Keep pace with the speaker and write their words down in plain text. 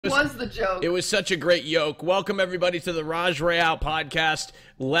was the joke. It was such a great yoke. Welcome, everybody, to the Rajj Royale podcast.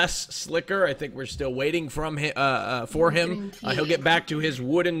 Les Sliker, I think we're still waiting for him. He'll get back to his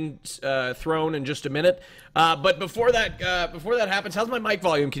wooden throne in just a minute. But before that happens, how's my mic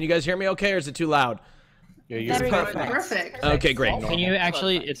volume? Can you guys hear me okay, or is it too loud? Yeah, you're Perfect. Okay, great. Can you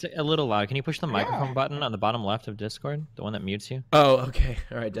actually? It's a little loud. Can you push the microphone button on the bottom left of Discord, the one that mutes you? Oh, okay.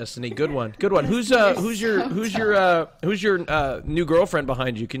 All right, Destiny. Good one. Good one. Who's your new girlfriend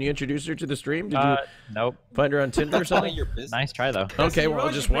behind you? Can you introduce her to the stream? Did you Nope. find her on Tinder or something? Nice try though. Okay, well, I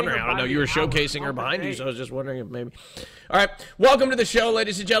was just wondering. I don't know. You were showcasing her behind you, so I was just wondering if maybe. All right, welcome to the show,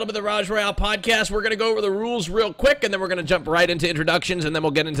 ladies and gentlemen, the Rajj Royale podcast. We're gonna go over the rules real quick, and then we're gonna jump right into introductions, and then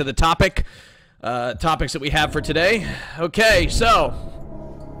we'll get into the topics that we have for today. Okay, so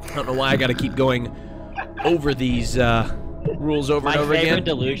I don't know why I got to keep going over these rules over and over again. My favorite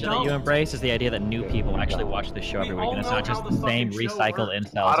delusion that you embrace is the idea that new people actually watch this show every week, and it's not just the same recycled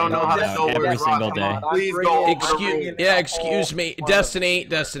incels. I don't know how to every single day. Please go. Excuse me,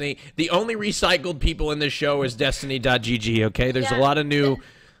 Destiny. The only recycled people in this show is Destiny.gg. Okay, there's a lot of new.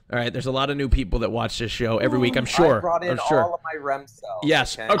 All right, there's a lot of new people that watch this show every week, I'm sure. I brought in all of my REM cells.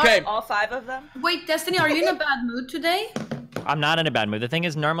 Yes, okay. All 5 of them? Wait, Destiny, are you in a bad mood today? I'm not in a bad mood. The thing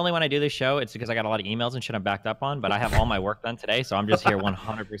is, normally when I do this show, it's because I got a lot of emails and shit I'm backed up on, but I have all my work done today, so I'm just here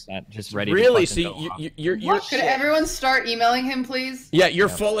 100% just ready really? to So you're Could everyone start emailing him, please? Yeah, your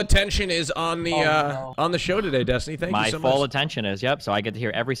full attention is on the on the show today, Destiny. Thank you so much. My full attention is, yep, so I get to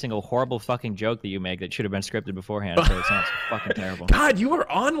hear every single horrible fucking joke that you make that should have been scripted beforehand, so it sounds fucking terrible. God, you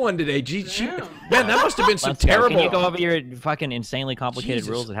were on one today. Man, that must have been some terrible. Can you go over your fucking insanely complicated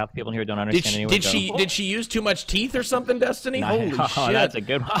rules that half the people here don't understand anyway? Did she use too much teeth or something, Destiny? Holy shit. That's a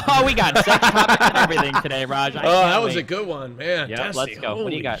good one. Oh, we got sex topics and everything today, Raj. That was a good one, man. Yeah, Destiny, let's go.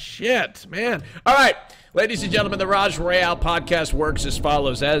 What do you got? Shit, man. All right, ladies and gentlemen, the Rajj Royale podcast works as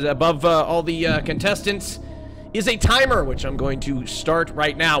follows. As above all the contestants is a timer, which I'm going to start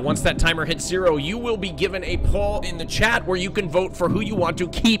right now. Once that timer hits 0, you will be given a poll in the chat where you can vote for who you want to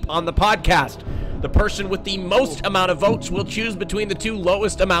keep on the podcast. The person with the most amount of votes will choose between the 2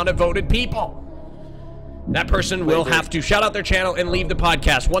 lowest amount of voted people. That person will have to shout out their channel and leave the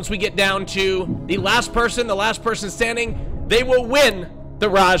podcast. Once we get down to the last person standing, they will win the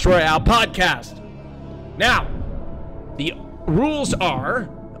Rajj Royale podcast. Now, the rules are,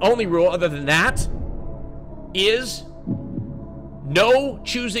 only rule other than that, is no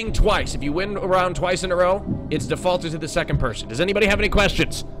choosing twice. If you win around twice in a row, it's defaulted to the second person. Does anybody have any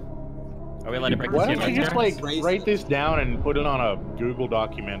questions? Are we allowed to break Why this don't you just write this down and put it on a Google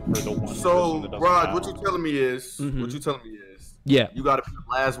document for the one? So, Rod, what you're telling me is, yeah, you got to be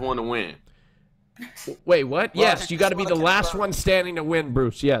the last one to win. Wait, what? Yes, you got to be the last one standing to win,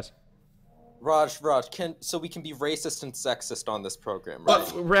 Bruce. Yes. Raj, so we can be racist and sexist on this program,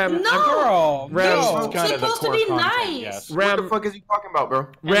 right? Rem, No, Rem, it's supposed to be nice. Yes. What the fuck is he talking about, bro?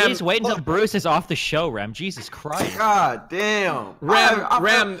 Rem, just wait until Bruce is off the show, Rem. Jesus Christ. God damn. Rem,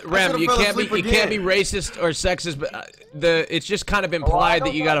 you can't be racist or sexist, but it's just kind of implied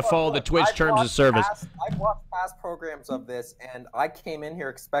that you got to follow the Twitch terms of service. I've watched past programs of this, and I came in here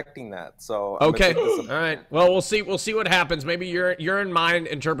expecting that. So okay, all right. Well, we'll see what happens. Maybe your and mine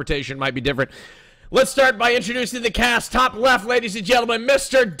interpretation might be different. Let's start by introducing the cast. Top left, ladies and gentlemen,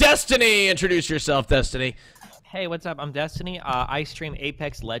 Mr. Destiny. Introduce yourself, Destiny. Hey, what's up? I'm Destiny. I stream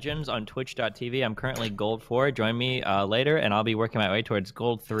Apex Legends on Twitch.tv. I'm currently Gold 4. Join me later, and I'll be working my way towards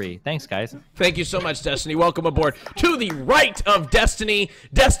Gold 3. Thanks, guys. Thank you so much, Destiny. Welcome aboard. To the right of Destiny,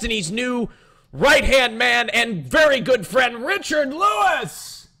 Destiny's new right-hand man and very good friend,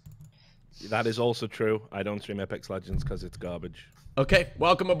 Richardlewis. That is also true. I don't stream Apex Legends because it's garbage. Okay,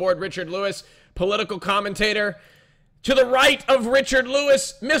 welcome aboard, Richardlewis, political commentator. To the right of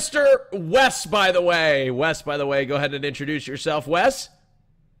Richardlewis, Mr. Wes, by the way. Wes, by the way, go ahead and introduce yourself, Wes.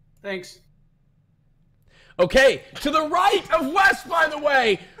 Thanks. Okay, to the right of Wes, by the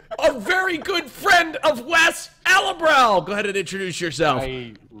way, a very good friend of Wes, Alabrel. Go ahead and introduce yourself.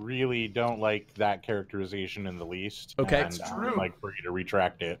 I really don't like that characterization in the least. Okay. And I'd like for you to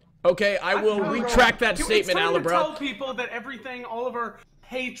retract it. Okay, I will retract that statement, Alabrel. Alabrel. Tell people that everything, all of our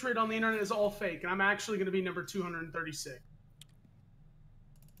hatred on the internet is all fake, and I'm actually going to be number 236.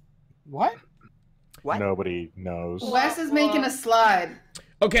 What? Nobody knows. Wes is making a slide.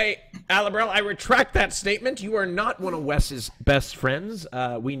 Okay, Alabrel, I retract that statement. You are not one of Wes's best friends.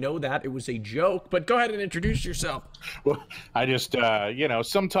 We know that. It was a joke, but go ahead and introduce yourself. Well, I just, you know,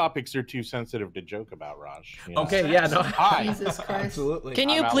 some topics are too sensitive to joke about, Raj. You know? Okay, yeah, no. Jesus Christ. Absolutely. Can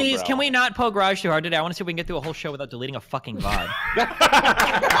you please, can we not poke Raj too hard today? I want to see if we can get through a whole show without deleting a fucking VOD.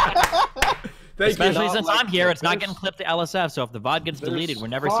 Especially Not since like I'm here, it's not there's- getting clipped to LSF. So if the VOD gets There's deleted, we're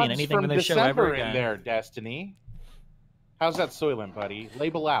never seeing pods anything from from this show December ever in again. there, Destiny. How's that soylent, buddy?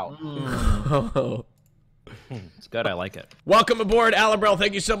 Label out. It's good. I like it. Welcome aboard, Alabrel.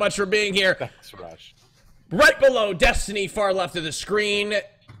 Thank you so much for being here. Thanks, Rush. Right below Destiny, far left of the screen,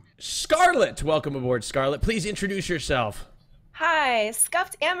 Scarlet. Welcome aboard, Scarlet. Please introduce yourself. Hi,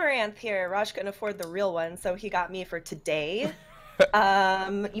 Scuffed Amaranth here. Raj couldn't afford the real one, so he got me for today.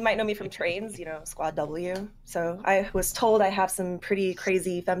 You might know me from trains, you know, Squad W. So I was told I have some pretty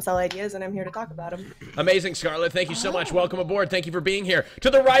crazy femcel ideas, and I'm here to talk about them. Amazing, Scarlet. Thank you so much. Welcome aboard. Thank you for being here.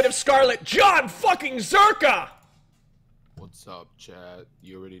 To the right of Scarlet, Jonzherka. What's up, chat?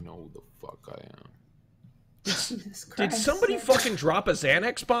 You already know who the fuck I am. Did somebody fucking drop a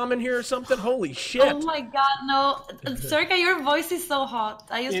Xanax bomb in here or something? Holy shit. Oh my god, no. Zherka, your voice is so hot.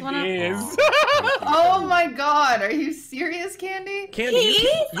 I just wanna... It is. Oh my god, are you serious, Candy? Candy, He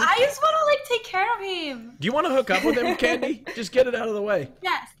is! I just wanna, like, take care of him. do you want to hook up with him, Candy? Just get it out of the way.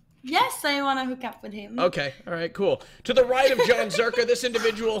 Yes. Yes, I wanna hook up with him. Okay, all right, cool. To the right of Jonzherka, this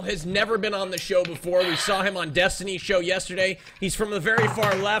individual has never been on the show before. We saw him on Destiny's show yesterday. He's from the very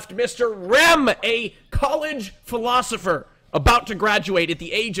far left, Mr. Rem, a college philosopher about to graduate at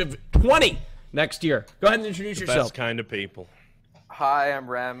the age of 20 next year. Go ahead and introduce The yourself. best kind of people. Hi, I'm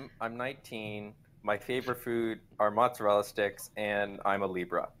Rem. I'm 19. My favorite food are mozzarella sticks, and I'm a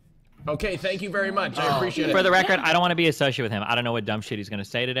Libra. Okay, thank you very much. I appreciate it. For the record, I don't want to be associated with him. I don't know what dumb shit he's going to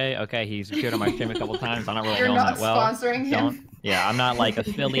say today. Okay, he's appeared on my stream a couple times. I don't really You're know him not that well. sponsoring him? Yeah, I'm not like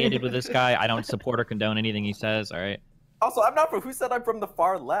affiliated with this guy. I don't support or condone anything he says. All right. Also, I'm not from. Who said I'm from the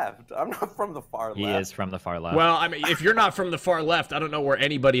far left? I'm not from the far He left. is from the far left. Well, I mean, if you're not from the far left, I don't know where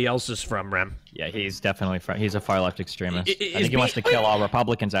anybody else is from, Rem. Yeah, he's definitely from. He's a far left extremist. I Is think he wants to kill all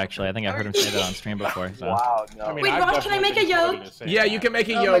Republicans. Actually, I think I heard him say that on stream before. So. Wow, no. I mean, Wait, I've Raj, can I make a definitely been joke? to say Yeah, that. you can make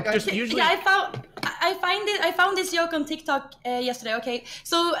a Oh my yoke. God. Just usually. Yeah, I found this joke on TikTok yesterday. Okay,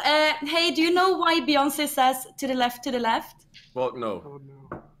 so hey, do you know why Beyonce says to the left, to the left? Fuck no.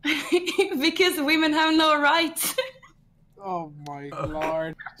 Because women have no rights. Oh my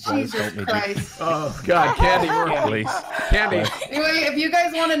lord. Jesus Christ. Oh God, Candy, Please. Candy. Anyway, if you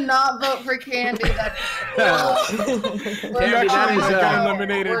guys want to not vote for Candy, that's Candy, that is,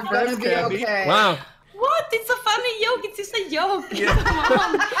 eliminated we're gonna first, be Candy. okay. Wow. What? It's a funny joke. It's just a joke. Come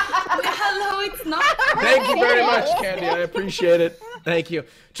on. Hello, it's not. Thank you very much, Candy. I appreciate it. Thank you.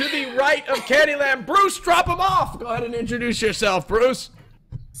 To the right of Candyland, Bruce, drop him off. Go ahead and introduce yourself, Bruce.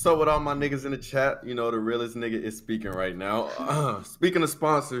 So with all my niggas in the chat, you know the realest nigga is speaking right now. Speaking of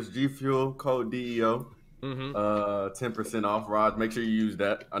sponsors, G Fuel code DEO, 10% off. Raj, make sure you use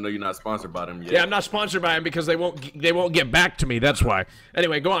that. I know you're not sponsored by them yet. Yeah, I'm not sponsored by him because they won't get back to me. That's why.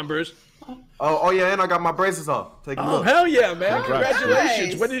 Anyway, go on, Bruce. Oh yeah, and I got my braces off. Take a Oh look. hell yeah, man! Congrats.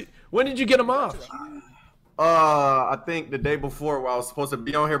 Congratulations. Nice. When did you get them off? I think the day before where I was supposed to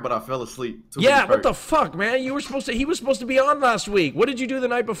be on here, but I fell asleep. Yeah, what the fuck, man? He was supposed to be on last week. What did you do the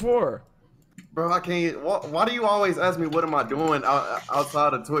night before? Bro, I can't. Why do you always ask me what am I doing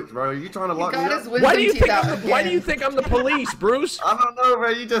outside of Twitch, bro? Are you trying to lock me Got up? his wisdom Why do you teeth think out why do again. you think I'm the police, Bruce? I don't know, bro.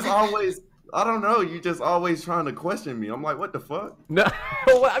 You just always. I don't know. You just always trying to question me. I'm like, what the fuck? No,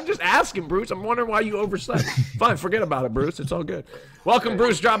 I'm just asking, Bruce. I'm wondering why you overslept. Fine, forget about it, Bruce. It's all good. Welcome,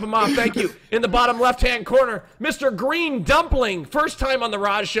 Bruce. Drop him off. Thank you. In the bottom left-hand corner, Mr. Green Dumpling. First time on the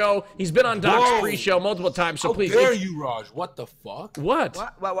Raj show. He's been on Doc's Whoa. pre-show multiple times, so How please. dare you, Raj? What the fuck? What?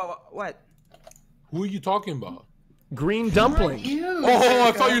 What? Who are you talking about? Green Dumpling. Oh,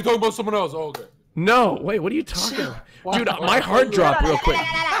 I thought you were talking about someone else. Oh, okay. No, wait, what are you talking about? Dude, my heart dropped real quick.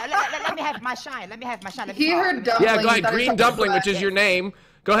 Let me have my shine. Let me have my shine. Let me He talk. heard dumpling. Yeah, go ahead. he thought he Green was Dumpling, talking which is about your name.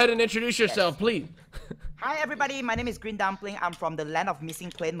 Go ahead and introduce yourself, please. Hi, everybody. My name is Green Dumpling. I'm from the land of missing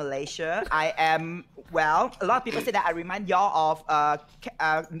plane, Malaysia. I am, well, a lot of people say that I remind y'all of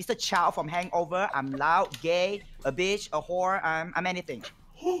Mr. Chow from Hangover. I'm loud, gay, a bitch, a whore. I'm anything.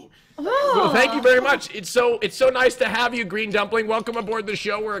 Well, thank you very much. It's so nice to have you, Green Dumpling. Welcome aboard the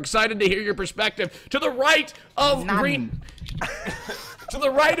show. We're excited to hear your perspective. To the right of Green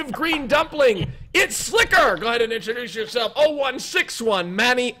Dumpling, it's Sliker. Go ahead and introduce yourself. 0161,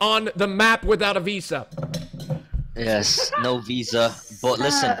 Manny on the map without a visa. Yes, no visa. But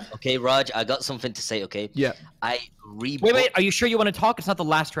listen, okay, Raj, I got something to say, okay? Yeah. Wait, are you sure you want to talk? It's not the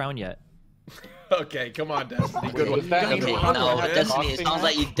last round yet. Okay, come on, Destiny. Good one. Okay, no, man. Destiny, it sounds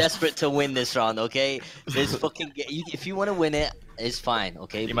like you're desperate to win this round, okay? There's fucking, if you want to win it, it's fine,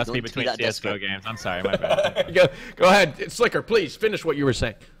 okay? You must be Don't between that CSGO desperate. games. I'm sorry, my bad. Go ahead. Sliker, please, finish what you were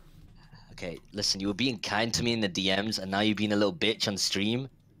saying. Okay, listen, you were being kind to me in the DMs, and now you're being a little bitch on stream.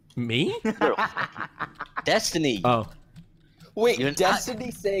 Me? Destiny. Oh. Wait, You're-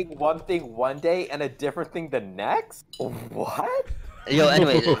 Destiny saying one thing one day and a different thing the next? What? Yo,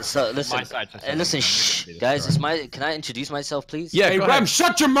 anyway, so listen, My side for listen, saying shh, I'm gonna be guys. destroyed. Can I introduce myself, please? Yeah, Hey, go Ram, ahead.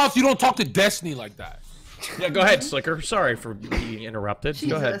 shut your mouth. You don't talk to Destiny like that. Yeah, go ahead, Sliker. Sorry for being interrupted.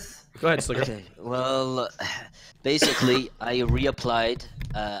 Go ahead. Jesus. Go ahead, Sliker. Okay. Well, basically, I reapplied,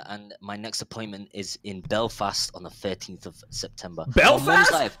 and my next appointment is in Belfast on the 13th of September. Belfast? My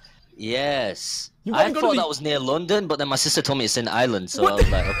mum's life. Yes. You I wanna go to thought the- that was near London, but then my sister told me it's in Ireland, so I was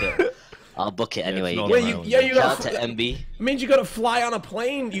like, okay, I'll book it anyway. not Wait, Ireland. you Shout out gotta. to MB. It means you gotta fly on a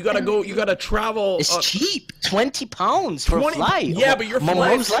plane. You gotta go. You gotta travel. It's cheap, £20 for a 20 flight. Yeah, but you're my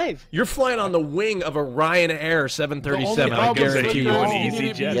flying. mom's life. You're flying on the wing of a Ryanair 737. I problem is guarantee that you. you're an on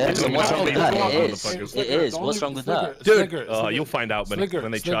easy jet. Yes, You're what's wrong with that? gonna It be is. motherfuckers. It is. What's wrong with that? Dude. Oh, you'll find out when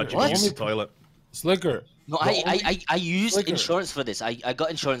they charge you What? in the toilet. Sliker. No, I used insurance for this. I got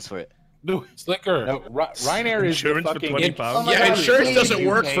insurance for it. No, Sliker. No, Ryanair is Insurance for fucking £20. Oh my Yeah, God, insurance please. doesn't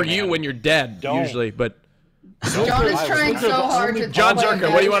work UK, for you man. when you're dead Don't. usually, but John is trying so hard to.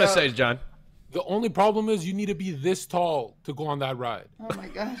 Jonzherka, what do you want to say, John? The only problem is you need to be this tall to go on that ride. Oh my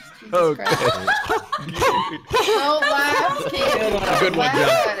gosh. Jesus Okay. Christ. Don't laugh, kid. Good one,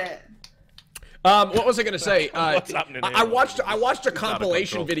 Laugh John. at it. What was I gonna say? What's happening here? I watched a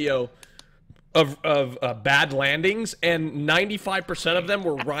compilation video of bad landings, and 95% of them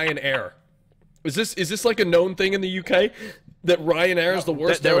were Ryanair. Is this like a known thing in the UK that Ryanair is the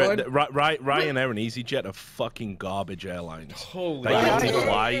worst airline? Ryanair and EasyJet are fucking garbage airlines. Holy That you can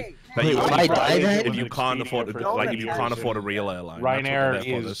fly. That you Why can fly die if you can't afford if you can't afford a real airline. That's what Ryanair they're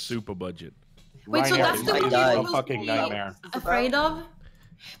for, is- they're super budget. Wait, so that's the Ryanair one is you're a supposed fucking to be nightmare. afraid of?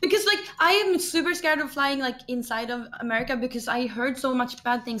 Because like I am super scared of flying like inside of America because I heard so much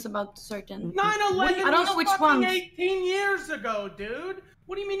bad things about certain. 9/11 I don't know was which fucking ones. 18 years ago, dude.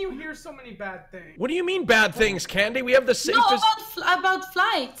 What do you mean you hear so many bad things? What do you mean bad things, Candy? We have the No, safest. about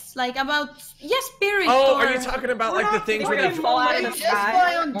flights, like about Spirit. Oh, or... are you talking about like the things where they? fall out of the Just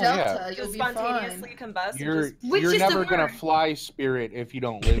fly on Oh, Delta. yeah. You'll be spontaneously fine. combust. You're Which is the never gonna word? fly Spirit if you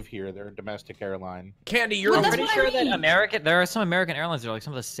don't live here. They're a domestic airline. Candy, you're. Well, I'm that's pretty what I sure that mean. there are some American airlines that are like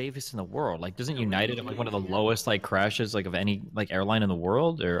some of the safest in the world. Like, doesn't United have like one of the lowest like crashes like of any like airline in the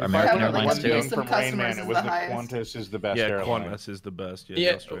world, or American Yeah, but, like, Airlines one too? thing From some Rain customers Man, is it was the the highest. Qantas is the best Yeah, airline. Qantas is the best. Yeah,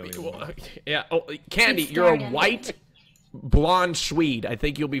 Yeah, the Australian one. yeah. Oh, Candy, It's you're a scary. white, blonde Swede. I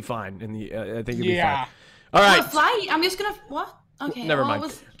think you'll be fine. In the, I think you'll be Yeah. fine. All right. Fly? I'm just gonna what? Okay. Never well, mind. it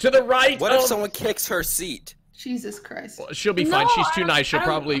was- To the right. What if someone kicks her seat? Jesus Christ. She'll be No, fine. She's I too don't- nice. She'll I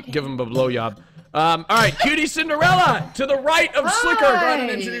don't- probably okay. give him a blowjob. All right, Cutie Cinderella to the right of Sliker. Go ahead and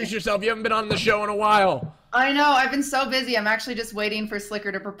Hi. introduce yourself. You haven't been on the show in a while. I know. I've been so busy. I'm actually just waiting for Sliker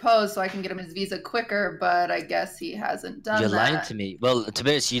to propose so I can get him his visa quicker, but I guess he hasn't done You're that. lying to me. Well, to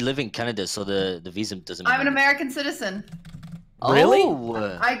be honest, you live in Canada, so the visa doesn't. I'm an matter. American citizen. Really?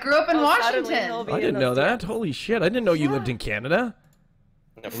 Oh, I grew up in Washington. I didn't know that. Holy shit! I didn't know you lived in Canada.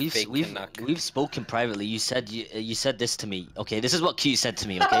 We've spoken privately. You said you said this to me. Okay, this is what Q said to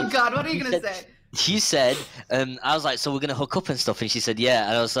me. Okay. Oh God, what are you gonna said- say? She said, I was like, so we're gonna hook up and stuff, and she said, yeah.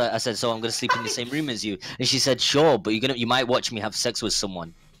 And I said, so I'm gonna sleep in the same room as you. And she said, sure, but you might watch me have sex with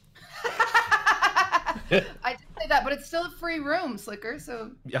someone. I did say that, but it's still a free room, Sliker.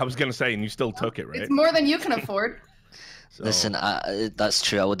 So Yeah, I was gonna say, and you still took it, right? it's more than you can afford. So- Listen, that's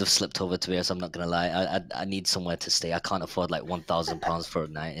true. I would have slipped over to be honest. I'm not gonna lie. I need somewhere to stay. I can't afford like £1,000 for a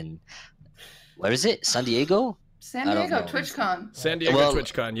night in. Where is it? San Diego? San I don't Diego, know. TwitchCon. San Diego Well-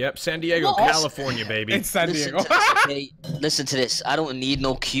 TwitchCon. Yep, San Diego, Well, also- California, baby. It's San Listen Diego. to this, okay? Listen to this. I don't need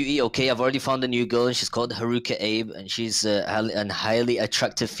no cutie, okay? I've already found a new girl, and she's called Haruka Abe, and she's a highly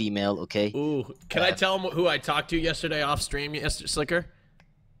attractive female, okay? Ooh, can I tell him who I talked to yesterday off stream, Sliker?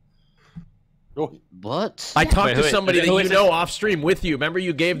 What? I talked to wait, somebody who that you is know off stream with you. Remember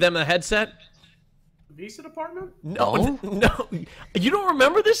you gave them a headset? Visa department? No, no. You don't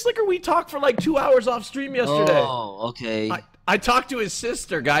remember this, Sliker? We talked for like 2 hours off stream yesterday. Oh, okay. I talked to his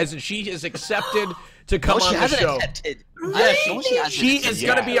sister, guys, and she is accepted to come No, she on the hasn't show. accepted. Yes, No, she hasn't. she is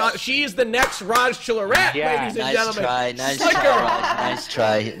gonna be on. She is the next Rajj Chillerette, ladies and Nice gentlemen. try, nice Sliker. try, nice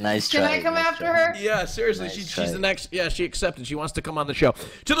try, nice try. Can I come after her? Yeah, seriously, Nice she's try. the next. Yeah, she accepted. She wants to come on the show.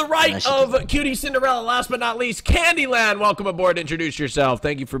 To the right Nice of Cutie Cinderella, last but not least, Candyland. Welcome aboard. Introduce yourself.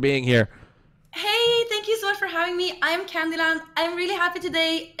 Thank you for being here. Hey, thank you so much for having me. I'm Candyland. I'm really happy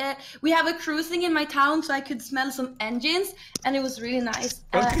today. We have a cruising in my town, so I could smell some engines, and it was really nice.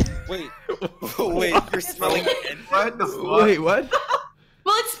 Wait, you're smelling What the fuck? Wait, what?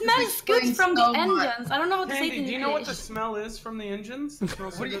 Well, it smells good from the so much. engines. I don't know how to say it Andy, in do you know what the English. smell is from the engines? It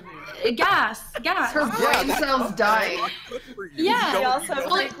smells so good. Gas. Her brain cells dying. Yeah. He also Well,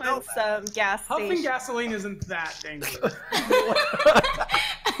 frequents gas Huffing stations. gasoline isn't that dangerous.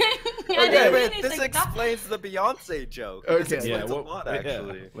 Okay, wait, this explains the Beyonce joke. Okay. This explains a lot,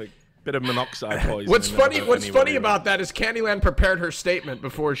 actually. Like bit of monoxide poisoning. What's funny? never What's anywhere funny near about that is Candyland prepared her statement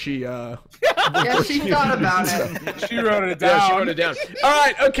before she. Yeah, she thought about it. She wrote it down. Yeah, she wrote it down. All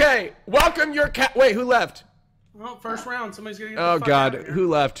right, okay. Welcome your cat. Wait, who left? Well, first round. Somebody's gonna get Oh the fuck God, out of here. who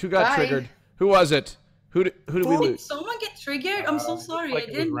left? Who got Bye. triggered? Who was it? Who did we Did lose? someone get triggered? I'm so sorry. I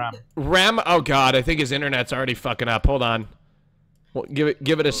didn't. Ram. Oh God, I think his internet's already fucking up. Hold on. Well,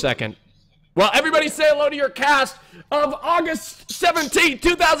 give it a second. Well, everybody say hello to your cast of August 17th,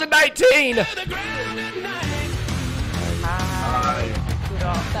 2019.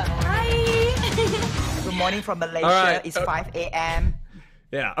 Good morning from Malaysia. All right. It's 5 a.m.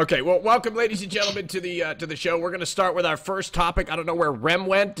 Yeah. Okay. Well, welcome, ladies and gentlemen, to the show. We're gonna start with our first topic. I don't know where Rem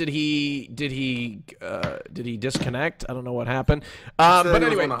went. Did he disconnect? I don't know what happened. But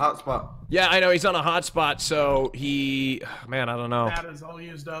anyway, on a hotspot. yeah, I know he's on a hotspot. So man, I don't know. Data's all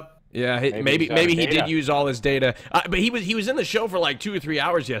used up. Yeah, maybe he did use all his data. But he was in the show for like 2 or 3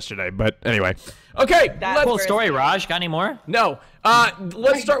 hours yesterday. But anyway, okay. Cool story, Raj. Got any more? No.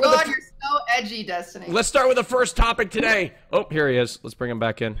 Let's start with God, you're so edgy, Destiny. Let's start with the first topic today. Oh, here he is. Let's bring him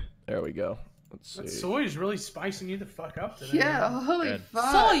back in. There we go. Let's see. That soy is really spicing you the fuck up today. Yeah, holy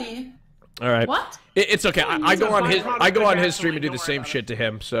fuck. Soy. All right. What? It's okay. I go on his stream and do the same shit to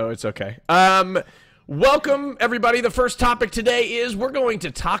him, so it's okay. Welcome, everybody. The first topic today is we're going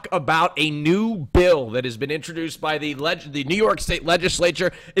to talk about a new bill that has been introduced by the New York State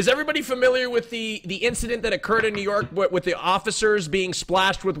Legislature. Is everybody familiar with the incident that occurred in New York with the officers being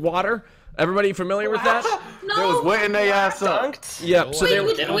splashed with water? Everybody familiar with that? No. They was wetting their ass up. Yeah. So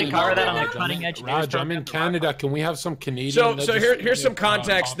Didn't we cover that on the cutting edge? Raj, I'm in Canada. Can we have some Canadian? So here's some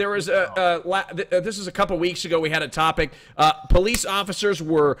context. There was this is a couple weeks ago. We had a topic. Police officers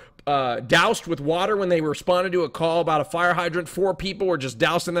were doused with water when they responded to a call about a fire hydrant. 4 people were just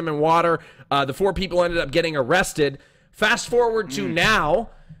dousing them in water. The 4 people ended up getting arrested. Fast forward to now,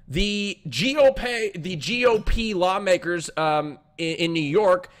 the GOP lawmakers in New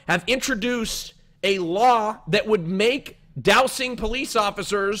York have introduced a law that would make dousing police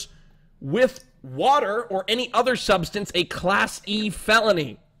officers with water or any other substance a Class E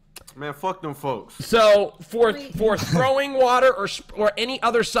felony. Man, fuck them folks. So for throwing water or any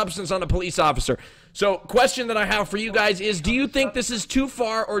other substance on a police officer. So question that I have for you guys is, do you think this is too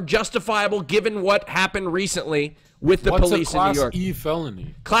far or justifiable given what happened recently with the police in New York? Class E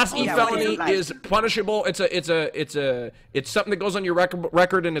felony? Class E felony is punishable. It's something that goes on your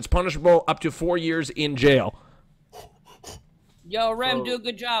record and it's punishable up to 4 years in jail. Yo, Rem, do a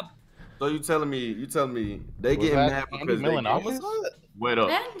good job. So you telling me they getting mad because wait up.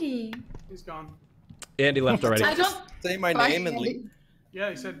 Andy. He's gone. Andy left already. I don't Say my name and leave. Yeah,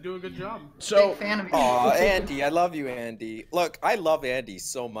 he said do a good job. So, big fan of you. Aw, Andy, I love you, Andy. Look, I love Andy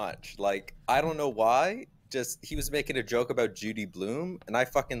so much. Like, I don't know why. Just he was making a joke about Judy Bloom, and I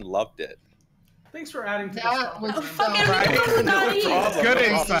fucking loved it. Thanks for adding to That was the so No Good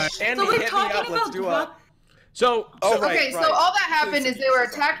insight. Andy, So we're hit me talking up. Let's about do what? a. So okay, so all that happened is they were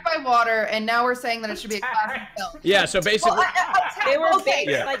attacked by water, and now we're saying that it should be a Class E felony. yeah, so basically, They were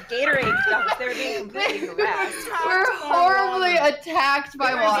okay. like Gatorade stuff. They were being completely harassed. We're horribly attacked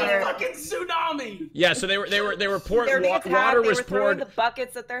by water. Fucking tsunami. yeah, so they were pouring They were being attacked, water they was were throwing poured. the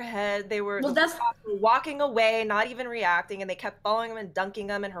buckets at their head. They were Well, that's- walking away, not even reacting, and they kept following them and dunking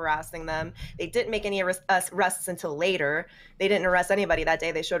them and harassing them. They didn't make any arrests until later. They didn't arrest anybody that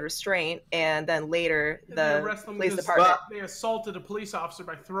day. They showed restraint, and then later the police department. They assaulted a police officer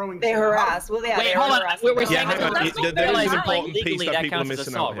by throwing. They harassed. Well, yeah. Wait, they hold on. harassed We're them. saying hang on. that's There realize is an that, like, important piece legally that that people are counts as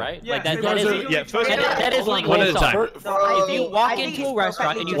missing assault, out here. right? Yeah, Like that because is of- Yeah, first that is like One at a assault. time. If you walk I think into a it's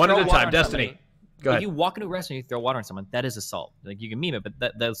restaurant and you One throw at a water time, on Destiny. somebody, Go if ahead. you walk into a restaurant and you throw water on someone, that is assault. Like you can meme it, but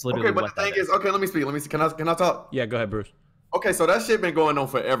that's literally Okay, but what the that thing is, okay, let me speak. Can I talk? Yeah, go ahead, Bruce. Okay, so that shit been going on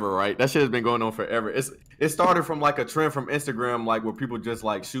forever, right? That shit has been going on forever. It started from like a trend from Instagram, like where people just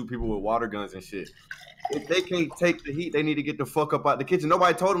like shoot people with water guns and shit. If they can't take the heat, they need to get the fuck up out the kitchen.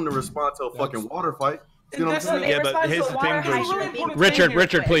 Nobody told them to respond to a fucking water fight. You know what I'm saying? Yeah, but here's the thing, Bruce.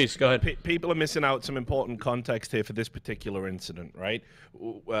 Richard, please go ahead. People are missing out some important context here for this particular incident, right?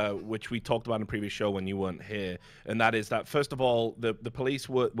 Which we talked about in a previous show when you weren't here, and that is that first of all, the police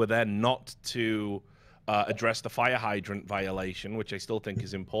were there not to address the fire hydrant violation, which I still think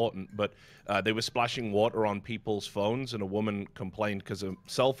is important, but they were splashing water on people's phones, and a woman complained because a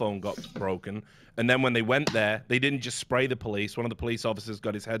cell phone got broken. And then when they went there, they didn't just spray the police. One of the police officers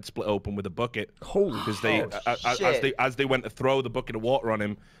got his head split open with a bucket. Because as they went to throw the bucket of water on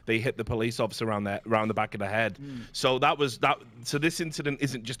him, they hit the police officer around the back of the head. So that was that. So this incident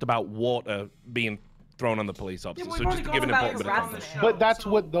isn't just about water being thrown on the police officer. So just to give an important bit of context. But that's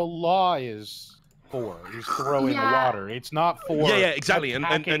what the law is for. Is throw in the water. It's not for exactly.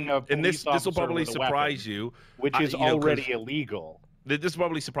 And this will probably surprise you, which is already illegal. This will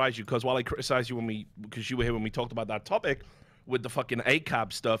probably surprise you because while I criticize you because you were here when we talked about that topic with the fucking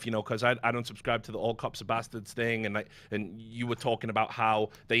ACAB stuff, you know, because I don't subscribe to the all cops are bastards thing, and you were talking about how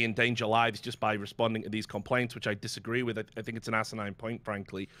they endanger lives just by responding to these complaints, which I disagree with. I think it's an asinine point,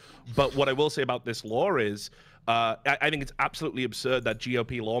 frankly. But what I will say about this law is I think it's absolutely absurd that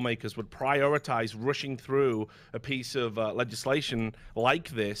GOP lawmakers would prioritize rushing through a piece of legislation like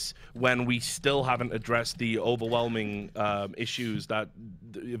this when we still haven't addressed the overwhelming issues that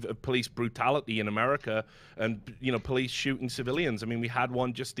of police brutality in America and, you know, police shooting civilians. I mean, we had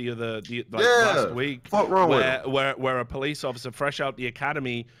one just last week where a police officer fresh out the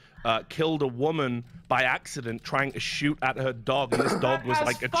academy killed a woman by accident trying to shoot at her dog, and this dog was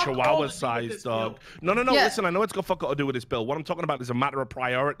like a Chihuahua-sized dog. No, listen, I know it's got fuck all to do with this bill. What I'm talking about is a matter of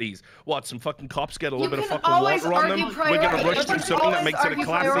priorities. What, some fucking cops get a little bit of fucking water on them? We're going to rush through something that makes it a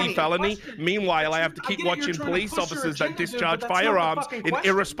Class C felony? Meanwhile, I have to keep watching police officers that discharge firearms in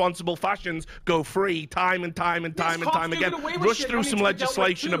irresponsible fashions go free time and time again. Rush through some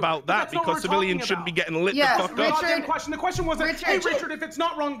legislation about that because civilians shouldn't be getting lit the fuck up. The question wasn't, hey, Richard, if it's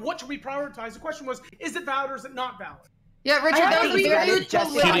not wrong, what should we prioritize? The question was, is it valid or is it not valid? Yeah, Richard, that was very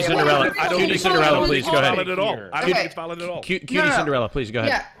Cutie Cinderella. Cutie Cinderella, please go ahead. I don't think it's valid at all. Cutie Cinderella, please go ahead.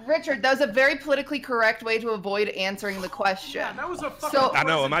 Yeah, Richard, that was a very politically correct way to avoid answering the question. Yeah, that was a fucking I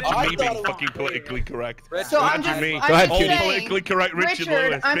know, imagine me being fucking politically correct. So imagine me. Go ahead, Cutie. Politically correct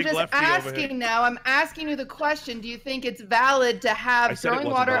Richard, I'm just asking now, I'm asking you the question, do you think it's valid to have throwing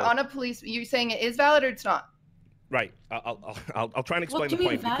water on a police, you're saying it is valid or it's not? Right. I'll try and explain the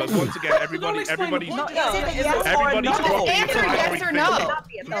point because once again, everybody's dropping yes or no.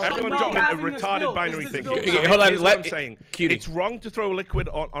 Everyone's dropping a retarded binary thing. Hold on, what I'm saying. Cutie. It's wrong to throw liquid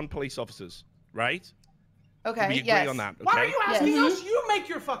on police officers, right? Okay. We agree on that. Okay? Why are you asking us? You make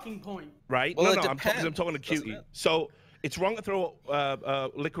your fucking point. Right? Well, I'm talking to Cutie. So it's wrong to throw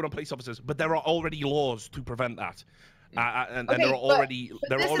liquid on police officers, but there are already laws to prevent that. And there are already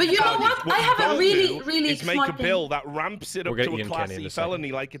But you know what? I have a really is make a bill that ramps it up to a Class C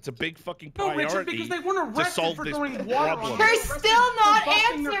felony like it's a big fucking priority. No, Richard, because they weren't arrested for throwing water on them. You're still not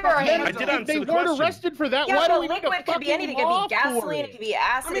answering. I did answer the question. They weren't arrested for that. Yeah, Why but do we need liquid a could be anything. It could be gasoline. It could be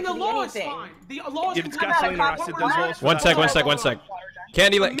acid. I mean, the it could be law is anything. fine. The law is if it's gasoline or acid, there's also... One sec.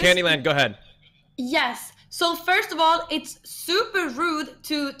 Candyland, go ahead. Yes. So first of all, it's super rude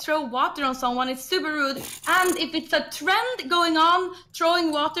to throw water on someone. It's super rude. And if it's a trend going on,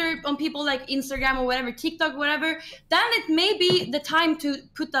 throwing water on people like Instagram or whatever, TikTok, whatever, then it may be the time to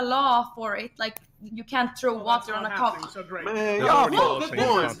put a law for it. Like, you can't throw water on a cop. So great. Man, y'all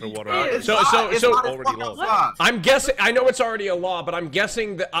I'm guessing. I know it's already a law, but I'm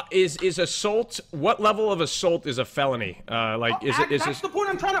guessing that is assault. What level of assault is a felony? That's the point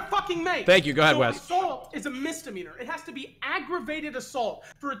I'm trying to fucking make. Thank you. Go ahead, Wes. Assault is a misdemeanor. It has to be aggravated assault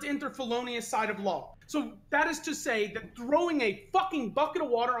for it to enter felonious side of law. So that is to say that throwing a fucking bucket of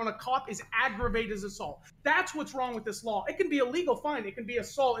water on a cop is aggravated as assault. That's what's wrong with this law. It can be a legal fine. It can be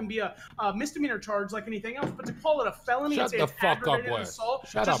assault and be a misdemeanor charge like anything else. But to call it a felony and say it's aggravated assault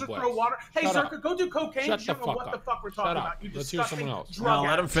just to throw water. Hey, Zerka, go do cocaine. You don't know what the fuck we're talking about. You disgusting drug No,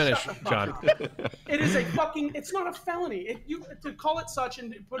 let him finish, John. It is a fucking, it's not a felony. To call it such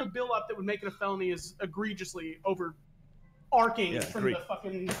and put a bill up that would make it a felony is egregiously overarching from the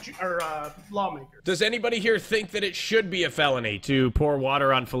fucking lawmakers. Does anybody here think that it should be a felony to pour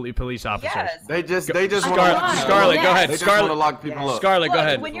water on police officers? Yes. They just want to Scarlett, go ahead. They just want to lock people up. Scarlett, go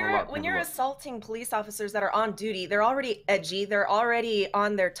ahead. When you're assaulting police officers that are on duty, they're already edgy. They're already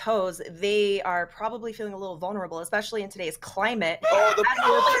on their toes. They are probably feeling a little vulnerable, especially in today's climate. Let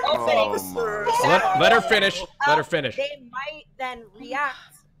her finish. Let her finish. They might then react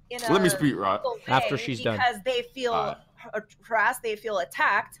in Let me speak, Rod. After she's done. Because they feel harassed, they feel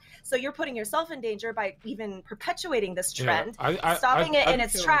attacked. So you're putting yourself in danger by even perpetuating this trend. Stopping it in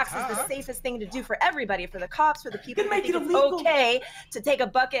its tracks is the safest thing to do for everybody, for the cops, for the people who think it's okay to take a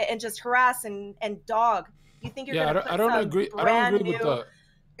bucket and just harass and dog. You think you're going to put some brand new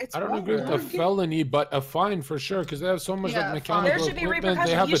I don't agree with a felony, but a fine for sure, because they have so much like mechanical There should be equipment.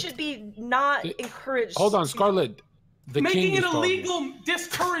 repercussions. You should be not encouraged. Hold on, Scarlet. Making it illegal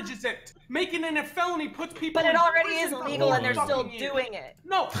discourages it. Making it a felony puts people. But it in already is prison for illegal, and they're fucking still years. doing it.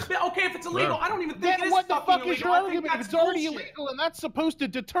 No, okay, if it's illegal, I don't even think it is what the fucking fuck is illegal. your I think argument? If that's it's already bullshit. illegal and that's supposed to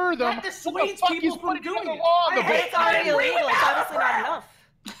deter them, That what the dissuades fuck people is from putting doing the it. law on the Hey, it's already illegal. It's obviously not enough.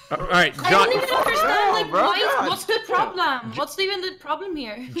 All right, I John. don't even understand, like, bro, why, God. what's the problem? What's even the problem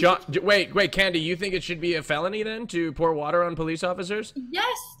here? John, wait, Candy, you think it should be a felony then to pour water on police officers?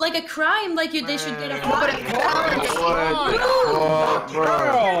 Yes, like a crime, like they should get a fine.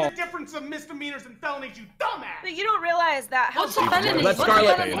 There's a difference of misdemeanors and felonies, you dumbass. But you don't realize that. What's a felony? Let's What's a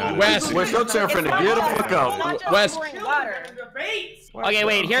Scarlet. felony? Wes. Wes, your turn, friend. Get the fuck out. Wes. Water. Okay,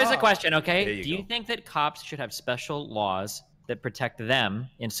 wait, here's a question, okay? Do you think that cops should have special laws that protect them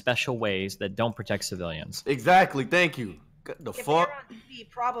in special ways that don't protect civilians? Exactly. Thank you. The fuck?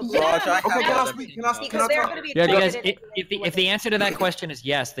 Probably. Raj, okay, can I speak? Can I Because they're going to be Because targeted. if the answer to that question is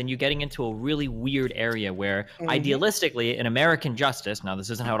yes, then you're getting into a really weird area where idealistically in American justice, now this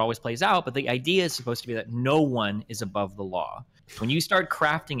isn't how it always plays out, but the idea is supposed to be that no one is above the law. When you start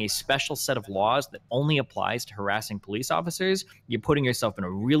crafting a special set of laws that only applies to harassing police officers, you're putting yourself in a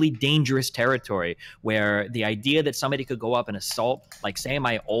really dangerous territory where the idea that somebody could go up and assault, like say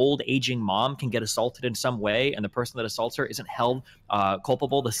my old aging mom can get assaulted in some way and the person that assaults her isn't held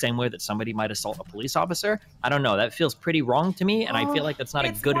culpable the same way that somebody might assault a police officer, I don't know. That feels pretty wrong to me, and I feel like that's not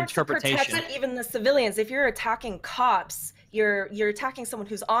a good interpretation. It's more to protect even the civilians. If you're attacking cops, you're attacking someone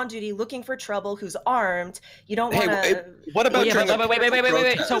who's on duty, looking for trouble, who's armed. You don't want to. What about wait.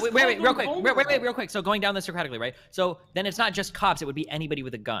 So wait, real quick. So going down this Socratically, right? So then it's not just cops; it would be anybody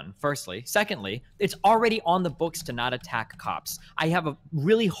with a gun. Firstly, secondly, it's already on the books to not attack cops. I have a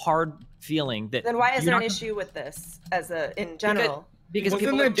really hard feeling that. Then why is there an issue with this in general? Because Wasn't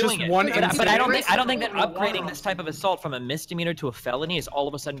people there are doing just it. one But I don't incident? think that upgrading this type of assault from a misdemeanor to a felony is all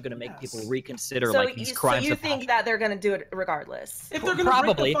of a sudden going to make people reconsider So like these crimes. So you think that they're going to do it regardless? If they're gonna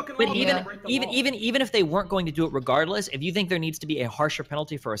Probably, break the but fucking law, break the law. even if they weren't going to do it regardless, if you think there needs to be a harsher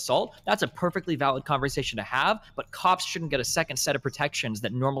penalty for assault, that's a perfectly valid conversation to have. But cops shouldn't get a second set of protections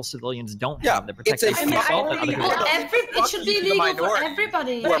that normal civilians don't have that protect them from assault. That other people don't. It should be legal for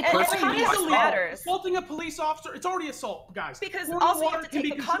everybody. Assaulting a police officer, it's already assault, guys. Because also you have to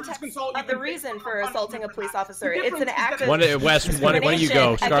take the context of the reason for assaulting a police officer. It's an act of Wes, why don't you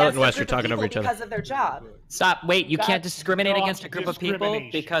go? Scarlet and Wes are talking over each other. Because of their job. Stop. Wait, you can't discriminate not against a group of people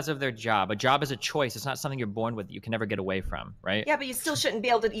because of their job. A job is a choice. It's not something you're born with that you can never get away from, right? Yeah, but you still shouldn't be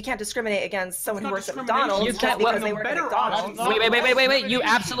able to. You can't discriminate against someone who works at McDonald's You can't. because they work at McDonald's. Wait. You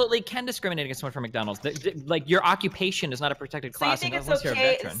absolutely can discriminate against someone from McDonald's. Like your occupation is not a protected class. So you think unless it's you're a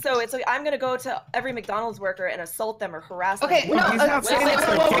okay? veteran. So it's like I'm gonna go to every McDonald's worker and assault them or harass them. Okay, no. One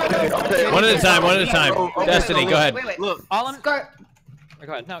at a time. Destiny, go ahead. Wait. Look, all I'm. Go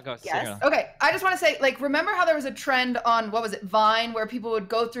ahead. No, go. Yes. Okay, I just want to say, like, remember how there was a trend on, what was it, Vine, where people would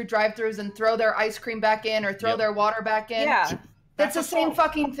go through drive-thrus and throw their ice cream back in or throw their water back in? Yeah. That's the same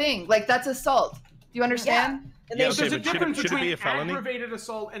fucking thing. Like, that's assault. Do you understand? Yeah, there's a but difference should it between be a felony? aggravated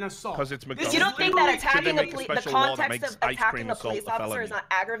assault and assault. Because it's McDonald's. You don't think that Should they attacking make a the special law that context makes of ice attacking cream a assault police a officer felony? is not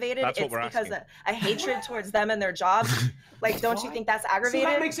aggravated? That's what It's we're because asking. a hatred towards them and their job. Like, don't you think that's aggravated?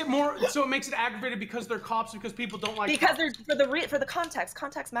 So that makes it more. So it makes it aggravated because they're cops, because people don't like. Because cops. they're for the context.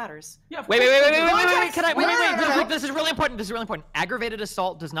 Context matters. Yeah. Wait. Can I? Wait. This is really important. Aggravated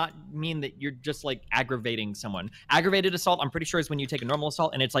assault does not mean that you're just like aggravating someone. Aggravated assault, I'm pretty sure, is when you take a normal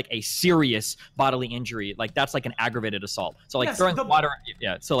assault and it's like a serious bodily injury. Like that's like an aggravated assault. So like throwing water.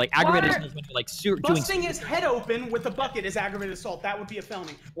 Yeah. So like aggravated assault is when you're like doing. Busting his head open with a bucket is aggravated assault. That would be a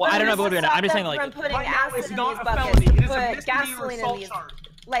felony. Well, I don't know about it. I'm just saying like. From putting right now, acid it's in not these a buckets, felony. It is a put misdemeanor gasoline in assault these. charge.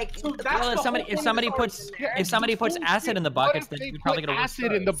 Like, So that's Well, the if whole somebody puts acid in the buckets, then you're probably gonna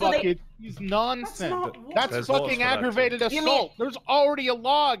acid in the bucket is nonsense. That's fucking aggravated You assault. There's already a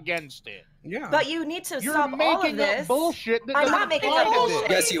law against it. Yeah. But you need to You're stop all of making this. up bullshit. That I'm doesn't not making apply up to bullshit.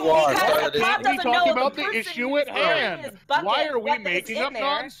 this. Yes, you are. Because Scarlet. the cop We doesn't talking know about the the person issue who's at throwing hand. his bucket, Why are we what is making in up there.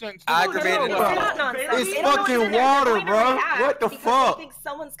 nonsense? Aggravated It's assault. not nonsense. It's They don't know what's fucking in there. water, They're going bro. to react What the because fuck? they think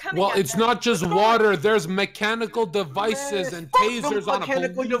someone's coming Well, at it's them. not just water. There's mechanical devices and fuck tasers them on a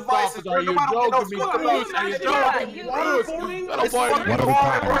mechanical police devices, officer. Are you bro. Nobody joking me? knows fucking Please, are you about joking? it. You- It's fucking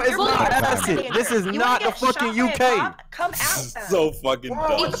water, bro. It's not acid. This is not the fucking UK. Come out. So fucking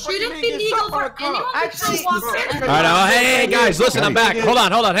dumb. It shouldn't be legal for anyone to throw water. All right, hey guys, listen, I'm back. Hold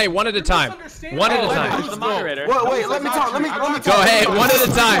on. Hey, one at a time. One at a time. The moderator. Wait, let me talk. Let me talk. Go, hey, one at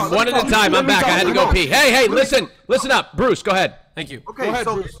a time. One at a time. I'm back. I had to go pee. Hey, listen up. Bruce, go ahead. Thank you. Okay,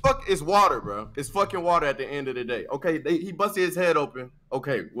 so fuck is water, bro. It's fucking water at the end of the day. Okay, he busted his head open.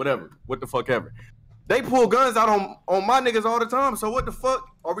 Okay, whatever. What the fuck ever. They pull guns out on my niggas all the time. So what the fuck?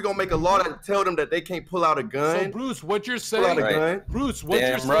 Are we gonna make a law that tell them that they can't pull out a gun? So Bruce, what you're saying,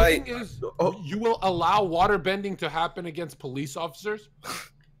 is you will allow water bending to happen against police officers?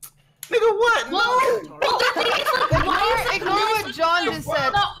 Nigga, what? No. Ignore what John just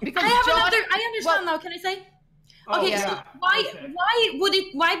said. Because I understand now. Can I say? Okay, so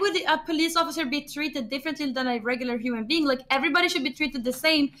why would a police officer be treated differently than a regular human being? Like, everybody should be treated the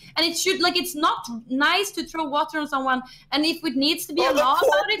same, and it's not nice to throw water on someone. And if it needs to be a law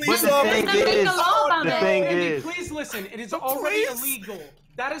about it, then make a law about it. Andy, please listen. It is already illegal.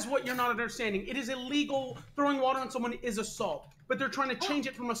 That is what you're not understanding. It is illegal. Throwing water on someone is assault. But they're trying to change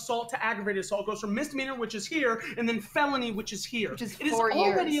it from assault to aggravated assault. It goes from misdemeanor, which is here, and then felony, which is here. It is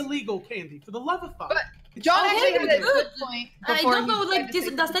already illegal, Candy. For the love of fuck. But John actually had a good point. I don't know,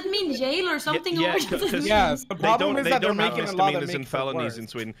 does that mean jail or something? Yes. They don't make misdemeanors and felonies in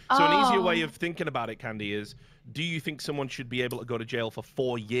Sweden. So an easier way of thinking about it, Candy, is: do you think someone should be able to go to jail for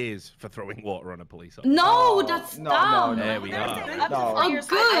 4 years for throwing water on a police officer? No, that's dumb. There we are. Oh,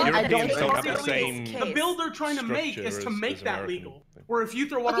 good. Europeans don't have the same. The bill they're trying to make is to make that legal. Where if you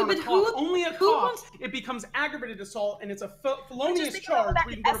throw water on a cop, only a cop, it becomes aggravated assault, and it's a felonious charge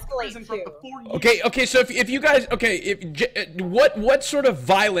where you can go to prison for up to 4 years. Okay. So if you guys, what sort of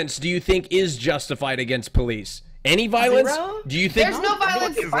violence do you think is justified against police? Any violence? Zero? Do you think there's no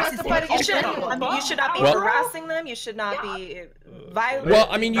violence justified against anyone? You should not be harassing them. You should not be violent. Well,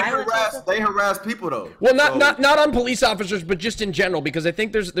 I mean, they harass people though. Well, not on police officers, but just in general, because I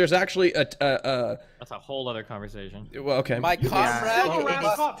think there's actually that's a whole other conversation. Well, okay. My comrade,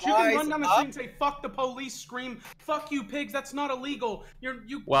 cops. You can run down the street and say "fuck the police," scream "fuck you pigs." That's not illegal.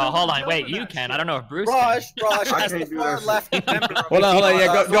 Well, hold on, wait. You can. I don't know if Bruce Raj, can. as the far left member. Hold on.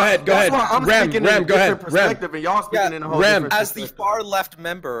 Yeah, go ahead. Ram, go ahead. As the far left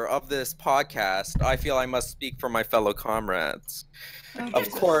member of this podcast, I feel I must speak for my fellow comrades.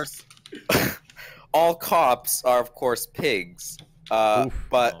 Of course, all cops are, of course, pigs.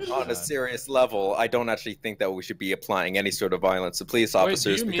 But on a serious level, I don't actually think that we should be applying any sort of violence to police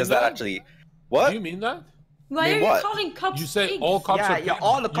officers because that actually. What? Do you mean that? Why are you calling cops You say pigs? all cops are pigs. Yeah,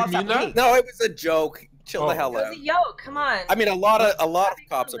 all the cops are pigs. No, it was a joke. Chill the hell out. Yo, come on. I mean, a lot of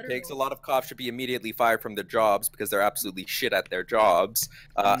cops are pigs. A lot of cops should be immediately fired from their jobs because they're absolutely shit at their jobs.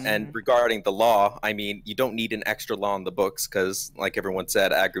 And regarding the law, I mean, you don't need an extra law in the books because, like everyone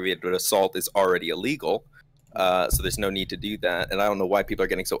said, aggravated assault is already illegal. So there's no need to do that. And I don't know why people are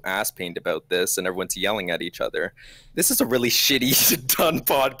getting so ass-pained about this and everyone's yelling at each other. This is a really shitty done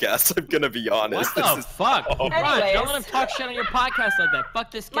podcast, I'm gonna be honest. What the fuck? Raj, don't let him talk shit on your podcast like that.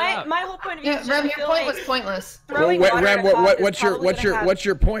 Fuck this guy. My whole point of view is Rem, your point was pointless. Ram, what's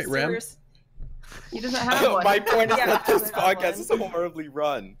your point, Ram? He doesn't have one. My point is that this podcast is horribly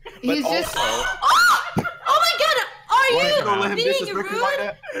run. But He's just. Oh my god! Are you being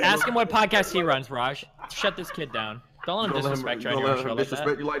rude? Ask him what podcast he runs, Raj. Shut this kid down. Don't let him disrespect you on your show like that.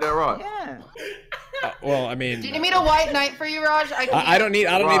 Disrespect you like that, Raj? Yeah. Well, I mean, do you need a white knight for you, Raj? I don't need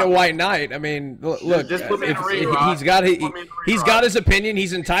a white knight. I mean, look, just put me in the ring, he's got his opinion.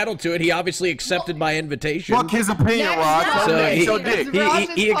 He's entitled to it. He obviously accepted my invitation. Fuck his opinion, Raj.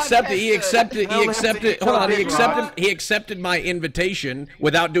 He accepted my invitation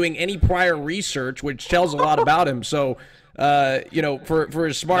without doing any prior research, which tells a lot about him. So. For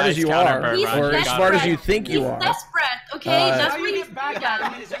as smart as you are, or as smart as you think you are. Desperate, okay? That's what he's back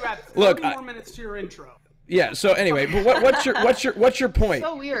at him. Is you have 30 more minutes to your intro. Yeah. So anyway, but what's your point?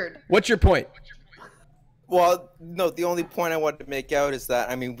 So weird. What's your point? Well, no, the only point I wanted to make out is that,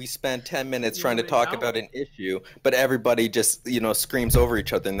 I mean, we spent 10 minutes trying to talk about an issue, but everybody just, screams over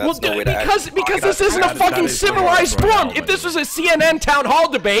each other, and that's no way to because this isn't a fucking civilized forum. If this was a CNN town hall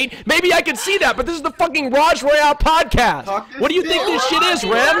debate, maybe I could see that, but this is the fucking Raj Royale podcast. What do you think this shit is,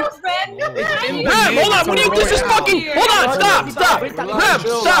 Rem? Rem, hold on. This is fucking. Hold on. Stop.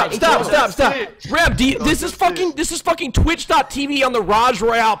 Rem, stop. Rem, this is fucking Twitch.tv on the Raj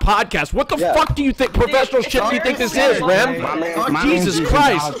Royale podcast. What the fuck do you think, professional superhero shit do you think this is, Rem? Jesus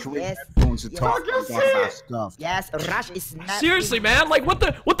Christ. Yes, Rajj is not. Seriously, man, like what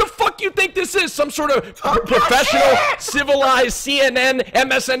the fuck you think this is? Some sort of professional, civilized CNN,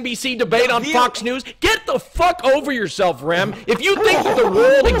 MSNBC debate on Fox News? Get the fuck over yourself, Rem. If you think that the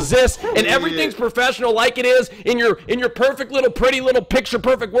world exists and everything's professional like it is in your perfect little, pretty little picture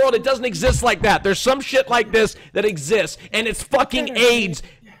perfect world, it doesn't exist like that. There's some shit like this that exists, and it's fucking AIDS.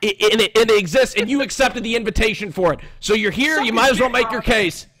 And it exists, and you accepted the invitation for it. So you're here, you might as well make your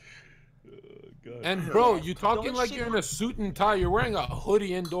case. And bro, you talking like you're in a suit and tie. You're wearing a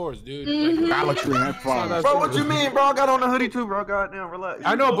hoodie indoors, dude. Like, bro, what you mean, bro? I got on a hoodie too, bro. Goddamn, relax.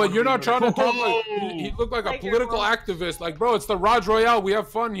 I know, but you're not trying to talk like he looked like a political activist. Like, bro, it's the Rajj Royale. We have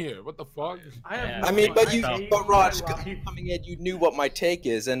fun here. What the fuck? I mean, but Rajj, coming in, you knew what my take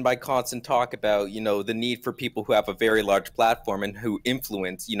is, and my constant talk about, you know, the need for people who have a very large platform and who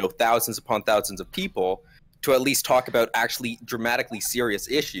influence, you know, thousands upon thousands of people, to at least talk about actually dramatically serious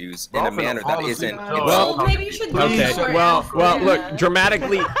issues in a manner that isn't. Well, maybe you should. Okay. Well, look,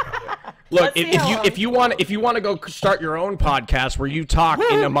 dramatically. Look, if you want to go start your own podcast where you talk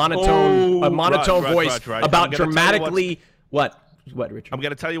in a monotone voice about dramatically what. What, Richard? I'm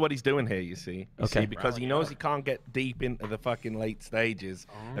going to tell you what he's doing here, you see. Okay. Because he knows he can't get deep into the fucking late stages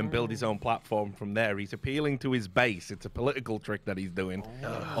and build his own platform from there. He's appealing to his base. It's a political trick that he's doing.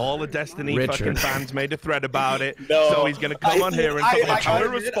 All the Destiny fucking fans made a thread about it. So he's going to come on here and talk about how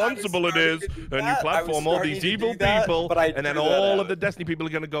irresponsible it is. And you platform all these evil people. And then all of the Destiny people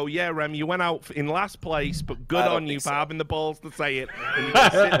are going to go, yeah, Rem, you went out in last place, but good on you for having the balls to say it. And you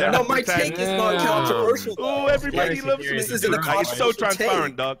just sit there no, my take is not controversial. Oh, everybody loves me. This is so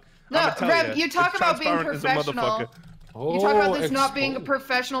transparent, dog. No, Rem, you talk about being professional. You talk about this not being a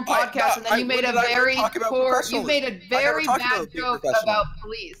professional podcast, and then you made a very poor, you made a very bad joke about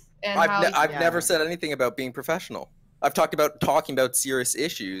police. And I've never said anything about being professional. I've talked about talking about serious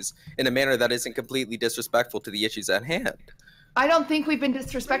issues in a manner that isn't completely disrespectful to the issues at hand. I don't think we've been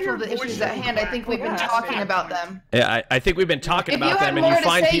disrespectful to the issues at hand. I think we've been talking about them. Yeah, I think we've been talking about them, and you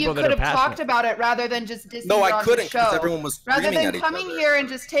find people that are passionate. You could have talked about it rather than just dissing No, I on couldn't, the show. because everyone was Rather screaming than at coming each other. here and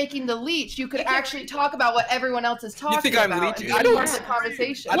just taking the leech, you could actually talk about what everyone else is talking think I'm about. leeching? And be part of the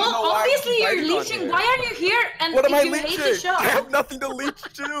conversation. Well, obviously you're leeching. Why are you here? And What am I if you hate the leeching? show? I have nothing to leech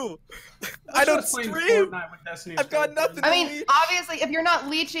to. I don't stream. I've got nothing. I mean, obviously, if you're not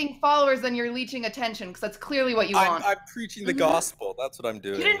leeching followers, then you're leeching attention, because that's clearly what you want. I'm preaching the gospel. That's what I'm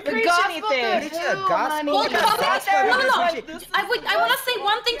doing. You didn't The preach gospel anything. too, honey. Well, no. I want to say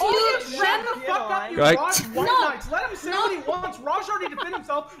one thing to you. Shut the fuck up, you Right. Rajj White Knights. Let him say what he wants. Rajj already defended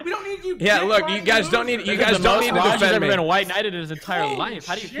himself. We don't need you. Yeah, look, you guys don't need to defend me. Rajj has ever been white knighted in his entire life.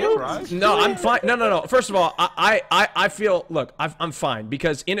 How do you feel, Rajj? No, I'm fine. No. First of all, I feel, look, I'm fine,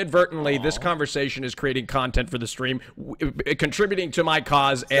 because inadvertently this conversation is creating content for the stream, contributing to my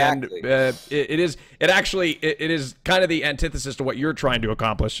cause, and it is kind of the antithesis to what you're trying to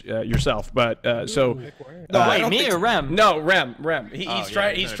accomplish yourself. But wait, me or Rem? No, Rem. He's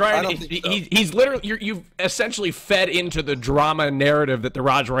literally you've essentially fed into the drama narrative that the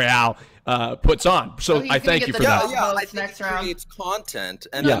Rajj Royale puts on. So I thank you for that. Yeah, I think it creates content,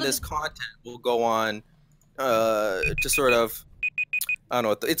 and then this content will go on to sort of, I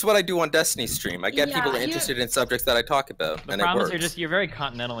don't know, it's what I do on Destiny stream. I get people interested in subjects that I talk about, The and it problem works. is you're very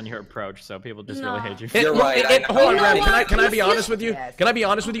continental in your approach, so people just really hate you. You're right. Hold on, Rem. Can I be honest with you? Can I be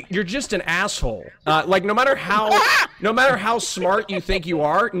honest with you? You're just an asshole. Like no matter how smart you think you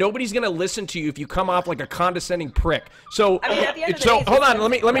are, nobody's gonna listen to you if you come off like a condescending prick. So hold on.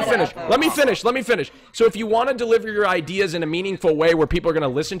 Let me finish. So if you want to deliver your ideas in a meaningful way where people are gonna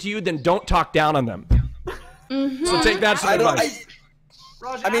listen to you, then don't talk down on them. So take that some advice.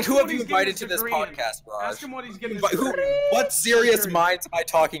 Rajj, I mean, who have you invited to this podcast, Rajj? Ask him what he's getting. What serious minds am I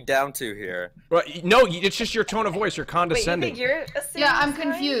talking down to here? Well, no, it's just your tone of voice. You're condescending. Yeah, I'm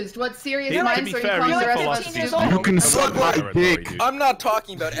confused. What serious To minds be are you fair, calling he's the a rest of us philosophy stupid? You can suck my dick. I'm not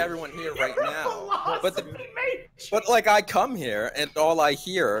talking about everyone here right now, but like I come here and all I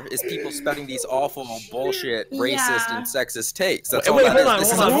hear is people spouting these awful bullshit, racist and sexist takes. That's all that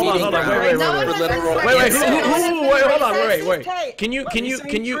is. Hold on. Wait. Can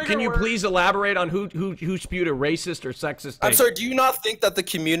you please elaborate on who spewed a racist or sexist take? I'm sorry, do you not think that the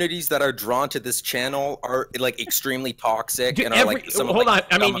communities that are drawn to this channel are like extremely toxic and are like some hold on.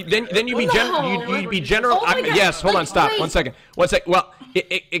 I mean, then you'd be general. Yes, hold on. Stop. One second. Well,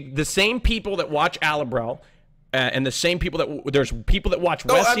 the same people that watch Alibrel, and the same people that there's people that watch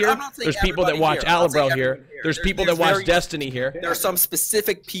West here. There's people that watch Alibrel here. There's people that watch Destiny here. There are some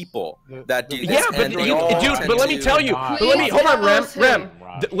specific people that do this. Yeah, but let me tell you. Hold on, Rem.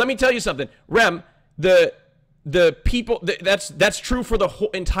 Let me tell you something. Rem, the people that's true for the whole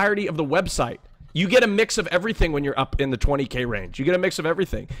entirety of the website. You get a mix of everything when you're up in the 20K range. You get a mix of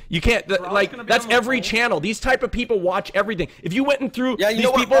everything. You can't that's every channel. These type of people watch everything. If you went and through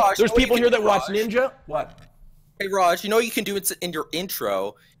these people, there's people here that watch Ninja. What? Hey Raj, you know what you can do in your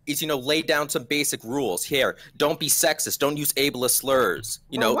intro is lay down some basic rules. Here, don't be sexist. Don't use ableist slurs.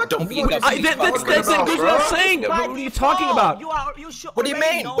 Don't be. That's what I'm saying. What are you talking about? What do you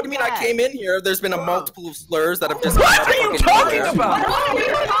mean? What do you mean? I came in here. There's been a multiple slurs that have just. What are you talking about?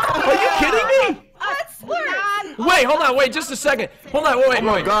 Are you kidding me? Wait, hold on, wait, just a second. Hold on, wait. Oh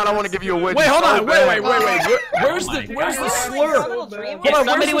my God, I want to give you a witness. Wait, hold on, wait. Where's the slur? If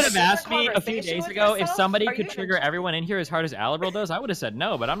somebody would have asked me a few days ago if somebody could trigger everyone in here as hard as Alabril does, I would have said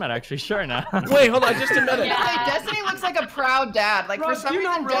no, but I'm not actually sure now. Wait, hold on, just a minute. Yeah, Destiny looks like a proud dad. Like, for some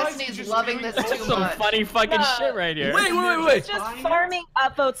reason, Destiny's loving this too much. Some funny fucking shit right here. Wait. He's just farming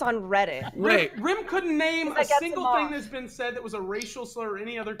upvotes on Reddit. Wait. Rim couldn't name a single thing that's been said that was a racial slur or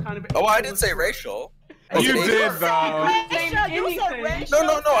any other kind of. Oh, I didn't say racial. You did though.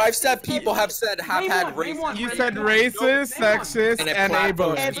 No. I've said people have had racist. You said racist, sexist, and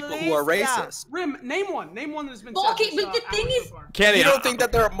ableist. People who are racist. Rim, name one that's been said. Okay, but the thing is, Kenny, you don't think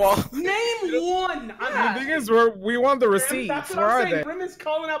that there are more? Name one. The thing is, we want the receipts. That's what I'm saying. Rim is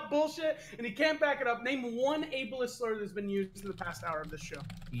calling out bullshit, and he can't back it up. Name one ableist slur that's been used in the past hour of this show.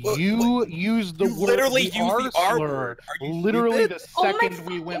 You used the word the R slur. Literally the second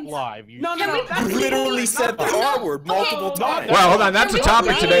we went live. No. Literally said the R word multiple times. Well, hold on. That's a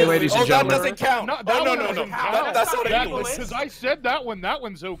topic today, ladies and gentlemen. That doesn't count. No. That's not ableist. Because I said that one. That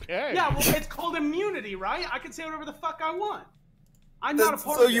one's okay. Yeah, well, it's called immunity, right? I can say whatever the fuck I want. I'm not a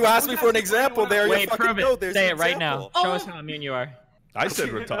part So of you asked me for an example there. Wait, prove it. Say it right now. Show us how immune you are. I said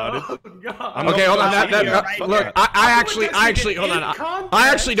retarded. Okay, hold on. Look, I actually hold on.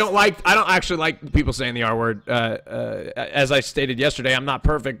 I don't actually like people saying the R word. As I stated yesterday, I'm not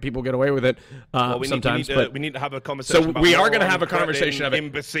perfect. People get away with it sometimes. We need to have a conversation. So we are going to have a conversation of it.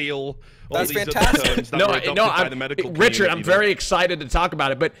 Imbecile. That's fantastic. Richard, I'm very excited to talk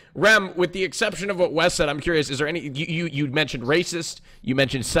about it. But Rem, with the exception of what Wes said, I'm curious. Is there any? You mentioned racist. You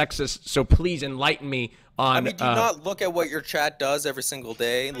mentioned sexist. So please enlighten me. I mean, do you not look at what your chat does every single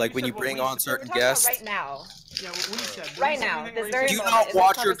day? Like when you bring on certain guests? Right now. Yeah, what you said. Right now. Do you not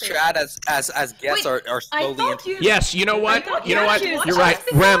watch your chat as guests are slowly? Yes, you know what? You know what? You're right,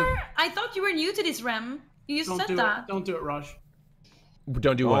 Rem. I thought you were new to this, Rem. You just said that. Don't do it, Raj.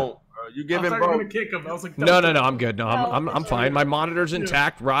 Don't do what? You give him both. Kick him. I was like, no, I'm good. No, I'm fine. My monitor's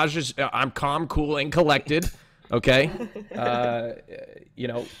intact. Raj is. I'm calm, cool, and collected. Okay.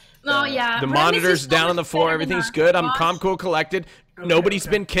 No, yeah. The monitor's down on the floor. Everything's good. I'm calm, cool, collected. Nobody's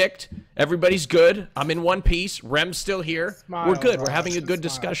been kicked. Everybody's good. I'm in one piece. Rem's still here. We're good. We're having a good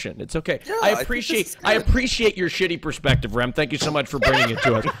discussion. It's okay. Yeah, I appreciate your shitty perspective, Rem. Thank you so much for bringing it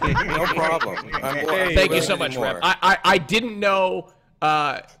to us. No problem. Thank you so much, Rem. I didn't know.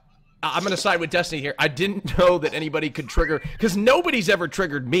 I'm going to side with Destiny here. I didn't know that anybody could trigger, because nobody's ever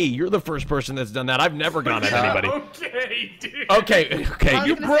triggered me. You're the first person that's done that. I've never gone at anybody. Okay, dude. Okay.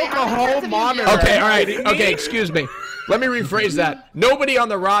 You broke a whole monitor. Okay, all right. Okay, excuse me. Let me rephrase that. Nobody on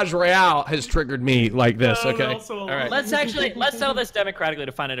the Rajj Royale has triggered me like this, okay? All right. Let's settle this democratically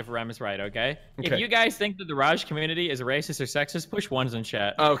to find out if Rem is right, okay? If you guys think that the Rajj community is racist or sexist, push ones in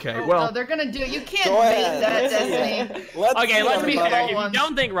chat. Okay, well. No, they're gonna do it. You can't make that, Destiny. Let's be fair. If you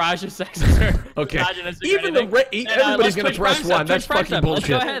don't think Rajj is sexist or misogynist, everybody's gonna press one. That's fucking bullshit.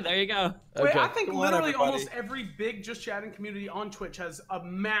 Let's go ahead. There you go. Wait, I think literally almost every big just chatting community on Twitch has a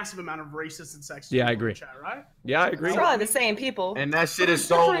massive amount of racist and sexist. Yeah, I agree. Chat, right? Yeah, I agree. It's probably the same people. And that shit is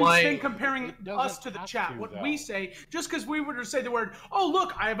so lame. Comparing us to the chat, what we say, just because we were to say the word, "Oh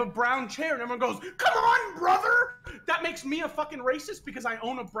look, I have a brown chair," and everyone goes, "Come on, brother!" That makes me a fucking racist because I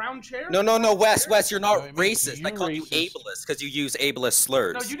own a brown chair. No, Wes, you're not racist. I called you ableist because you use ableist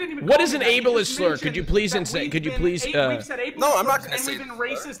slurs. No, you didn't even. What is an ableist slur? Could you please say? Could you please? We've said ableist. No, I'm not going to say. And we've been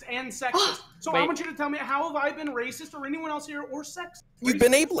racist and sexist. So I want you to tell me, how have I been racist or anyone else here or sexist? You've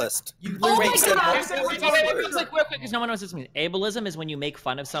been ableist. Real quick, because no one knows what this means. Ableism is when you make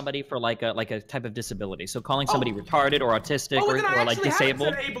fun of somebody for like a type of disability. So calling somebody retarded or autistic or like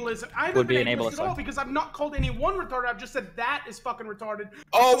disabled would be an ableist slur. Because I've not called anyone retarded. I've just said that is fucking retarded.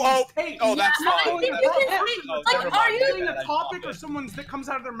 That's fine. Like, are you doing a topic or someone's that comes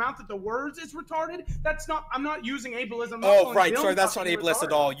out of their mouth that the words is retarded? That's not. I'm not using ableism. Oh, right. Sorry, that's not ableist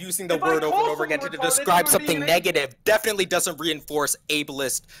at all. Using the word over and over again to describe something negative definitely doesn't reinforce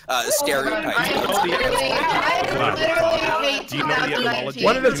ableist stereotypes.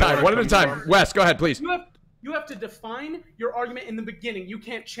 One at a time. Wes, go ahead, please. You have to define your argument in the beginning. You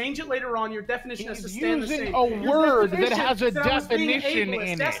can't change it later on. Your definition has to stand the same. Using a word that has a definition in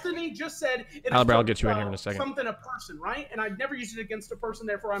it. Destiny just said Albert, I'll get you in here in a second. Something a person, right? And I've never used it against a person,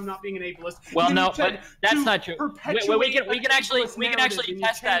 therefore I'm not being an ableist. Well, no, but that's not true. We can actually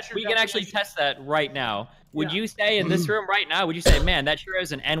test that. We can actually test that right now. Would you say in this room right now? Would you say, man, that sure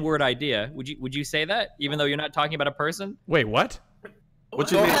is an N-word idea? Would you say that, even though you're not talking about a person? Wait, what?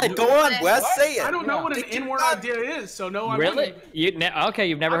 Go ahead, go on, Wes. Say it. I don't know what an N-word idea is, so no. I really? You've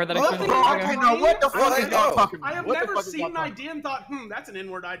never heard that explanation? Okay, now what the fuck is y'all talking about? I have never seen an idea and thought, that's an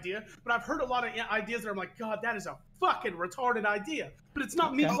N-word idea. But I've heard a lot of ideas that I'm like, God, that is a fucking retarded idea. But it's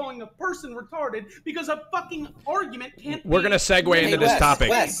not me calling a person retarded because a fucking argument can't. We're gonna segue into this topic.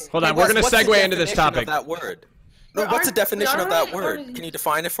 Hold on, we're gonna segue into this topic. That word. No, what's the definition of that word? Can you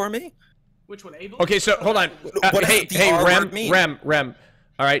define it for me? Which one, Abel? Okay, so hold on. Hey, Rem.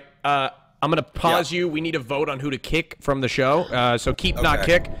 All right, I'm gonna pause you. We need a vote on who to kick from the show. So keep not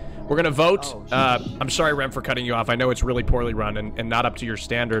kick. We're gonna vote. I'm sorry, Rem, for cutting you off. I know it's really poorly run and not up to your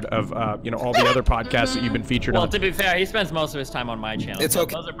standard of all the other podcasts that you've been featured on. Well, to be fair, he spends most of his time on my channel. It's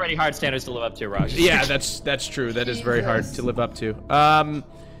okay. Those are pretty hard standards to live up to, Raj. Yeah, that's true. That is very hard to live up to.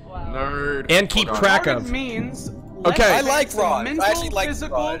 Nerd. And keep track of. It means. Okay. I like Raj. Mental, I actually like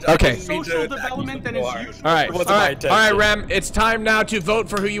physical, Raj. Okay. Social development than is usual. All right, Rem. It's time now to vote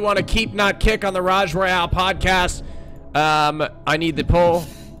for who you want to keep, not kick on the Raj Royale podcast. I need the poll.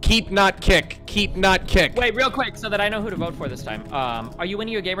 Keep, not kick. Keep, not kick. Wait, real quick, so that I know who to vote for this time. Are you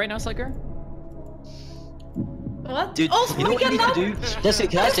winning your game right now, Sliker? What? Dude, you know what you need to do? Listen,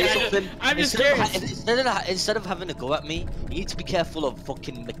 can I say something? I'm just curious. Instead of having to go at me, you need to be careful of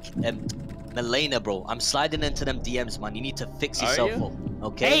fucking Melena, bro. I'm sliding into them DMs, man. You need to fix yourself up,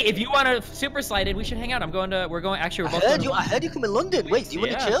 okay? Hey, if you want to super slide in, we should hang out. We're going. Actually, we're both. I heard you come in London. Wait, do you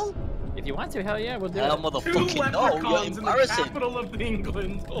want to chill? If you want to, hell yeah, we'll do hell, it. Motherfucking no, you're embarrassing. Capital of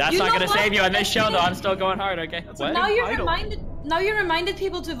England. That's not gonna save you on this show, though. I'm still going hard. Okay. What? Now you reminded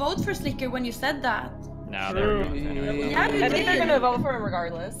people to vote for Sliker when you said that. No, yeah, I think they're gonna vote for him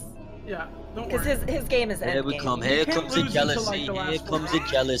regardless. Yeah, because his game is endgame. Here we come. Here comes the jealousy. Here comes the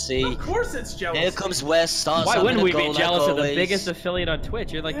jealousy. Of course it's jealousy. Here comes West. Why wouldn't we be jealous of the biggest affiliate on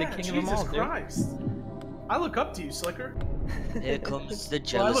Twitch? You're like the king of them all, dude. Christ. I look up to you, Sliker. Here comes the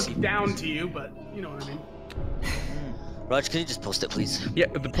jealousy. Well, I look down to you, but you know what I mean. Raj, can you just post it, please? Yeah,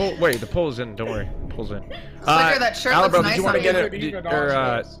 the poll. Wait, the poll's in. Don't worry, the poll's in. Sliker, that shirt looks nice. Did you want to get it?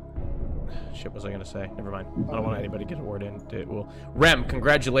 Shit, what was I gonna say? Never mind. I don't want anybody to get a word in. Well, Rem,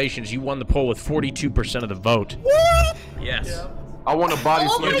 congratulations. You won the poll with 42% of the vote. What? Yes. Yeah. I want a body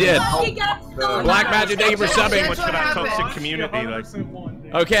You did. Black Magic, thank you for subbing. Much for that toxic community, like.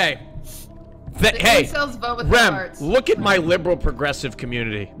 Okay. Hey, Rem, look at my liberal progressive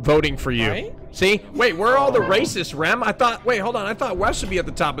community voting for you. Right? See? Wait, where are all the racists, Rem? Wait, hold on. I thought Wes would be at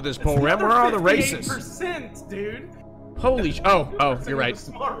the top of this poll, Rem. Where are all the racists? 58%, dude. Holy oh, you're right.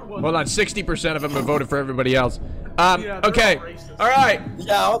 Hold on, 60% of them have voted for everybody else. Okay. All right.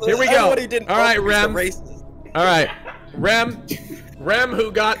 Yeah, here we go. All right, Rem. All right. Rem,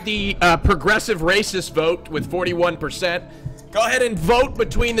 who got the progressive racist vote with 41%. Go ahead and vote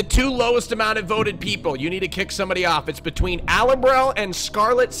between the two lowest amount of voted people. You need to kick somebody off. It's between Alibrel and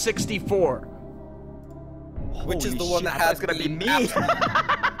Scarlet64. Which is the one that has gonna be me?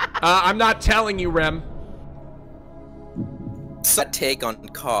 I'm not telling you, Rem. Take on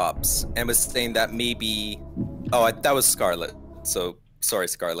cops and was saying that maybe that was Scarlet, so sorry,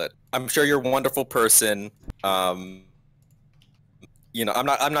 Scarlet. I'm sure you're a wonderful person. You know, I'm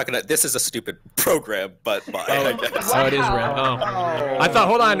not gonna. This is a stupid program, but I guess. Oh, it is Rem. I thought.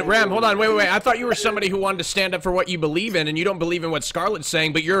 Hold on, Rem. Hold on. Wait. I thought you were somebody who wanted to stand up for what you believe in, and you don't believe in what Scarlett's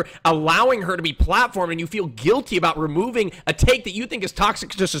saying, but you're allowing her to be platformed, and you feel guilty about removing a take that you think is toxic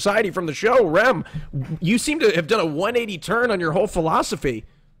to society from the show. Rem, you seem to have done a 180 turn on your whole philosophy.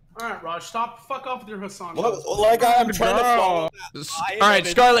 All right, Raj, fuck off with your Hassan. Well, like I'm trying to follow. All right,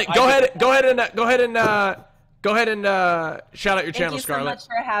 Scarlett, go ahead and shout out your channel, Scarlett. Thank you so much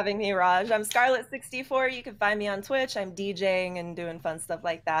for having me, Raj. I'm Scarlett64. You can find me on Twitch. I'm DJing and doing fun stuff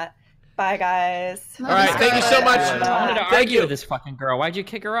like that. Bye, guys. All right, thank you so much. Thank you. This fucking girl. Why'd you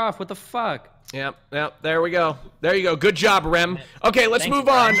kick her off? What the fuck? Yep. There we go. There you go. Good job, Rem. Okay, let's move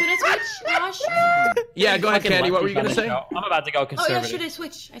on. Should I switch, Raj? Yeah, go ahead, Candy. What were you gonna say? I'm about to go conservative. Oh yeah, should I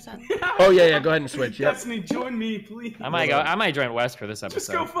switch? I said. Oh yeah. Go ahead and switch. Yep. Destiny, join me, please. I might join West for this episode.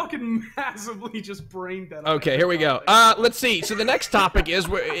 Just go fucking massively just brain dead. Okay, here we go. Let's see. So the next topic is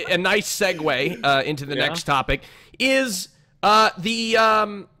a nice segue into the next topic is let's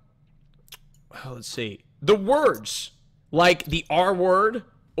see, the words like the R word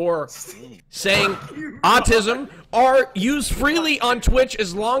or saying autism are used freely on Twitch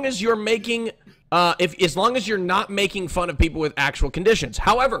as long as you're making, as long as you're not making fun of people with actual conditions.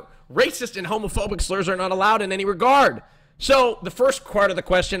 However, racist and homophobic slurs are not allowed in any regard. So the first part of the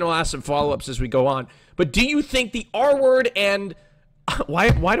question, I'll ask some follow-ups as we go on. But do you think the R word and why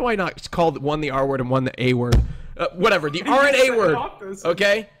do I not call one the R word and one the A word? Whatever, the R and A word,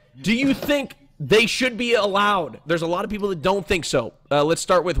 okay? Do you think they should be allowed? There's a lot of people that don't think so. Let's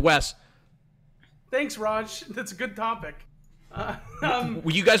start with Wes. Thanks, Raj. That's a good topic.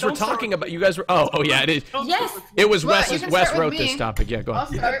 You guys were talking about. You guys were. Oh yeah, it is. Yes. It was Well, Wes. you can Wes start with wrote me. this topic. Yeah, go I'll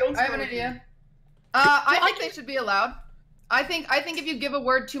ahead. start. I have an idea. I think they should be allowed. I think if you give a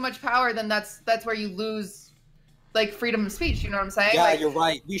word too much power, then that's where you lose, like, freedom of speech. You know what I'm saying? Yeah, like, you're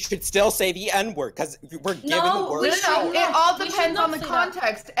right. We should still say the N-word because we're given the word. No, it all depends on the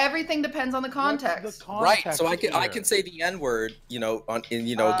context. Everything depends on the context. Right. So I can say the N-word, given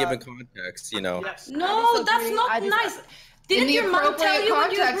context, No, that's not nice. Didn't your mom tell you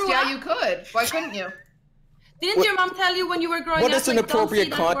when you grew up? Yeah, you could. Why couldn't you? Didn't your mom tell you when you were growing up? What is an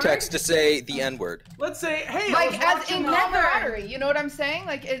appropriate context to say the N-word? Let's say, hey, like as in camaraderie. You know what I'm saying?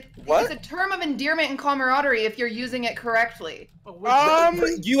 Like it's a term of endearment and camaraderie if you're using it correctly.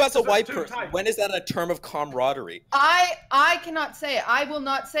 You as a white person, when is that a term of camaraderie? I cannot say it. I will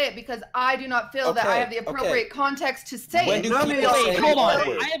not say it because I do not feel that I have the appropriate context to say When it. do people say hold the on.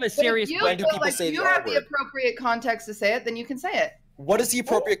 R-word? I have a serious If you When do feel people like say you the have the R-word? appropriate context to say it, then you can say it. What is the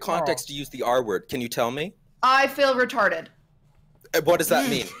appropriate context to use the R-word? Can you tell me? I feel retarded. What does that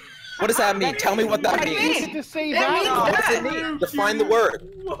mean? What does that mean? Tell me what that means. It means that. What does it mean? Define the word.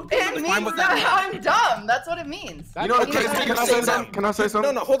 It means that I'm dumb. That's what it means. You know what? Can I say something? Can I say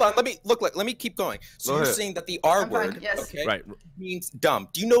something? No, hold on. Let me keep going. So you're saying that the R word, okay, means dumb.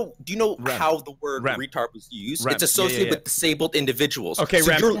 Do you know how the word retard was used? It's associated with disabled individuals. Okay, so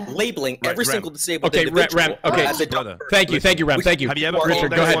Rem. you're labeling every single disabled individual. Rem. Okay, as a dumb person. thank you, Rem. Thank you. Have you ever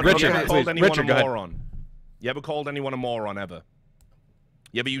Richard, go ahead. Richard, called anyone Richard, a go ahead. moron? You ever called anyone a moron ever?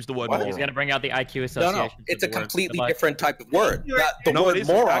 You ever used the word He's moron? going to bring out the IQ association. No, it's a completely different type of word. The word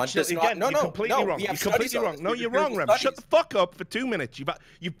moron does not. You're completely wrong. You're completely wrong. No, you're wrong, Rem. Shut the fuck up for 2 minutes.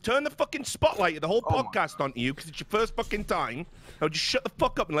 You've turned the fucking spotlight of the whole podcast onto you because it's your first fucking time. Now just shut the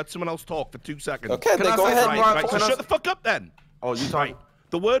fuck up and let someone else talk for 2 seconds. Okay, then go ahead. Right, so shut the fuck up then. Oh, you talking?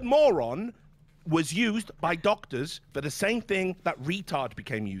 The word moron was used by doctors for the same thing that retard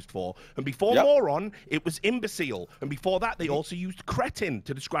became used for. And before moron, it was imbecile. And before that, they also used cretin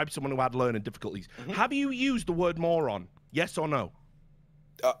to describe someone who had learning difficulties. Have you used the word moron? Yes or no?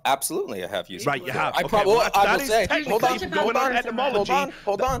 Absolutely, I have used. Right, you have. I Okay, I will say. Hold on.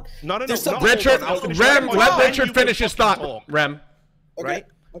 Hold on. Richard, Rem, let Richard finish his thought. Rem. Right?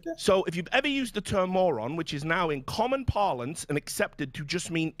 Okay. So if you've ever used the term moron, which is now in common parlance and accepted to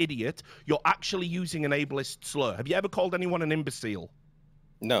just mean idiot, you're actually using an ableist slur. Have you ever called anyone an imbecile?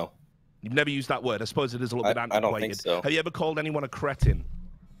 No. You've never used that word. I suppose it is a little bit antiquated. I don't think so. Have you ever called anyone a cretin?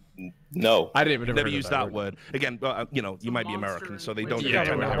 No. I didn't even never use that word. Again, you might be American, so they don't tend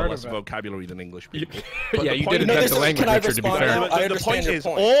to have a less vocabulary than English people. Yeah, you did invent the language, Richard, to be fair. The point is,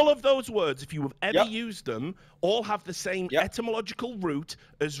 all of those words, if you have ever used them, all have the same etymological root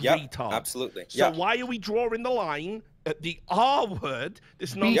as retard. Absolutely. So why are we drawing the line at the R word?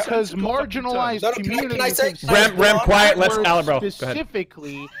 Because marginalized communities. Rem, quiet. Let's Alabro.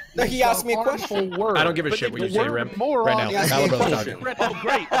 Specifically. No, he asked me a question. I don't give a shit what you say, Rem. Right now, Alabro's Oh,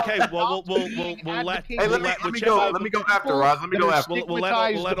 great. Okay, well, we'll let. Hey, let me go after Roz. Let me go after. We'll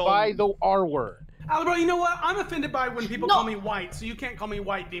let by the R word. Alabro, you know what? I'm offended by when people call me white, so you can't call me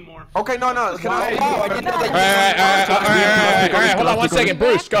white anymore. Okay, no. All right, hold on 1 second.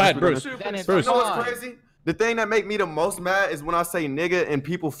 Bruce, go ahead, Bruce. You know what's crazy? The thing that make me the most mad is when I say nigga and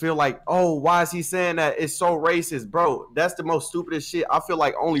people feel like, oh, why is he saying that? It's so racist, bro. That's the most stupidest shit. I feel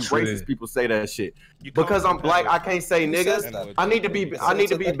like only racist people say that shit. Because I'm black, I can't say niggas. I need to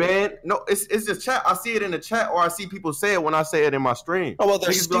be banned. No, it's just chat. I see it in the chat, or I see people say it when I say it in my stream. Oh well,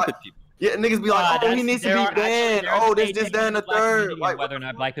 they're stupid people. Yeah, niggas be like, oh, he needs to be banned. Oh, this, and the third. Like, whether or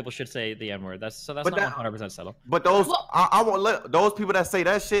not black people should say the N-word. That's not 100% settled. But those, I won't let those people that say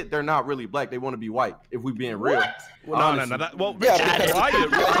that shit. They're not really black. They want to be white. If we being real. Well, no. Well, yeah, one at a time.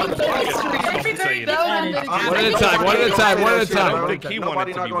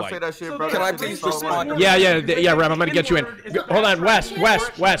 Nobody not gonna say that shit, bro. Can I please respond? Yeah, Rem. I'm gonna get you in. Hold on, Wes.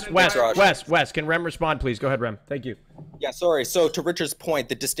 Can Rem respond, please? Go ahead, Rem. Thank you. Yeah, sorry. So to Richard's point,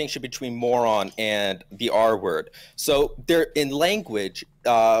 the distinction between moron and the R word. So there in language,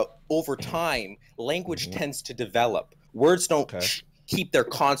 over time, language tends to develop. Words don't keep their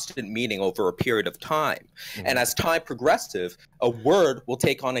constant meaning over a period of time. And as time progresses, a word will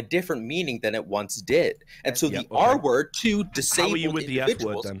take on a different meaning than it once did. And so the R word to disabled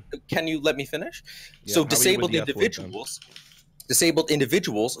individuals. F word, can you let me finish? Yeah, so disabled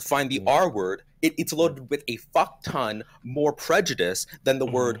individuals find the R word. It's loaded with a fuck ton more prejudice than the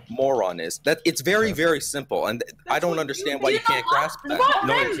word moron is. That it's very, very simple, and I don't understand why you can't grasp that.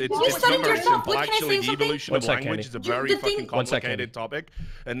 No, it's not very simple. Actually, the evolution of language is a very fucking complicated topic,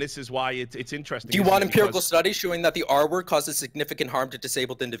 and this is why it's interesting. Do you want empirical studies showing that the R word causes significant harm to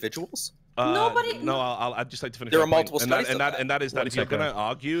disabled individuals? Nobody. No, I'd just like to finish. There are multiple studies, and that is that if you're going to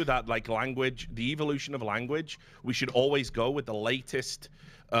argue that like language, the evolution of language, we should always go with the latest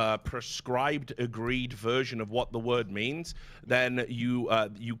prescribed, agreed version of what the word means, then you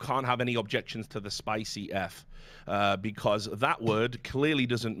can't have any objections to the spicy F. Because that word clearly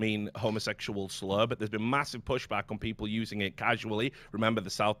doesn't mean homosexual slur, but there's been massive pushback on people using it casually. Remember the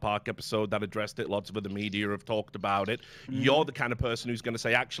South Park episode that addressed it? Lots of other media have talked about it. You're the kind of person who's going to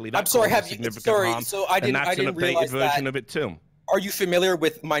say, actually, that's significant harm, so I didn't updated version of it too. Are you familiar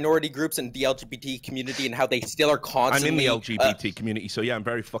with minority groups and the LGBT community and how they still are constantly... I'm in the LGBT community, so yeah, I'm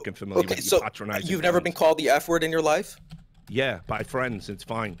very fucking familiar with the patronizing. You've never been called the F word in your life? Yeah, by friends, it's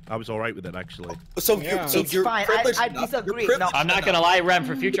fine. I was all right with it, actually. So you're fine. I disagree. No, I'm not gonna lie, Rem.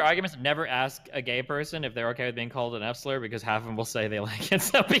 For future arguments, never ask a gay person if they're okay with being called an F slur, because half of them will say they like it.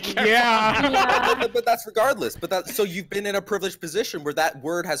 So be careful. Yeah. But that's regardless. So you've been in a privileged position where that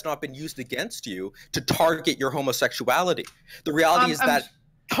word has not been used against you to target your homosexuality. The reality is that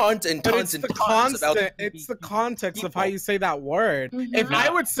tons and tons and tons about it's the context of how you say that word. If I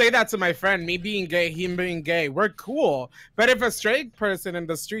would say that to my friend, me being gay, him being gay, we're cool. But if a straight person in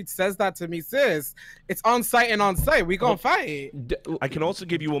the street says that to me, sis, it's on site and on site. We gonna fight. I can also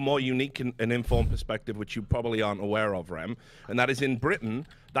give you a more unique and informed perspective, which you probably aren't aware of, Rem, and that is in Britain.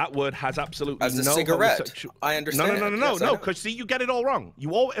 That word has absolutely as a no cigarette. Homosexual... I understand. No. Because see, you get it all wrong.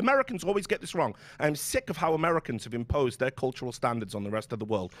 Americans always get this wrong. I'm sick of how Americans have imposed their cultural standards on the rest of the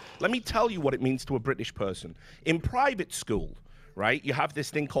world. Let me tell you what it means to a British person. In private school, right, you have this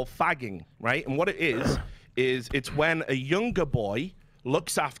thing called fagging, right? And what it is it's when a younger boy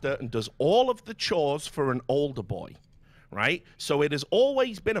looks after and does all of the chores for an older boy, right? So it has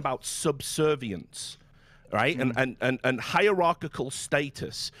always been about subservience. Right, and hierarchical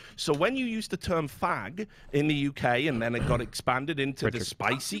status. So when you use the term fag in the UK, and then it got expanded into the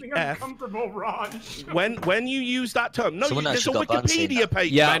spicy F. When you use that term, no, there's a Wikipedia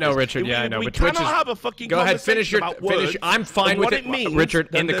page. Yeah, I know, Richard. Yeah, I know. We But cannot Twitch is... have a fucking Go ahead, finish. I'm fine with it,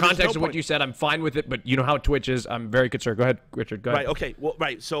 Richard. In the context of what point. you said, I'm fine with it. But you know how Twitch is. I'm very concerned. Go ahead, Richard. Go ahead. Right. Okay. Well.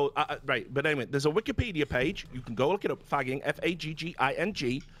 Right. So. Right. But anyway, there's a Wikipedia page. You can go look it up. Fagging.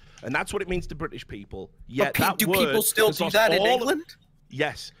 Fagging. And that's what it means to British people. Yet that do word people still do that in England?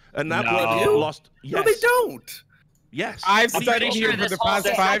 Yes. And that word lost... Yes. No, they don't. Yes. I've studied here for the past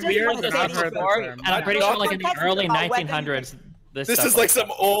 5 years, and I've heard that. And I'm pretty sure like in the early 1900s, this is like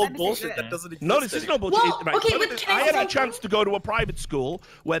some old bullshit that doesn't exist. No, this is no bullshit. Well, right. okay, but I had a chance to go to a private school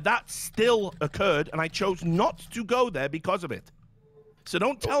where that still occurred, and I chose not to go there because of it. So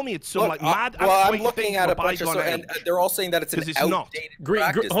don't tell me it's so like mad. Well, I'm looking at a bunch of and they're all saying that it's an outdated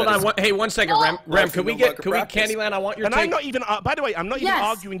practice. Hold on. Hey, 1 second, Rem. Can we Candyland? I want your take. I'm not even. By the way, I'm not even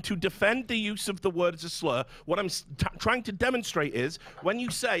arguing to defend the use of the word as a slur. What I'm trying to demonstrate is when you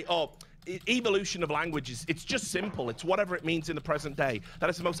say, "Oh, evolution of language it's just simple. It's whatever it means in the present day."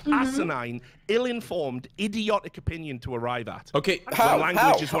 That is the most asinine, ill-informed, idiotic opinion to arrive at. Okay,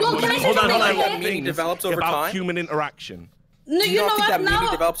 language is one of the most important things develops over about time. human interaction. No, you don't think that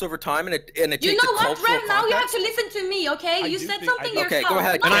meaning develops over time and it takes you know a what, cultural Rem? Now you have to listen to me, okay? You said something yourself. Okay, go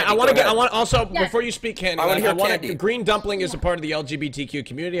ahead. And I want also before you speak, Candy, I want Green Dumpling is a part of the LGBTQ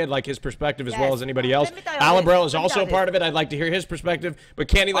community. I'd like his perspective as well as anybody else. Alabro is also a part of it. I'd like to hear his perspective. But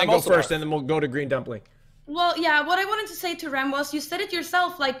Candyland, go first, and then we'll go to Green Dumpling. Well, yeah, what I wanted to say to Rem was you said it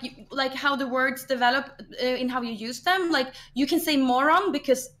yourself, like how the words develop in how you use them. Like you can say moron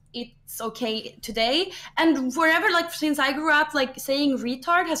because it's okay today, and wherever, like since I grew up, like saying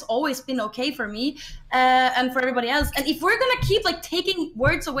retard has always been okay for me and for everybody else. And if we're gonna keep like taking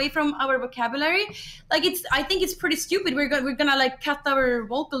words away from our vocabulary, like I think it's pretty stupid. We're gonna like cut our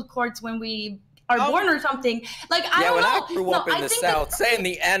vocal cords when we are born or something. Like I don't know. I grew up in the South, saying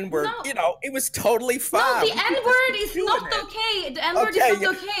the N-word, you know, it was totally fine. No, the N-word is not okay. The N-word is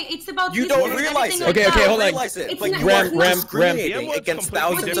not okay. It's about you don't realize it. Okay, hold on. Rem against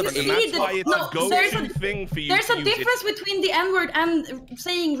thousands of Asians. There's a difference between the N-word and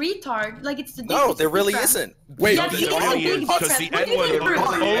saying retard. Like it's the difference. No, there really isn't. Wait, because the N-word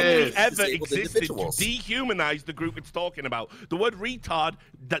only ever existed to dehumanize the group it's talking about. The word retard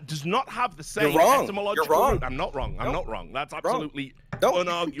that does not have the same etymological root. I'm not wrong. I'm not wrong. That's absolutely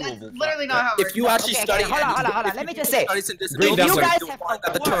unarguable. That's literally not how if you actually study, hold on. Let me just say, you guys have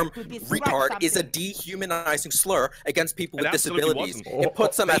that the term retard is a dehumanizing slur against people with disabilities. It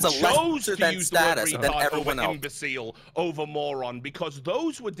puts them as a lesser than status than everyone else. Imbecile over moron, because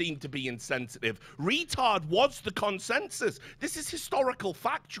those were deemed to be insensitive. Retard was the consensus. This is historical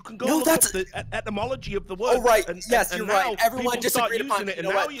fact. You can go look up the etymology of the word. Oh, right. Yes, you're right. Everyone disagreed upon it. You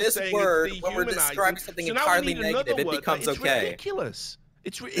know what? This word, when we're describing something entirely negative, it becomes okay.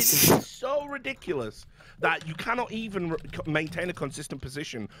 It's so ridiculous that you cannot even maintain a consistent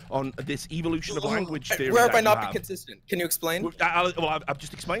position on this evolution of language theory. Where have I not been consistent? Can you explain? Well, I've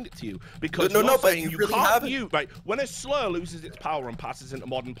just explained it to you because but you really haven't. Right, when a slur loses its power and passes into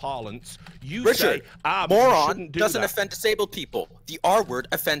modern parlance, you Richard, say, moron doesn't offend disabled people. The R word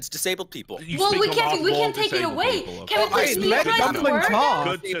offends disabled people. Well, we can't take it away. Can we just neutralize the word?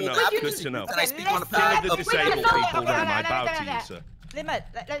 Good to know. Good to know. Can I speak on behalf of disabled people? Then I bow to you, sir. Let me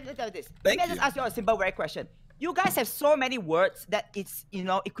tell you this. Let me just ask you a simple, very question. You guys have so many words that it's,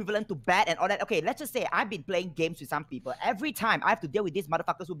 equivalent to bad and all that. Okay, let's just say I've been playing games with some people. Every time I have to deal with these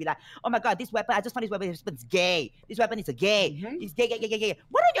motherfuckers who be like, oh my god, this weapon, I just found this weapon's gay. This weapon is a gay. It's gay.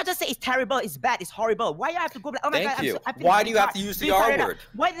 Why don't you just say it's terrible, it's bad, it's horrible? Why do you have to go like, oh my god, why do you have to use the R word?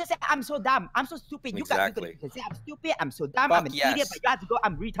 Why do you say I'm so dumb, I'm so stupid? Exactly. You can say I'm stupid, I'm so dumb, I'm an idiot, but you have to go,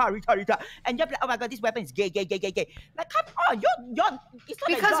 I'm retard. And you're like, oh my god, this weapon is gay. Like, come on, you're it's not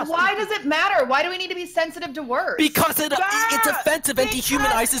because why does it matter? Why do we need to be sensitive to words? Because it's offensive and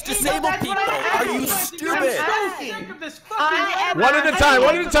dehumanizes disabled people. Are you stupid? One at a time.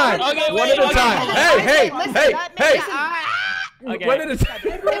 One at a time. One at a time. Hey. Okay. One at a time.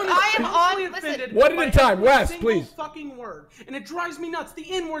 If I am on, listen. One at a time, Wes, please. Fucking word, and it drives me nuts. The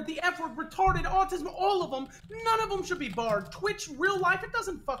N-word, the F-word, retarded, autism, all of them. None of them should be barred. Twitch, real life, it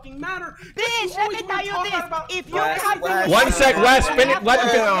doesn't fucking matter. Bitch, let me tell you this. If you come to 1 sec, Wes, finish. Let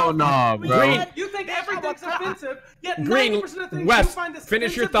me. Oh no, bro. Green. You think everything's offensive? Yet Green, 90% of things Wes, you find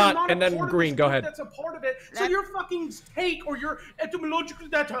finish your thought, and then Green, go ahead. That's a part of it. So your fucking take or your etymological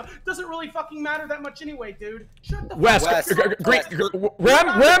data doesn't really fucking matter that much anyway, dude. Shut the Wes, Green,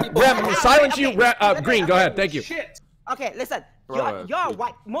 Rem, silence you. Green, go ahead. Thank you. Okay, listen. You're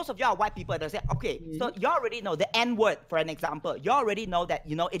white. Most of you are white people. They say, okay, so you already know the N-word, for an example. You already know that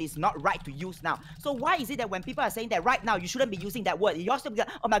it is not right to use now. So why is it that when people are saying that right now you shouldn't be using that word, you also be like,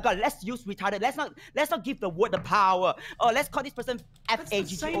 oh my god, let's use retarded. Let's not give the word the power. Or let's call this person F-A-G-G-O-T.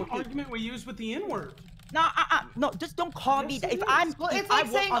 That's the same argument we use with the N-word. No, just don't call me that. If I'm, well, it's like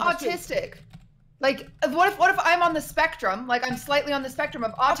saying autistic. Like, what if I'm on the spectrum? Like, I'm slightly on the spectrum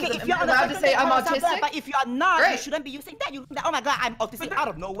of autism. Okay, if you're allowed to say I'm autistic, but if you're not, you shouldn't be using that. Oh my god, I'm autistic out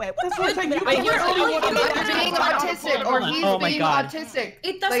of nowhere. What the heck? You're being autistic, or he's being autistic.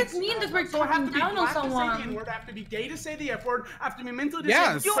 It doesn't mean that we're talking down on someone. I have to be gay to say the F word. I have to be mentally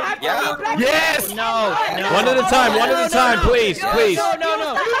disabled. Yes. No. One at a time. One at a time, please. No.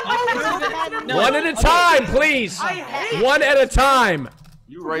 One at a time, please. One at a time.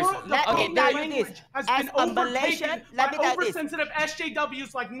 You racist. Has been overtaken by oversensitive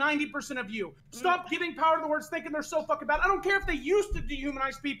SJWs like 90% of you. Stop giving power to the words thinking they're so fucking bad. I don't care if they used to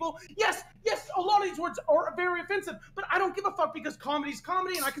dehumanize people. Yes, a lot of these words are very offensive, but I don't give a fuck because comedy's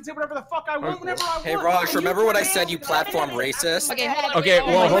comedy and I can say whatever the fuck I want whenever I want. Hey Raj, remember what I said, you platform racist? Okay,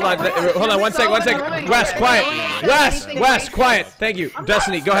 well, hold on, one second. Wes, quiet. Wes, quiet. Thank you.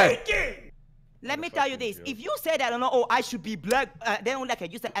 Destiny, go ahead. Let me tell you this. If you say that, I should be black, then only I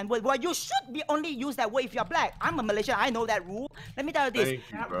can use the N-word. Well, you should be only use that word if you're black. I'm a Malaysian. I know that rule. Let me tell you this.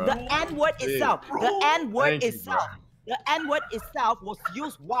 The N-word itself. The N-word itself was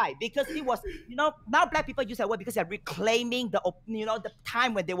used. Why? Because it was, now black people use that word because they're reclaiming the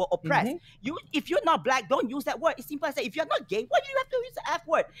time when they were oppressed. If you're not black, don't use that word. It's simple as say, if you're not gay, why do you have to use the F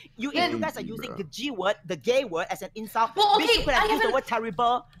word? If you guys are using the G word, the gay word as an insult, you could have used the word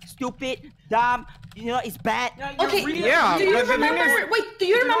terrible, stupid, dumb, it's bad. Okay, do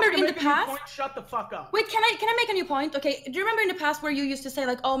you remember in the past? Shut the fuck up. Wait, can I make a new point? Okay, do you remember in the past where you used to say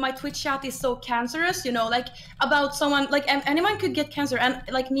like, oh, my Twitch chat is so cancerous, like about someone, like anyone could get cancer, and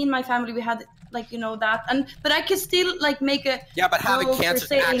like me and my family, we had like that, but I could still like make a but having cancer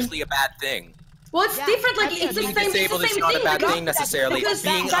is actually a bad thing. Well, it's different. Like it's the same. Being disabled is not a bad thing necessarily.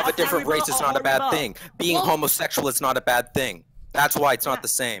 Being of a different race is not a bad thing. Being homosexual is not a bad thing. That's why it's not the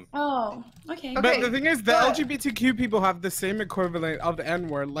same. Oh, okay. But the thing is, the LGBTQ people have the same equivalent of the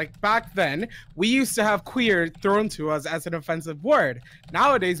N-word. Like back then, we used to have queer thrown to us as an offensive word.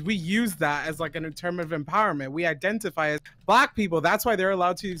 Nowadays, we use that as like a term of empowerment. We identify as black people. That's why they're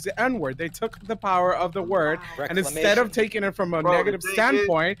allowed to use the N-word. They took the power of the word, and instead of taking it from a negative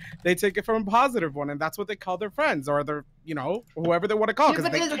standpoint, they take it from a positive one, and that's what they call their friends or their, you know, whoever they want to call, because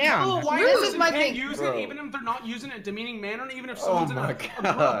they can. Why is my thing? Use it even if they're not using it in a demeaning manner, even if someone's in a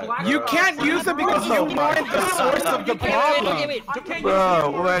black. You can't use it because you weren't the source of the problem.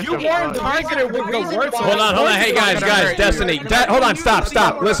 You weren't targeted with the words. Hold on. Hey guys, Destiny. Hold on,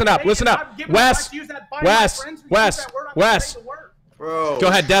 stop. Listen up. Wes. Bro. Go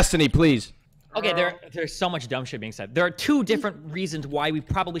ahead, Destiny, please. Okay, there's so much dumb shit being said. There are two different reasons why we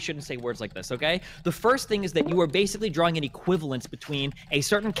probably shouldn't say words like this, okay? The first thing is that you are basically drawing an equivalence between a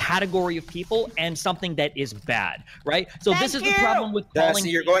certain category of people and something that is bad, right? So this is the problem with calling...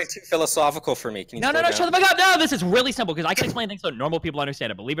 you're going too philosophical for me. Can you No, shut the fuck up. No, this is really simple because I can explain things so normal people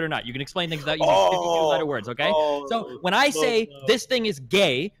understand it. Believe it or not, you can explain things without using 52-letter words, okay? So when I say this thing is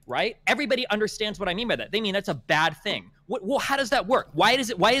gay, right? Everybody understands what I mean by that. They mean that's a bad thing. Well, how does that work? Why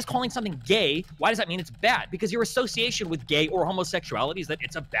is calling something gay, why does that mean it's bad? Because your association with gay or homosexuality is that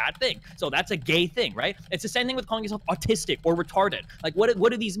it's a bad thing. So that's a gay thing, right? It's the same thing with calling yourself autistic or retarded. Like, what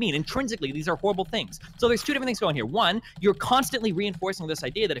do these mean? Intrinsically, these are horrible things. So there's two different things going here. One, you're constantly reinforcing this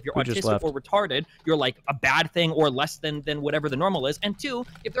idea that if you're autistic or retarded, you're like a bad thing or less than whatever the normal is. And two,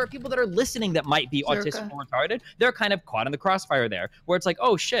 if there are people that are listening that might be autistic or retarded, they're kind of caught in the crossfire there, where it's like,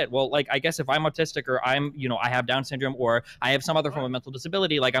 oh shit, well, like, I guess if I'm autistic or I'm, you know, I have Down syndrome or I have some other form of mental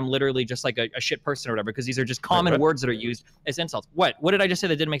disability, like I'm literally just like a shit person or whatever, because these are just common words that are used as insults. What did I just say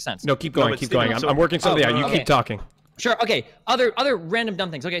that didn't make sense? No, keep going. I'm working something out. You keep talking. Sure, okay. Other random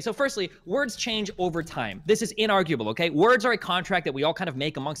dumb things. Okay, so firstly, words change over time. This is inarguable, okay? Words are a contract that we all kind of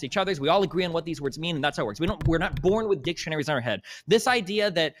make amongst each other. We all agree on what these words mean, and that's how it works. We're not born with dictionaries in our head. This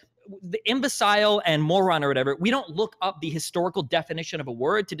idea that the imbecile and moron or whatever, we don't look up the historical definition of a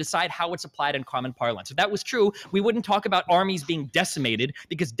word to decide how it's applied in common parlance. If that was true, we wouldn't talk about armies being decimated,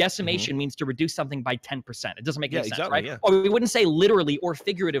 because decimation means to reduce something by 10%. It doesn't make any sense, right? Yeah. Or we wouldn't say literally or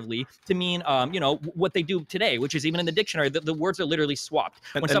figuratively to mean, you know, what they do today, which is even in the dictionary, the words are literally swapped.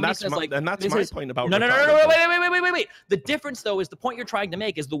 When somebody says like, and that's my point about no, wait. The difference though is the point you're trying to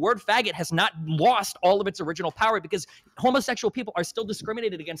make is the word faggot has not lost all of its original power, because homosexual people are still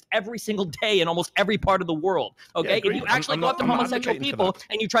discriminated against every single day in almost every part of the world. Okay, if you actually go up to homosexual people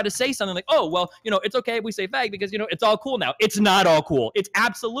and you try to say something like, oh well, you know, it's okay if we say fag because, you know, it's all cool now. It's not all cool. It's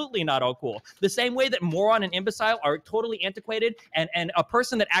absolutely not all cool. The same way that moron and imbecile are totally antiquated, and a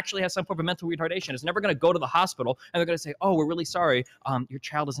person that actually has some form of mental retardation is never going to go to the hospital and they're going to say, oh, we're really sorry, your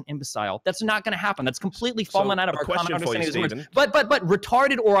child is an imbecile. That's not going to happen. That's completely fallen out of our common understanding of words. But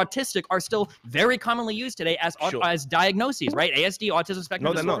retarded or autistic are still very commonly used today as diagnoses, right? ASD, autism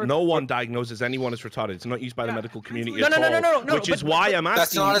spectrum disorder. No one diagnoses anyone as retarded. It's not used by the medical community at all. Which is why I'm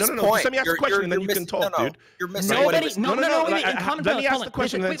asking. That's not his point. Just let me ask the question and then you can talk, dude. You're missing. Let me ask the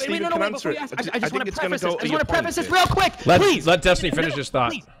question and then Steven can answer it. I just want to preface this real quick. Please let Destiny finish his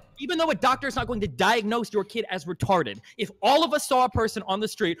thought. Even though a doctor is not going to diagnose your kid as retarded, if all of us saw a person on the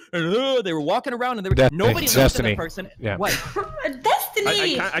street and they were walking around and nobody looked at the person, what?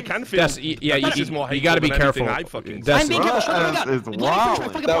 Destiny. I can feel. You got to be careful. I'm being careful. That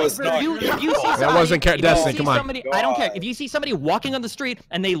wasn't Destiny. Come on. I don't care. If you see somebody walking on the street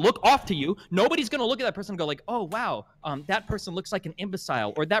and they look off to you, nobody's going to look at that person and go like, oh wow, that person looks like an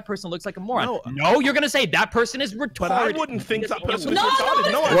imbecile or that person looks like a moron. No, you're going to say that person is retarded. But I wouldn't think that person is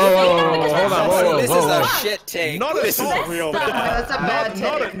retarded. No, hold on. This is a shit take. This is real. That's a bad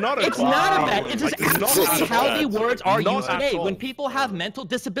take. It's not a bad. It's just absolutely how the words are used today. When people have mental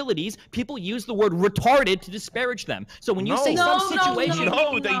disabilities, people use the word retarded to disparage them. So when you say some situation,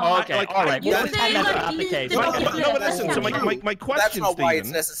 okay, all right. We'll pretend that's not the case. No, listen. So my question, that's not why it's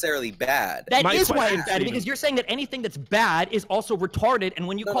necessarily bad. That is why it's bad, because you're saying that anything that's bad is also retarded, and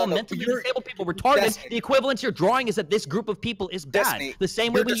when you call mentally disabled people retarded, the equivalence you're drawing is that this group of people is bad. The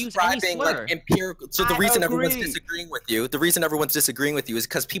same way we use any slur. Like empirical. So the reason everyone's disagreeing with you, is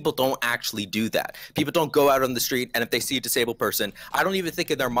because people don't actually do that. People don't go out on the street and if they see a disabled person, I don't even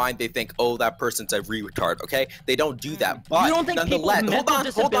think in their mind they think, oh, that person's a retard. Okay, they don't do that. But you don't think people with mental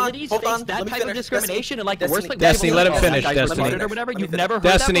disabilities face that type of discrimination in like the worst place? Destiny, let him finish. Destiny, or whatever. You've never heard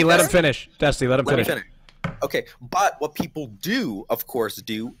Destiny, let him finish. Destiny, let him finish. Okay, but what people do, of course,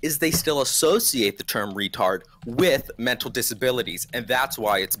 is they still associate the term retard with mental disabilities, and that's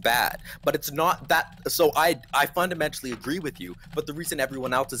why it's bad. But it's not that. So I fundamentally agree with you. But the reason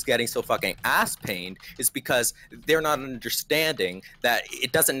everyone else is getting so fucking ass pained is because they're not understanding that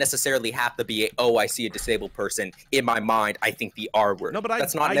it doesn't necessarily have to be I see a disabled person in my mind. I think the R word. No, but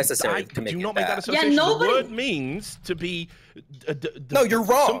that's not necessary to make do it not bad. make that association. The word means to be. No, you're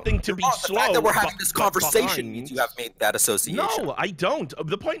wrong. Something to be slow. The fact that we're having this conversation means you have made that association. No, I don't.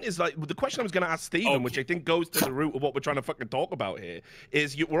 The point is, like, the question I was going to ask Stephen, which I think goes to the root of what we're trying to fucking talk about here,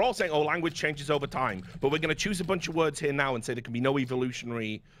 is we're all saying, language changes over time, but we're going to choose a bunch of words here now and say there can be no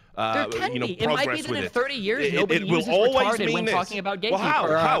evolutionary. There can be. It might be that in 30 years nobody uses retarded when talking about gay people.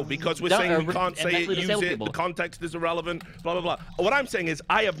 How? Because we're saying we can't say it, use it, the context is irrelevant, blah, blah, blah. What I'm saying is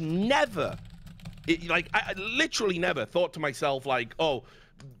I have never, I literally never thought to myself, like,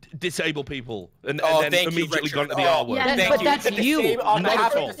 disabled people, and then immediately gone to the R word. Yeah, but that's you.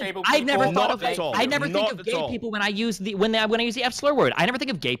 I never thought of I never think of gay people when I use the when I use the F slur word. I never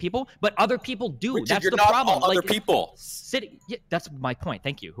think of gay people, but other people do. Richard, that's you're the not problem. All other people. That's my point.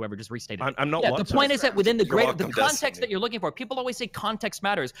 Thank you, whoever just restated. I'm not. The point is that within the context that you're looking for, people always say context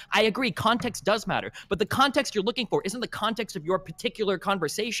matters. I agree, context does matter, but the context you're looking for isn't the context of your particular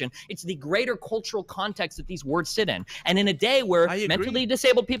conversation. It's the greater cultural context that these words sit in. And in a day where mentally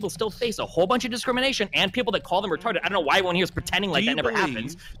disabled people still face a whole bunch of discrimination and people that call them retarded, I don't know why everyone here is pretending like that never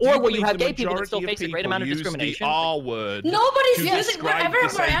happens. Or where you have gay people that still face a great amount of discrimination. Nobody's using wherever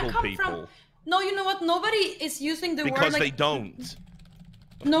I come from. No, you know what? Nobody is using the word because like. they don't.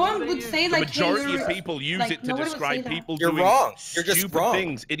 No one would say the like. Majority of people use it to describe people doing wrong. You're just stupid wrong.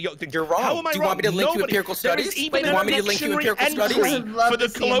 things, idiot things. You're wrong. How am I Do you want me to link you empirical studies? Do you want me to link you empirical studies? For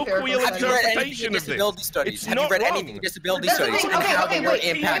the colloquial interpretation of this. Have you read any disability studies? And how the word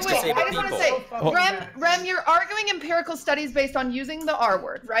impacts disabled people. I just want to say, Rem, you're arguing empirical studies based on using the R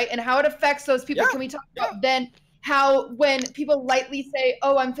word, right? And how it affects those people. Can we talk about then how when people lightly say,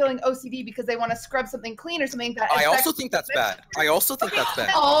 I'm feeling OCD because they want to scrub something clean or something that I also think that's bad.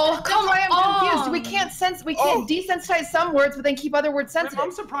 Oh, come on, I'm confused. We can't desensitize some words, but then keep other words sensitive.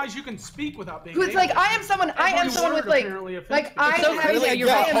 I'm surprised you can speak without being. Who's like, I am someone with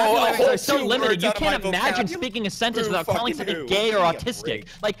are so limited. You can't imagine speaking a sentence without calling something gay or autistic.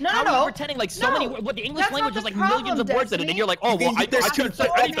 Like, how are you pretending like so many? What the English language has like millions of words in it, and you're like, I can't say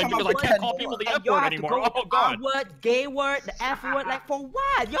anything because I can't call people the F word anymore. Oh God. Gay word, the F word, like for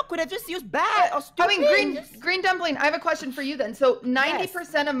what? Y'all could have just used bad or stupid. I mean, Green Dumpling, I have a question for you then. So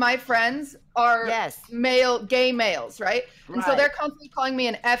 90% of my friends are gay males, right? And so they're constantly calling me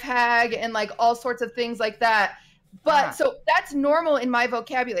an F-hag and like all sorts of things like that. But so that's normal in my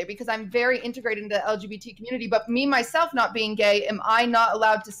vocabulary because I'm very integrated into the LGBT community. But me, myself, not being gay, am I not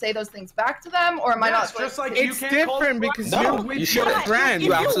allowed to say those things back to them? Or am I not? Just like it's different because you're with your friends.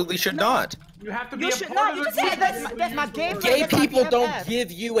 You absolutely should not. You have to be a part of the that's my gay friend. Gay people don't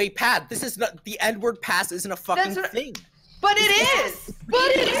give you a pad. This is not the N-word pass. Isn't a fucking thing. But it is.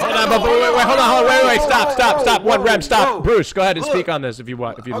 Hold on, but wait, hold on, wait, stop. One Rem, stop. Bruce, go ahead and speak on this if you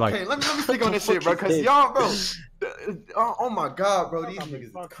want, if you'd like. Okay, let me speak on this shit, bro, because y'all, bro. Oh my God, bro, these niggas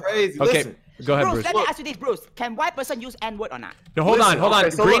is crazy. Okay. Listen. Go ahead, Bruce. Let me ask you this, Bruce. Can white person use N-word or not? No, hold on. Okay,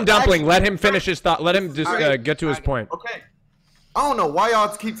 so Green Dumpling, let him finish his thought. Let him just get to his point. Okay. I don't know why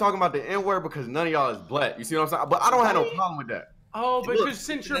y'all keep talking about the N-word because none of y'all is black. You see what I'm saying? But I don't have no problem with that. Oh, because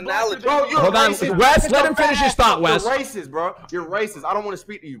since you're black, hold on, Wes. Let him finish his thought, Wes. You're racist, bro. You're racist. I don't want to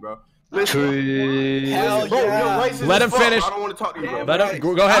speak to you, bro. Listen, Hell yeah. Let him finish. I don't want to talk to you, bro. Let him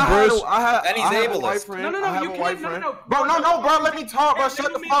go ahead, Bruce. And he's ableist. No, you can't. No. Bro, bro. Let me talk, bro.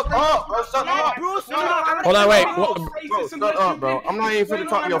 Shut the fuck up, bro. Shut up. Bruce, hold on, wait. Bro, shut up, bro. I'm not even finna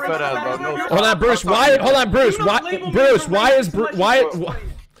talk to your fat ass, bro. No. Hold on, Bruce. Why? Hold on, Bruce. Why is Wes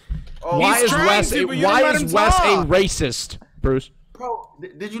a racist, Bruce? Bro,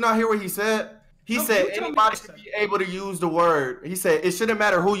 did you not hear what he said? He said anybody should be able to use the word. He said it shouldn't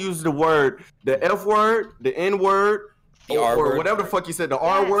matter who uses the word, the F word, the N word, or whatever the fuck you said, the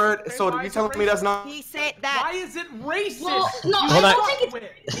R word. So you telling me that's not? He said that. Why is it racist? Well, no, hold on.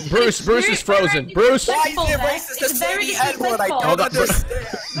 Bruce is frozen. Bruce. Why is it racist to say the N word? I don't understand.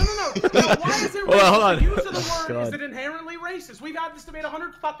 No. Why is it racist? Hold on. The use of the word is it inherently racist? We've had this debate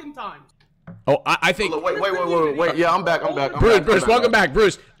 100 fucking times. Oh, I think. Wait. Yeah, I'm back. Bruce, welcome back,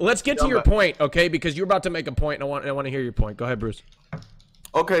 Bruce. Let's get to your point, okay? Because you're about to make a point, and I want to hear your point. Go ahead, Bruce.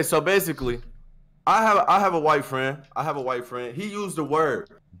 Okay, so basically, I have a white friend. He used the word,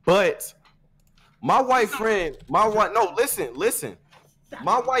 but my white friend, listen.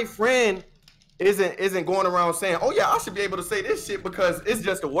 My white friend isn't going around saying, "Oh yeah, I should be able to say this shit because it's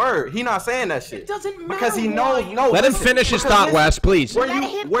just a word." He not saying that shit. It doesn't matter because he knows. No, let him finish his thought, Wes, please. Where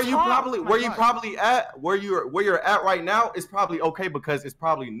you're at right now is probably okay because it's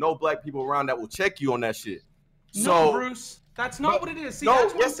probably no black people around that will check you on that shit. No, Bruce. That's not what it is. See,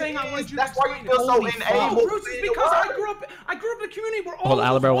 that's what I'm saying. I wanted you to explain. That's why you feel so enabled. No, Bruce, it's because I grew up in a community where hold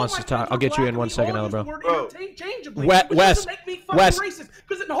on, Alabro wants to talk. I'll get you in 1 second, Alabro. Wes.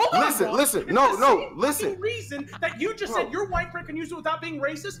 Listen. No. Listen. The reason that you just said your white friend can use it without being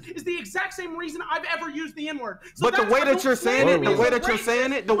racist is the exact same reason I've ever used the N-word. But the way that you're saying it, the way that you're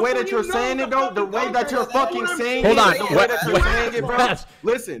saying it, the way that you're saying it, though, the way that you're fucking saying it, the way that you're saying it, bro.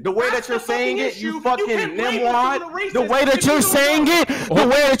 Listen, the way that you're saying it, you fucking nimwad. The way that you're saying it, the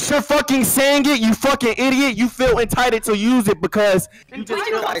way that you're fucking saying it, you fucking idiot. You feel entitled to use it because you just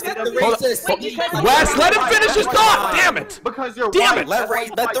feel like Wes, let him finish his thought. Damn it. Because you're white. Let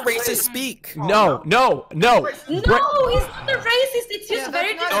the racist speak. No. No, he's not the racist. It's just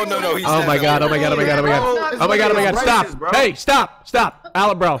very. No. Oh my god. Stop. Hey, stop.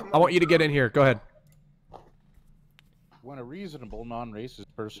 Alabro, I want you to get in here. Go ahead. When a reasonable non-racist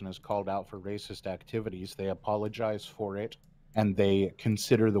person is called out for racist activities, they apologize for it, and they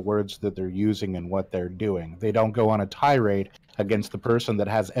consider the words that they're using and what they're doing. They don't go on a tirade against the person that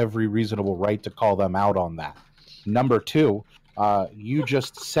has every reasonable right to call them out on that. Number two, you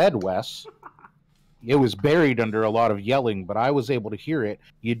just said, Wes, it was buried under a lot of yelling, but I was able to hear it.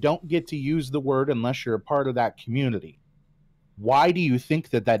 You don't get to use the word unless you're a part of that community. Why do you think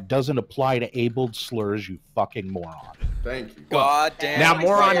that doesn't apply to abled slurs, you fucking moron? Thank you. God damn. Now,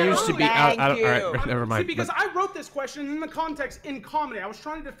 moron used to be out. All right, never mind. See, because I wrote this question in the context in comedy. I was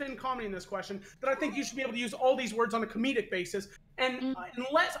trying to defend comedy in this question, that I think you should be able to use all these words on a comedic basis. And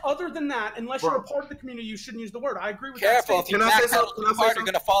unless, other than that, unless you're a part of the community, you shouldn't use the word. I agree with that. Careful, if you back pedal too hard, you're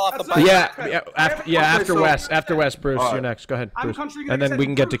gonna fall off the bike. After Wes, Bruce, you're next. Go ahead, Bruce. And then we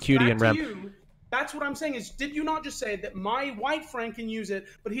can get to Cutie and Rem. That's what I'm saying is, did you not just say that my white friend can use it,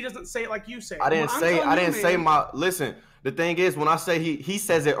 but he doesn't say it like you say it? I didn't say my, listen, the thing is, when I say he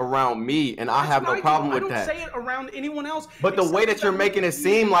says it around me, and I have no problem with that. I don't say it around anyone else. But the way that you're making it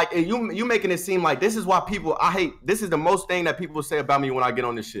seem like, you making it seem like, this is why people, this is the most thing that people say about me when I get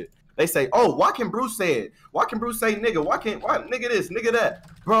on this shit. They say, oh, why can Bruce say it? Why can Bruce say nigga? Why nigga this, nigga that?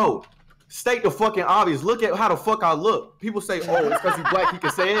 Bro, state the fucking obvious. Look at how the fuck I look. People say, oh, it's because you black, he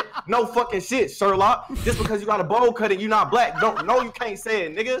can say it. No fucking shit, Sherlock. Just because you got a bowl cut and you not black, no, you can't say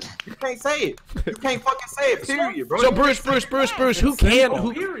it, nigga. You can't say it. You can't fucking say it, period, bro. So Bruce, who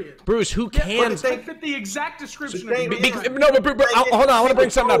can? Bruce, who can? They fit the exact description of no, but hold on, I want to bring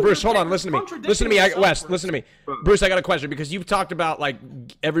something up. Bruce, hold on, listen to me. Wes, listen to me. Bruce, I got a question because you've talked about like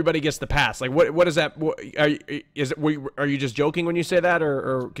everybody gets the pass. Like what is that? Are you just joking when you say that,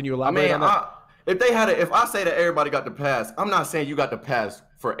 or can you elaborate on that? If I say that everybody got the pass, I'm not saying you got the pass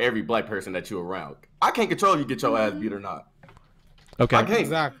for every black person that you're around. I can't control if you get your ass beat or not. Okay. I can't.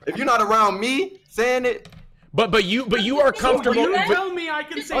 Exactly. If you're not around me saying it. But you are comfortable. You tell me I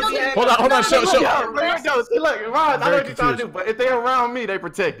can say that. Hold on. So look, Rod, I know what you're trying to do, but if they're around me, they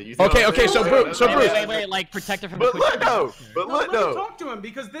protect it. Okay. So Bruce. Wait, like protect it from the But let me talk to him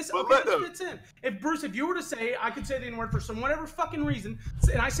because this fits in. If you were to say, I could say the N-word for some whatever fucking reason,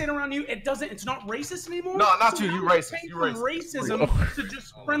 and I say it around you, it's not racist anymore. No, not you. You racist. You racist. From racism to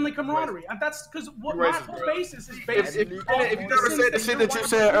just friendly camaraderie, and that's because what my whole basis is based. If you never said the shit that you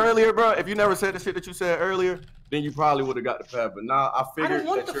said earlier, bro, then you probably would have got the pass. But now I figured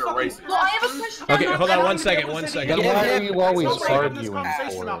that you're a racist. Well, I have a question. Okay, hold on 1 second. Why are you always arguing for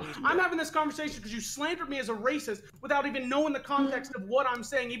it? I'm having this conversation because you slandered me as a racist without even knowing the context of what I'm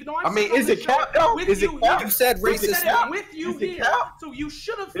saying. Even though is it cap though? Is it cap? You said racist. With you here, so you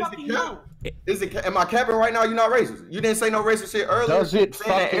should have fucking known. Is it? Am I capping right now? You're not racist. You didn't say no racist shit earlier. Does it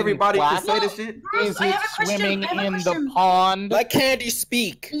fucking everybody can say this shit? Bruce, is it swimming in the pond? Let Candy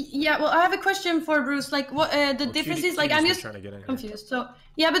speak. Yeah, well, I have a question for Bruce. Like, what the difference is? Like, I'm just confused. So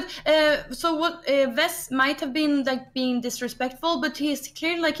yeah, but so what? Wes might have been like being disrespectful, but he's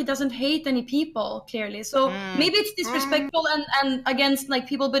clearly like he doesn't hate any people. Clearly, so maybe it's disrespectful and against like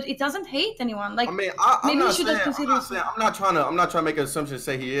people, but it doesn't hate anyone. Like, I mean, maybe you should have considered. I'm not trying to make an assumption to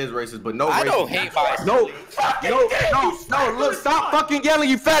say he is racist, but no. I don't hate bias. No. Look, stop fucking yelling,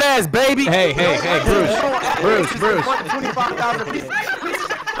 you fat ass baby. Hey, Bruce. 25,000 people.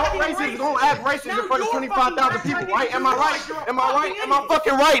 No racist is gonna act racist in front of 25,000 people, right? Am I right? Am I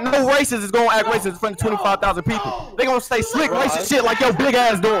fucking right? No racist is gonna act racist in front of 25,000 people. They gonna say slick racist shit like your big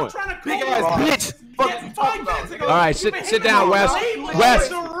ass doing. Big ass bitch. All right, sit down, Wes.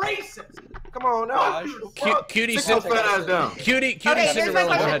 Come on now. Cutie, sit your fat ass down. Cutie, Okay, here's my Cinderella. Go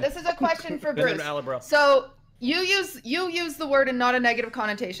question. ahead. This is a question for And then Bruce. Alabro. So you use the word in not a negative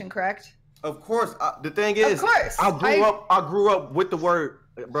connotation, correct? Of course. The thing is, of course. I grew up with the word,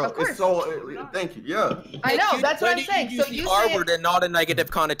 bro. It's so. Thank you. Yeah. I know. That's what I'm saying. So you R say word and not a negative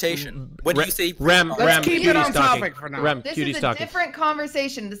connotation. When you say let's keep it on topic for now. This is a different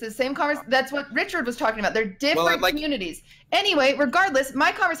conversation. This is the same conversation. That's what Richard was talking about. They're different communities. Anyway, regardless,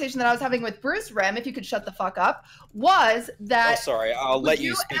 my conversation that I was having with Bruce Rem, if you could shut the fuck up, was that. Oh, sorry. I'll let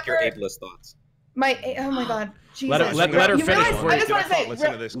you speak your ableist thoughts. Oh my God. Jesus. Let her finish. I just want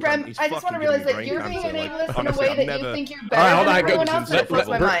to say, Rem, I just want to realize that you're being an ableist in a way that you think you're better than everyone else. That blows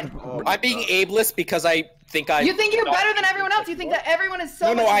my mind. I'm being ableist because I think You think you're better than everyone else? You think that everyone is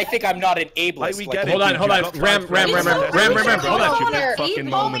so No, I think I'm not an ableist. Hold on. Rem, hold on. Keep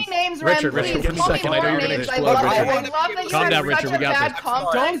calling names, Rem, Richard, please. give me a second. I know you're going to explode, Richard. Calm down, Richard. We got this.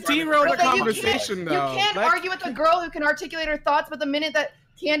 Don't derail the conversation, though. You can't argue with a girl who can articulate her thoughts, but the minute that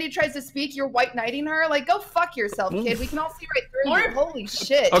Candy tries to speak, you're white knighting her. Like, go fuck yourself, kid. We can all see right through you. Holy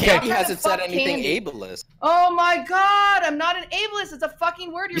shit. Okay. Candy hasn't said anything ableist. Oh my God, I'm not an ableist. It's a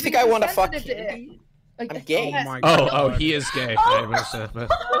fucking word. You think I want to fuck Candy? I'm gay. Oh, he is gay.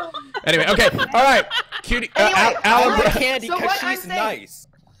 Anyway, okay. All right. Cutie. Alabro. Candy because she's nice.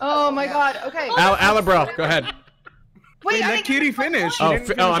 Oh my God. Okay. Alabro, go ahead. Wait, let Cutie finish. I'm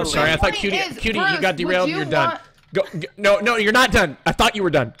sorry. I thought Cutie, you got derailed and you're done. No, you're not done. I thought you were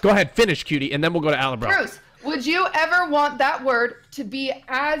done. Go ahead, finish, Cutie, and then we'll go to Alabro. Bruce, would you ever want that word to be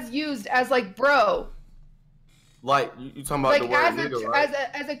as used as like bro? Like you talking about like the word nigga, right?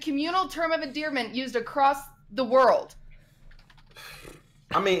 as a communal term of endearment used across the world.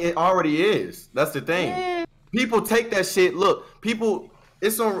 I mean, it already is. That's the thing. People take that shit. Look, people.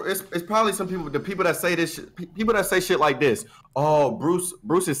 It's probably some people. The people that say this. People that say shit like this. Oh,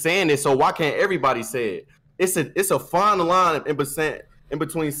 Bruce is saying this, so why can't everybody say it? It's a fine line in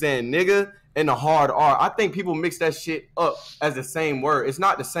between saying nigga and the hard R. I think people mix that shit up as the same word. It's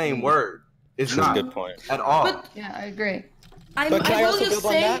not the same word. It's not a good point at all. But, yeah, I agree. But can I also build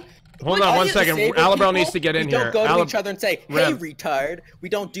on that? Hold on one second. Alabro needs to get in here. We don't go to each other and say, "Hey, retard." We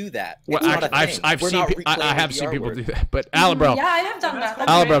don't do that. Well, I have seen people do that. But Alabro. Yeah, I have done that.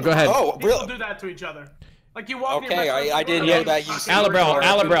 Alabro, go ahead. Oh, people do that to each other. Like you walk. Okay, I didn't know that.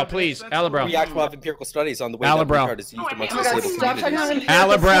 Alabro, please, Alabro. We actually have empirical studies on the way that retard is used amongst disabled communities.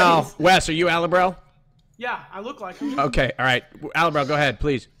 Alabro, Wes, are you Alabro? Yeah, I look like him. Okay, all right. Alabro, go ahead,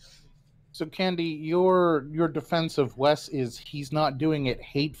 please. So, Candy, your defense of Wes is he's not doing it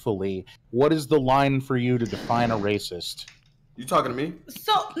hatefully. What is the line for you to define a racist? You talking to me?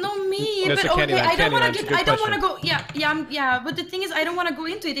 So no, me. That's but okay, I don't want to get. I don't want to go. Yeah. But the thing is, I don't want to go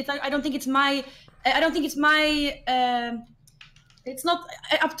into it. It's like I don't think it's my. It's not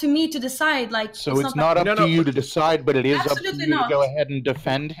up to me to decide. Like, so it's not up to you to decide, but it is up to you to go ahead and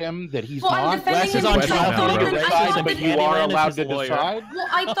defend him that he's not. Wes is on trial, but you are allowed to decide. Well,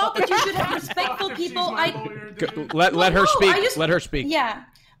 I thought that you should have respectful people. Let her speak. Let her speak. Yeah.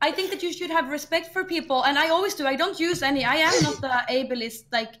 I think that you should have respect for people, and I always do. I don't use any. I am not the ableist,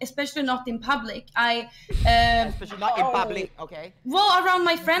 like especially not in public. Especially not in public. Okay. Well, around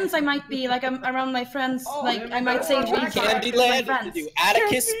my friends, I might be like I'm around my friends. Like I might say Candyland. Do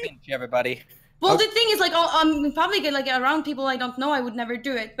Atticus speech, everybody. Well, the thing is, like in public, like around people I don't know, I would never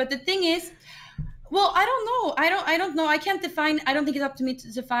do it. But the thing is, well, I don't know. I don't know. I can't define. I don't think it's up to me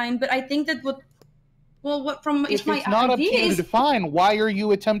to define. But I think that what from if it's not up to you to define, why are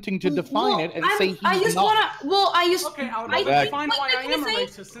you attempting to define it and say he's not? Okay, I'll define why I am a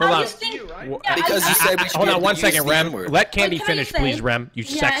racist. Hold on. Because you said we should hold on one second, Rem. word. Let Candy finish, please, Rem. You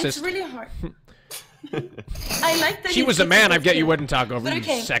sexist. It's really hard. I like that. She was a man. I bet you wouldn't talk over you,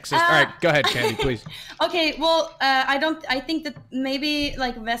 sexist. All right, go ahead, Candy, please. Okay, well, I think that maybe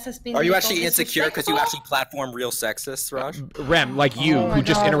like Wes has been. Are you actually insecure because you actually platform real sexists, Raj? Rem, like you, who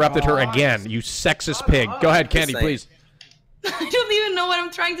just interrupted her again. You sexist pig. Go ahead, Candy, please. I don't even know what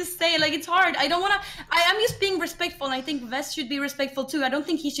I'm trying to say. Like, it's hard. I don't want to. I am just being respectful, and I think Wes should be respectful too. I don't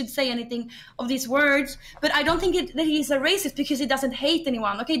think he should say anything of these words, but I don't think that he's a racist because he doesn't hate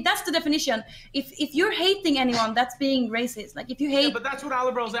anyone. Okay, that's the definition. If you're hating anyone, that's being racist. Like, if you hate, but that's what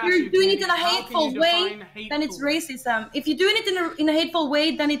Alabro's asking. You're doing it in a hateful way, then it's racism. If you're doing it in a hateful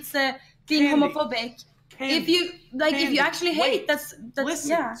way, then it's being homophobic. If you actually hate, that's listen,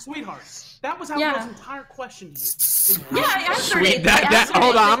 yeah. Sweetheart. That was Alabro's entire question. Yeah, I answered it.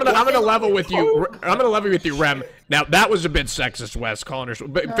 Hold on, I'm gonna level with you. I'm gonna level with you, Rem. Now that was a bit sexist, Wes, calling her.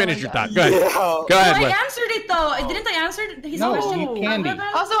 But finish your thought. Go ahead. Go ahead, Wes. I answered it though. Didn't I answer his question? Candy.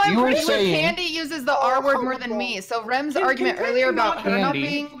 Also, I'm pretty sure Candy uses the R word more than me. So Rem's argument earlier about her not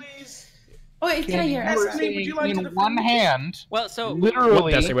being. Oh, can I hear? In one hand, well, so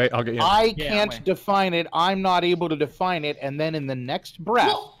literally, Destiny, wait, I'll get you. I can't define it. I'm not able to define it, and then in the next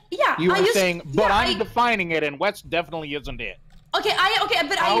breath, you were saying, "But I'm defining it, and West definitely isn't it." Okay,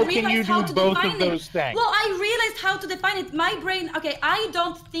 but how I realized how to both define of those things? Well, I realized how to define it. My brain, okay, I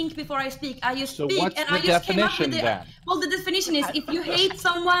don't think before I speak. I just speak, and I just came up with the. Well, the definition is if you hate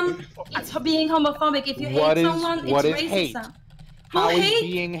someone, it's being homophobic. If you hate someone, it's racism. Hate? How is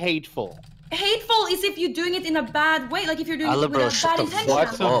being hateful? Hateful is if you're doing it in a bad way, like if you're doing it with a bad intention.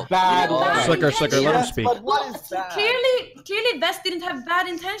 What's a bad way? Sliker, let him speak. Well, clearly, Vest didn't have bad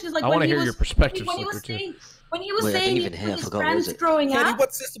intentions. Like I want to hear your perspective, Sliker, too. When he was Wait, saying it to his friends growing up.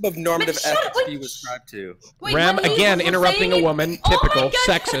 What system of normative ethics do you ascribe to? Ram, again, interrupting a woman. Typical,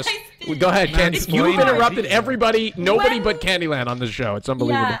 sexist. Go ahead, Candy. You've interrupted everybody, nobody but Candyland on this show. It's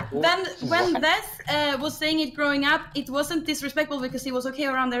unbelievable. Yeah, then when Vest was saying it growing up, it wasn't disrespectful because he was okay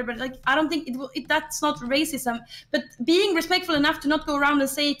around there, but like, I don't think that's not racism. But being respectful enough to not go around and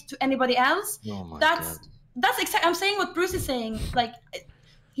say it to anybody else, that's exactly, I'm saying what Bruce is saying. Like,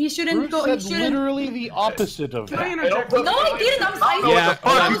 he shouldn't Bruce go. He said shouldn't. literally the opposite of that. No, I didn't. I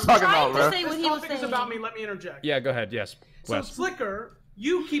was trying to say what he was saying. About me, let me interject. Yeah, go ahead. Yes. So Sliker,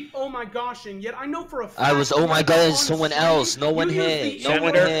 you keep oh my goshing, yet I know for a fact. I was oh my god, and someone else. No one here. No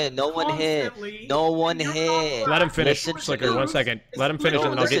one here. No one here. No one here. Let him finish, Sliker. 1 second. Let him finish,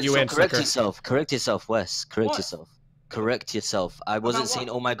 and then I'll get you in, Correct Sliker. yourself. Correct yourself, Wes. Correct yourself. Correct yourself. I wasn't saying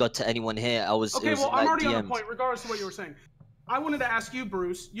oh my god to anyone here. I was. Okay, well, I'm already on the point, regardless of what you were saying. I wanted to ask you,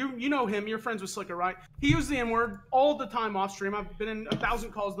 Bruce. You know him. You're friends with Sliker, right? He uses the N-word all the time off stream. I've been in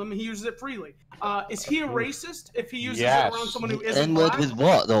 1,000 calls with him. He uses it freely. Is he a racist if he uses it around someone who isn't N-word with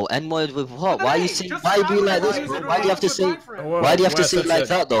what though? N-word with what? Why are you saying? Why are you being like this, bro? Why do you have to say? Why do you have to say it like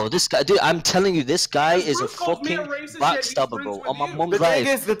that though? This guy, dude. I'm telling you, this guy is a fucking backstabber, bro. On my mom's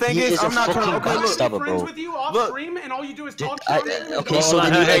life. The thing is, I'm not trying to backstabber, bro. Friends with you off stream, and all you do is talk to him. Okay, so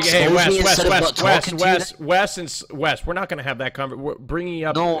then you expose me instead of not talking to you. Wes, we're not gonna have that conversation. Bringing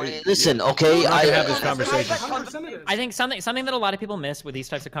up. No, listen. Okay, I have this conversation. I think something that a lot of people miss with these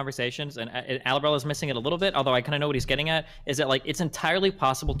types of conversations, and Alabrella is missing it a little bit, although I kind of know what he's getting at, is that like it's entirely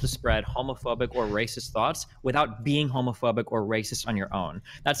possible to spread homophobic or racist thoughts without being homophobic or racist on your own.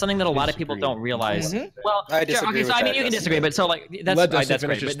 That's something that a lot of people don't realize. Well, I disagree. Okay, so I mean, you can disagree, but so like that's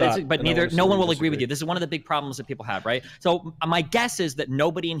great. But no one will agree with you. This is one of the big problems that people have, right? So my guess is that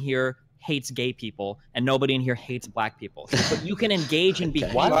nobody in here hates gay people, and nobody in here hates black people. But you can engage in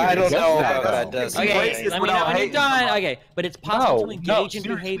behavior. Well, I don't know about that. Okay, let me know when you're done. Okay, but it's possible to engage in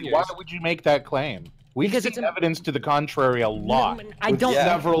behaviors. Why would you make that claim? We've seen evidence to the contrary a lot. I don't.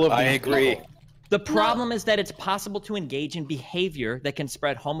 Several of I agree. The problem is that it's possible to engage in behavior that can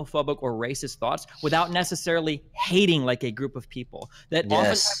spread homophobic or racist thoughts without necessarily hating like a group of people. That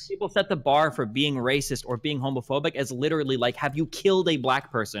oftentimes people set the bar for being racist or being homophobic as literally like, have you killed a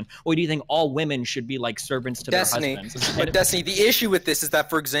black person? Or do you think all women should be like servants to their husbands? But Destiny, the issue with this is that,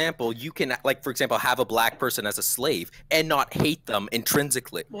 for example, you can, like, for example, have a black person as a slave and not hate them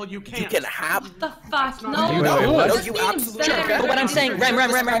intrinsically. Well, you can't. You can have. What the fuck? No, no, you absolutely can. But what I'm saying, Ram,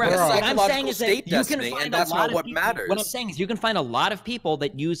 what I'm saying is that you can find and that's a lot not what people, matters. What I'm saying is you can find a lot of people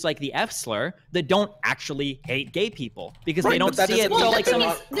that use like the F slur that don't actually hate gay people because they don't see it. So like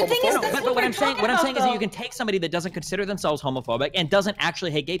but what I'm saying is that you can take somebody that doesn't consider themselves homophobic and doesn't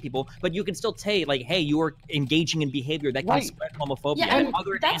actually hate gay people, but you can still say like, hey, you are engaging in behavior that can spread homophobia and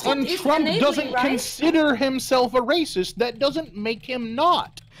other. And Trump doesn't consider himself a racist. That doesn't make him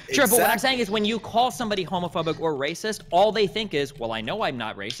not. Sure, but what I'm saying is when you call somebody homophobic or racist, all they think is, well, I know I'm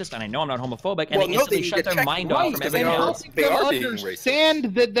not racist and I know I'm not homophobic, and they instantly shut their mind off from everything else. They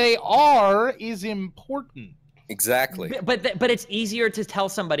understand that they are is important. Exactly. But it's easier to tell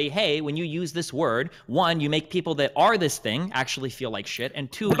somebody, hey, when you use this word, one, you make people that are this thing actually feel like shit,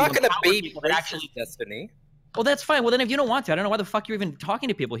 and two, we're not going to be people that actually Destiny. Well, that's fine. Well, then if you don't want to, I don't know why the fuck you're even talking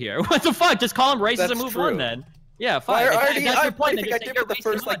to people here. What the fuck? Just call them racist and move on then. Yeah, fine. Well, I think I did for the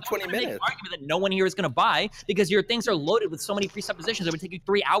first like 20 minutes. Argument that no one here is going to buy because your things are loaded with so many presuppositions it would take you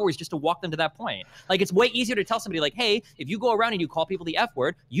 3 hours just to walk them to that point. Like it's way easier to tell somebody like, hey, if you go around and you call people the F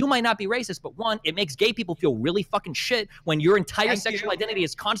word, you might not be racist, but one, it makes gay people feel really fucking shit when your entire sexual identity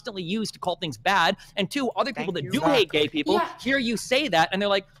is constantly used to call things bad, and two, other people that do hate gay people hear you say that and they're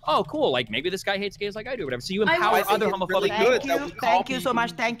like, oh, cool, like maybe this guy hates gays like I do, or whatever. So you empower other homophobic people. Thank you so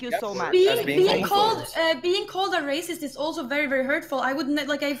much. Thank you so much. Being called called a racist is also very, very hurtful. I wouldn't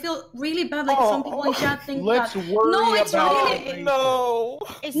like. I feel really bad. Like some people in chat think let's that. worry No, it's about really. No.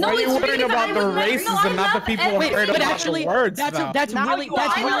 Why are you worrying about the races and not the people who heard about actually, the words? that's really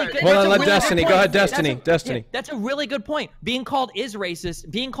good. Well, let Destiny go ahead. Destiny. That's a really good point. Being called a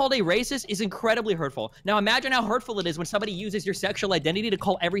racist is incredibly hurtful. Now imagine how hurtful it is when somebody uses your sexual identity to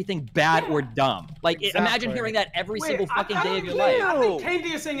call everything bad or dumb. Like imagine hearing that every single fucking day of your life. I think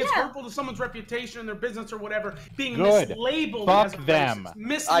Candy is saying it's hurtful to someone's reputation, their business, or whatever, being Good. mislabeled. Fuck as a them.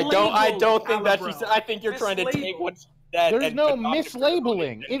 Mislabeled, I don't think that Alabro. she's. I think you're trying to take what's that. There's no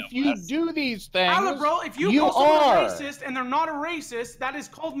mislabeling. If you do these things, Alabro, if you call someone a racist and they're not a racist, that is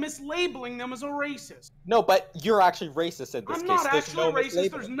called mislabeling them as a racist. No, but you're actually racist in this case. I'm not There's actually no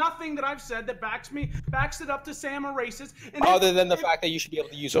racist. There's nothing that I've said that backs it up to say I'm a racist. And other than the fact that you should be able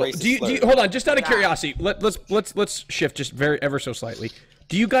to use racist. Do you hold on? Just out of curiosity, let's shift just ever so slightly.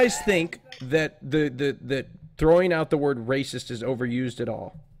 Do you guys think that the throwing out the word racist is overused at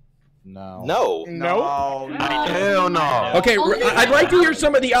all? No. Hell no. Okay, I'd like to hear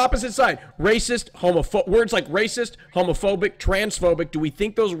some of the opposite side. Racist, words like racist, homophobic, transphobic. Do we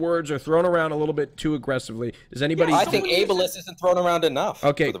think those words are thrown around a little bit too aggressively? Does anybody? I think ableist isn't thrown around enough.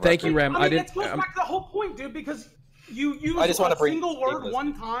 Okay, thank you, Rem. I mean, that goes back to the whole point, dude, because you use a single word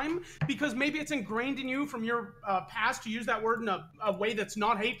one time because maybe it's ingrained in you from your past to use that word in a way that's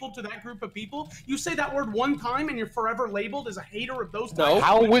not hateful to that group of people. You say that word one time and you're forever labeled as a hater of those types.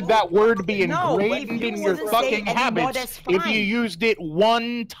 How would that word be ingrained in your fucking habits if you used it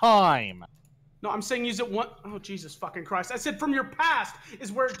one time? No, I'm saying use it one. Oh, Jesus fucking Christ. I said from your past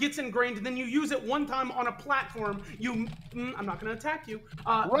is where it gets ingrained, and then you use it one time on a platform. I'm not going to attack you.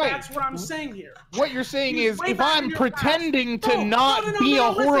 That's what I'm saying here. What you're saying is if I'm pretending to not be a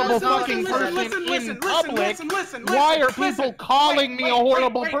horrible fucking person in public, why are people calling me a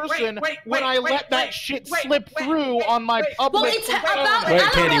horrible person when I let that shit slip through on my public persona? Wait,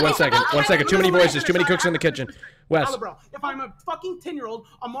 Candy, 1 second. 1 second. Too many voices. Too many cooks in the kitchen. Wes. Alabro, if I'm a fucking 10-year-old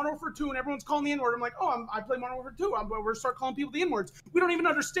on Modern Warfare 2 and everyone's calling the N-word, I'm like, I play Modern Warfare 2. We're going to start calling people the N-words. We don't even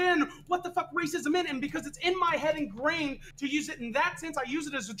understand what the fuck racism is, and because it's in my head ingrained to use it in that sense, I use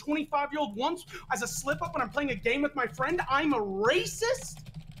it as a 25-year-old once as a slip-up when I'm playing a game with my friend. I'm a racist?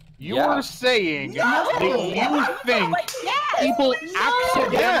 You're saying that you think people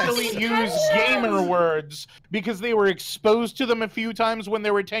accidentally use gamer words because they were exposed to them a few times when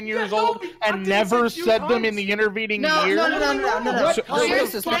they were 10 years old and never said them in the intervening years? No.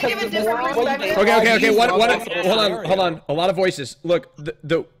 Okay. Hold on. A lot of voices. Look,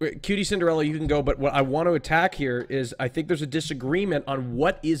 the Cutie Cinderella, you can go, but what I want to attack here is I think there's a disagreement on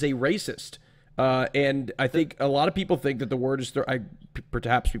what is a racist. And I think a lot of people think that the word is,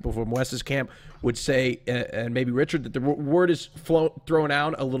 perhaps people from Wes's camp would say, and maybe Richard, that the word is thrown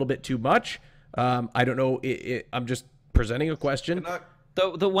out a little bit too much. I don't know. I'm just presenting a question.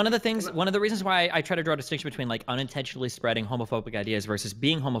 One of the reasons why I try to draw a distinction between like unintentionally spreading homophobic ideas versus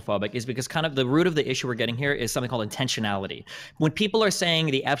being homophobic is because kind of the root of the issue we're getting here is something called intentionality. When people are saying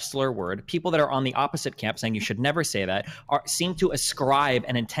the F slur word, people that are on the opposite camp saying you should never say that seem to ascribe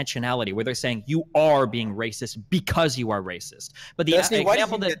an intentionality where they're saying you are being racist because you are racist. But the Destiny, why do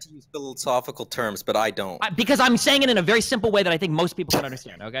example you get to use philosophical terms, but I don't? Because I'm saying it in a very simple way that I think most people can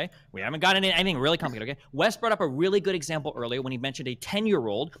understand, okay? We haven't gotten into anything really complicated, okay? Wes brought up a really good example earlier when he mentioned a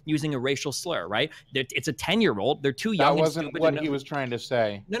 10-year-old using a racial slur, right? It's a 10-year-old. They're too young. That wasn't what he was trying to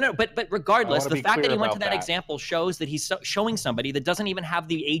say. No, but regardless, the fact that he went to that example shows that he's showing somebody that doesn't even have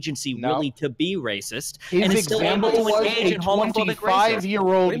the agency really to be racist. His is still able to engage in homophobic racism.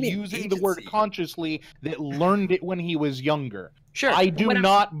 25-year-old using the word consciously that learned it when he was younger. Sure. I do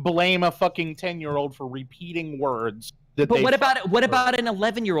not blame a fucking 10-year-old for repeating words. But what about an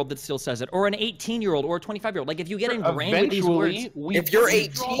 11-year-old that still says it, or an 18-year-old, or a 25-year-old? Like if you get ingrained with these words, if you're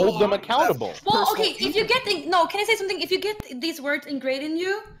 18, hold them accountable. Well, okay. If you get can I say something? If you get these words ingrained in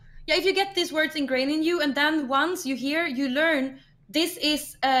you, if you get these words ingrained in you, and then once you learn this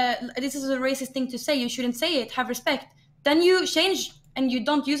is a racist thing to say. You shouldn't say it. Have respect. Then you change and you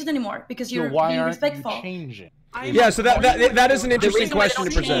don't use it anymore because you're being respectful. You changing? Yeah, so that is an interesting question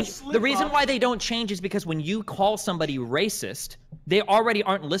to present. The reason why they don't change is because when you call somebody racist, they already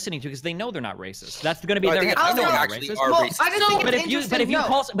aren't listening to you because they know they're not racist. That's going to be their racist. But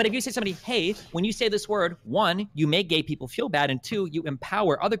if you say somebody, hey, when you say this word, one, you make gay people feel bad, and two, you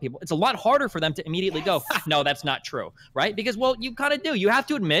empower other people. It's a lot harder for them to immediately go, no, that's not true, right? Because well, you kind of do. You have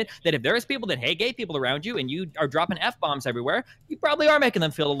to admit that if there's people that hate gay people around you and you are dropping F-bombs everywhere, you probably are making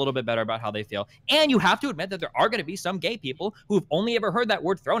them feel a little bit better about how they feel. And you have to admit that there are going to be some gay people who've only ever heard that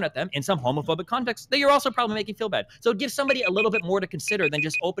word thrown at them in some homophobic context that you're also probably making feel bad. So give somebody a little bit more more to consider than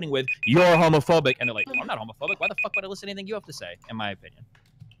just opening with "you're homophobic," and they're like, "I'm not homophobic. Why the fuck would I listen to anything you have to say?" In my opinion.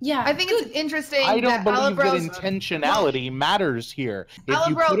 Yeah, I think it's interesting. I don't believe that Alabrow's intentionality matters here. If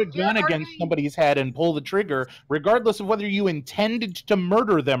you put a gun against somebody's head and pull the trigger, regardless of whether you intended to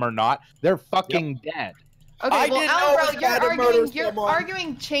murder them or not, they're fucking dead. Okay, well, Alabrow, you're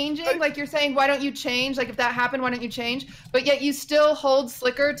arguing changing. Like, you're saying, why don't you change? Like, if that happened, why don't you change? But yet you still hold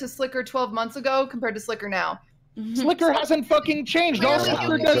Sliker to Sliker 12 months ago compared to Sliker now. Sliker hasn't fucking changed. All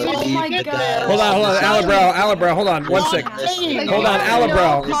Sliker does is Hold on, Alabrow, hold on, one sec. Hold on,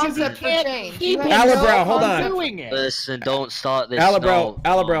 Alabrow. Alabrow, hold on. Listen, don't start this. Alabrow,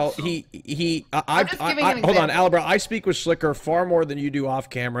 Hold on, Alabrow. I speak with Sliker far more than you do off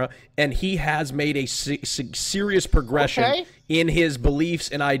camera, and he has made a serious progression in his beliefs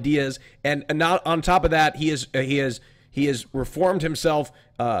and ideas. And not on top of that, he has reformed himself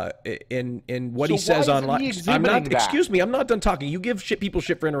in what he says online. I'm not. Excuse me. I'm not done talking. You give people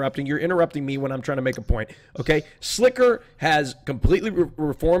shit for interrupting. You're interrupting me when I'm trying to make a point. Okay. Sliker has completely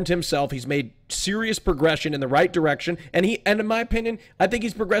reformed himself. He's made serious progression in the right direction, and in my opinion, I think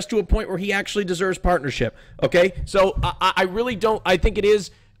he's progressed to a point where he actually deserves partnership. Okay. So I really don't. I think it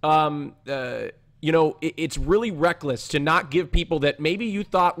is. You know, it's really reckless to not give people that maybe you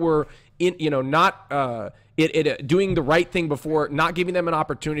thought were not doing the right thing before, not giving them an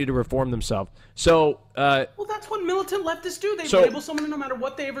opportunity to reform themselves. So, well, that's what militant leftists do. They label someone no matter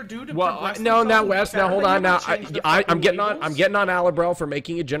what they ever do to progress. Now, Wes. Now, hold on. Now, I'm getting on Alabrow for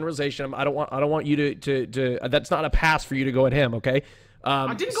making a generalization. I don't want you to. That's not a pass for you to go at him. Okay.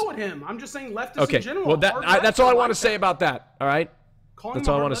 I didn't go at him. I'm just saying leftists in general. Well, that's all I want to say about that. All right. That's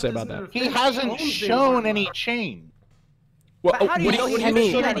all I want to say about that. He hasn't shown any change. Well, what do you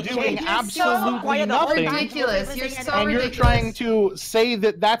mean? Doing absolutely nothing. Ridiculous. You're so and ridiculous. You're trying to say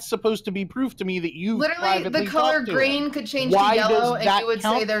that that's supposed to be proof to me that you literally the color green could change to yellow, and you would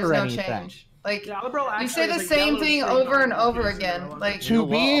say there's no change. Like, you say the same thing over and over again. Like, to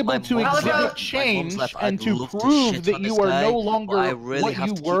be able to exhibit change and to prove that you are no longer what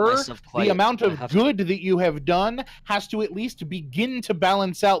you were, the amount of good that you have done has to at least begin to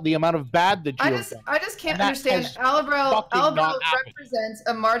balance out the amount of bad that you have done. I just can't understand. Alabrow represents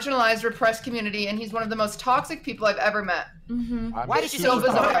a marginalized, repressed community, and he's one of the most toxic people I've ever met. Why did you so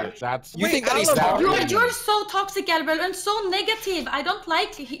bizarre? You think that he's You're so toxic, Alabrow, and so negative. I don't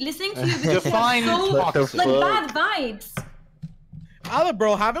like listening to you because Define so like bad vibes.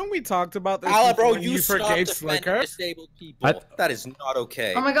 Alabrow, haven't we talked about this? Alabrow, you forgave Sliker. Disabled people. That is not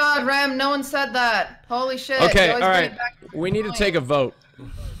okay. Oh my God, Ram! No one said that. Holy shit! Okay, all right. We need to take a vote.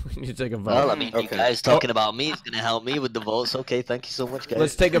 We need to take a vote. Well, I mean, you guys talking about me is gonna help me with the votes. Okay, thank you so much, guys.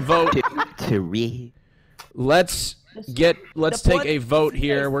 Let's take a vote. Let's take a vote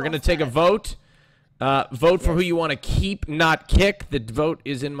here. We're gonna take a vote. Vote for who you want to keep, not kick. The vote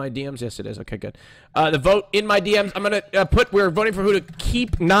is in my DMs. Yes, it is. Okay, good. The vote in my DMs. I'm gonna we're voting for who to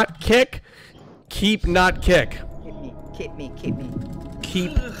keep, not kick. Keep, not kick. Keep me.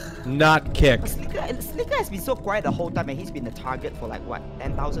 Keep, not kick. Sliker has been so quiet the whole time, and he's been the target for like what,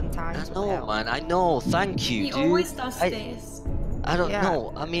 10,000 times. I know, man. I know. Thank you, He dude. always does this. I don't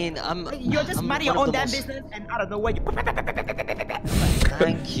know. I mean, You're just minding your own damn business, and out of nowhere you.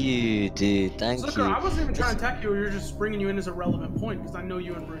 Thank you, dude. Thank you. I wasn't even trying to attack you. You're just bringing you in as a relevant point because I know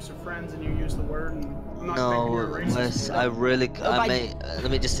you and Bruce are friends, and you use the word. And I'm not thinking you're a racist. Wes,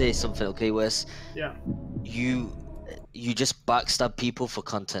 let me just say something, okay, Wes? Yeah. You just backstab people for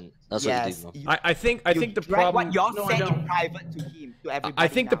content. That's what you do, man. I think the problem. What you're saying in private to him, to everybody. I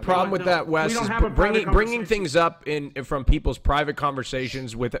think the problem with that, Wes, is bringing things up from people's private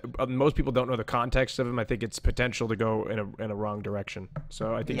conversations with most people don't know the context of them. I think it's potential to go in a wrong direction.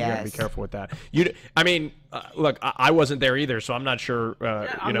 So I think you gotta be careful with that. I mean, look, I wasn't there either, so I'm not sure.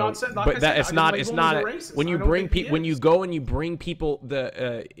 You know, but that it's not when you bring when you go and you bring people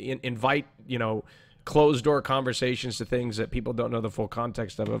invite closed door conversations to things that people don't know the full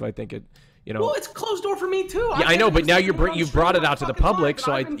context of. I think it, Well, it's closed door for me too. Yeah, I know, but now you've brought it out to the public,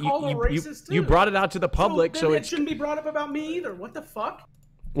 so you brought it out to the public, so it shouldn't be brought up about me either. What the fuck?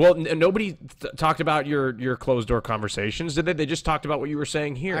 Well, nobody talked about your closed door conversations, did they? They just talked about what you were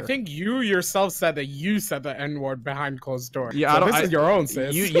saying here. I think you yourself said that you said the N-word behind closed doors. Yeah, so this is your own,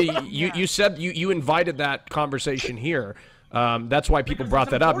 sis. You said you invited that conversation here. That's why people brought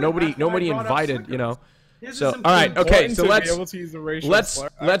that up. Nobody invited, So all right, okay. So let's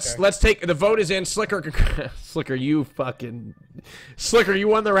take the vote is in. Sliker, Sliker, you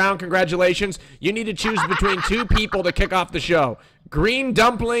won the round. Congratulations. You need to choose between two people to kick off the show: Green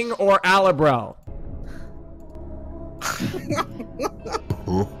Dumpling or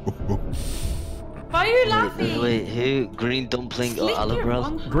Why are you laughing? Wait, who? Green dumpling or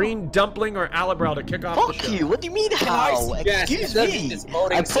Alabral? Green dumpling or Alabral to kick off the show? Fuck you! What do you mean how? Excuse me.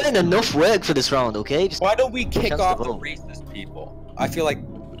 voting I'm putting enough work for this round, okay? Just Why don't we kick chance off to the vote. racist people? I feel like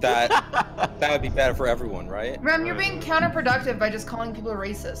that would be better for everyone, right? Rem, you're being counterproductive by just calling people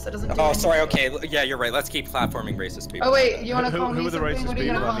racist. That doesn't do Oh, anything. sorry. Okay, yeah, you're right. Let's keep platforming racist people. Oh wait, you want to call who me are the something? racist What are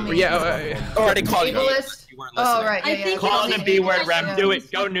you people? gonna call me? Yeah. Already called you. Ableist. You weren't Oh listening. right, yeah, yeah. Call the B word, Rem. Do it.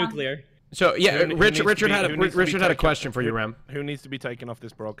 Go nuclear. So yeah, Who Richard needs to be- had who needs to be Richard had a taken- question for you, Rem. Who needs to be taken off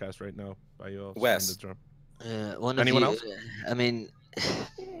this broadcast right now by your Wes. standards, One of Anyone you, else? I mean,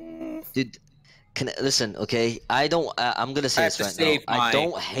 dude, listen, okay? I don't. I'm gonna say I this have right to save now. I my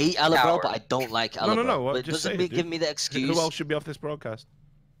don't hate Alabral, power. but I don't like Alabral. No. But it Just say doesn't it, give dude. me the excuse. Who else should be off this broadcast?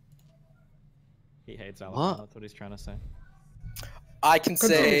 He hates Alabama. What? That's what he's trying to say. I can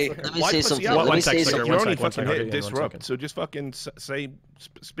say. Let me Why say pussy something. out? Let One me sec, say Sliker, something. You're one only sec, one fucking sec, hit okay, yeah, 1 disrupt, second. so just fucking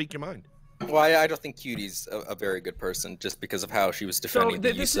speak your mind. Well, I don't think Cutie's a very good person just because of how she was defending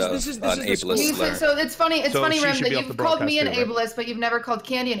the use of an this ableist is- slur. So it's funny, So she Rem, should that be off the you've called me an broadcast too, right? ableist, but you've never called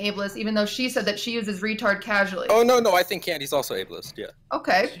Candy an ableist, even though she said that she uses retard casually. Oh no, I think Candy's also ableist. Yeah.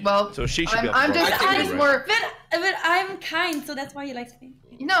 Okay, well, So she should be off the I'm just broadcast. adding Right. more. But I'm kind, so that's why he likes me.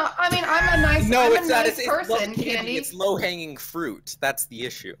 No, I mean I'm a nice, No, I'm it's a not. nice It's person, Candy. Candy. It's low-hanging fruit. That's the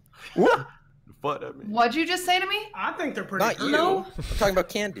issue. What? What I mean? What'd you just say to me? I think they're pretty Not good. you. No. I'm talking about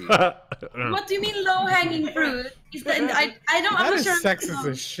Candy. What do you mean low-hanging fruit? Is that I'm That not is sure. sexist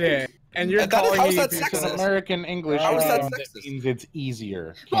as shit. And you're How's calling me that piece sexist? of- American English How is that that sexist? means it's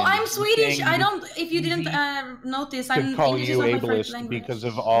easier. Well, Candy. I'm Swedish. Saying I don't. If you didn't notice, to I'm call English you is not my first ableist language. because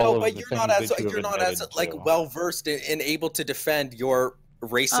of all No, of but the you're things not as that you have you're not as admitted like to. well versed and able to defend your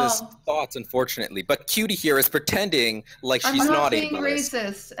racist thoughts, unfortunately. But Cutie here is pretending like she's I'm not not being ableist.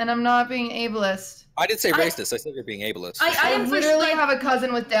 racist, and I'm not being ableist. I didn't say racist. I said you're being ableist. I am for literally sure- have a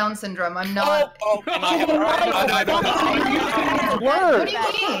cousin with Down syndrome. I'm not. and I have What do you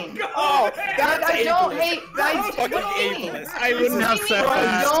mean? Oh, that's I don't ableist. hate. That's What do fucking you mean? ableist. I wouldn't have said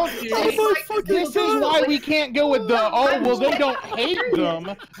that. This is why we can't go with the, oh, well, they don't hate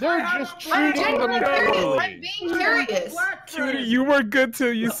them. They're just I'm treating them genuinely curious. I'm poorly. being curious. Cutie, you were good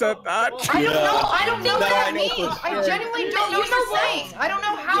till you said that. I don't know. I don't know what Now I that know for means. I sure. genuinely don't know what you're saying. I don't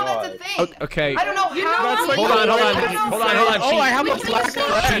know how that's a thing. Okay. I don't know how. That's like Hold on. Oh, I have a She- black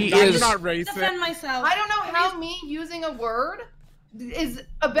friend. She I'm is- not racist. Defend myself. I don't know how me using a word is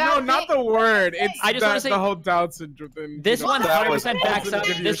a bad No, thing. not the word. It's I just wanna the, say- the whole Down syndrome thing. This you know. 100% backs up.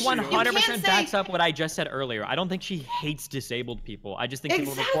 Give you This a shield. 100% say- backs up what I just said earlier. I don't think she hates disabled people. I just think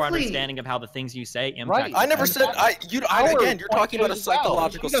people have a poor Exactly. understanding of how the things you say impact. I never said again. You're talking about a as well.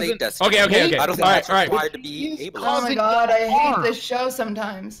 psychological She doesn't- state test. Okay. I don't think All that's right. required to be ableist. Oh my god, I hate this show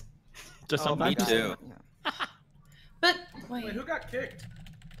sometimes. Just Me sometimes. too. But Wait, who got kicked?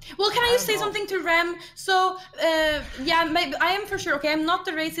 Well, can I just say something to Rem? So, yeah, maybe, I am for sure, okay, I'm not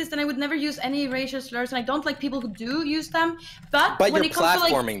the racist and I would never use any racial slurs and I don't like people who do use them. But But when you're it comes to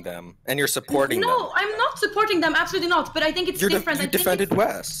platforming them and you're supporting them. No, I'm not supporting them, absolutely not. But I think it's different. You I think defended it's-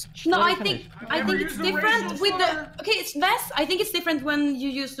 Wes. No, I think never it's used the different racial with the slur. okay. It's Wes. I think it's different when you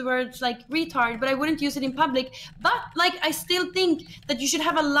use the words like retard, but I wouldn't use it in public. But like, I still think that you should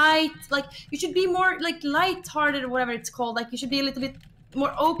have a light, like you should be more like light-hearted or whatever it's called. Like you should be a little bit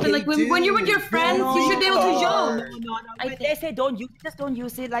more open. Like when you're with your friends, you should be able to joke. No, they say don't use, just don't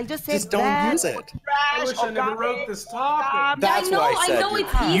use it. Like just say Just don't bad use it. or I trash wish or I never wrote garbage. this topic. That's I know, why I said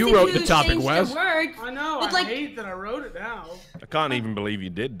it's easy You wrote to the topic, change Wes. the word. I know. But I like, hate that I wrote it down. I can't even believe you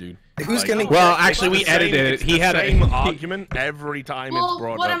did, dude. Who's gonna? Well, actually, we It's the edited same- it. it's He the had same a argument every time it's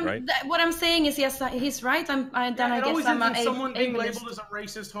brought up, right? What I'm saying is, yes, he's right. Then I It guess always I'm ends in a someone being ableist. labeled as a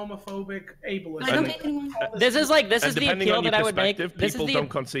racist, homophobic, ableist. I don't hate anyone. This is And the depending appeal on your that I would make. perspective, This is people the don't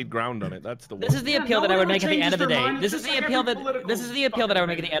concede ground on it. That's the This is the Yeah, appeal no that I one would ever make at the end of the changes day. their mind. This It's is the just appeal like that every this is the appeal that I would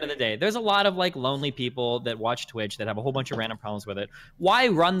make at the political end of the day. There's a lot of like lonely people that watch Twitch that have a whole bunch of random problems with it. Why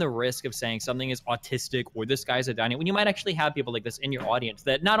run the risk of saying something is autistic or this guy's a dynamic when you might actually have people like this in your audience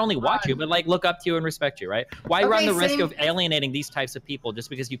that not only watch you but like look up to you and respect you, right? Why run the risk of alienating these types of people just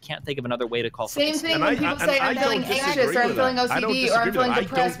because you can't think of another way to call Same something? thing when people say I'm feeling anxious or I'm feeling OCD or I'm feeling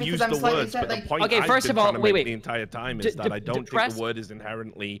depressed because I'm slightly sad. Like, okay, first of all, wait. The entire time is that I don't think the word is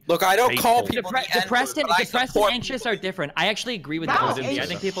inherently. Look, I don't call hateful. people Depressed and anxious are different. I actually agree with both of you. I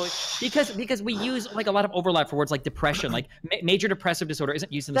think people because we use like a lot of overlap for words like depression, like major depressive disorder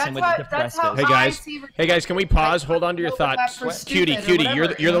isn't used in the same way that depressive is. Hey guys, can we pause? Hold on to your thoughts. Cutie, you're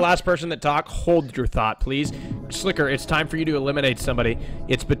the last person that talk. Hold your thought, please. Sliker, it's time for you to eliminate somebody.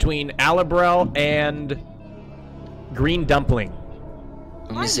 It's between Alabrel and Green Dumpling.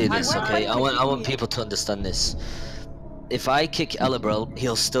 Let me say this, okay? I want people to understand this. if I kick Alibrel,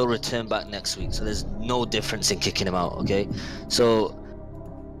 he'll still return back next week. So there's no difference in kicking him out. Okay, so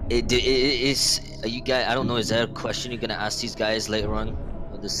it is. Are you guys? I don't know. Is there a question you're gonna ask these guys later on?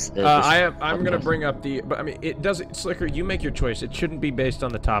 I'm gonna bring up the, but I mean, it doesn't. Sliker, you make your choice. It shouldn't be based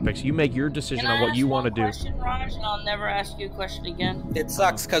on the topics. You make your decision on what you want to do. Question, Raj, and I'll never ask you a question again. It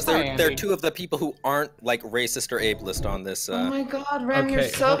sucks because they're two of the people who aren't like racist or ableist on this. Oh my God, Rem, okay. you're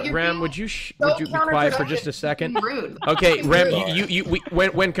so. Rem, would you be quiet for just a second? Rude. Okay, Rem,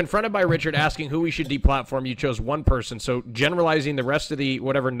 when confronted by Richard asking who we should deplatform, you chose one person. So generalizing the rest of the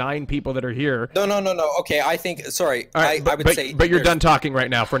whatever 9 people that are here. No. Okay, I think. Sorry, right, I would say. But you're done talking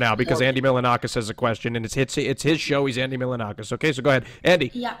right now for now because Andy Milanakis has a question and it's his show. He's Andy Milanakis. Okay, so go ahead, Andy.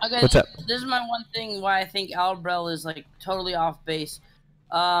 Yeah. Okay. What's up? This is my one thing why I think Alibrel is like totally off base.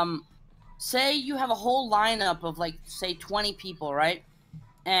 Say you have a whole lineup of like say 20 people, right?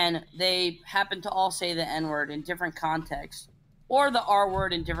 And they happen to all say the N-word in different contexts, or the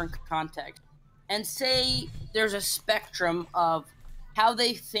R-word in different contexts. And say there's a spectrum of how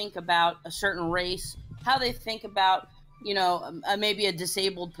they think about a certain race, how they think about, you know, maybe a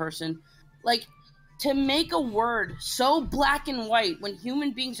disabled person. Like, to make a word so black and white when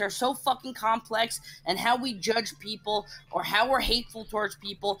human beings are so fucking complex and how we judge people or how we're hateful towards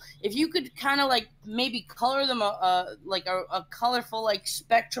people, if you could kind of like maybe color them a colorful like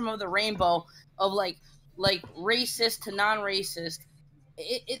spectrum of the rainbow of like racist to non-racist,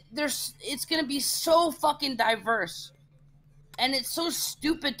 it's gonna be so fucking diverse. And it's so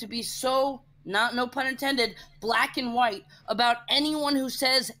stupid to be so, no pun intended, black and white about anyone who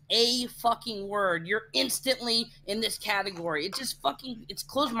says a fucking word. You're instantly in this category. It's just fucking, it's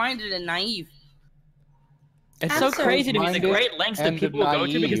closed-minded and naive. It's so crazy to me the great lengths that people will go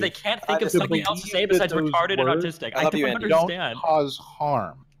to because they can't think of something else to say besides retarded and autistic. I don't understand. Don't cause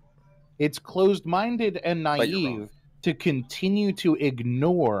harm. It's closed-minded and naive to continue to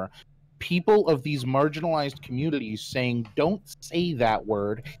ignore people of these marginalized communities saying, don't say that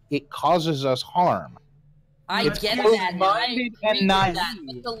word, it causes us harm. I get that. And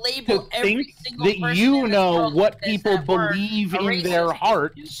naive to think that you know what people believe in their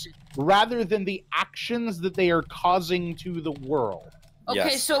hearts rather than the actions that they are causing to the world.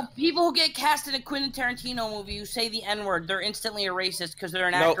 Okay, so people who get cast in a Quentin Tarantino movie who say the N-word, they're instantly a racist because they're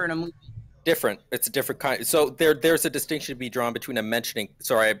an actor in a movie. Different. It's a different kind. So there's a distinction to be drawn between a mentioning.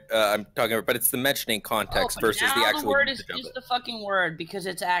 Sorry, I'm talking about, but it's the mentioning context versus the actual. The word is the fucking word because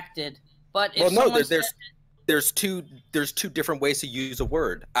it's acted. But if there's two different ways to use a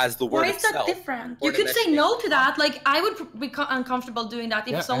word as the word itself. Why is that different? You could say no to that. Like I would be uncomfortable doing that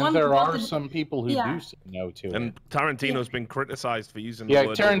if someone. And there are some people who do say no to it. And Tarantino's been criticized for using the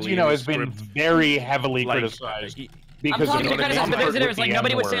word. Tarantino has been very heavily criticized. Because like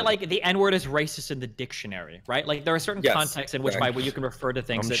nobody would say like the N-word is racist in the dictionary, right? Like there are certain contexts in which by you can refer to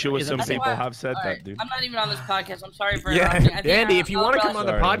things. I'm sure some people have said that, dude. I'm not even on this podcast. I'm sorry for interrupting. Andy, if you want to come on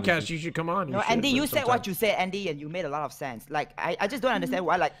the podcast, you should come on. No, Andy, you said what you said, Andy, and you made a lot of sense. Like I just don't understand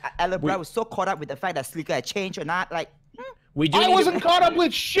why like Alibrel was so caught up with the fact that Sliker had changed or not. Like I wasn't caught up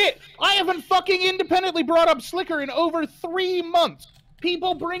with shit. I haven't fucking independently brought up Sliker in over 3 months.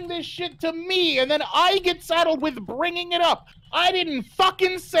 People bring this shit to me, and then I get saddled with bringing it up. I didn't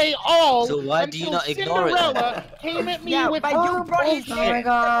fucking say all. So why do you not ignore Cinderella came at me with her bullshit. Oh my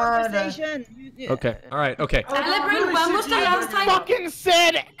God. Okay. All right. Okay. Alibrel, when was the last time? Fucking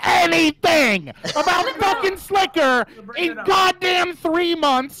said anything about fucking Sliker in goddamn 3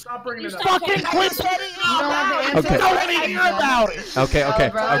 months. Stop bringing it up. Fucking quit. Don't hear about it. Okay. All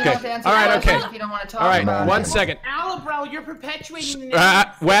right. Okay. All right. 1 second. Alibrel, you're perpetuating.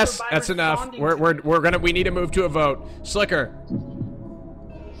 Wes, that's enough. We need to move to a vote. Sliker.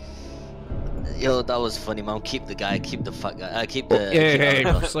 Yo, that was funny, man. Keep the guy. Keep the fuck guy. Keep the. Hey,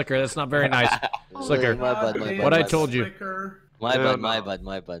 Sliker. That's not very nice. Sliker. My bad. What I told you. My bad.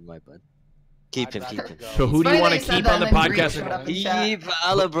 Keep him. So who do you want to keep on the podcast? Keep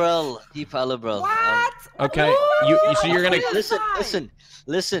Alibrel. What? Okay. So you're gonna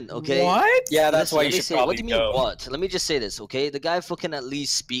Listen, okay? What? Yeah, that's why you should probably What do you mean, what? Let me just say this, okay? The guy fucking at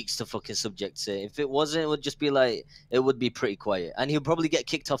least speaks to fucking subjects here. If it wasn't, it would just be like, it would be pretty quiet. And he'll probably get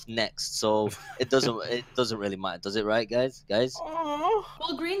kicked off next, so it doesn't really matter, does it, right, guys? Well,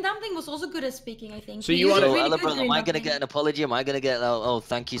 Green Dumpling was also good at speaking, I think. So you want to... Alibrel, am I going to get an apology? Am I going to get, oh,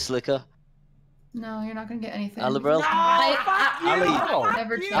 thank you, Sliker? No, you're not gonna get anything. Alibrel? Why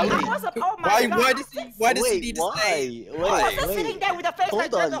does he need to say? I was just sitting there with a face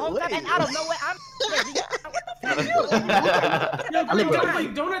like that the whole time, and out of nowhere, I'm...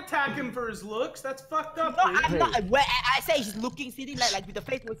 Don't attack him for his looks. That's fucked up. No, I'm not. I say he's looking, sitting like with the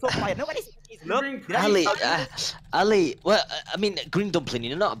face was so quiet. Nobody sees his look. Ali, well, I mean, Green Dumpling,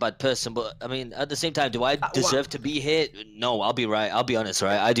 you're not a bad person, but I mean, at the same time, do I deserve to be here? No, I'll be right. I'll be honest,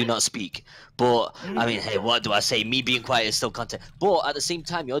 right? I do not speak. But I mean, hey, what do I say? Me being quiet is still content. But at the same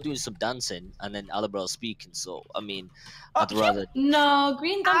time, you're doing some dancing, and then Alibrel's speaking. So I mean, I'd rather. No,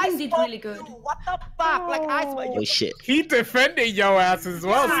 Green Dumpling did really good. What the fuck? Like I swear. Oh shit. He defended your ass as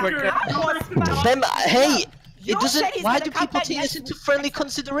well, Sliker. Then, hey. It doesn't. Why do people take this into friendly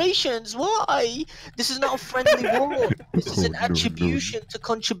considerations? Why? This is not a friendly war. This is an attribution to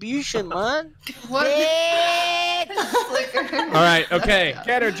contribution, man. What? All right. Okay.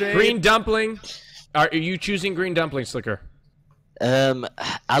 Get her, Jay. Green Dumpling. Are you choosing Green Dumpling, Sliker?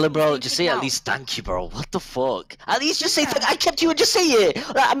 Alibrel, just say at least thank you, bro. What the fuck? At least just say I kept you and just say it.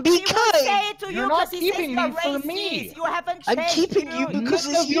 Like, I'm being kind. Say it to You're not keeping me for me. You haven't I'm keeping you because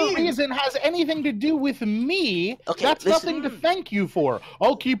none of your reason has anything to do with me. Okay, that's nothing to thank you for.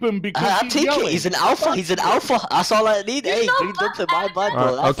 I'll keep him because I'll take it. He's an alpha. He's an alpha. That's all I need. Hey, Green Dumpling, my bad,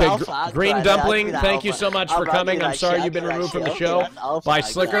 bro. That's okay, alpha. Green Dumpling, thank you so much for coming. I'm sorry you've been removed from the show by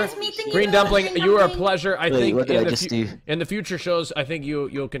Sliker. Green Dumpling, you are a pleasure. I think in the future shows, I think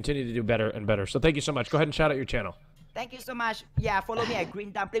you'll continue to do better and better. So thank you so much. Go ahead and shout out your channel. Thank you so much. Yeah, follow me at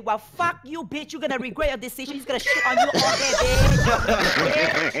Green Dumpling. Well, fuck you, bitch. You're gonna regret your decision. He's gonna shit on you all day, bitch.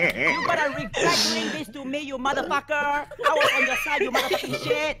 You're gonna regret doing this to me, you motherfucker. I was on your side, you motherfucking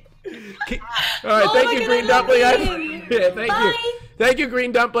shit. All right, thank you, Green Dumpling. Yeah, thank you. Thank you,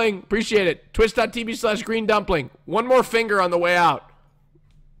 Green Dumpling. Appreciate it. Twitch.tv/Green Dumpling. One more finger on the way out.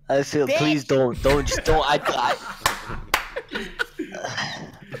 I feel, please don't.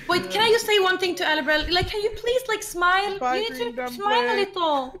 Wait, can I just say one thing to Alibrel? Like, can you please, like, smile? Bye, you need to smile a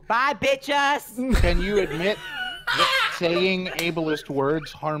little. Bye, bitches. Can you admit that saying ableist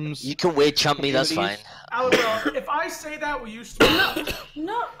words harms? You can wait, chump me. That's fine. Alibrel, if I say that, will you smile?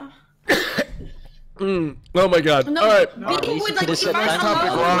 No. Oh my God! No, all right. Being with, like, if I come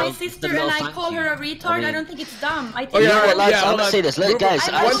home with my sister and I call her a retard, I don't think it's dumb. I think I'm gonna say this. Guys,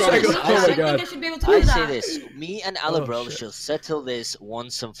 I think I should be able to do that. I say this. Me and Alibrel shall settle this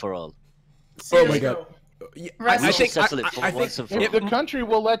once and for all. Oh my God. I think if the country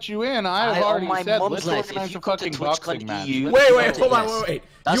will let you in, I've already said let's organize a fucking boxing match. Wait, hold on, wait.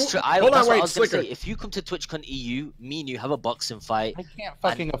 That's true. Hold on, wait, Sliker. If you come to TwitchCon EU, me and you have a boxing fight. I can't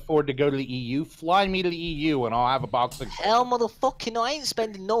fucking afford to go to the EU. Fly me to the EU and I'll have a boxing fight. Hell, motherfucker, I ain't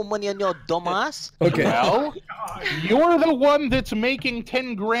spending no money on your dumb ass. Okay. Well, you're the one that's making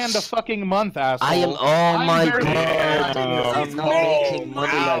 10 grand a fucking month, asshole. I am. Oh my God. I'm not making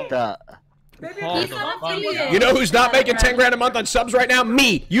money like that. You know who's not making 10 grand a month on subs right now?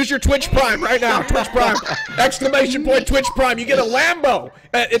 Me. Use your Twitch Prime right now. Twitch Prime. Exclamation point Twitch Prime. You get a Lambo.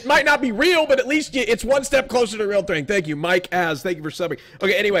 It might not be real, but at least it's one step closer to the real thing. Thank you, Mike Az. Thank you for subbing.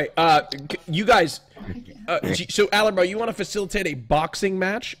 Okay, anyway, you guys. So, Alibrel, you want to facilitate a boxing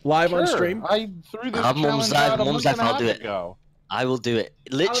match live on stream? I threw this challenge out a month and a half ago. I will do it.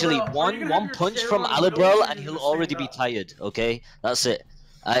 Literally one punch from Alibrel and he'll already be tired. Okay, that's it.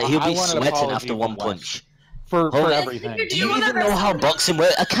 He'll be sweating after one punch. For everything. Do you even know how boxing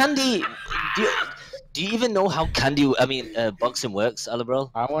works? Candy. Do you even know how boxing works,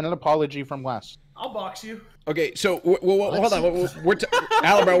 Alibrel? I want an apology from Wes. I'll box you. Okay, so hold on.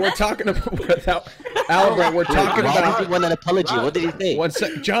 Alibrel, we're talking about Alibrel. We're talking about. Want an apology? What did he say? One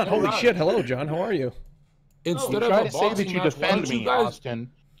sec, John. Holy shit! Hello, John. How are you? Instead of try to say that you defend me, Austin.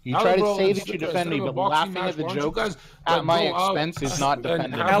 You try to say that you defend me, but laughing at the jokes at my expense is not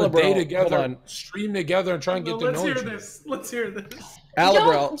defending. Have a day together, stream together, and try and get to know each other. Let's hear this.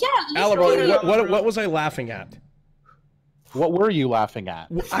 Alibrel, what was I laughing at? What were you laughing at?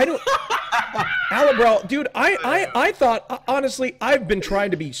 I don't. Alibrel, dude, I thought, honestly, I've been trying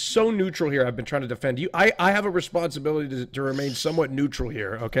to be so neutral here. I've been trying to defend you. I have a responsibility to remain somewhat neutral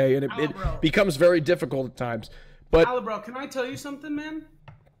here, okay? And it becomes very difficult at times. But Alibrel, can I tell you something, man?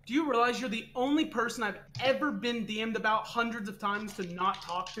 Do you realize you're the only person I've ever been DM'd about hundreds of times to not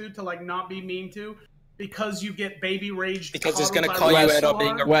talk to like not be mean to, because you get baby raged? Because he's gonna call you out on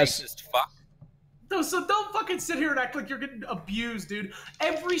being a racist fuck. So don't fucking sit here and act like you're getting abused, dude.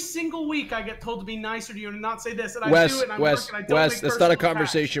 Every single week I get told to be nicer to you and not say this, and I do it, and I work, and I don't make that's not a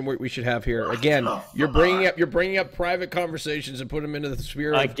conversation we should have here. Again, you're bringing up private conversations and put them into the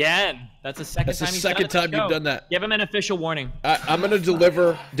sphere. Again, that's the second time you've done that. Give him an official warning. I'm gonna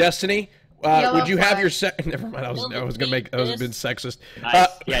deliver Destiny. Would you have your Never mind. I was been sexist. Nice.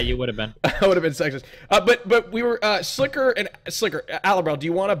 Yeah, you would have been. I would have been sexist. But we were Sliker. Alibrel, do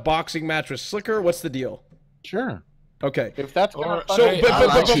you want a boxing match with Sliker? What's the deal? Sure. Okay. If that's so, but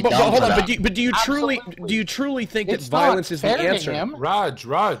hold on. But do you truly think that violence is the answer? Rajj.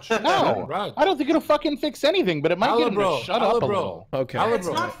 No, Rajj. I don't think it'll fucking fix anything, but it might get him to shut up a little. Okay. It's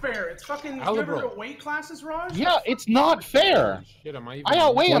not fair. It's fucking. You ever heard of weight classes, Rajj? Yeah, it's not fair. Shit, I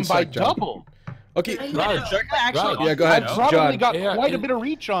outweigh him by double. Okay. Rajj. Yeah, go ahead, I've probably John. got quite a bit of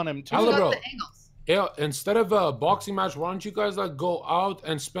reach on him too. Bro. Yeah, instead of a boxing match, why don't you guys like go out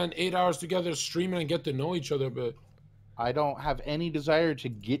and spend 8 hours together streaming and get to know each other? But I don't have any desire to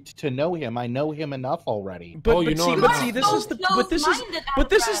get to know him. I know him enough already. But see, this is the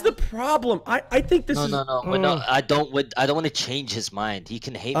problem. I think this is No, I don't want to change his mind. He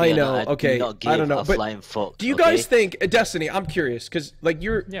can hate me. I know. Okay. I don't know. A flying fuck. Do you guys think, Destiny? I'm curious because like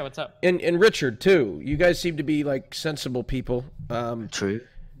you're what's up? And Richard too. You guys seem to be like sensible people. True.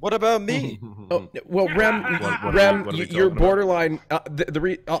 What about me? Oh, well, Rem, you're borderline. Let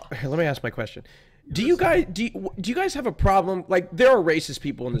me ask my question. Do you guys have a problem? Like, there are racist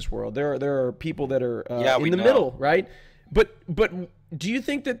people in this world. There are people that are in the middle, right? But do you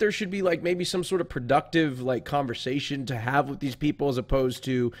think that there should be like maybe some sort of productive like conversation to have with these people as opposed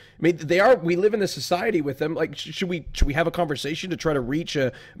to? I mean, we live in a society with them. Like, should we have a conversation to try to reach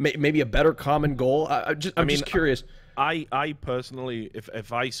maybe a better common goal? I'm just curious. I personally,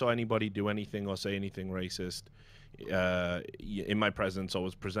 if I saw anybody do anything or say anything racist in my presence or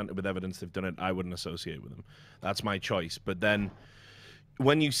was presented with evidence they've done it, I wouldn't associate with them. That's my choice. But then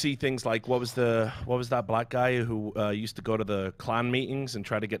when you see things like what was that black guy who used to go to the Klan meetings and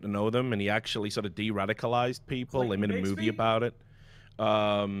try to get to know them, and he actually sort of de-radicalized people. They made a movie about it.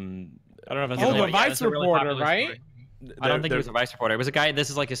 I don't know if it's the Vice reporter, right? I don't think he was a Vice reporter. It was a guy. This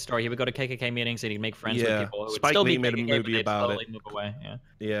is like his story. He would go to KKK meetings and he'd make friends with people. Who would Spike still Lee be made a KKK, movie about it. Move away.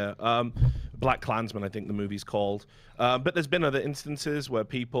 Yeah. Black Klansman, I think the movie's called. But there's been other instances where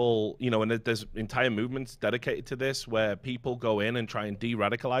people, and there's entire movements dedicated to this, where people go in and try and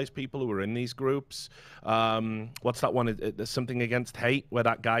de-radicalize people who are in these groups. What's that one? There's something against hate, where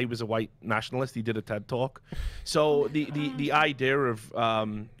that guy was a white nationalist. He did a TED talk. So the idea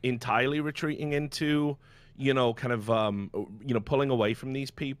of entirely retreating into pulling away from these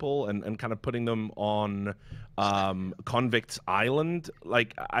people and kind of putting them on convicts island.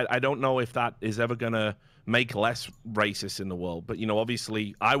 Like, I don't know if that is ever going to make less racist in the world. But,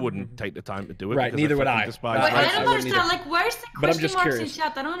 obviously I wouldn't take the time to do it. Right, neither would I. Wait, I don't understand. Like, where's the question marks in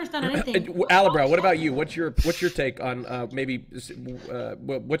chat? I don't understand anything. Alabra, what about you? What's your take on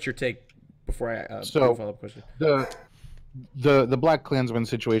what's your take before I follow up question? The Black Klansman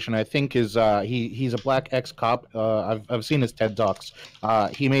situation, I think, is he's a black ex-cop. I've seen his TED Talks.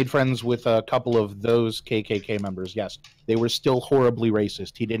 He made friends with a couple of those KKK members. Yes, they were still horribly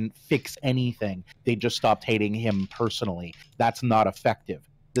racist. He didn't fix anything. They just stopped hating him personally. That's not effective.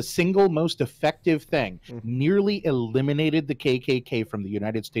 The single most effective thing, nearly eliminated the KKK from the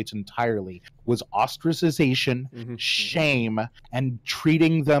United States entirely, was ostracization, shame, and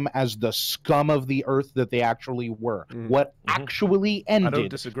treating them as the scum of the earth that they actually were. What actually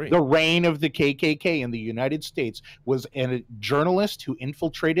ended the reign of the KKK in the United States was a journalist who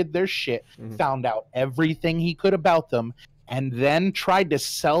infiltrated their shit, found out everything he could about them, and then tried to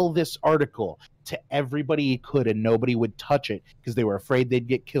sell this article to everybody he could, and nobody would touch it because they were afraid they'd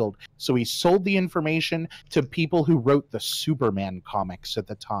get killed. So he sold the information to people who wrote the Superman comics at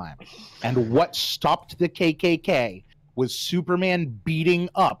the time. And what stopped the KKK was Superman beating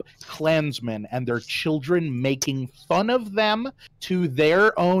up Klansmen and their children, making fun of them to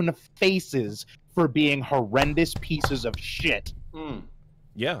their own faces for being horrendous pieces of shit.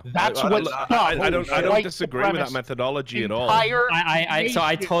 Yeah, that's what I don't disagree with that methodology at all. So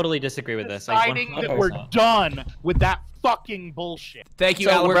I totally disagree with this. Deciding that we're done with that fucking bullshit. Thank you,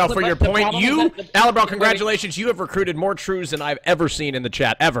 Alabra, for your point. Alabra, congratulations. You have recruited more truths than I've ever seen in the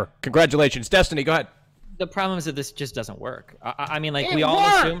chat, ever. Congratulations. Destiny, go ahead. The problem is that this just doesn't work. I mean, like, we all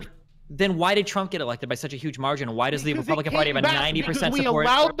assume. Then why did Trump get elected by such a huge margin? Why does the Republican Party have a 90% support? We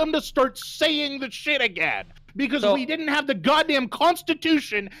allowed them to start saying the shit again. Because we didn't have the goddamn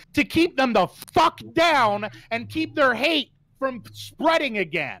Constitution to keep them the fuck down and keep their hate from spreading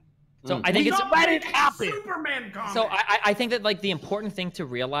again. So I think it's let it happen. Superman comic. So I think that, like, the important thing to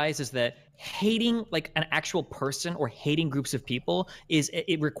realize is that hating, like, an actual person or hating groups of people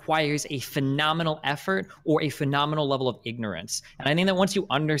it requires a phenomenal effort or a phenomenal level of ignorance. And I think that once you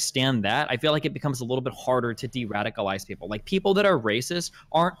understand that, I feel like it becomes a little bit harder to de-radicalize people. Like, people that are racist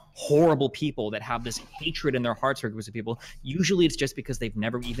aren't horrible people that have this hatred in their hearts for groups of people. Usually it's just because they've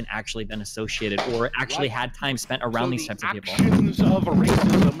never even actually been associated or actually had time spent around these types of people. Actions of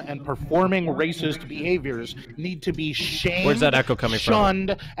racism and performing racist behaviors need to be shamed, Where's that echo coming from?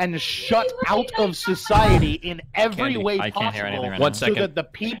 shunned, and shut out of society in every way I can't hear anything possible, right so now. that the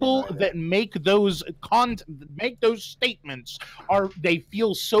people that make those statements they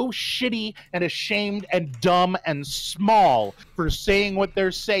feel so shitty and ashamed and dumb and small for saying what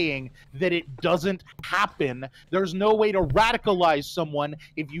they're saying that it doesn't happen. There's no way to radicalize someone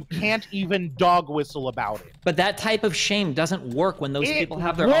if you can't even dog whistle about it. But that type of shame doesn't work when those people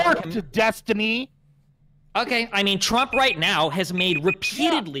have their own. Destiny. Okay, I mean, Trump right now has made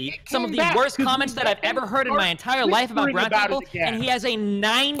repeatedly some of the worst comments that I've ever heard in my entire life about brown people, and he has a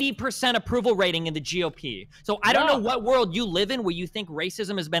 90% approval rating in the GOP. So I don't know what world you live in where you think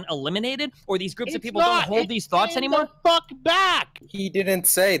racism has been eliminated, or these groups of people don't hold these thoughts anymore. The fuck back! He didn't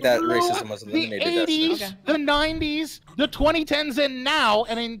say that racism was eliminated. The 80s, the 90s, the 2010s, and now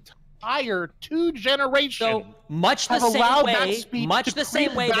an entire 2 generations. So much the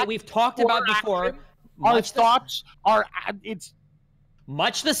same way that we've talked about before. Our thoughts are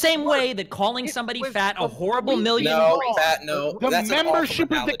much the same way that calling somebody fat a horrible million. No. The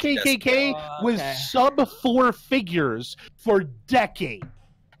membership of the KKK was sub 4 figures for decades.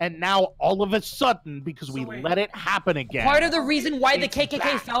 And now, all of a sudden, because we let it happen again. Part of the reason why the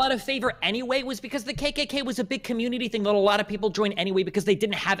KKK fell out of favor anyway was because the KKK was a big community thing that a lot of people joined anyway because they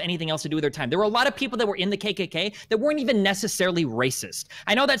didn't have anything else to do with their time. There were a lot of people that were in the KKK that weren't even necessarily racist.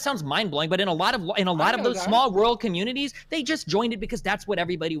 I know that sounds mind-blowing, but in a lot of those small rural communities, they just joined it because that's what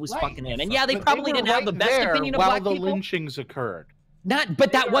everybody was fucking in. And yeah, they probably didn't have the best opinion of black people. While the lynchings occurred.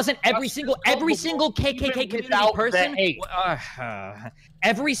 But that wasn't every single KKK community person.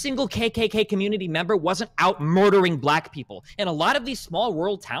 Every single KKK community member wasn't out murdering black people. In a lot of these small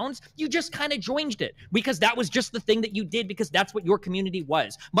rural towns, you just kind of joined it because that was just the thing that you did because that's what your community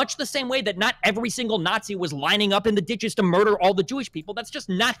was. Much the same way that not every single Nazi was lining up in the ditches to murder all the Jewish people. That's just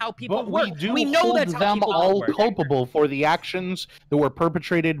not how people work. We know that's how them people all work. culpable for the actions that were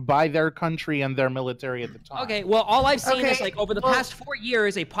perpetrated by their country and their military at the time. Okay, well, all I've seen is like over the past 4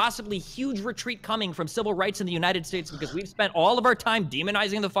 years, a possibly huge retreat coming from civil rights in the United States because we've spent all of our time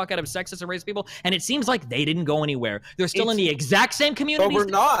demonizing the fuck out of sexist and racist people, and it seems like they didn't go anywhere. They're still in the exact same communities. But we're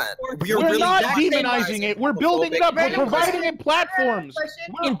not. We're not demonizing it. We're building it up. We're providing it platforms.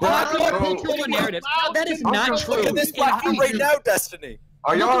 In popular cultural narratives. That is not true. Look at this platform right now, Destiny.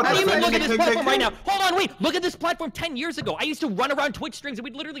 Are y'all Look at this platform right now? Hold on, wait. Look at this platform 10 years ago. I used to run around Twitch streams and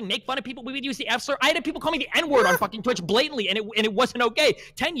we'd literally make fun of people. We would use the F slur. I had people call me the N-word on fucking Twitch blatantly, and it wasn't okay.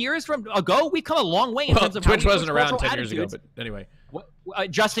 10 years ago, we've come a long way in terms of Twitch wasn't around 10 years ago, but anyway.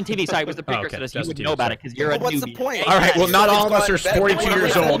 Justin TV, sorry, was the precursor to this. You would know about it because you're a newbie. What's the point? All right, well, not all of us are 42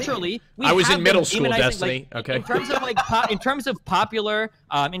 years old. I was in middle school, Destiny. Okay. In terms of popular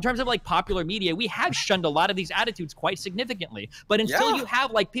media, we have shunned a lot of these attitudes quite significantly. But until you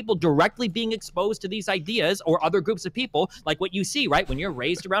have like people directly being exposed to these ideas or other groups of people, like what you see, right? When you're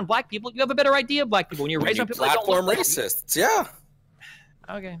raised around black people, you have a better idea of black people. When you're raised around people, platform racists, yeah.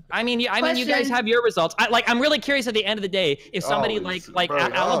 Okay. I mean, you guys have your results. I'm really curious at the end of the day if somebody like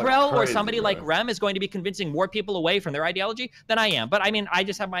Alabrel or somebody like Rem is going to be convincing more people away from their ideology than I am. But I mean, I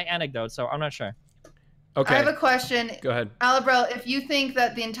just have my anecdote, so I'm not sure. Okay. I have a question. Go ahead. Alabrel, if you think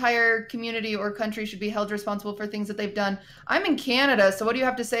that the entire community or country should be held responsible for things that they've done, I'm in Canada, so what do you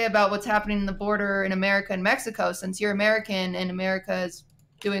have to say about what's happening in the border in America and Mexico, since you're American and America is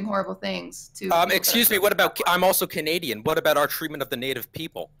doing horrible things to excuse me, what about I'm also Canadian. What about our treatment of the native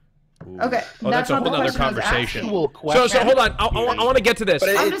people? Okay. That's a whole other conversation. So hold on. I want to get to this.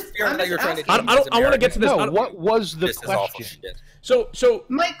 I want to get to this. No, what was the question? So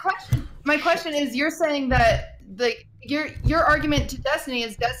my question is, you're saying that your argument to Destiny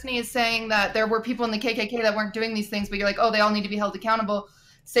is saying that there were people in the KKK that weren't doing these things, but you're like, oh, they all need to be held accountable.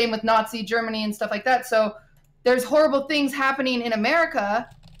 Same with Nazi Germany and stuff like that. So there's horrible things happening in America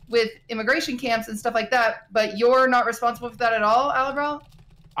with immigration camps and stuff like that, but you're not responsible for that at all, Alabrel?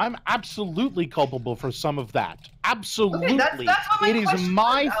 I'm absolutely culpable for some of that. Absolutely. Okay, that's what it is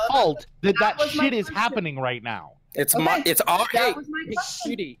my fault that shit is happening right now. It's our hate. It's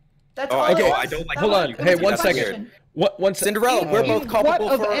shitty. That's all. Okay, I don't like. Hold on. Hey, 1 second. Cinderella, we're both culpable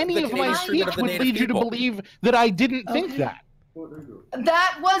what for of any of my speech would lead you to believe that I didn't think that?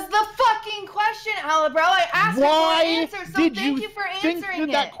 That was the fucking question, Alabrel. I asked you for an answer, so thank you for answering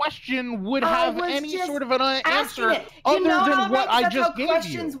it. That question would have any sort of an answer other than what I just gave you.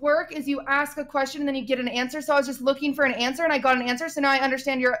 Questions work is you ask a question and then you get an answer. So I was just looking for an answer and I got an answer. So now I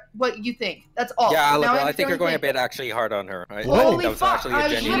understand what you think. That's all. Yeah, Alabrel, I think you're going a bit actually hard on her. Holy that was fuck!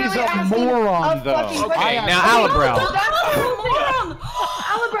 actually a genuine. She's a moron, though. Okay, now Alabrel.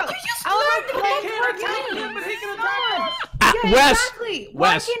 Wes,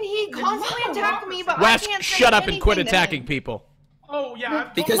 Why can he constantly attack me, but Wes, I can't say shut up and quit anything to him? attacking people. Oh yeah,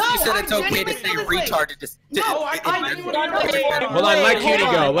 Because you said it's okay to say retarded. Hold on, let Cutie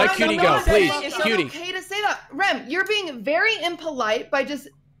go. Let Cutie go, please. Cutie. It's okay to say that. Rem, you're being very impolite by just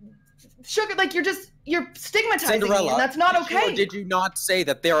you're stigmatizing me, and that's not okay. Did you not say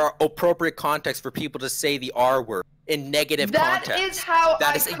that there are appropriate contexts for people to say the R word in negative context? That is how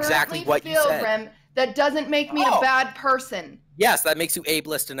that is exactly what you said. Rem. That doesn't make me a bad person. Yes, that makes you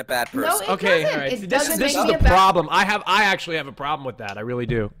ableist and a bad person. No, it okay, doesn't. all right. It This is the problem. I actually have a problem with that. I really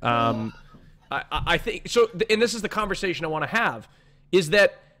do. I think so, and this is the conversation I want to have. Is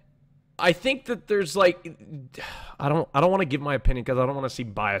that I think that there's like, I don't want to give my opinion because I don't want to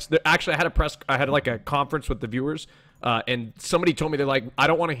seem biased. Actually, I had like a conference with the viewers, and somebody told me they're like, I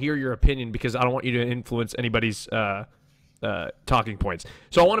don't want to hear your opinion because I don't want you to influence anybody's talking points.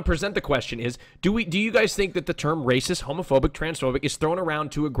 So I want to present the question: is do you guys think that the term racist, homophobic, transphobic is thrown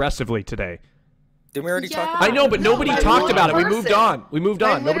around too aggressively today? Did we already talk about it? I know, but nobody talked about it. We moved on.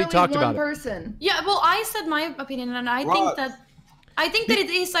 Nobody talked about it. Yeah, well, I said my opinion, and I think that it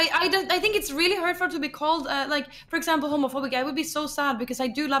is. I think it's really hurtful to be called like, for example, homophobic. I would be so sad because I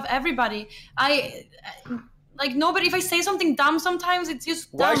do love everybody. Like nobody. If I say something dumb, sometimes it's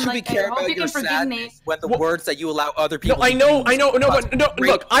just dumb. Why should we care about your sadness when the words that you allow other people? No, I know. No, but no.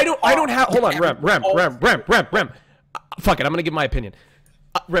 Look, I don't have. Hold on, Rem. Fuck it. I'm gonna give my opinion.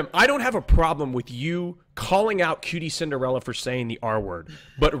 Rem, I don't have a problem with you calling out Cutie Cinderella for saying the R word,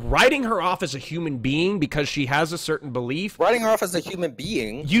 but writing her off as a human being because she has a certain belief. Writing her off as a human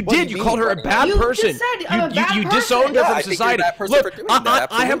being? You did. You called her a bad person. You disowned her from society. Look,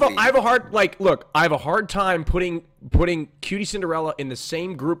 I have a hard time putting Cutie Cinderella in the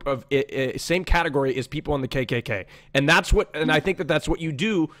same group of same category as people in the KKK, and I think that's what you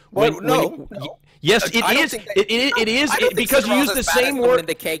do. Yes, it is. It is because you use the same word in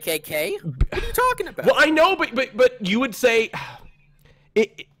the KKK. What are you talking about? Well, I know, but you would say. I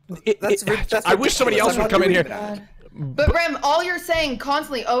wish somebody else would come in here. But Rem, all you're saying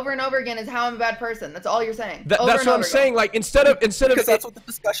constantly, over and over again, is how I'm a bad person. That's all you're saying. That's what I'm saying. Like instead of because that's what the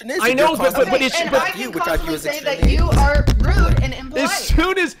discussion is. I know, but it's and I can constantly say that you are rude and impolite.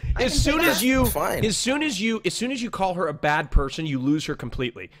 As soon as you call her a bad person, you lose her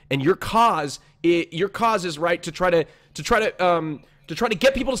completely. And your cause is right to try to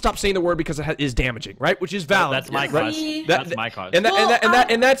get people to stop saying the word because it is damaging, right? Which is valid. That's my cause. That's my cause. And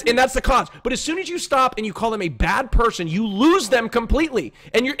that's the cause. But as soon as you stop and you call them a bad person, you lose them completely.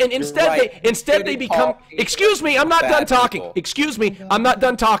 And instead they become. Excuse me, I'm not done talking. Excuse me, I'm not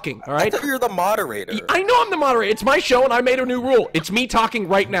done talking. All right. I thought you're the moderator. I know I'm the moderator. It's my show, and I made a new rule. It's me talking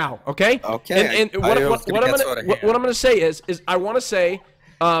right now. Okay. Okay. And what I'm going to say is I want to say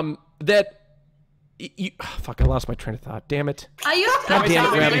that. Fuck, I lost my train of thought. Damn it. You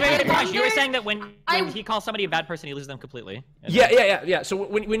were saying that when he calls somebody a bad person, he loses them completely. Yeah. So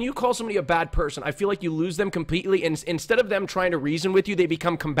when you call somebody a bad person, I feel like you lose them completely, and instead of them trying to reason with you, they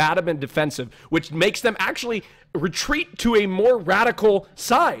become combative and defensive, which makes them actually retreat to a more radical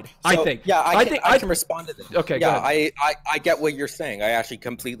side, I think. Yeah, I can respond to this. Okay, yeah, I get what you're saying. I actually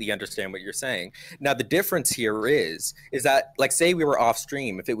completely understand what you're saying. Now, the difference here is that, like, say we were off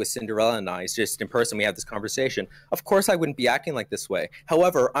stream, if it was Cinderella and I, just in person, we had this conversation, of course I wouldn't be acting like this way.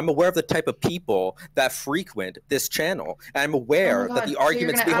 However, I'm aware of the type of people that frequent this channel, and I'm aware that the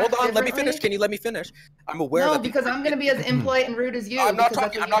arguments... Hold on, let me finish. Can you let me finish? I'm aware that... No, because I'm going to be as impolite and rude as you. I'm not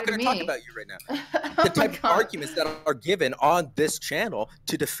going to talk about you right now. The type of arguments that are given on this channel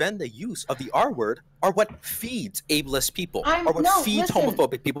to defend the use of the R word are what feeds ableist people, feeds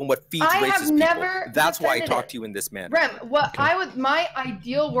homophobic people, and what feeds racist people. That's why I talk to you in this manner. Rem, my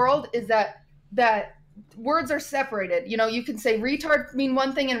ideal world is that words are separated. You know, you can say retard mean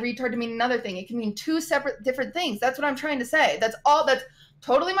one thing and retard to mean another thing. It can mean two separate different things. That's what I'm trying to say. That's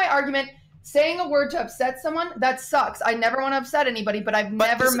totally my argument. Saying a word to upset someone, that sucks. I never want to upset anybody, but I've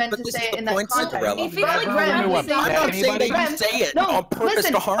never meant to say it in that context. I'm not saying that you say it on purpose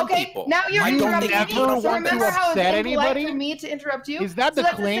to harm people. Now you're interrupting me. So remember how it's impolite for me to interrupt you? Is that the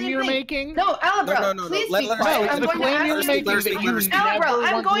claim you're making? No, Alabro, please be quiet. I'm going to ask you. Alabro,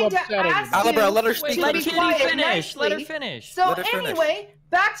 I'm going to ask you. Alabro, let her speak. Let her finish. So anyway,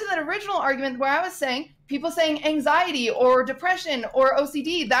 back to that original argument where I was saying people saying anxiety or depression or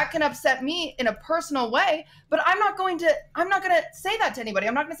OCD, that can upset me in a personal way, but I'm not going to say that to anybody.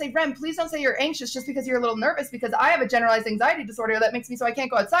 I'm not going to say, Rem, please don't say you're anxious just because you're a little nervous because I have a generalized anxiety disorder that makes me so I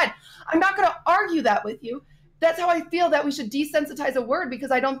can't go outside. I'm not going to argue that with you. That's how I feel that we should desensitize a word because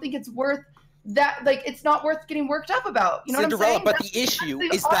I don't think it's worth that, like, it's not worth getting worked up about. You know Cinderella, what I'm saying? But the issue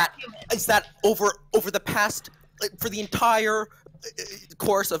is that over the past, for the entire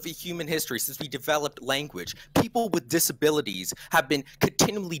course of human history, since we developed language, people with disabilities have been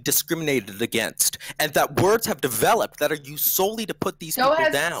continually discriminated against, and that words have developed that are used solely to put these people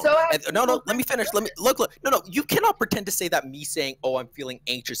down. No, let me finish. Let me look. No, you cannot pretend to say that me saying, "Oh, I'm feeling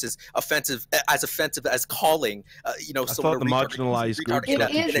anxious," is offensive as calling, someone the marginalized group. It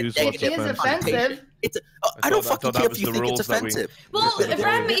is offensive. I don't fucking care if you think it's offensive. Well,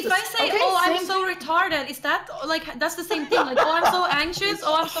 Rem, if I say, "Oh, I'm so retarded," is that like that's the same thing? Like, "Oh, I'm so anxious,"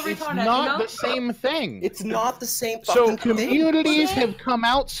 "Oh, I'm so retarded." It's not the same thing. It's not the same. So communities have come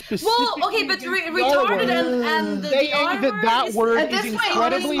out specifically. Well, okay, but retarded and saying that word is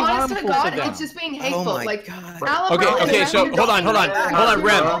incredibly harmful to them. It's just being hateful. Okay, so hold on,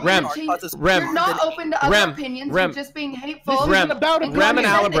 Rem. You're not open to other opinions. You're just being hateful. Rem and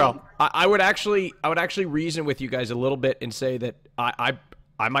Alabro. I would actually reason with you guys a little bit and say that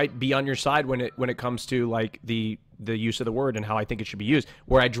I might be on your side when it comes to like the use of the word and how I think it should be used.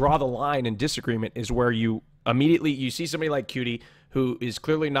 Where I draw the line in disagreement is where you immediately see somebody like Cutie who is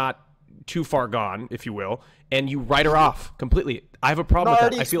clearly not too far gone, if you will, and you write her off completely. I have a problem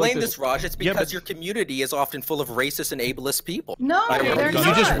with that. I feel like this, Raj. It's because your community is often full of racist and ableist people. No, they're not.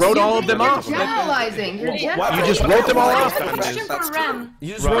 You just wrote all of them off. You're generalizing. You just wrote them all off.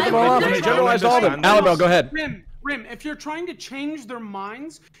 You just wrote them all off and you generalized all of them. Alabel, go ahead. Rim, if you're trying to change their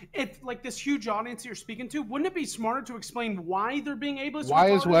minds, if like this huge audience you're speaking to, wouldn't it be smarter to explain why they're being ableist?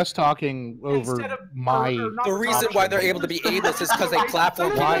 Why is Wes talking over my? The reason why they're able to be ableist is because they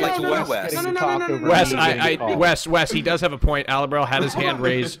platform people like you, Wes. Wes, he does have a point. Alabro had his hand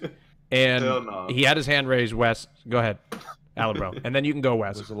raised, and he had his hand raised. Wes, go ahead, Alabro, and then you can go,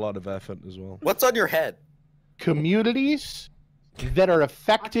 Wes. There's a lot of effort as well. What's on your head? Communities that are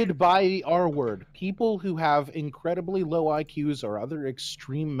affected by the R word, people who have incredibly low IQs or other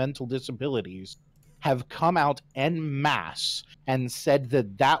extreme mental disabilities, have come out en masse and said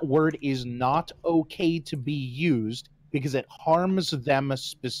that that word is not okay to be used because it harms them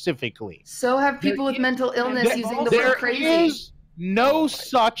specifically. So have people with mental illness using the word crazy. There is no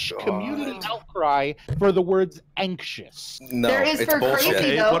such community outcry for the words anxious. No, there is it's for bullshit.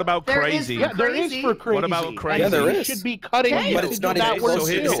 crazy, though. What about crazy? There is for crazy. What about crazy? Yeah, there is. Should be cutting but it's not that word.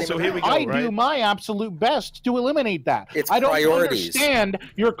 So here we go. I do my absolute best to eliminate that. It's I don't priorities. understand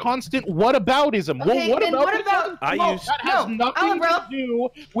your constant whataboutism. Okay, Well, what about? That has nothing to do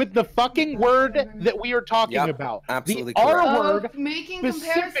with the fucking word that we are talking about. Absolutely the R word making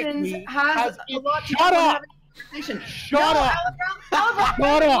comparisons has a lot to do Shut with up! having a conversation. Shut up!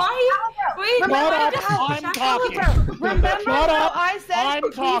 Shut up! I'm talking. Remember Shut up! I said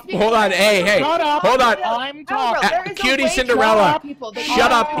I'm talking. Hold on, hey, Shut up! hold on. I'm talking. Cutie Cinderella,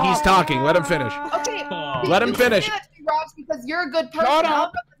 shut up. He's talking. Let him finish. Okay. Let him finish. Because you're a good person. Shut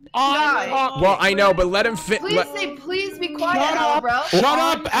up! Well, I know, but let him Please be quiet, Shut up. Alabro. Shut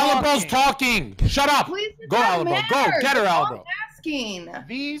up! Alabro's talking. Shut up. Please Go, Alabro. Go. Get her, Alabro. I'm asking.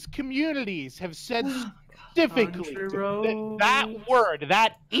 These communities have said specifically that word,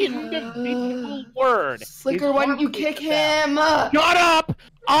 that individual word. Sliker, why don't you kick him? Shut up!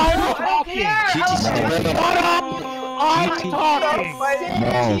 I'm talking. Shut up! I'm talking.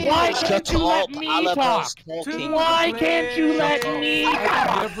 Why can't you let me talk? Why can't you let me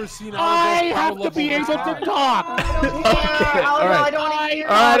talk? I have to be able to talk. Okay, all right. All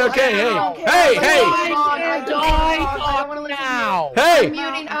right, okay, hey. I want to listen now. Hey! I'm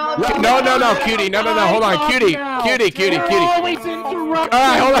muting Alabro. No, Cutie. No, hold on. Cutie. You're always interrupting. All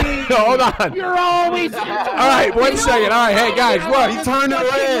right, hold on. You're always interrupting. All right, 1 second. All right, hey, guys, look. Turn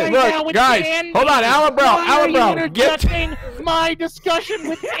it Look, guys, hold on. Alabro, get my discussion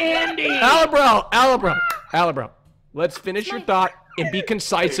with Andy. Alabro. Let's finish your thought and be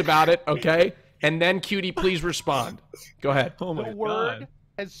concise about it, okay? And then, Cutie, please respond. Go ahead. Oh my God.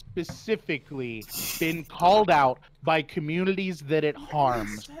 Has specifically been called out by communities that it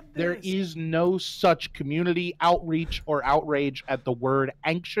harms. There is no such community outreach or outrage at the word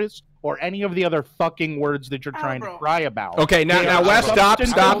anxious or any of the other fucking words that you're trying to cry about. Okay, now Wes, stop.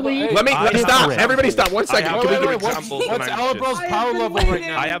 Let me stop. Everybody stop. 1 second. Can we get what's Alabro's power level right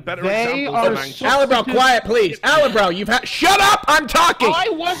now? I have better examples of anxious. Alabro, quiet, please. Alabro, you've had. Shut up! I'm talking. I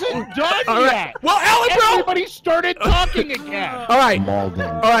wasn't done yet. Well, Alabro, everybody started talking again. All right.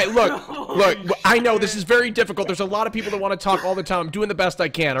 Look. I know this is very difficult. There's a lot of people that want to talk all the time. I'm doing the best I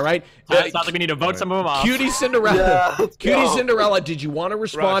can. All right. It sounds like we need to vote some of them off. Cutie Cinderella. Cinderella. Did you want to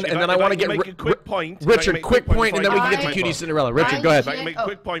respond? And then I want to get make a quick point. Richard, quick point, and then we can get to Cutie Cinderella. Richard, go ahead. If I can make a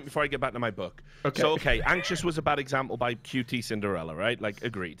quick point before I get back to my book. Okay. So, Anxious was a bad example by QT Cinderella, right? Like,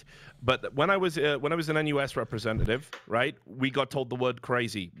 agreed. But when I was an NUS representative, right, we got told the word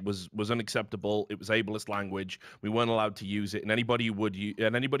crazy was unacceptable. It was ableist language. We weren't allowed to use it, and anybody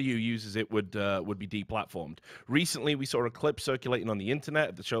who uses it would be deplatformed. Recently, we saw a clip circulating on the internet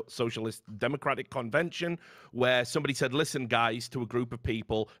at the Socialist Democratic Convention where somebody said, "Listen, guys," to a group of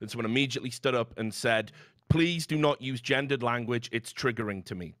people, and someone immediately stood up and said, "Please do not use gendered language. It's triggering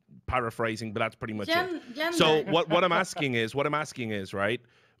to me." Paraphrasing, but that's pretty much it. So what I'm asking is, right?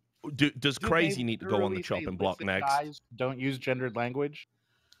 Does crazy need to go on the chopping block next? Guys, don't use gendered language.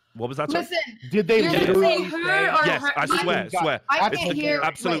 What was that? Listen, did they literally say yes, I swear. I can't hear.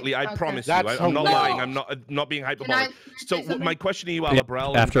 Absolutely, wait, I promise you. That's I'm not no. lying. I'm not being hyperbolic. So my question to you,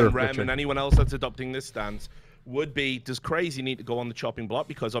 Alabrel, after and Rem, Richard. and anyone else that's adopting this stance, would be, does crazy need to go on the chopping block?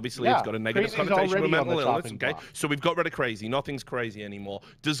 Because obviously it's got a negative connotation with mental illness, okay? So we've got rid of crazy. Nothing's crazy anymore.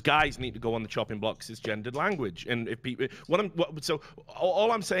 Does guys need to go on the chopping block because it's gendered language? And if people... So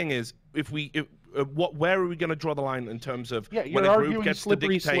all I'm saying is, where are we going to draw the line in terms of when a group gets to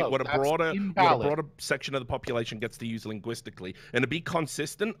dictate what a broader section of the population gets to use linguistically? And to be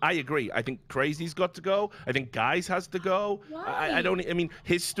consistent, I agree. I think crazy's got to go. I think guys has to go. I mean,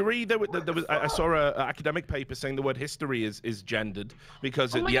 history, there was I saw an academic paper saying the word history is gendered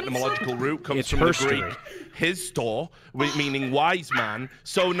because the etymological root comes from the Greek histor, meaning wise man.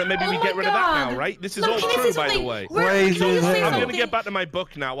 So maybe we get rid of that now, right? This is all true, by the way. I'm going to get back to my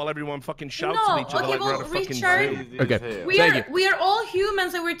book now while everyone fucking shouts at each other like we're at a fucking zoo. Okay. We are all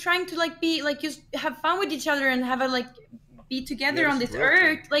humans and we're trying to just have fun with each other and have a be together on this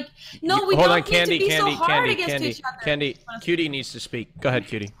earth. Like, no, we don't need to be so hard against each other. Candy, Cutie needs to speak. Go ahead,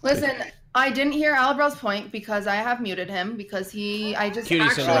 Cutie. Listen, I didn't hear Alabrel's point because I have muted him because Cutie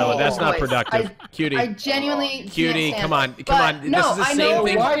Cinderella, that's not productive. Cutie. I genuinely Cutie, can't come on. No, this is the same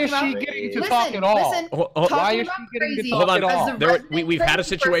thing. Why is she getting to talk at all? Why is she getting to talk at all? We've had a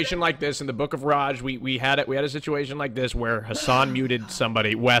situation like this in the Book of Rajj. We had a situation like this where Hassan muted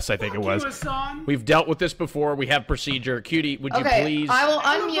somebody. Wes, I think it was. We've dealt with this before. We have procedure. Cutie, would you please? I will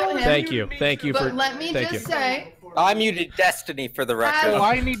unmute him. Thank you but let me just say. I muted Destiny for the record.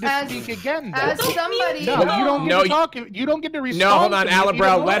 I need to speak again. As somebody, no, you don't get to talk. You don't get to respond. No, hold on,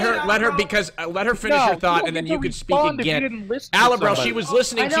 Alabrel. Let her finish her thought, and then you could speak again. Alabrel, she was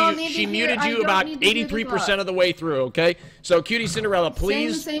listening to you. She muted you about 83% of the way through. Okay, so Cutie Cinderella,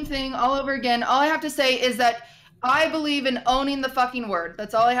 please. Same thing all over again. All I have to say is that I believe in owning the fucking word.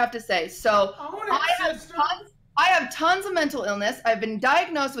 That's all I have to say. So I have tons of mental illness. I've been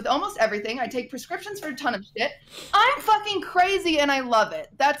diagnosed with almost everything. I take prescriptions for a ton of shit. I'm fucking crazy and I love it.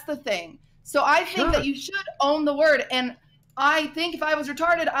 That's the thing. So I think that you should own the word. And I think if I was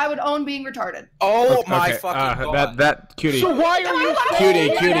retarded, I would own being retarded. Oh my fucking god. That Cutie. So why are you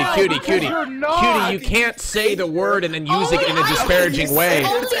Cutie, Cutie, you can't say the word and then use it in a disparaging way.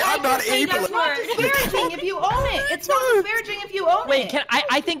 I'm not able. It's not disparaging if you own it. It's not disparaging if you own it. Wait,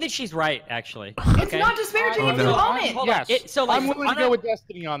 I think that she's right, actually. It's not disparaging if you own it. Yes. I'm willing to go with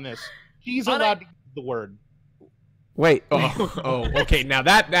Destiny on this. He's allowed to use the word. Wait. Okay. Now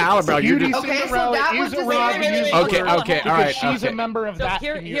Alabrel, you're just... Okay, so that was Okay, all right. She's a member of that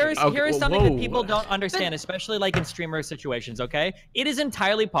Here is something that people don't understand, especially like in streamer situations, okay? It is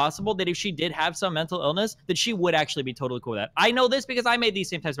entirely possible that if she did have some mental illness, that she would actually be totally cool with that. I know this because I made these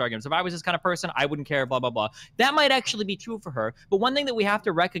same types of arguments. If I was this kind of person, I wouldn't care, blah, blah, blah. That might actually be true for her. But one thing that we have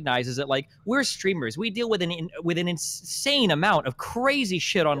to recognize is that, like, we're streamers. We deal with an insane amount of crazy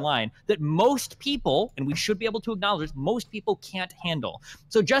shit online that most people, and we should be able to acknowledge, most people can't handle.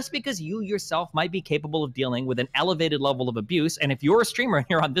 So just because you yourself might be capable of dealing with an elevated level of abuse, and if you're a streamer and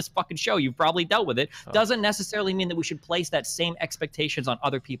you're on this fucking show, you've probably dealt with it, doesn't necessarily mean that we should place that same expectations on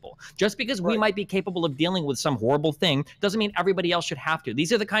other people. Just because we might be capable of dealing with some horrible thing doesn't mean everybody else should have to.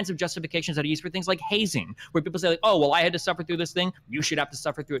 These are the kinds of justifications that are used for things like hazing, where people say, like, oh, well, I had to suffer through this thing, you should have to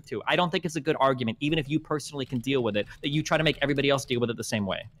suffer through it too. I don't think it's a good argument, even if you personally can deal with it, that you try to make everybody else deal with it the same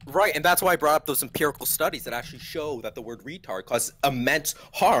way. Right, and that's why I brought up those empirical studies that actually show that the word retard causes immense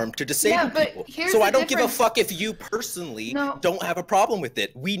harm to disabled people. So I don't give a fuck if you personally don't have a problem with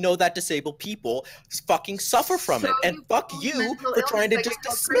it. We know that disabled people fucking suffer from it, and fuck you for trying to just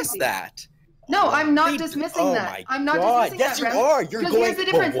dismiss that. No, I'm not dismissing that. I'm not dismissing that. Yes, you are. You're going, here's the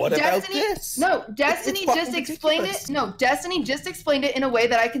difference. Well, what about this? No, Destiny just explained it. No, Destiny just explained it in a way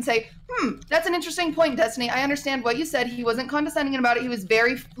that I can say, that's an interesting point, Destiny. I understand what you said. He wasn't condescending about it. He was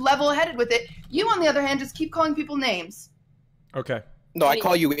very level-headed with it. You, on the other hand, just keep calling people names. Okay. No, I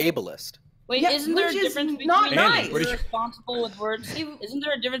call you ableist. Wait, Yeah, isn't there a which is difference between not being nice. irresponsible with words? Isn't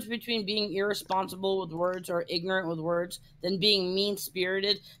there a difference between being irresponsible with words or ignorant with words than being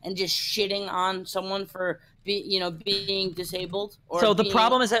mean-spirited and just shitting on someone for being disabled? Or So the being...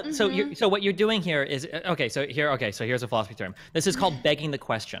 problem is that so what you're doing here is so here's a philosophy term. This is called begging the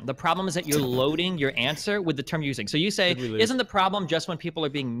question. The problem is that you're loading your answer with the term you're using. So you say, isn't the problem just when people are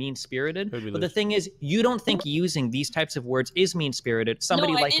being mean-spirited? But the thing is, you don't think using these types of words is mean-spirited.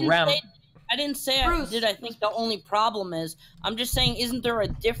 Somebody like Rem. I didn't say I think the only problem is. I'm just saying, isn't there a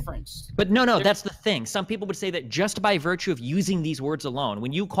difference? But no, that's the thing. Some people would say that just by virtue of using these words alone,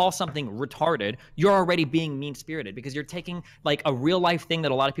 when you call something retarded, you're already being mean-spirited because you're taking like a real-life thing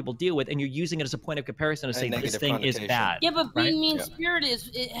that a lot of people deal with and you're using it as a point of comparison to say this thing is bad. Yeah, but being mean-spirited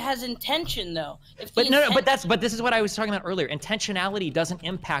it has intention though. But this is what I was talking about earlier. Intentionality doesn't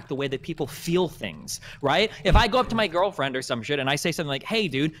impact the way that people feel things, right? If I go up to my girlfriend or some shit and I say something like, "Hey,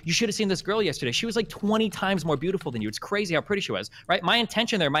 dude, you should have seen this girl yesterday. She was like 20 times more beautiful than you. It's crazy how pretty she was," right? My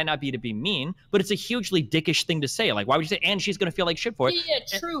intention there might not be to be mean, but it's a hugely dickish thing to say. Like, why would you say, and she's gonna feel like shit for it?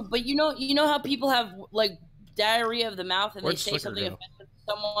 Yeah, true. But you know how people have like diarrhea of the mouth and they say something offensive to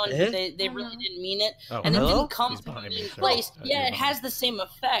someone, they really didn't mean it, and it didn't come from a mean place. Yeah, it has the same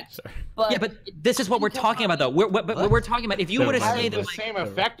effect. But yeah, but this is what we're talking about, though. We're talking about if you were to say that the same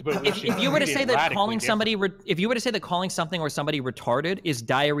effect, but if you were to say that calling somebody if you were to say that calling something or somebody retarded is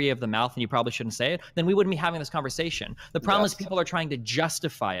diarrhea of the mouth and you probably shouldn't say it, then we wouldn't be having this conversation. The problem is people are trying to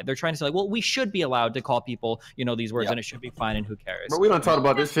justify it. They're trying to say like, well, we should be allowed to call people these words and it should be fine and who cares. But we done talked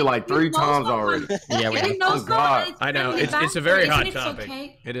about this shit like 3 times already. Yeah, we have. Oh God. I know it's a very hot topic.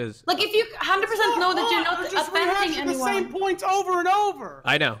 It is. Like if you 100% know that you're not offending anyone. The same points over and over.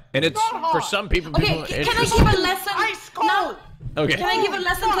 I know, and it's for some people. Okay, can I give a lesson? Ice cold. Okay. Can I give a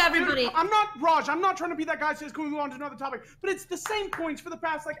lesson to everybody? I'm not Raj. I'm not trying to be that guy who says, "Can we move on to another topic?" But it's the same points for the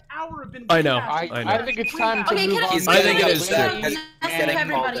past like hour have been. I know. I think it's time to move on. I think it is too.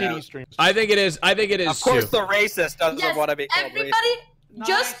 I think it is. I think it is. Of course, the racist doesn't want to be called everybody. racist.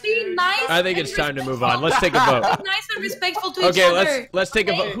 Just be nice. I think it's time to move on. Let's take a vote. Be nice and respectful to each other. Okay, let's take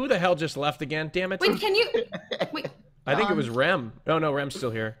a vote. Who the hell just left again? Damn it. Wait, can you? Wait. I think it was Rem. Oh no, Rem's still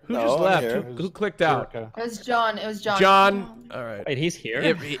here. Who just left? Who clicked out? It was John. It was John. John. All right. Wait, he's here.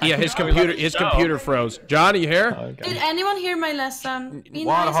 Yeah, his computer froze. John, are you here? Oh, okay. Did anyone hear my lesson?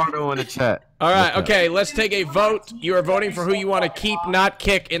 Juan Hardo in the chat. All right. Okay. Let's take a vote. You are voting for who you want to keep, not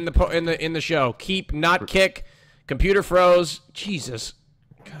kick in the show. Keep, not kick. Computer froze. Jesus.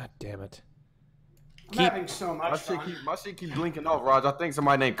 God damn it. I'm having so much fun. My shit keep blinking off, Raj. I think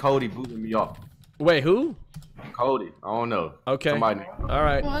somebody named Cody booting me off. Wait, who? Cody. I don't know. Okay. Somebody. All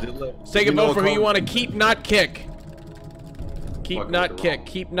right. Let's take a vote for who you want to keep, not kick. Keep, not kick.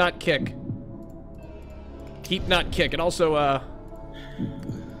 Keep, not kick. Keep, not kick. And also,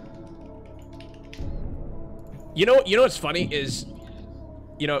 you know what's funny is,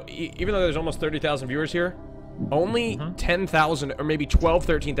 even though there's almost 30,000 viewers here, only 10,000 or maybe 12,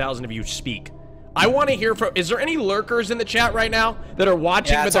 13,000 of you speak. I want to hear from. Is there any lurkers in the chat right now that are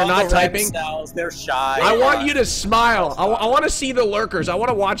watching but they're not typing? They're shy. I want you to smile. I want to see the lurkers. I want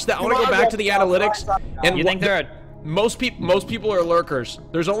to watch that. I want to go back to the analytics. And you think there are most people are lurkers.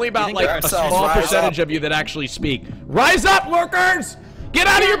 There's only about like a small percentage of you that actually speak. Rise up, lurkers! Get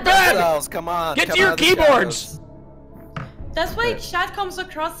out of your bed! Come on. Get to your keyboards. That's why chat comes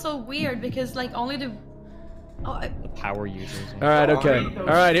across so weird because like only the. The power users. All right, okay. All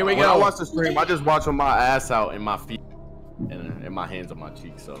right, here we go. When I watch the stream, I just watch with my ass out and my feet and my hands on my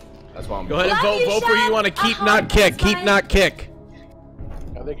cheeks. So that's why I'm. Go ahead and vote for who you want to keep, not kick. Keep, not kick.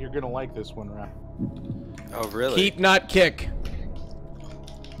 I think you're gonna like this one, Rap. Oh, really? Keep, not kick.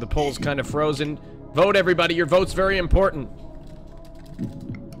 The poll's kind of frozen. Vote, everybody. Your vote's very important.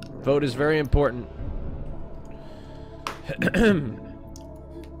 Vote is very important.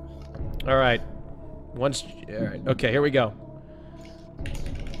 All right. All right. Okay, here we go.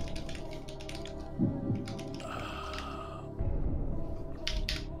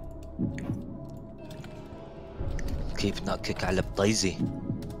 كيف ناكك على بطيزي؟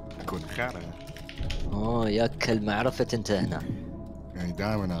 كنت خانة. يا كل ما عرفت انت هنا. يعني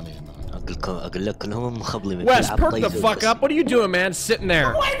دائما انا هنا. اقول لك كلهم مخبلين. Wes, perk the fuck up. What are you doing, man? Sitting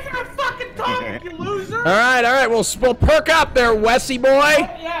there. Wait for a fucking topic, you loser! All right. We'll perk up there, Wessie boy.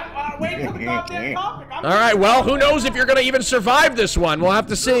 Yeah, wait for the goddamn topic. All right. Well, who knows if you're gonna even survive this one? We'll have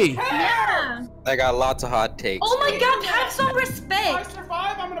to see. Yeah. I got lots of hot takes. Oh my God! Have some respect. If I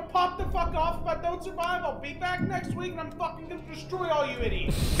survive, I'm gonna pop the fuck off. If I don't survive, I'll be back next week and I'm fucking gonna destroy all you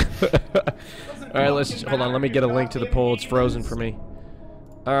idiots. All right. Let's hold on. Let me get a link to the poll. It's frozen for me.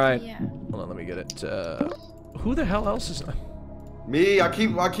 All right. Yeah. Hold on. Let me get it. Who the hell else is? Me, I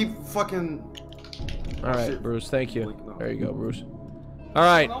keep fucking. All right, Bruce. Thank you. There you go, Bruce. All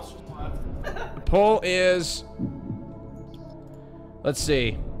right. The poll is. Let's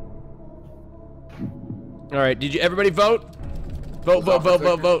see. All right. Did you everybody vote? Vote. I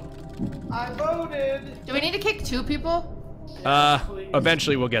voted. Do we need to kick 2 people?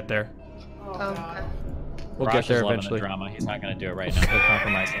 Eventually we'll get there. Okay. We'll Raj get there is loving eventually. The drama. He's not going to do it right now. He'll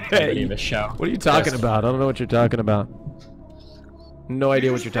compromise the integrity of the show. What are you talking about? I don't know what you're talking about. No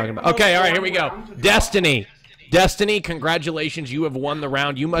idea what you're talking about. Okay, all right, here we go. Destiny. Destiny, congratulations. You have won the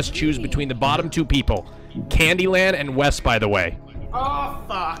round. You must choose between the bottom 2 people. Candyland and Wes, by the way. Oh,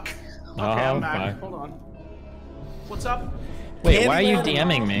 fuck. Okay, I'm back. Hold on. What's up? Wait, why are you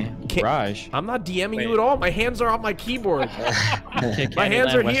DMing me, Raj? I'm not DMing you at all. My hands are on my keyboard. My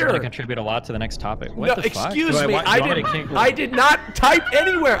hands are here. Going to contribute a lot to the next topic. What No, the fuck? excuse me. I did not type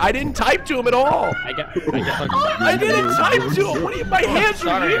anywhere. I didn't type to him at all. I didn't type to him. What do you? My hands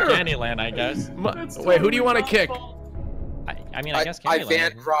are here. Candyland, I guess. Wait, who do you want to kick? I mean, I guess I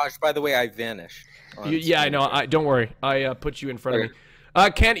Candyland. Raj, by the way, I vanished. Yeah, I know. Don't worry. I put you in front of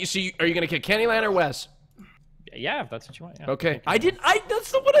me. Candy. So, are you gonna kick Candyland or Wes? Yeah, if that's what you want. Yeah. Okay.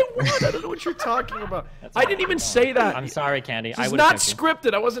 That's not what I want. I don't know what you're talking about. I didn't even say that. I'm sorry, Candy. It's not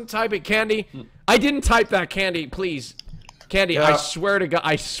scripted. I wasn't typing. Candy, I didn't type that. Candy, please. Candy, I swear to God,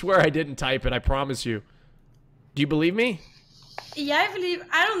 I swear I didn't type it. I promise you. Do you believe me? Yeah, I believe.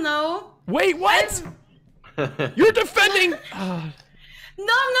 I don't know. Wait, what? You're defending. No,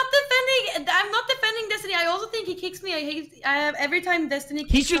 I'm not defending. I'm not defending Destiny. I also think he kicks me. I hate every time Destiny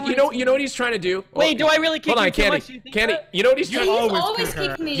kicks He's just, you know what he's trying to do? Wait, do I really kick you too much? Candy, you know what he's trying to do? He's always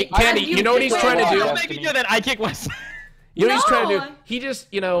kicked me. Candy, you know what he's trying to do? Don't make me do that. I kick Wes. You know what he's trying to do? He just,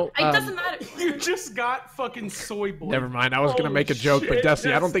 It doesn't matter. You just got fucking soy boy. Never mind. I was gonna make a joke, but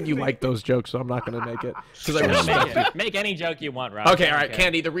Destiny, I don't think you like those jokes, so I'm not gonna make it. Make any joke you want, Raj. Okay, all right,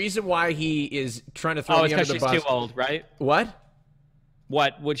 Candy. The reason why he is trying to throw me under the bus. Oh, it's because she's too old, right? What?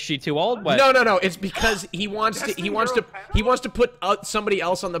 What? Was she too old? What? No. It's because he wants to put somebody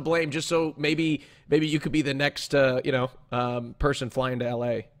else on the blame, just so maybe you could be the next person flying to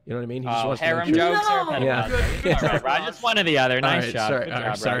LA. You know what I mean? He just wants harem to jokes. Yeah. All right, Raj, it's one or the other. Nice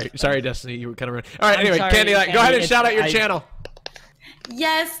job. Sorry, Destiny. You were kind of rude. All right. Anyway, Candy, go ahead and shout out your channel.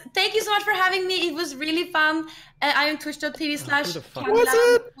 Yes, thank you so much for having me. It was really fun. I am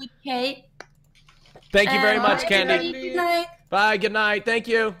twitch.tv/Candyland with K. Thank you very much, Candy. Good night. Bye. Good night. Thank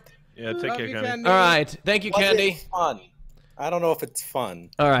you. Yeah, take care, Candy. All right. Thank you, Candy. It's fun. I don't know if it's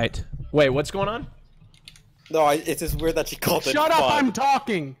fun. All right. Wait, what's going on? No, it's just weird that she called it Shut fun. up, I'm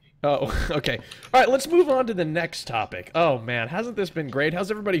talking. Oh, okay. All right, let's move on to the next topic. Oh, man, hasn't this been great? How's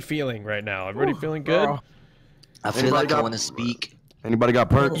everybody feeling right now? Everybody feeling good? I feel like I want to speak. Anybody got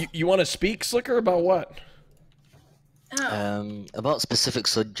perks? You want to speak, Sliker, about what? About specific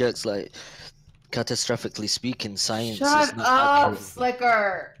subjects, like, catastrophically speaking, science Shut is not up, accurate.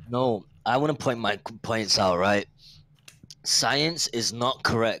 Sliker. No, I want to point my points out, right? Science is not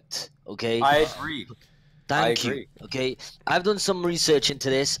correct, okay? I agree. Thank you. Okay, I've done some research into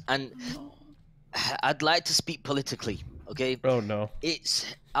this, and I'd like to speak politically. Okay. Oh no. It's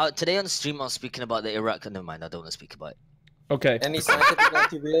today on the stream. I was speaking about the Iraq. Never mind. I don't want to speak about it. Okay. Any scientific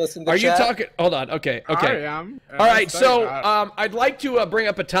anti-realists in the Are chat? you talking? Hold on. Okay. Okay. I am. All right. So I'd like to bring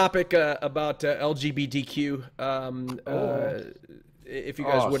up a topic about LGBTQ. If you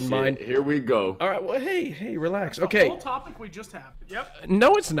guys wouldn't mind. Here we go. All right. Well, hey, relax. Okay. The whole topic we just had. Yep.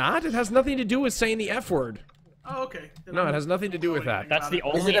 No, it's not. It has nothing to do with saying the F word. Oh, okay. No, it has nothing to do with that. That's the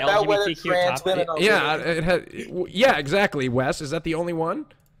only LGBTQ topic. Yeah, it has. Yeah, exactly. Wes, is that the only one?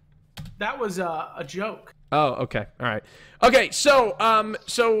 That was a joke. Oh, okay. All right. Okay, so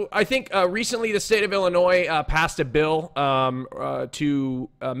I think recently the state of Illinois passed a bill to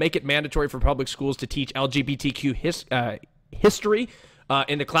make it mandatory for public schools to teach LGBTQ history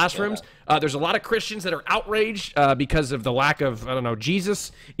in the classrooms. Yeah. There's a lot of Christians that are outraged because of the lack of, I don't know,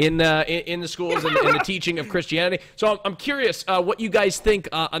 Jesus in the schools and the teaching of Christianity. So I'm curious what you guys think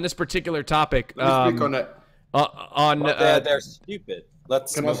on this particular topic. Let me speak on that. They're stupid.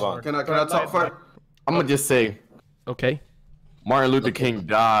 Let's move on. Can I talk first? I'm gonna just say, okay. Martin Luther King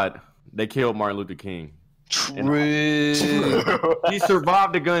died. They killed Martin Luther King. True. He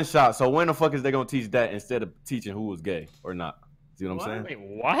survived the gunshot. So when the fuck is they gonna teach that instead of teaching who was gay or not? See what I'm saying? Wait,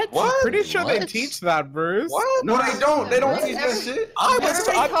 what? I'm pretty sure they teach that, Bruce. What? No, they don't. They don't teach that shit. Everybody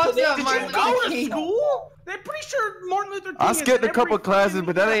talks about Martin Luther King. School? they're pretty sure Martin Luther King. I skipped a couple classes,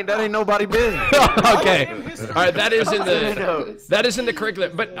 but that ain't nobody business. Okay, all right, that is in the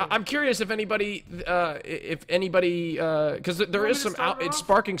curriculum. But I'm curious if anybody, because there is some it's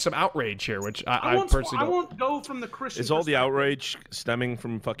sparking some outrage here, which I personally don't. I won't go from the Christian. Is all the outrage stemming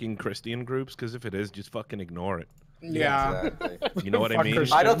from fucking Christian groups? Because if it is, just fucking ignore it. Yeah, exactly. You know what I mean?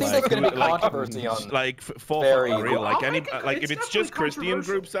 I don't think there's going to be controversy on like for real. Like if it's just Christian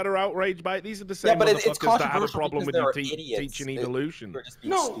groups that are outraged by it, these are the same motherfuckers that have a problem with you teaching evolution.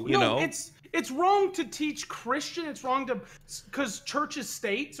 No, it's wrong to teach Christian. It's wrong to, because church is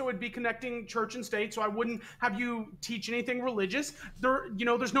state, so it'd be connecting church and state. So I wouldn't have you teach anything religious.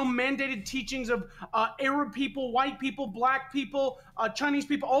 There's no mandated teachings of Arab people, white people, black people, Chinese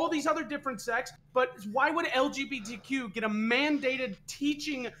people, all of these other different sects. But why would LGBTQ get a mandated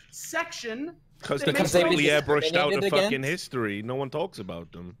teaching section? Because they're completely airbrushed out of fucking history. No one talks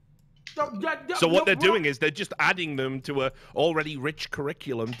about them. So what they're doing is they're just adding them to a already rich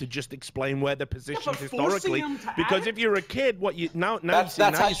curriculum to just explain where they're positioned historically. Because if you're a kid, now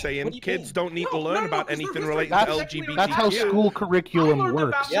you're saying kids don't need to learn about anything related to LGBTQ. That's how school curriculum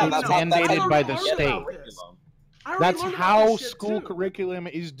works. It's mandated by the state. That's how school curriculum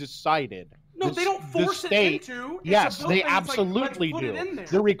is decided. No, they don't force it into. Yes, they absolutely do.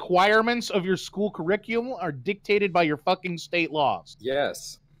 The requirements of your school curriculum are dictated by your fucking state laws.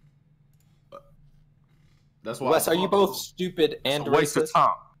 Yes. That's why. Wes, are you both stupid and waste racist? of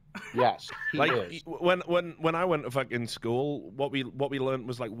time. Yes, like when I went to fucking school, what we learned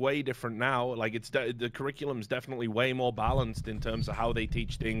was like way different now. Like the curriculum's definitely way more balanced in terms of how they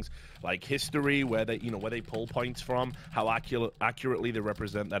teach things like history, where they pull points from, how accurately they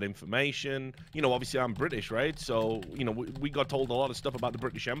represent that information. Obviously I'm British, right? So we got told a lot of stuff about the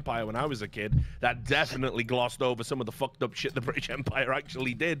British Empire when I was a kid that definitely glossed over some of the fucked up shit the British Empire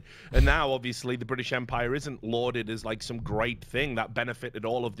actually did. And now obviously the British Empire isn't lauded as like some great thing that benefited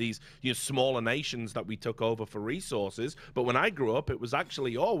all of these smaller nations that we took over for resources. But when I grew up, it was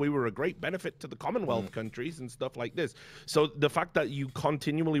actually, we were a great benefit to the Commonwealth countries and stuff like this. So the fact that you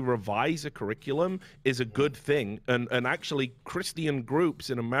continually revise a curriculum is a good thing. And actually Christian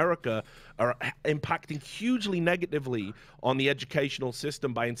groups in America are impacting hugely negatively on the educational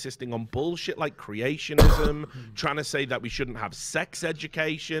system by insisting on bullshit like creationism, trying to say that we shouldn't have sex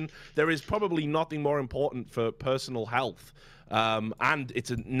education. There is probably nothing more important for personal health. And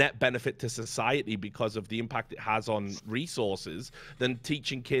it's a net benefit to society because of the impact it has on resources than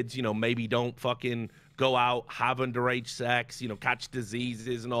teaching kids, maybe don't fucking go out, have underage sex, catch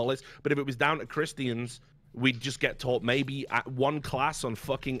diseases and all this. But if it was down to Christians, we'd just get taught maybe one class on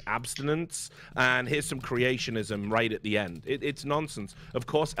fucking abstinence and here's some creationism right at the end. It's nonsense. Of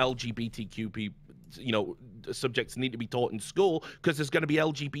course, LGBTQ people, subjects need to be taught in school because there's going to be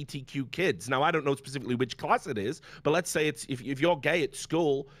LGBTQ kids. Now, I don't know specifically which class it is, but let's say it's if you're gay at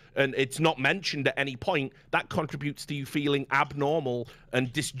school and it's not mentioned at any point, that contributes to you feeling abnormal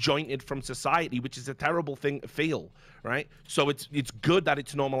and disjointed from society, which is a terrible thing to feel, right? So it's good that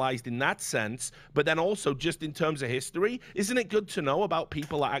it's normalized in that sense, but then also just in terms of history, isn't it good to know about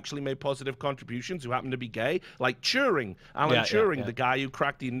people that actually made positive contributions who happen to be gay? Like Turing, Alan Turing, the guy who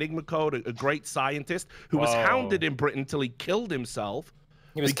cracked the Enigma code, a great scientist who was hounded in Britain till he killed himself.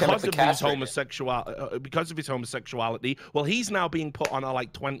 Because of his homosexuality. Well, he's now being put on a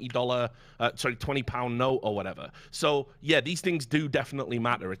like £20 note or whatever. So yeah, these things do definitely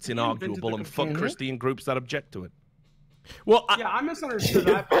matter. It's inarguable, and fuck Christian groups that object to it. Well, I misunderstood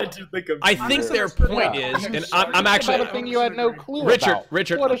that. I think their point is, and I'm actually a thing you had no clue about.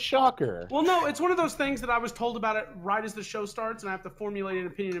 Richard, what a shocker! Well, no, it's one of those things that I was told about it right as the show starts, and I have to formulate an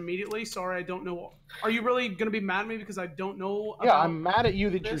opinion immediately. Sorry, I don't know. Are you really going to be mad at me because I don't know? Yeah, I'm mad at you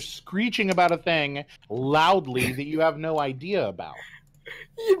that you're screeching about a thing loudly that you have no idea about.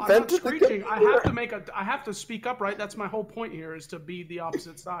 I'm not screeching. I have to speak up, right? That's my whole point here, is to be the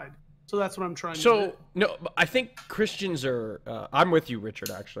opposite side. So that's what I'm trying to do. So no, I think Christians are. I'm with you, Richard.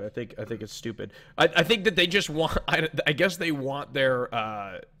 Actually, I think it's stupid. I think that they just want. I guess they want their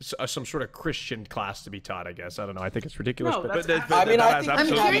some sort of Christian class to be taught. I guess I don't know. I think it's ridiculous. No, but I'm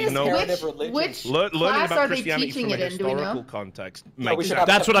curious which learning class about are they Christianity teaching from a it in? Do we historical know? context.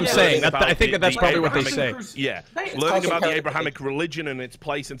 That's what I'm saying. I think that's probably what they say. Yeah, learning about the Abrahamic religion and its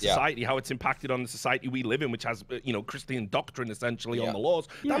place in society, how it's impacted on the society we live in, which has Christian doctrine essentially on the laws.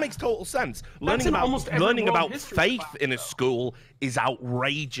 That makes total total sense. That's Learning about history faith class, in a school is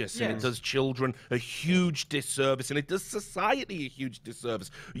outrageous, and it does children a huge disservice, and it does society a huge disservice.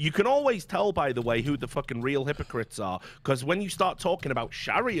 You can always tell, by the way, who the fucking real hypocrites are, because when you start talking about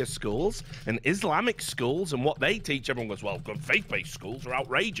Sharia schools and Islamic schools and what they teach, everyone goes, well, good faith-based schools are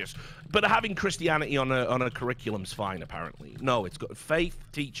outrageous. But having Christianity on a curriculum's fine, apparently. No, it's got faith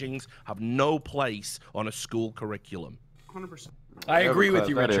teachings have no place on a school curriculum. 100%. I agree with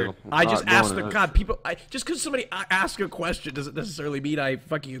you, Richard. I just asked the God people. Just because somebody asks a question doesn't necessarily mean I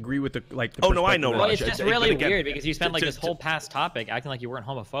fucking agree with the like. The no, I know. Well, it's just really weird because you spent like this whole past topic acting like you weren't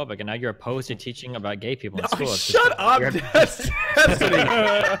homophobic, and now you're opposed to teaching about gay people in school. Shut up! That's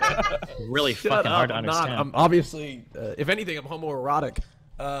really fucking hard to understand. I'm obviously, if anything, I'm homoerotic.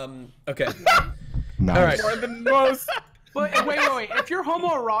 Okay. Nice. All right. Or the most. But wait. If you're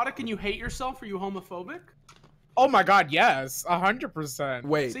homoerotic and you hate yourself, are you homophobic? Oh my God, yes, 100%.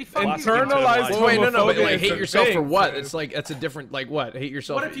 Wait, internalized. Wait, no, but like, is hate a yourself thing, for what? dude. It's like that's a different like what? Hate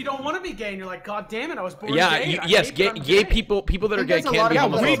yourself. What if you don't want to be gay and you're like, God damn it, I was born Yeah, gay. yes, gay people that are gay can be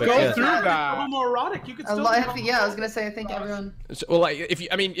homophobic. We go through that. Homoerotic, you could still. Yeah, I was gonna say, I think everyone. So, well, like if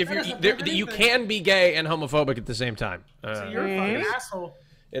you can be gay and homophobic at the same time. So you're a fucking asshole.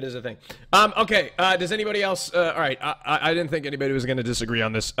 It is a thing. Okay. Does anybody else? All right. I didn't think anybody was going to disagree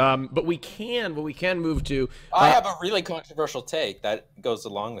on this. But we can move to. I have a really controversial take that goes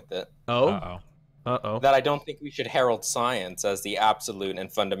along with it. Uh-oh. That I don't think we should herald science as the absolute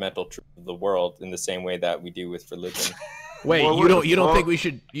and fundamental truth of the world in the same way that we do with religion. Wait, you don't think we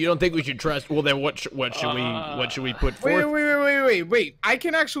should trust? Well, then what should we put forth? Wait. I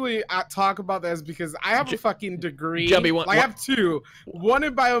can actually talk about this because I have a fucking degree. Jubby, I have two, one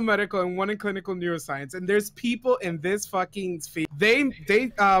in biomedical and one in clinical neuroscience. And there's people in this fucking field. They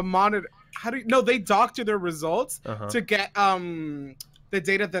monitor. They doctor their results to get the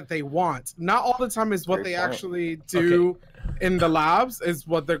data that they want. Not all the time is what they actually do. In the labs is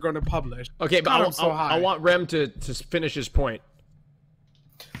what they're going to publish. Okay, but I want Rem to finish his point.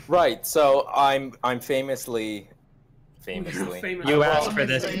 Right. So I'm famously. You asked for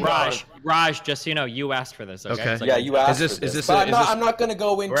this, Raj. Just so you know, you asked for this. Okay. Yeah, you asked for this. I'm not going to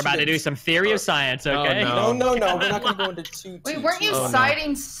go into. We're about to do some theory of science. Okay. Oh, no. We're not going to go into too. Wait, weren't you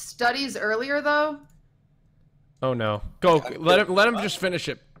citing studies earlier though? Oh no. Go. Let him just finish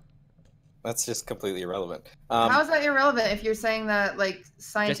it. That's just completely irrelevant. How is that irrelevant if you're saying that like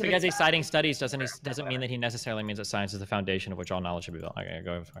scientific? Just because he's citing studies doesn't mean that he necessarily means that science is the foundation of which all knowledge should be built. Okay,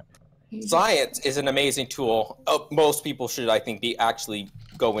 go for it. Science is an amazing tool. Most people should, I think, actually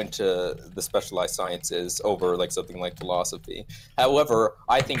go into the specialized sciences over like something like philosophy. However,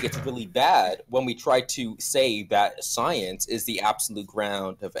 I think it's really bad when we try to say that science is the absolute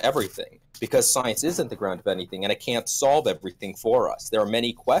ground of everything, because science isn't the ground of anything, and it can't solve everything for us. There are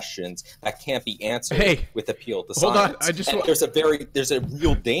many questions that can't be answered with appeal to science. Hold on, there's a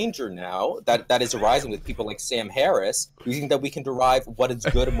real danger now that is arising with people like Sam Harris, who think that we can derive what is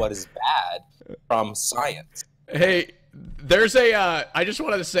good and what is bad from science. Hey, there's a I just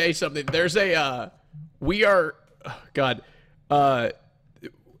wanted to say something. There's a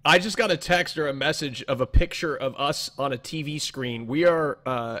I just got a text or a message of a picture of us on a TV screen. We are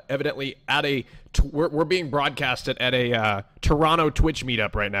evidently at we're being broadcasted at a Toronto Twitch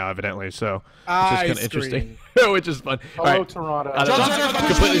meetup right now, evidently. So it's just kind of interesting, which is fun. Hello, all right. Toronto.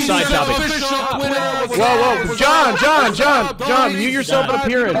 Completely side topic. Whoa, John, mute yourself up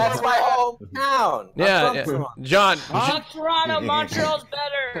here. That's my hometown. Yeah, John. Toronto, Montreal's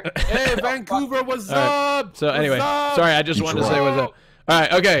better. Hey, Vancouver, what's up? So anyway, sorry, I just wanted to say what's up. All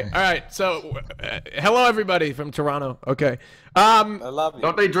right, okay, all right. So, hello everybody from Toronto. Okay, I love you.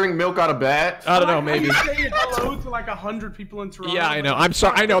 Don't they drink milk out of bags? I don't know, maybe. You say hello to like 100 people in Toronto. Yeah, I know. I'm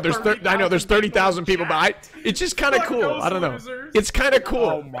sorry. I know there's 30,000 people, but it's just kind of cool. I don't know. It's kind of cool.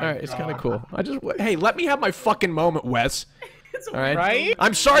 All right, it's kind of cool. Hey, let me have my fucking moment, Wes. All right.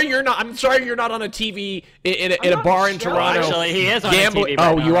 I'm sorry you're not on a TV in a bar in Toronto. Actually, he is on gambling. a TV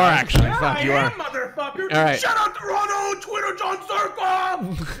right now, you are right? actually. Yeah, Fuck, you are. Motherfucker. All right. Shout out Toronto, Twitter,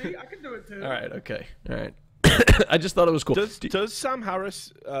 Jonzherka. See, I can do it too. All right. Okay. All right. I just thought it was cool. Does Sam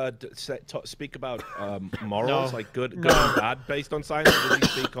Harris speak about morals, like good and bad, based on science? Or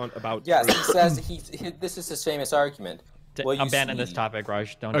does he speak about? Yes, he says this is his famous argument. Abandon this topic,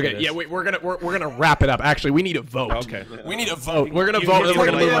 Raj. Don't do this. Yeah, we're gonna wrap it up. Actually, we need a vote. Okay. We need a vote. We're gonna vote and we're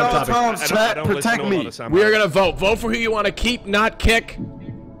gonna move on topic. Protect me. We are gonna vote. Vote for who you want to keep, not kick.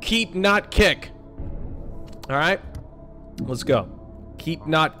 Keep, not kick. All right. Let's go. Keep,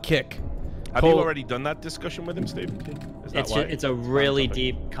 not kick. Have you already done that discussion with him, Steve? Is that why? It's a really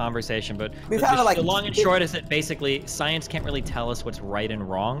deep conversation, but the long and short is that basically science can't really tell us what's right and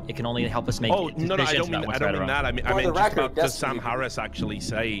wrong. It can only help us make decisions no, I don't mean, about what's I right don't or mean wrong. that. I mean just about, does Sam Harris actually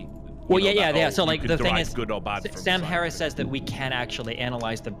say? Well, yeah. So like the thing is, good or bad Sam Harris says that we can actually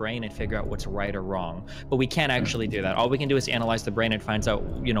analyze the brain and figure out what's right or wrong, but we can't actually do that. All we can do is analyze the brain and find out,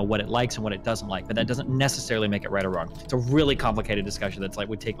 what it likes and what it doesn't like, but that doesn't necessarily make it right or wrong. It's a really complicated discussion that's like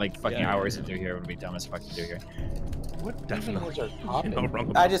would take like fucking hours to do here. It would be dumb as fuck to do here. What definitely was our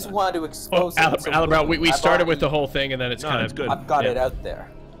topic? I just wanted to expose. Alabama, we started with the whole thing, and then it's kind of good. I've got it out there.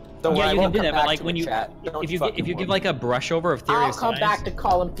 Don't worry, you I can won't do come that, but back like to when the you chat. if you give like a brush over of theory I'll of come science. back to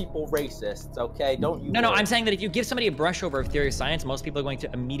calling people racists, okay? Don't you? No, worry. I'm saying that if you give somebody a brush over of theory of science, most people are going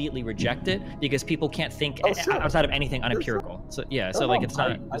to immediately reject it because people can't think outside of anything unempirical. So yeah, so like it's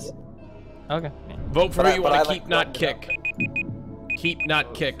not. Okay. Yeah. Vote for who you want to keep, not kick. Keep,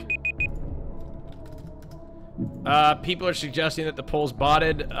 not kick. People are suggesting that the poll's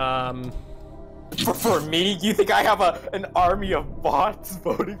botted. For me, you think I have an army of bots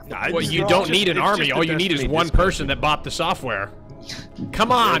voting for me? Well, you don't need an army. All you need is one person that bought the software.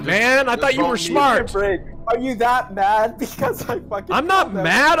 Come on, man. I thought you were smart. Are you that mad because I fucking... I'm not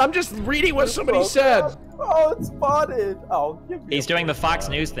mad. I'm just reading what somebody said. Oh, it's spotted. Oh, give me He's doing the Fox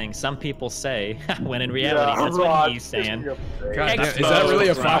News thing. Some people say, when in reality, that's what he's saying. Is that really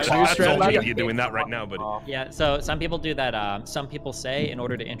a Fox News strategy? You're doing that right now, buddy. Yeah, so some people do that. Some people say, in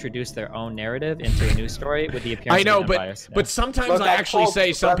order to introduce their own narrative into a news story with the appearance I know, of but bias. but sometimes I actually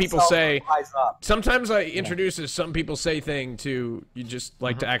say, some people say, sometimes I introduce a some people say thing to, you just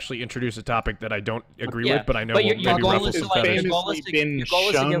like to actually introduce a topic that I don't agree with, but I know will maybe ruffle some feathers. Been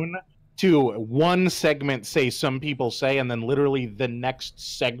shown to one segment say some people say, and then literally the next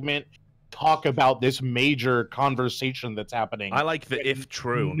segment talk about this major conversation that's happening. I like the if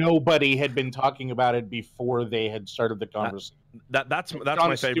true. Nobody had been talking about it before they had started the conversation. That's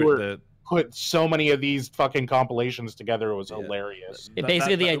my favorite. Put so many of these fucking compilations together, it was hilarious.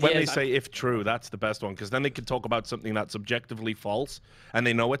 Basically, the idea when they is say if true, that's the best one, because then they can talk about something that's objectively false, and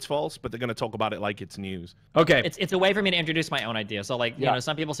they know it's false, but they're going to talk about it like it's news. Okay. It's a way for me to introduce my own idea. So, like, you know,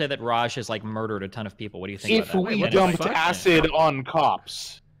 some people say that Rajj has like murdered a ton of people. What do you think If about that? we dumped acid on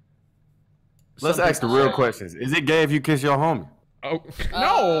cops. Let's ask the real questions. Is it gay if you kiss your homie? Oh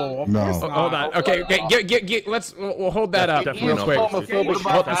no! Hold on. Okay, we'll hold that up real quick.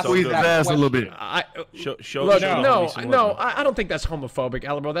 Squeeze his ass a little bit. I don't think that's homophobic,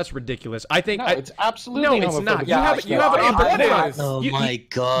 Alabama. That's ridiculous. I think it's absolutely no, it's homophobic. not. You have an opportunity. Oh my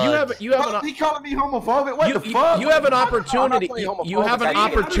god! You have he calling me homophobic. What the fuck? You have an opportunity. You have an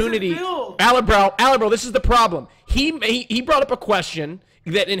opportunity. Alabama, this is the problem. He brought up a question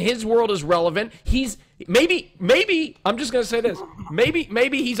that in his world is relevant. He's maybe I'm just gonna say this.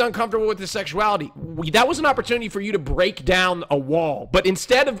 Maybe he's uncomfortable with his sexuality. That was an opportunity for you to break down a wall. But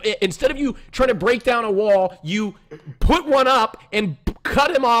instead of you trying to break down a wall, you put one up and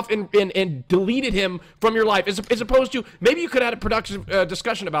cut him off and deleted him from your life. As opposed to maybe you could have had a productive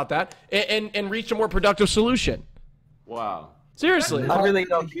discussion about that and reach a more productive solution. Wow. Seriously. I really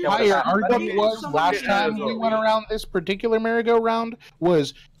don't care what that argument was last time we went around this particular merry-go-round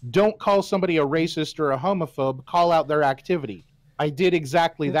was don't call somebody a racist or a homophobe, call out their activity. I did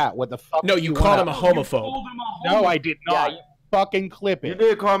exactly that. What the fuck? No, you called him a homophobe. No, I did not. Fucking clip it. You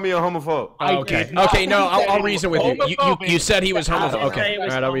did call me a homophobe. Okay, no, I'll reason with you. You said he was homophobe. Okay, all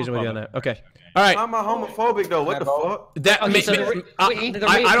right, I'll reason with you on that. Okay. All right. I'm a homophobic though. What the fuck?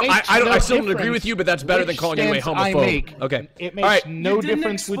 I still don't agree with you, but that's better than calling you a homophobe. Okay. It makes no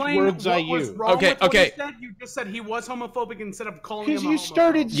difference which words I use. Okay. You just said he was homophobic instead of calling him. Because you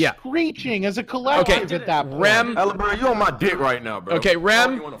started screeching as a collective at that point. Rem, Alabama, you on my dick right now, bro. Okay,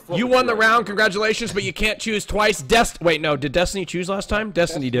 Rem, you won the round. Congratulations, but you can't choose twice. Wait, no. Did Destiny choose last time?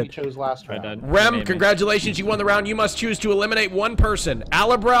 Destiny did. Chose last round. Rem, congratulations. You won the round. You must choose to eliminate one person: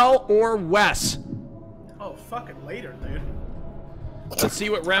 Alabrel or Wes. Oh, fuck it later, dude. Let's see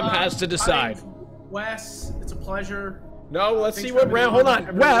what Rem has to decide. Wes, it's a pleasure. No, let's see what Rem. Hold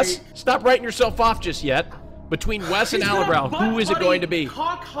on, Wes. Stop writing yourself off just yet. Between Wes and Alabrel, who is it going to be?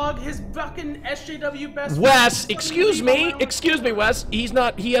 Cock hug his fucking SJW best. Wes, excuse me, Wes.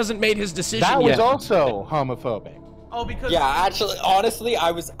 He hasn't made his decision yet. That was also homophobic. Oh, because actually, honestly, I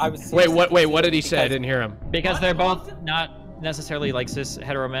was. Wait, what did he say? I didn't hear him. Because they're both not necessarily like cis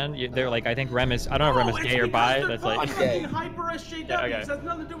hetero men. They're like, I think Rem is. I don't know if Rem is gay or bi. That's like. Hyper SJW. It has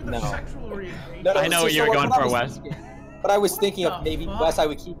nothing to do with their sexual orientation. I know what you're going for, Wes. But I was thinking of maybe, Wes, I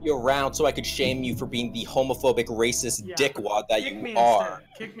would keep you around so I could shame you for being the homophobic, racist dickwad that you are.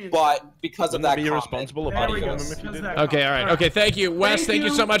 But because of that be irresponsible about it if you did. Okay, all right. Okay, thank you. Wes, thank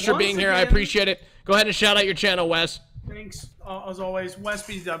you so much for being here. I appreciate it. Go ahead and shout out your channel, Wes. Thanks, as always. Wes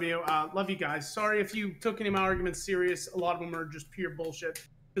BW. Love you guys. Sorry if you took any of my arguments serious. A lot of them are just pure bullshit.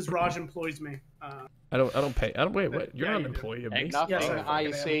 Because Rajj employs me. I don't pay. Wait, what? You're not an employee of me. Nothing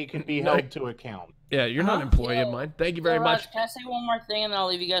I say can be held to account. Yeah, you're not an employee of mine. Thank you very much. Rajj, can I say one more thing and then I'll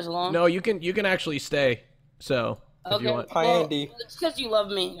leave you guys alone? No, you can actually stay. So if you want. Well, it's because you love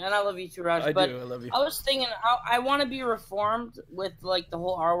me and I love you too, Rajj. I but do. I love you. I was thinking I want to be reformed with like the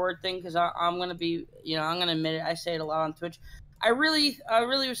whole R word thing because I'm gonna be, I'm gonna admit it. I say it a lot on Twitch. I really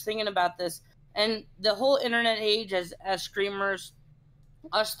was thinking about this and the whole internet age as streamers.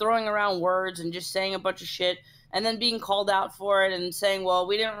 Us throwing around words and just saying a bunch of shit and then being called out for it and saying, well,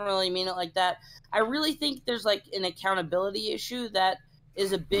 we didn't really mean it like that. I really think there's like an accountability issue that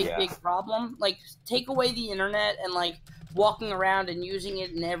is a big problem. Like take away the internet and like walking around and using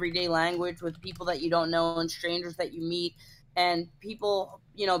it in everyday language with people that you don't know and strangers that you meet and people,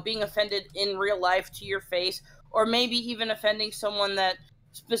 being offended in real life to your face or maybe even offending someone that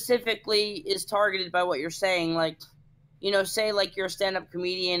specifically is targeted by what you're saying. Like, say like you're a stand-up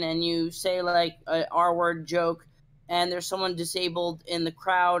comedian and you say like an R-word joke and there's someone disabled in the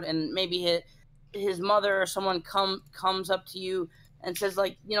crowd and maybe his mother or someone comes up to you and says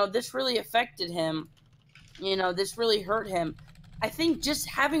like, this really affected him, this really hurt him. I think just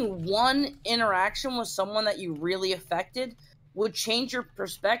having one interaction with someone that you really affected would change your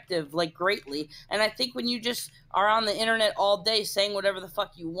perspective like greatly. And I think when you just are on the internet all day saying whatever the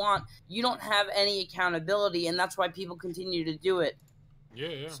fuck you want, you don't have any accountability, and that's why people continue to do it.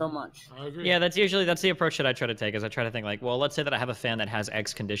 Yeah. So much. I agree. Yeah, that's the approach that I try to take. Is I try to think like, well, let's say that I have a fan that has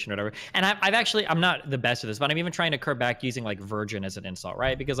X condition or whatever, and I'm not the best at this, but I'm even trying to curb back using like virgin as an insult,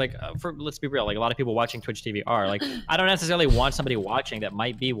 right? Because like, let's be real, like a lot of people watching Twitch TV are like, I don't necessarily want somebody watching that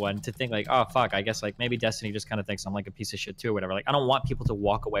might be one to think like, oh fuck, I guess like maybe Destiny just kind of thinks I'm like a piece of shit too, or whatever. Like, I don't want people to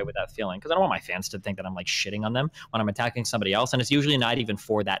walk away with that feeling because I don't want my fans to think that I'm like shitting on them when I'm attacking somebody else, and it's usually not even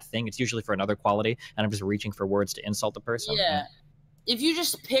for that thing. It's usually for another quality, and I'm just reaching for words to insult the person. Yeah. If you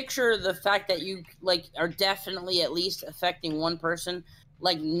just picture the fact that you like are definitely at least affecting one person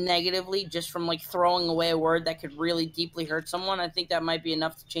like negatively just from like throwing away a word that could really deeply hurt someone, I think that might be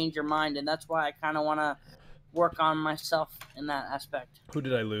enough to change your mind, and that's why I kind of want to work on myself in that aspect. Who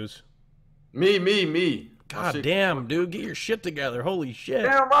did I lose? Me. God damn, dude, get your shit together. Holy shit.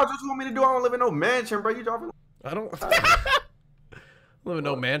 Damn, Rajj, what you want me to do? I don't live in no mansion, bro. You dropping? I don't live in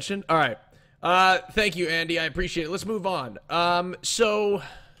no mansion. All right. Thank you, Andy. I appreciate it. Let's move on. I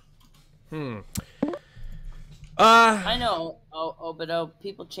know. But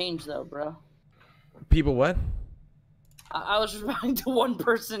people change though, bro. People what? I was referring to one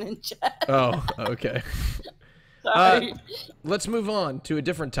person in chat. Oh, okay. Sorry. Let's move on to a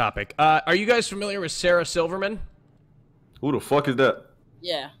different topic. Are you guys familiar with Sarah Silverman? Who the fuck is that?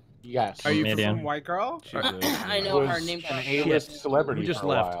 Yeah. Yes. Are you from White Girl? I know her name. An A-list celebrity. Who just for a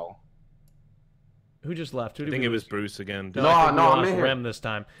left? while. Who just left? I think it was Bruce again. No, I'm in Rem this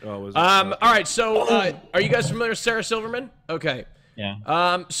time. Oh, was it? All right, so are you guys familiar with Sarah Silverman? Okay.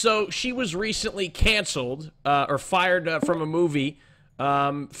 Yeah. So she was recently canceled or fired from a movie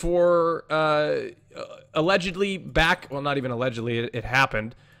for allegedly well, not even allegedly, it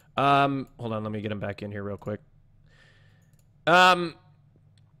happened. Hold on, let me get him back in here real quick.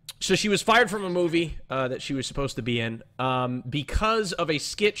 So she was fired from a movie that she was supposed to be in because of a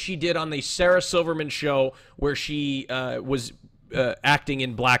skit she did on the Sarah Silverman show where she was acting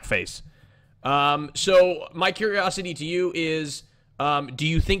in blackface. So my curiosity to you is, do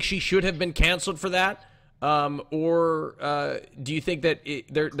you think she should have been canceled for that? Or do you think that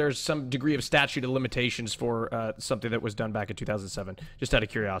there's some degree of statute of limitations for something that was done back in 2007? Just out of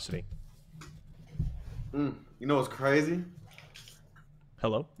curiosity. You know what's crazy?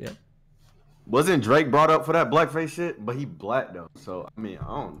 Hello? Yeah. Wasn't Drake brought up for that blackface shit? But he black though, so I mean, I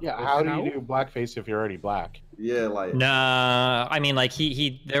don't. Yeah, how do you do blackface if you're already black? Yeah, like. Nah, I mean, like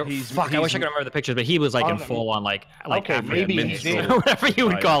I wish I could remember the pictures, but he was like in full on like okay, maybe whatever you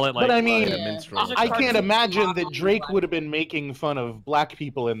would call it. Like, but I mean, I can't imagine that Drake would have been making fun of black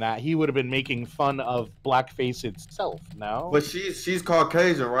people in that. He would have been making fun of blackface itself. No, but she's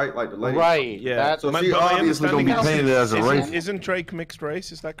Caucasian, right? Like the lady. Right. Yeah. So she obviously gonna be painted as a race. Isn't Drake mixed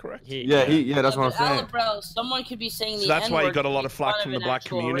race? Is that correct? Yeah, that's what I'm saying. Bro, someone could be saying the that's why he N-word got a lot of flack from the black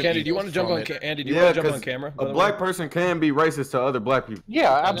community. Andy, do you want to jump on? Andy, do you want to jump on camera? A black person can be racist to other black people.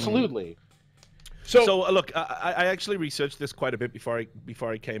 Yeah, absolutely. So look, I actually researched this quite a bit before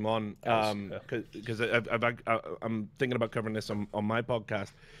I came on, because I'm thinking about covering this on my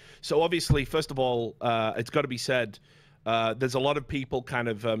podcast. So obviously, first of all, it's got to be said, there's a lot of people kind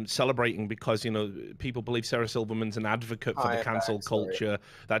of celebrating because, you know, people believe Sarah Silverman's an advocate for the cancel culture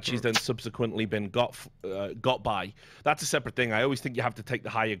that she's then subsequently been got by. That's a separate thing. I always think you have to take the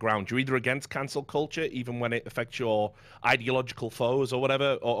higher ground. You're either against cancel culture, even when it affects your ideological foes or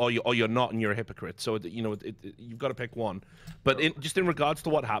whatever, or you're not, and you're a hypocrite. So, you know, you've got to pick one. But just in regards to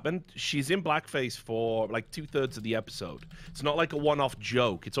what happened, she's in blackface for like 2/3 of the episode. It's not like a one-off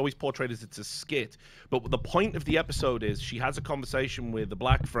joke. It's always portrayed as it's a skit. But the point of the episode is she has a conversation with a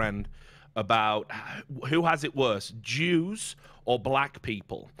black friend about who has it worse, Jews or black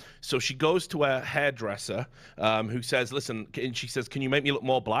people. So she goes to a hairdresser who says, listen, and she says, can you make me look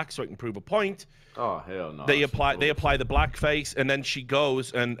more black so I can prove a point? Oh, hell no. They apply the blackface, and then she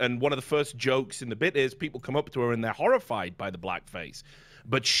goes, and one of the first jokes in the bit is people come up to her and they're horrified by the blackface.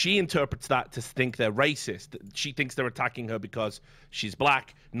 But she interprets that to think they're racist. She thinks they're attacking her because she's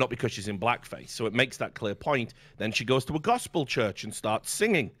black, not because she's in blackface. So it makes that clear point. Then she goes to a gospel church and starts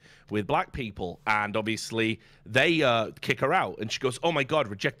singing with black people. And obviously they kick her out. And she goes, oh my God,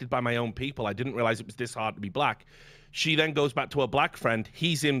 rejected by my own people. I didn't realize it was this hard to be black. She then goes back to her black friend.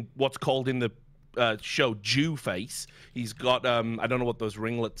 He's in what's called in the show Jew face. He's got, I don't know what those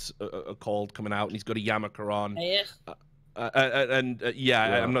ringlets are called coming out. And he's got a yarmulke on. Yes.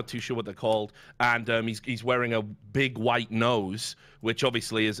 I'm not too sure what they're called, and he's wearing a big white nose, which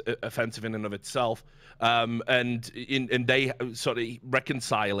obviously is offensive in and of itself. And they sort of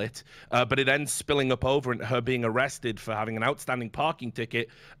reconcile it, but it ends spilling up over into her being arrested for having an outstanding parking ticket,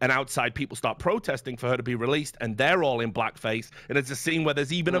 and outside people start protesting for her to be released, and they're all in blackface, and it's a scene where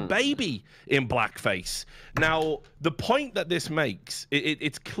there's even a baby in blackface. Now, the point that this makes,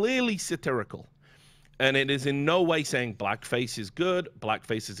 it's clearly satirical. And it is in no way saying blackface is good,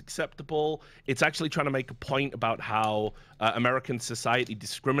 blackface is acceptable. It's actually trying to make a point about how American society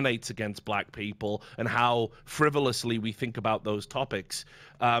discriminates against black people and how frivolously we think about those topics.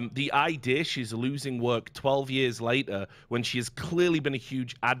 The idea she's losing work 12 years later when she has clearly been a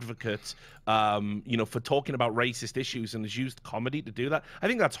huge advocate, you know, for talking about racist issues and has used comedy to do that, I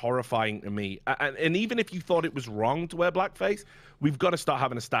think that's horrifying to me. And even if you thought it was wrong to wear blackface, we've got to start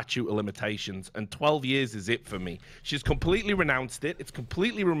having a statute of limitations, and 12 years is it for me. She's completely renounced it. It's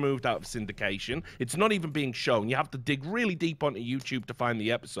completely removed out of syndication. It's not even being shown. You have to dig really deep onto YouTube to find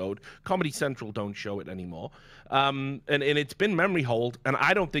the episode. Comedy Central don't show it anymore. And it's been memory hold, and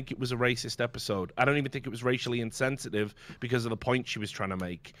I don't think it was a racist episode. I don't even think it was racially insensitive because of the point she was trying to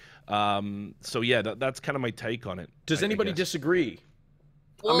make. So yeah, that's kind of my take on it. Does anybody disagree?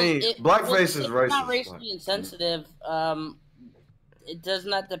 Well, I mean, blackface is racist. It's not racially insensitive. It does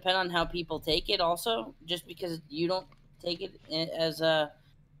not depend on how people take it also, just because you don't take it as a...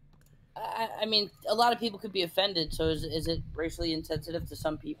 I mean, a lot of people could be offended, so is it racially insensitive to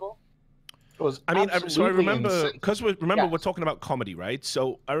some people? I mean, so I remember, because we're talking about comedy, right?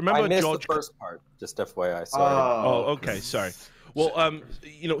 So I remember I missed George... the first part, just FYI, sorry. Oh, okay, sorry. Well,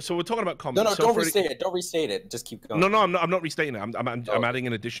 you know, so we're talking about comedy. No, so don't restate it. Don't restate it. Just keep going. No, I'm not restating it. I'm adding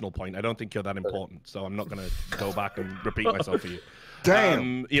an additional point. I don't think you're that important, so I'm not going to go back and repeat myself for you.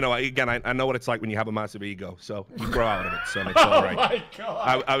 Damn. You know, again, I know what it's like when you have a massive ego, so you grow out of it, son. It's all right. Oh my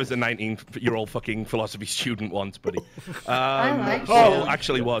God. I was a 19-year-old fucking philosophy student once, buddy.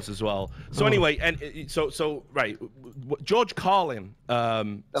 Actually was as well. So anyway, and so right, George Carlin At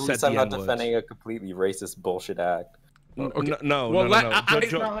said least the I'm not N-word. defending a completely racist bullshit act. No.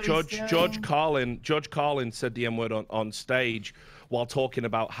 George Carlin said the N-word on stage while talking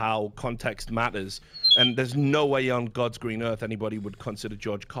about how context matters. And there's no way on God's green earth anybody would consider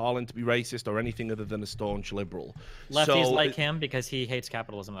George Carlin to be racist or anything other than a staunch liberal. Lefties like him because he hates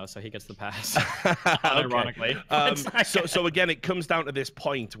capitalism, though, so he gets the pass. Ironically. So again, it comes down to this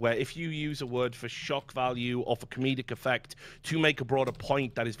point where if you use a word for shock value or for comedic effect to make a broader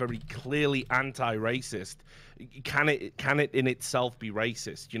point that is very clearly anti-racist, can it in itself be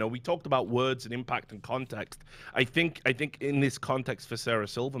racist? You know, we talked about words and impact and context. I think in this context for Sarah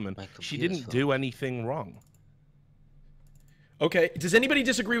Silverman, she didn't do anything wrong. Okay, does anybody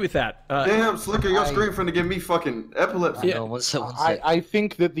disagree with that? Damn, Sliker, your screen finna give me fucking epilepsy. Yeah. I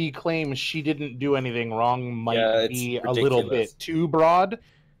think that the claim she didn't do anything wrong might be a little bit too broad,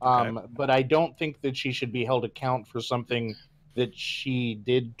 but I don't think that she should be held account for something that she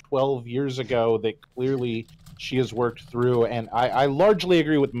did 12 years ago that clearly she has worked through. And I largely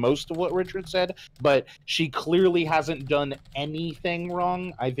agree with most of what Richard said, but she clearly hasn't done anything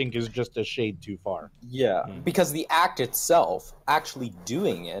wrong. I think is just a shade too far. Yeah, because the act itself, actually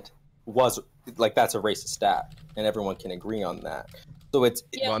doing it, was like that's a racist stat, and everyone can agree on that. So it's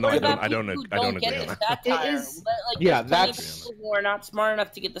well, no, I don't agree on that. Satire? Yeah, that's people who are not smart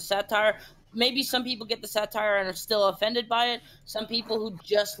enough to get the satire. Maybe some people get the satire and are still offended by it. Some people who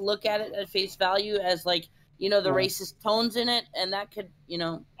just look at it at face value as like, you know, the racist tones in it, and that could, you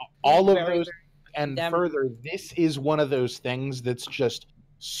know, all of those. And further, this is one of those things that's just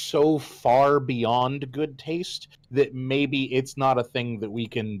so far beyond good taste that maybe it's not a thing that we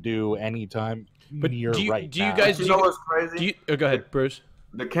can do anytime near right now. Do you guys know what's crazy? Go ahead, Bruce.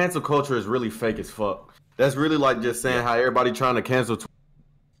 The cancel culture is really fake as fuck. That's really like just saying how everybody trying to cancel.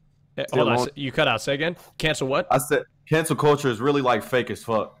 Hold on, you cut out. Say again. Cancel what? I said cancel culture is really like fake as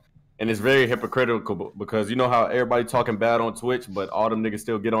fuck. And it's very hypocritical because you know how everybody talking bad on Twitch, but all them niggas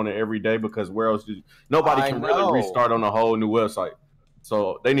still get on it every day because where else nobody can really restart on a whole new website.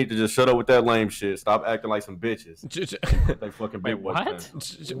 So they need to just shut up with that lame shit. Stop acting like some bitches. They fucking big what? I'm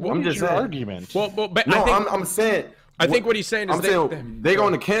just saying. Argument. I'm saying. I think what he's saying is they're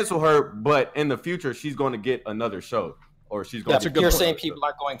going to cancel her, but in the future she's going to get another show. Or she's going. You're saying people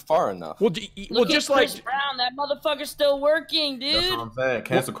aren't going far enough. Well, Look just at like Chris Brown, that motherfucker's still working, dude. That's what I'm saying.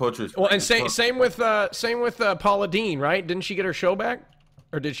 Cancel culture is. Well, and same with Paula Deen, right? Didn't she get her show back,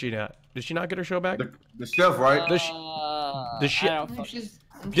 or did she not? Did she not get her show back? The chef, right? The chef.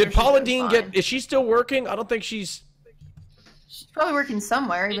 Did Paula Deen get? Is she still working? I don't think she's. She's probably working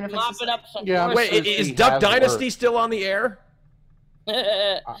somewhere, even if it's just... up some Wait, is Duck Dynasty still on the air?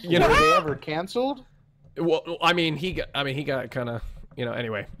 You know, were they ever canceled? Well, I mean, he got kind of, you know,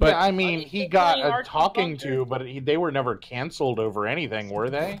 anyway. But yeah, I mean, he got a talking to, but they were never canceled over anything, were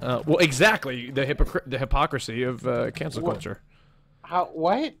they? Well, exactly. The hypocrisy of cancel culture.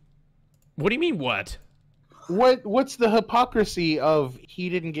 What? What do you mean, what? What's the hypocrisy of he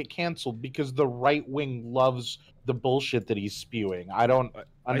didn't get canceled because the right wing loves the bullshit that he's spewing? I don't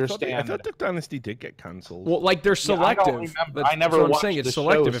understand. I thought Duck Dynasty did get canceled. Well, like they're selective. Yeah, I never watched it's the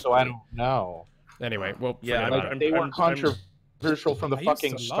selective show, so I don't know. Anyway, well, yeah, they were controversial from the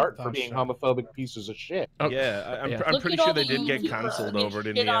fucking start for being homophobic pieces of shit. I'm pretty sure they did get canceled over it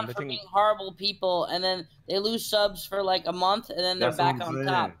in the end. I think horrible people, and then they lose subs for like a month, and then they're back on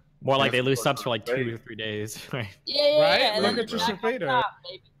top. More like they lose subs for like 2 or 3 days, right? Yeah. Look at Tristan Fader.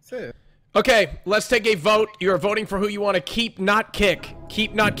 Okay, let's take a vote. You're voting for who you want to keep, not kick.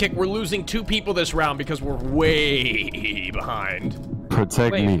 Keep, not kick. We're losing 2 people this round because we're way behind.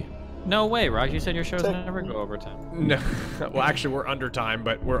 Protect me. No way, Raj. You said your shows never go overtime. No, well, actually, we're under time,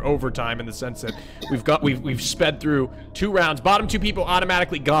 but we're overtime in the sense that we've sped through 2 rounds. Bottom 2 people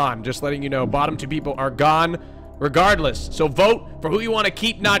automatically gone. Just letting you know, bottom 2 people are gone, regardless. So vote for who you want to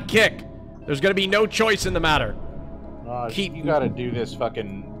keep, not kick. There's gonna be no choice in the matter. You gotta do this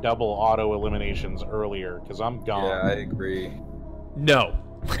fucking double auto eliminations earlier, because I'm gone. Yeah, I agree. No.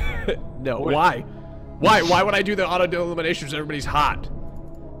 No. Why? Why would I do the auto eliminations? Everybody's hot.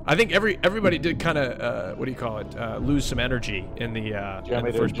 I think everybody did kind of what do you call it? Lose some energy in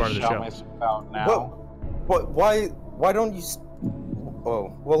the first part of the show. Why don't you?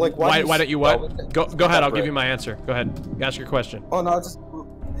 Oh, well, like why don't you what? Go ahead. I'll give you my answer. Go ahead. Ask your question. Oh no, just.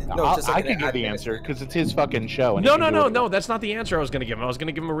 I can give the answer because it's his fucking show. And No. That's not the answer I was going to give him. I was going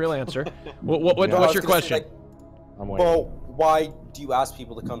to give him a real answer. What's your question? Well, why do you ask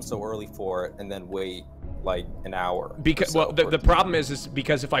people to come so early for it and then wait like an hour? Because the problem is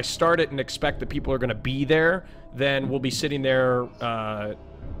because if I start it and expect that people are going to be there, then we'll be sitting there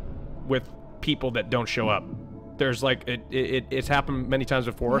with people that don't show up. There's like it's happened many times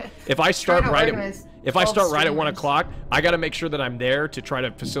before. If I start right at 1 o'clock, I got to make sure that I'm there to try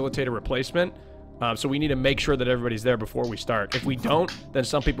to facilitate a replacement. So we need to make sure that everybody's there before we start. If we don't, then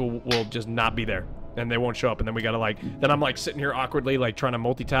some people will just not be there and they won't show up. And then we got to then I'm like sitting here awkwardly, like trying to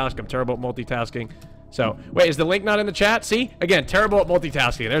multitask. I'm terrible at multitasking. So wait, is the link not in the chat? See, again, terrible at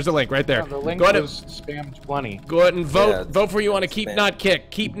multitasking. There's the link right there. Yeah, the link go ahead was spam 20. Go ahead and vote. Yeah, vote for you want to keep, not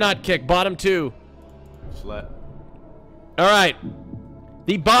kick. Keep, not kick. Bottom 2. Slut. All right.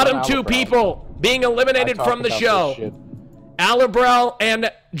 The bottom 2 people being eliminated from the show. Alibrel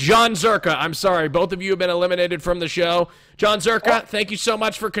and Jonzherka. I'm sorry, both of you have been eliminated from the show. Jonzherka, thank you so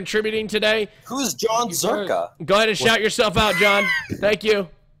much for contributing today. Who's Jonzherka? Go ahead and shout yourself out, John. Thank you.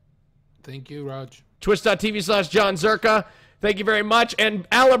 Thank you, Raj. Twitch.tv/Jonzherka. Thank you very much. And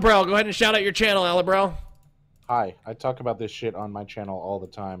Alibrel, go ahead and shout out your channel, Alibrel. Hi, I talk about this shit on my channel all the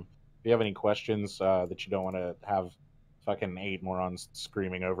time. If you have any questions that you don't want to have fucking 8 morons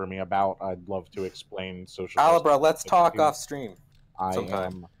screaming over me about, I'd love to explain social. Alabra, let's talk off stream.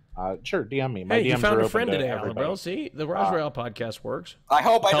 Sure, DM me. Hey, you found a friend today, Alabra. See, the Royale podcast works. I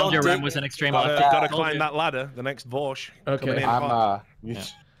hope I don't. Your room was an extreme. Gotta climb that ladder. The next Vosh. Okay. I'm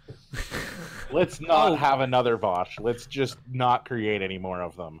Let's not have another Vosh. Let's just not create any more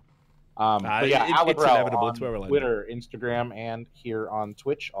of them. But yeah, it's inevitable. It's where we're Twitter, Instagram, and here on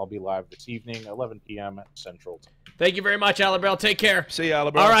Twitch. I'll be live this evening, 11 p.m. Central Time. Thank you very much, Alabrel. Take care. See you,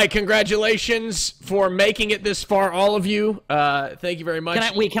 Alabrel. All right, congratulations for making it this far, all of you. Thank you very much.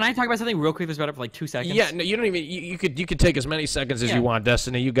 Can I talk about something real quick that's about it for like 2 seconds? Yeah, no, you don't even. You could take as many seconds as you want,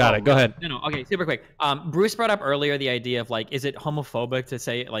 Destiny. You got it. Go ahead. No, okay, super quick. Bruce brought up earlier the idea of like, is it homophobic to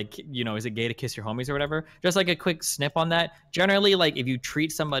say like, is it gay to kiss your homies or whatever? Just like a quick snip on that. Generally, like if you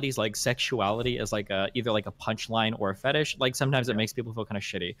treat somebody's like sexuality as like either like a punchline or a fetish, like sometimes it makes people feel kind of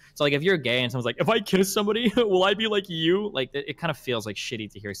shitty. So like if you're gay and someone's like, if I kiss somebody, will I be like you? Like it kind of feels like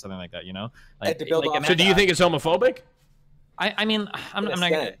shitty to hear something like that, Like, so do you think it's homophobic? I mean, I'm not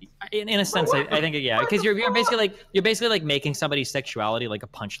gonna, in a sense, I think yeah, because you're basically like making somebody's sexuality like a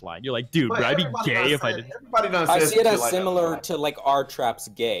punchline. You're like, dude, would I be gay if I did? I see it as similar to like R-Trap's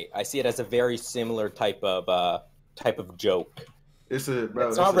gay. I see it as a very similar type of joke. It's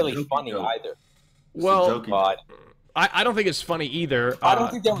not really funny either. Well, I don't think it's funny either. I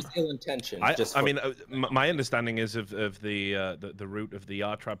don't think there was ill intention. I mean, my understanding is of the root of the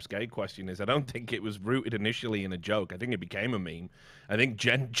R-Trap's gay question is I don't think it was rooted initially in a joke. I think it became a meme. I think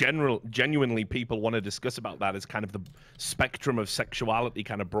genuinely people want to discuss about that as kind of the spectrum of sexuality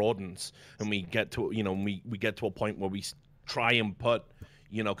kind of broadens, and we get to we get to a point where we try and put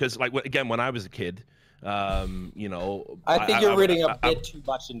because like again when I was a kid. I think you're reading a bit too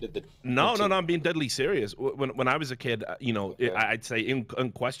much into the. No, I'm being deadly serious. When I was a kid, I'd say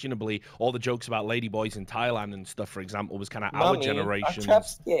unquestionably all the jokes about ladyboys in Thailand and stuff, for example, was kind of our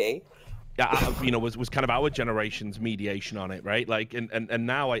generation's. Gay. Was kind of our generation's mediation on it, right? Like, and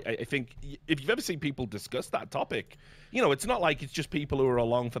now I think if you've ever seen people discuss that topic, it's not like it's just people who are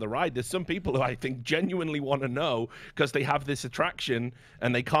along for the ride. There's some people who I think genuinely want to know because they have this attraction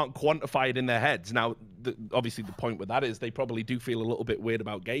and they can't quantify it in their heads. Now, obviously, the point with that is they probably do feel a little bit weird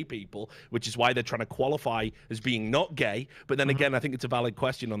about gay people, which is why they're trying to qualify as being not gay. But then again, I think it's a valid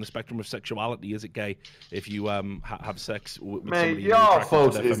question on the spectrum of sexuality. Is it gay if you have sex with somebody? Y'all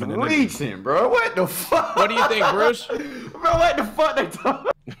folks is reaching, bro. What the fuck? What do you think, Bruce? Bro, what the fuck they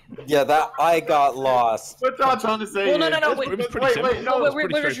talking? Yeah, that I got lost. What y'all trying to say? Well, no. Wait, no. What we're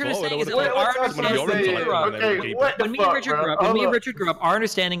trying to say is that like, our understanding when me and Richard grew up, our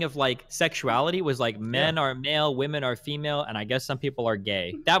understanding of like sexuality was like men are male, women are female, and I guess some people are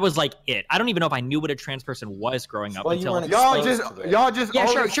gay. That was like it. I don't even know if I knew what a trans person was growing up until y'all just yeah,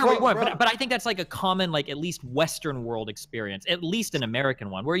 sure, we weren't. But I think that's like a common like at least Western world experience, at least an American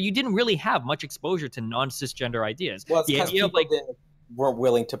one, where you didn't really have much exposure to non-cisgender ideas. Well, the idea of like weren't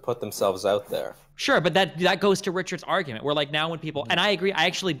willing to put themselves out there. Sure, but that goes to Richard's argument. Where like now when people and I agree, I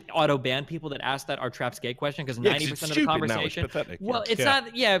actually auto-ban people that ask that R-Trap's gay question because 90% of the conversation. It's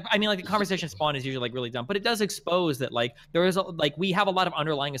not. Yeah, I mean like the conversation spawn is usually like really dumb, but it does expose that like there is like we have a lot of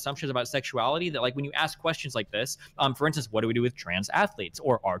underlying assumptions about sexuality that like when you ask questions like this, for instance, what do we do with trans athletes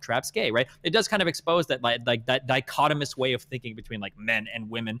or R-Trap's gay, right? It does kind of expose that like that dichotomous way of thinking between like men and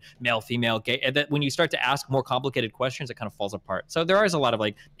women, male, female, gay, and that when you start to ask more complicated questions, it kind of falls apart. So there is a lot of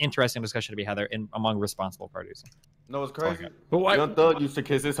like interesting discussion to be had there among responsible parties. No, it's crazy. Young Thug used to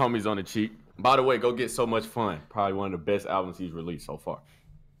kiss his homies on the cheek. By the way, go get So Much Fun. Probably one of the best albums he's released so far.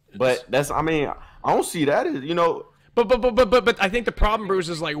 But I don't see that as But I think the problem, Bruce,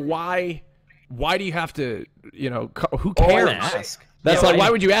 is like why do you have to who cares? That's like why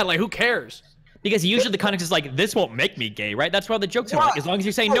would you add like who cares? Because usually the context is like, this won't make me gay, right? That's why the jokes are like, as long as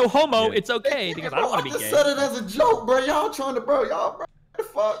you say no homo, it's okay. Because I don't want to be gay. I just said it as a joke, bro. Y'all trying to, bro. The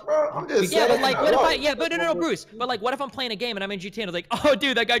fuck, bro? I'm just but like, what if no, Bruce. But like, what if I'm playing a game and I'm in GTA and I'm like, oh,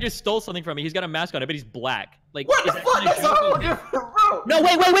 dude, that guy just stole something from me. He's got a mask on, but he's black. Like, what the fuck? That's all different, bro. No,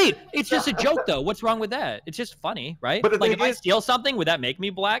 wait. It's just a joke, though. What's wrong with that? It's just funny, right? But like, if I steal something, would that make me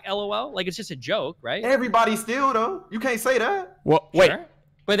black? LOL. Like, it's just a joke, right? Everybody steal, though. You can't say that. Well, wait. Sure.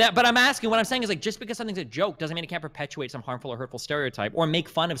 But I'm asking, what I'm saying is like, just because something's a joke doesn't mean it can't perpetuate some harmful or hurtful stereotype or make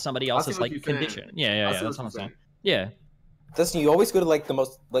fun of somebody else's like condition. Yeah. That's what I'm saying. Yeah. Doesn't you always go to like the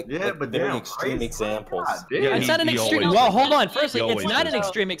most very extreme examples? It's not an extreme. Well, hold on. Firstly, it's not an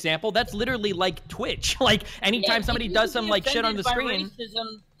extreme example. That's literally like Twitch. Like anytime somebody does some like shit on the screen.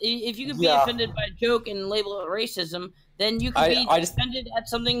 Racism, if you could be offended by a joke and label it racism, then you could be offended at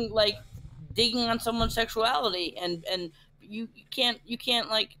something like digging on someone's sexuality, and you can't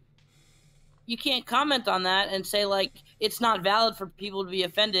comment on that and say like it's not valid for people to be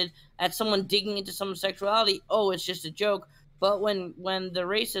offended at someone digging into someone's sexuality. Oh, it's just a joke. But when the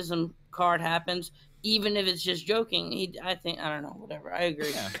racism card happens, even if it's just joking, I don't know, whatever. I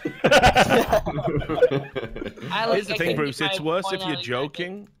agree. Here's the thing, Bruce. It's worse if you're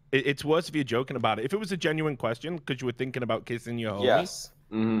joking it's worse if you're joking about it. If it was a genuine question because you were thinking about kissing your homie, Yes.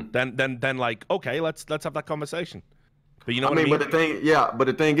 Then like, okay, let's have that conversation. But you know I what I mean, mean? but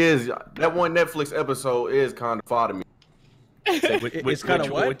the thing is, that one Netflix episode is kind of far to me. It's kind of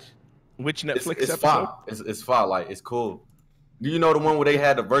what? Which Netflix it's episode? Far. It's far. Like, it's cool. Do you know the one where they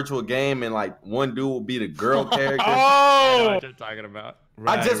had the virtual game and like one dude would be the girl character? I know what you're talking about.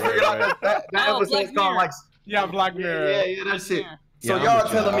 I just figured out that episode's called like Black Mirror. Yeah, that shit. So Yeah, y'all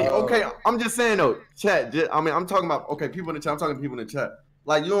telling me, okay, I'm just saying though, chat. I'm talking about people in the chat. I'm talking to people in the chat.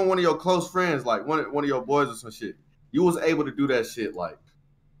 Like you and one of your close friends, like one of your boys or some shit. You was able to do that shit, like.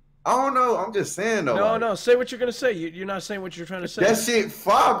 I don't know. I'm just saying though. No, say what you're gonna say. You're not saying what you're trying to say. That shit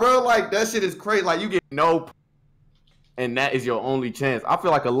fire, bro. Like that shit is crazy. Like you get no, and that is your only chance. I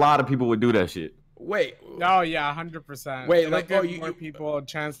feel like a lot of people would do that shit. Wait. Oh yeah, 100%. Wait, It'll like give more people a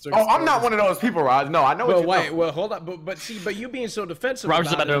chance to. Oh, I'm not one of those people, Raj. No, I know. Well, what wait, well, hold on, but you being so defensive.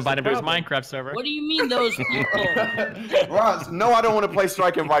 Roger's about about to it invite him to his problem. Minecraft server. What do you mean those people? Raj, no, I don't want to play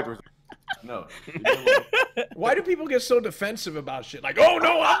Striking Vipers. No. Why do people get so defensive about shit? Like, oh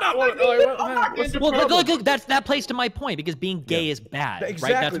no, I'm not one. Look, that plays to my point because being gay is bad.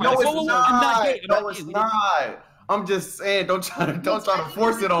 Exactly. Right? That's No, why I'm not gay. No, it's not. I'm just saying, don't try to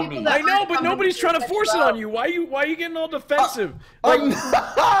force it on me. I know, but nobody's trying to force it on you. Why are you getting all defensive? I'm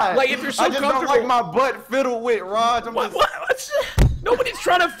not. Like if you're so I just comfortable. don't like my butt fiddled with, Raj. Nobody's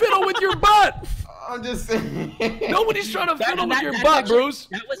trying to fiddle with your butt. I'm just saying. Nobody's trying to fiddle with your butt, Bruce.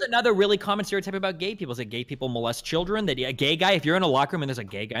 That was another really common stereotype about gay people. Is that gay people molest children? That a gay guy, if you're in a locker room and there's a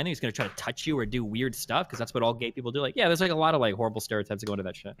gay guy, and he's gonna try to touch you or do weird stuff because that's what all gay people do. Like, yeah, there's like a lot of like horrible stereotypes that go into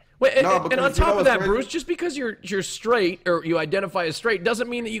that shit. Wait, and on top of that, Bruce, just because you're straight or you identify as straight doesn't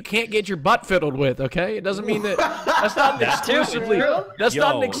mean that you can't get your butt fiddled with. Okay, it doesn't mean that that's not an exclusively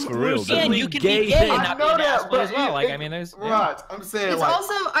not an exclusively gay thing. I know that, but as well. Like, I mean, there's. Right, I'm saying. It's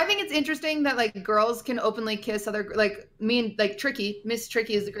also, I think it's interesting that like girls can openly kiss other, like me and like Tricky, Miss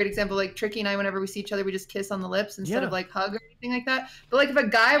Tricky is a great example. Like Tricky and I, whenever we see each other, we just kiss on the lips instead of like hug or anything like that. But like if a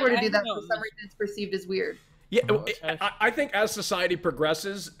guy were to do that, for some reason it's perceived as weird. Yeah, I think as society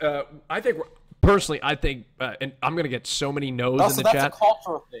progresses, I think personally, and I'm gonna get so many no's in the chat. That's a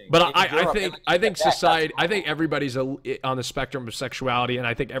cultural thing. But I think society, I think everybody's on the spectrum of sexuality, and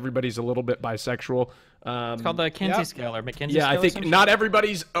I think everybody's a little bit bisexual. It's called the Kinsey scale or McKinsey scale. Yeah, I think not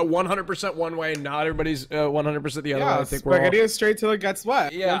everybody's 100% one way, and not everybody's 100% the other way. I think we're spaghetti is straight till it gets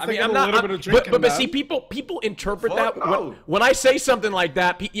wet. Yeah, I mean, I'm not. But see, people interpret that when I say something like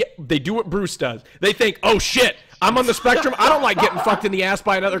that, they do what Bruce does. They think, oh shit, I'm on the spectrum. I don't like getting fucked in the ass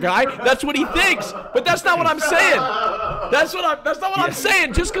by another guy. That's what he thinks. But that's not what I'm saying. That's not what I'm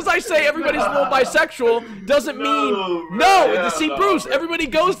saying. Just because I say everybody's a little bisexual doesn't mean no. See, Bruce, everybody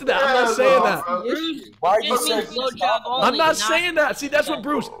goes to that. I'm not saying that. Why are you saying I'm not saying that. See, that's what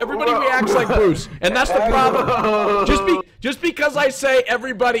Bruce. Everybody reacts like Bruce, and that's the problem. Just because I say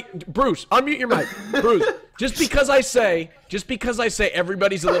everybody, Bruce, unmute your mic, Bruce. Just because I say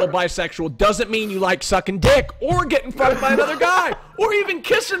everybody's a little bisexual doesn't mean you like sucking dick or getting fucked by another guy or even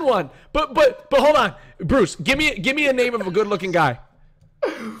kissing one. But hold on, Bruce, give me a name of a good-looking guy.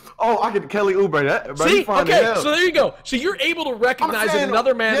 Oh, I get Kelly Oubre. That, bro, see, okay, so there you go. So you're able to recognize that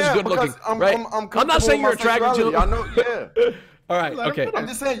another man is good-looking, right? I'm not saying you're attracted to him. I know, yeah. All right, okay. I'm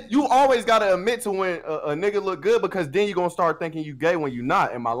just saying, you always gotta admit to when a nigga look good because then you're gonna start thinking you gay when you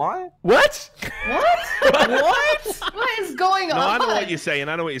not. Am I lying? What? What is going on? No, I know what you're saying.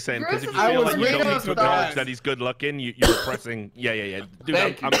 Because if you feel like you don't need to acknowledge that he's good looking, you're repressing. Yeah. Dude,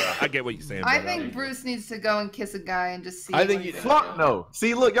 I get what you're saying. I think Bruce needs to go and kiss a guy and just see. I think you fuck no.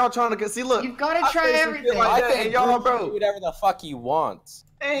 See, look, y'all trying to get. See, look. You've got to try everything. I think y'all, bro, do whatever the fuck he wants.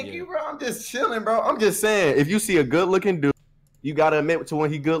 Thank you, bro. I'm just chilling, bro. I'm just saying, if you see a good looking dude, you gotta admit to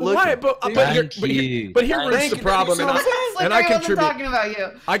when he good looking. Right, but here's the problem, and I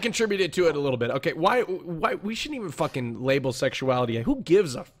contribute. I contributed to it a little bit. Okay, why we shouldn't even fucking label sexuality. Who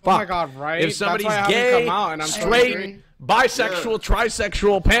gives a fuck? Oh my god, right? If somebody's gay, straight, bisexual,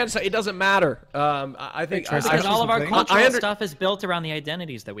 trisexual, it doesn't matter. I think because all of our cultural stuff is built around the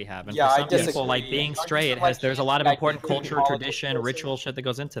identities that we have, and for some people, like being straight, there's a lot of important culture, tradition, ritual shit that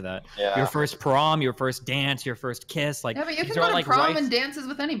goes into that. Yeah. Your first prom, your first dance, your first kiss, like yeah, but you can go to prom and dances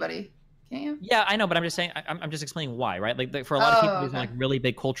with anybody. Can't you? Yeah, I know, but I'm just saying. I'm just explaining why, right? Like for a lot of people, these are like really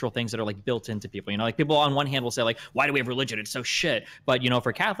big cultural things that are like built into people. You know, like people on one hand will say like, "Why do we have religion? It's so shit." But you know,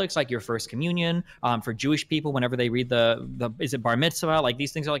 for Catholics, like your first communion. For Jewish people, whenever they read the is it bar mitzvah? Like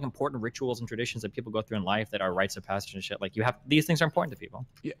these things are like important rituals and traditions that people go through in life that are rites of passage and shit. Like these things are important to people.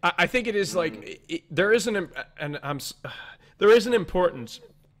 Yeah, I think it is like there is an importance.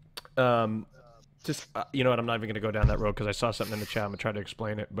 just you know what? I'm not even gonna go down that road because I saw something in the chat. I'm gonna try to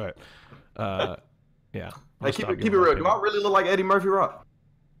explain it, but yeah. Hey, keep it real. Do I really look like Eddie Murphy Rock?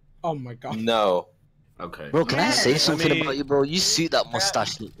 Oh my god. No. Okay. Bro, can I say something about you, bro? You see that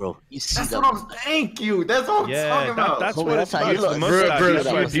mustache look, bro. You see That's that. what I'm. Thank you. That's what I'm talking about. That's Bro, what that's it's how you about. look.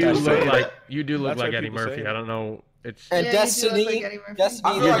 Bruce, you do look That's like why Eddie people say Murphy. it. I don't know. It's And Yeah, Destiny, you do look like Eddie Murphy.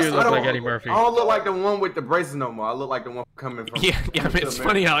 Destiny, You do look like Eddie Murphy. I don't look like the one with the braces no more. I look like the one coming from. Yeah. I mean, it's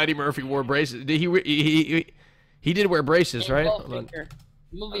funny how Eddie Murphy wore braces. Did he did wear braces, right? Hold on.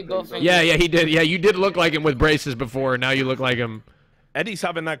 Movie Bowfinger. Yeah, he did. Yeah, you did look like him with braces before. Now you look like him. Eddie's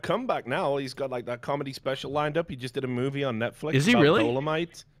having that comeback now. He's got like that comedy special lined up. He just did a movie on Netflix. Is he about really?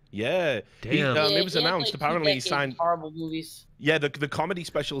 Dolomite. Yeah. Damn. It was announced. Apparently he signed. Horrible movies. Yeah, the comedy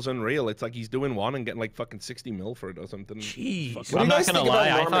special's unreal. It's like he's doing one and getting like fucking 60 mil for it or something. Jeez. I'm not gonna lie.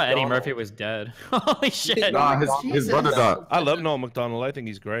 I thought Eddie Murphy was dead. Holy shit. Nah, his brother died. I love Norm Macdonald. I think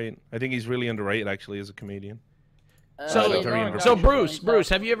he's great. I think he's really underrated actually as a comedian. So Bruce,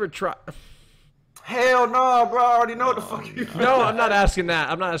 have you ever tried? Hell no, bro. I already know what the fuck you. No, I'm not asking that.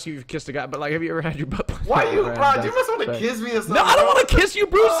 I'm not asking if you've kissed a guy, but like, have you ever had your butt? Why you, bro? You must want to kiss me or something. No, I don't want to kiss you,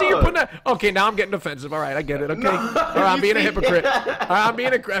 Bruce. See, you're putting that. Okay, now I'm getting offensive. All right, I get it. Okay, all right, I'm being a hypocrite. All right, I'm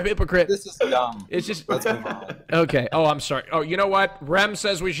being a hypocrite. This is dumb. It's just. Let's move on. Okay. Oh, I'm sorry. Oh, you know what? Rem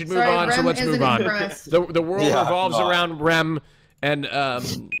says we should move on, so Rem let's isn't move on. impressed. The world revolves around Rem, and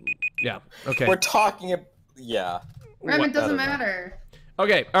yeah. Okay. We're talking. Yeah. Rem, it doesn't matter.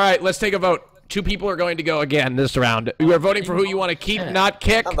 Okay. All right. Let's take a vote. 2 people are going to go again this round. You are voting for who you want to keep, not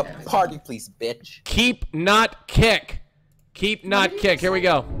kick. On the party, please, bitch. Keep, not kick. Keep, not kick. Here we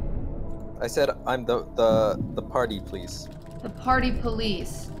go. I said I'm the party, please. The party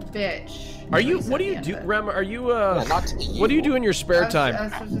police, bitch. Are you? What do you do, Rem? Are you? not to you. What do you do in your spare time?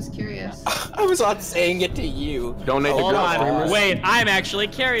 I was just curious. I was not saying it to you. Donate Hold on. Wait, I'm actually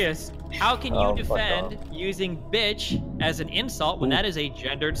curious. How can you defend using bitch as an insult when that is a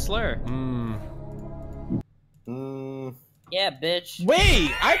gendered slur? Yeah, bitch.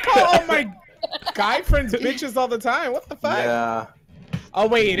 Wait, I call all my guy friends bitches all the time. What the fuck? Yeah. Oh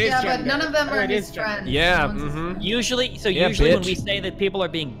wait, it is. Yeah, gender. but none of them are it his is gender. friends. Yeah. Usually when we say that people are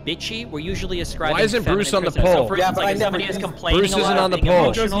being bitchy, we're usually ascribing. Why isn't Bruce on the feminine poll? So for Yeah, instance, but like I if never somebody is used- complaining Bruce a lot isn't about on the being poll.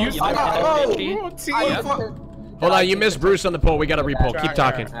 emotional, you might call them bitchy. Hold on, you missed Bruce on the poll. We got to repoll. Keep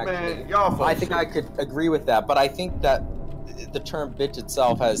talking. Man, y'all. I think I could agree with that, but I think that the term bitch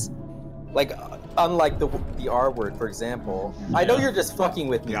itself has, like, unlike the R word, for example. I know you're just fucking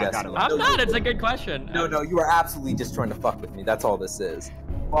with me, Destiny. I'm not. It's a good question. No, you are absolutely just trying to fuck with me. That's all this is.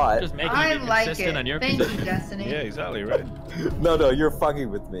 But Just making I you be like consistent it. on your Thank position. you, Destiny. Yeah, exactly right. no, you're fucking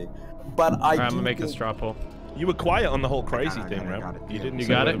with me. But All right, I'm gonna make a straw poll. You were quiet on the whole crazy thing, Rem. You didn't. You say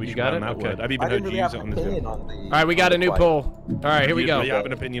got whether it? we You should got ban it? that Okay. word. I've even I heard didn't you really use have it an on this opinion video. on the. All right, we got a new poll. All right, here we go. You have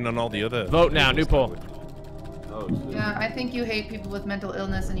an opinion on all the other. Vote now. New poll. Yeah, I think you hate people with mental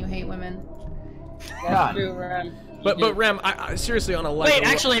illness and you hate women. That's true, Rem. But Rem, I seriously on a level.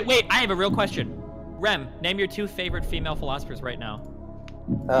 Wait, I have a real question. Rem, name your 2 favorite female philosophers right now.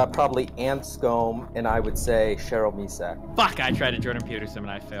 Probably Anscombe, and I would say Cheryl Misak. Fuck, I tried to Jordan Peterson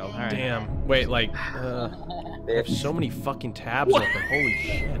and I failed. All right. Damn. Wait, like, I have so many fucking tabs open. Holy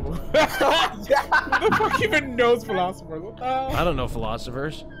shit. Who the fuck even knows philosophers? What the hell? I don't know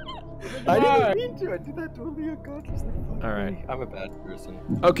philosophers. I didn't mean to. I did that totally unconsciously. All right. I'm a bad person.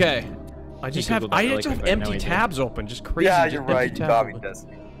 Okay. I just have really quick, but empty no, he tabs open. Just crazy. Yeah, just you're empty right. You tabs got me, open.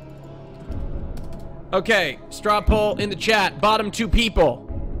 Destiny. Okay, straw poll in the chat. Bottom 2 people.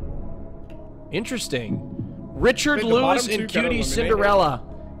 Interesting. Richardlewis and Cutie Cinderella.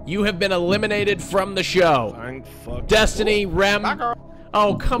 You have been eliminated from the show. Thank fuck. Destiny, Rem.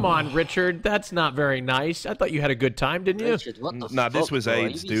 Oh, come on, Richard. That's not very nice. I thought you had a good time, didn't you? Richard, what the Nah, this fuck, was bro? Are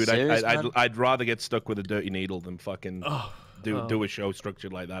AIDS, you being dude. serious, man? I'd rather get stuck with a dirty needle than fucking do a show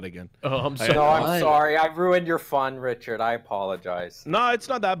structured like that again. Oh, I'm sorry. No, I'm sorry. I ruined your fun, Richard. I apologize. No, it's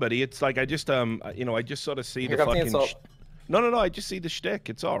not that, buddy. It's like I just I just sort of see Here the comes the fucking. insult. No. I just see the shtick.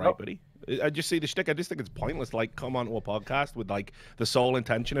 It's all right, buddy. I just see the shtick. I just think it's pointless. Like, come onto a podcast with like the sole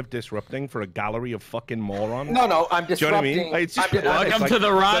intention of disrupting for a gallery of fucking morons. No, I'm Do you know what I disrupting. mean? Like, it's just Welcome to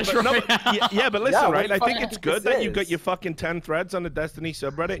the Rajj Royale. Yeah, but listen, Yeah, what right? the I fuck think do you it's think good this that you got is? your fucking 10 threads on the Destiny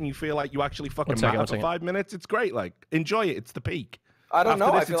subreddit and you feel like you actually fucking One second, matter one for second. 5 minutes. It's great. Like, enjoy it. It's the peak. I don't After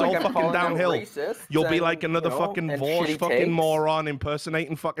know. this, I feel it's like all I'm fucking calling them downhill. racists You'll be and, like another fucking and Vosh shitty fucking takes. moron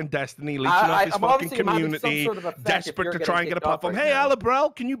impersonating fucking Destiny, leeching off his I'm fucking obviously having some community, sort of effect if desperate you're to getting try and get a kicked off platform. right Hey, now.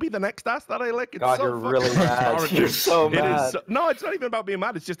 Alabrel, can you be the next ass that I lick? It's God, so you're fucking really mad. discouraging. You're so It is mad. no, it's not even about being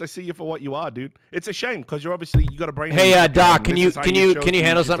mad. It's just I see you for what you are, dude. It's a shame because you're obviously you got a brain. Hey, Doc, can This you is how show handle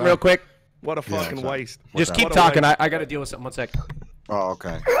things something you real quick? What a fucking waste. Just keep What a talking. waste. I got to deal with something. One sec. Oh,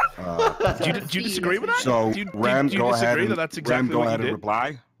 okay. Do you disagree with that? So, Ram, do you go disagree ahead. that that's exactly Ram, go what ahead you and did?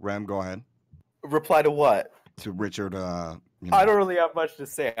 reply. Ram, go ahead. Reply to what? To Richard. I don't really have much to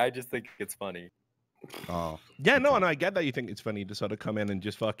say. I just think it's funny. Oh. Yeah, no, and I get that you think it's funny to sort of come in and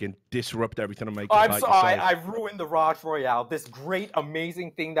just fucking disrupt everything and make it I'm about sorry, yourself. I've ruined the Rajj Royale. This great, amazing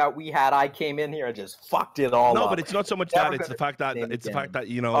thing that we had. I came in here and just fucked it all up. No, but it's not so much that. It's the fact that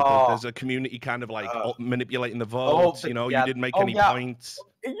you know there's a community kind of like manipulating the votes. You know, you didn't make any points.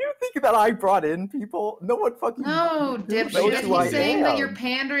 You think that I brought in people? No one fucking. No, dipshit. He's saying that you're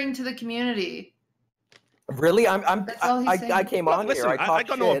pandering to the community. Really? I came on Listen, here. I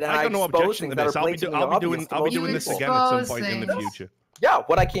got no objection to this. I'll be doing this again at some point in the future. Yeah,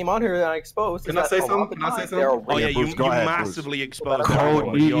 what I came on here and I exposed. Can I say something? Oh yeah, you massively exposed. Code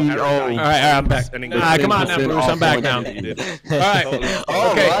EEO. All right, I'm back. Come on now, Bruce. I'm back now. All right.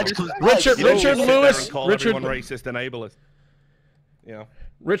 Okay. Richard Lewis. Richard racist and ableist. Yeah.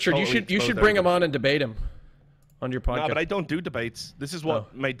 Richard, you should bring him on and debate him on your podcast. No, but I don't do debates. This is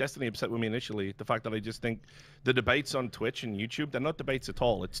what made Destiny upset with me initially. The fact that I just think the debates on Twitch and YouTube, they're not debates at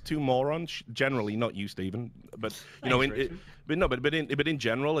all. It's two morons, generally, not you, Stephen, but you know, but in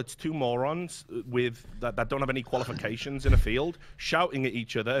general, it's two morons with that don't have any qualifications in a field shouting at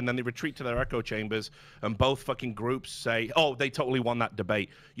each other, and then they retreat to their echo chambers, and both fucking groups say, "Oh, they totally won that debate."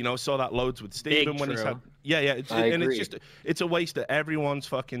 You know, saw that loads with Stephen when he's had. Yeah. It's a waste of everyone's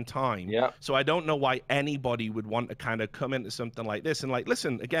fucking time. Yeah. So I don't know why anybody would want to kind of come into something like this and like,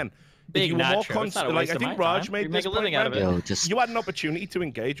 listen, again, Big if you were more nacho. It's not a like waste I of think my Rajj time. made You this make a living point, out of it. you had an opportunity to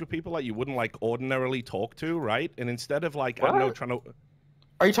engage with people like you wouldn't like ordinarily talk to, right? And instead of like, I don't know, trying to.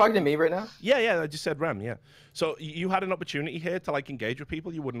 Are you talking to me right now? Yeah, I just said Ram, yeah. So you had an opportunity here to like engage with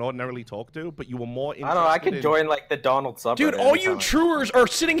people you wouldn't ordinarily talk to, but you were more interested I don't know, I could join like the Donald subreddit. Dude, all you truers are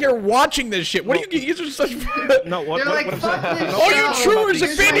sitting here watching this shit. What are you guys are such No, what all you show. truers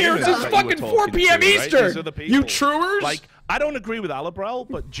have been here since fucking 4 p.m. Eastern. You truers? Like, I don't agree with Alabrel,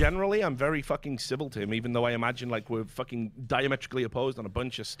 but generally I'm very fucking civil to him, even though I imagine like we're fucking diametrically opposed on a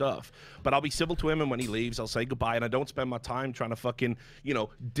bunch of stuff. But I'll be civil to him, and when he leaves, I'll say goodbye, and I don't spend my time trying to fucking, you know,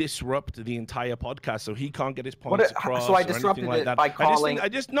 disrupt the entire podcast so he can't get his points across. So I disrupted like it that. by calling. Honestly, I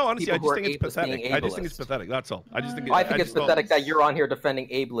just think it's pathetic. I just think it's pathetic. That's all. I just think. I think it's pathetic that you're on here defending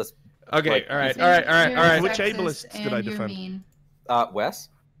ableist. Okay, like, all right. Which ableists did I defend? Wes.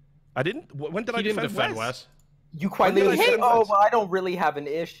 I didn't. When did I defend Wes? You quite literally said, "Oh, well, I don't really have an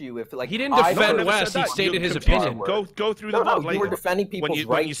issue if like." He didn't defend Wes. He stated his opinion. Go through the vote later. You were defending people's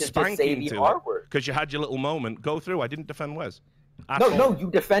right to say the R word because you had your little moment. Go through. I didn't defend Wes. No, you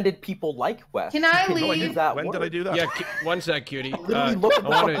defended people like Wes. Can I leave? When did I do that? Yeah, one sec, cutie. I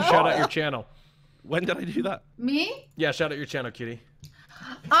want to shout out your channel. When did I do that? Me? Yeah, shout out your channel, cutie.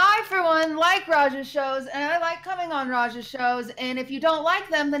 I, for one, like Raj's shows, and I like coming on Raj's shows. And if you don't like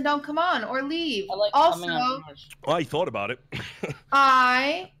them, then don't come on or leave. Also, I thought about it.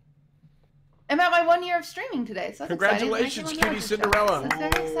 I am at my 1 year of streaming today. So that's congratulations, cutie Cinderella. That's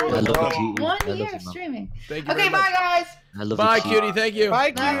very exciting. I love you, cutie. 1 year of streaming. Thank you. Okay, bye guys. Bye, cutie. Thank you.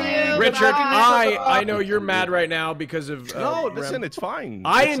 Bye, cutie. Richard, I know you're mad right now because of. No, listen, it's fine.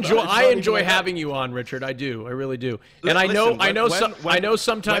 I enjoy having you on, Richard. I do. I really do. And I know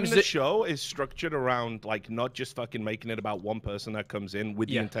sometimes when the show is structured around like not just fucking making it about one person that comes in with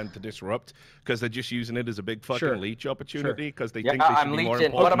the intent to disrupt, because they're just using it as a big fucking leech opportunity because they think they should be more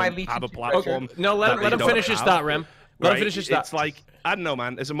important. What am I leeching? Have a platform. No, let him finish his thought, Rem. Let him finish his thought. It's like, I don't know,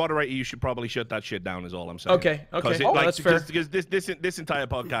 man. As a moderator, you should probably shut that shit down. Is all I'm saying. Okay. That's fair. Because this entire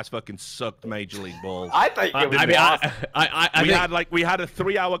podcast fucking sucked major league balls. I think we had a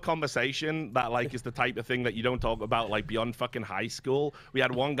 3-hour conversation that like is the type of thing that you don't talk about like beyond fucking high school. We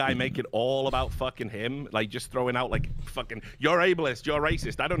had one guy make it all about fucking him, like just throwing out like fucking you're ableist, you're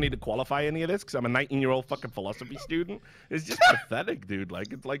racist. I don't need to qualify any of this because I'm a 19-year-old fucking philosophy student. It's just pathetic, dude.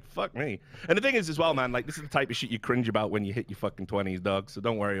 Like it's like fuck me. And the thing is as well, man. Like this is the type of shit you cringe about when you hit your fucking 20s, dog. So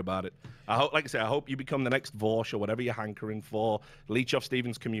don't worry about it. I hope, like I said, I hope you become the next Vorsh or whatever you're hankering for. Leech off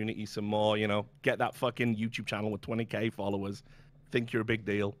Steven's community some more, you know. Get that fucking YouTube channel with 20k followers. Think you're a big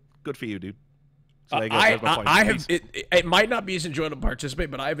deal. Good for you, dude. So it might not be as enjoyable to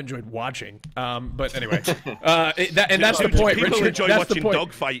participate, but I have enjoyed watching. But anyway, that's the point, Richard. That's the point.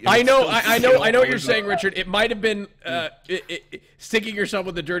 Dogfight. I know what you're saying, Richard. It might have been sticking yourself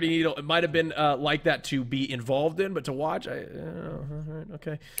with a dirty needle. It might have been like that to be involved in, but to watch,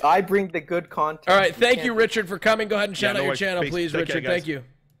 okay. I bring the good content. All right, thank you, Richard, for coming. Go ahead and shout out your channel, please, Richard. Thank you.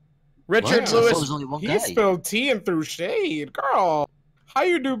 Richard Lewis. He spilled tea and threw shade, girl. How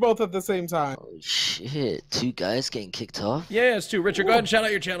you do both at the same time? Oh, shit. 2 guys getting kicked off? Yeah, it's 2. Richard, go ahead and shout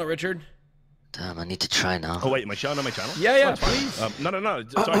out your channel, Richard. Damn, I need to try now. Oh wait, am I showing on my channel? Yeah, please. No.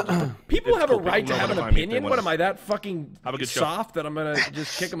 Sorry. People have a right to have an opinion. What am I, that fucking have a good soft that I'm gonna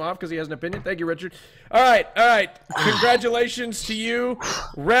just kick him off because he has an opinion? Thank you, Richard. All right. Congratulations to you,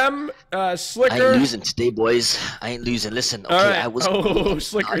 Rem, Sliker. I ain't losing today, boys. I ain't losing. Listen, okay, right. I was.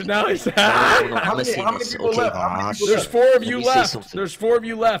 Slicker's now. How many people left? There's 4 of you left. There's 4 of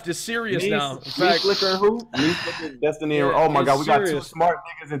you left. It's serious now. In fact, Sliker and who? Me, Sliker, Destiny. Yeah, oh my God, we got 2 serious. smart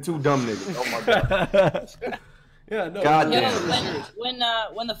niggas and 2 dumb niggas. Oh my God. Yeah, no. Goddamn. When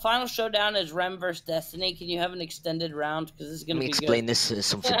the final showdown is Rem versus Destiny, can you have an extended round? Because this is gonna Let me be explain good. this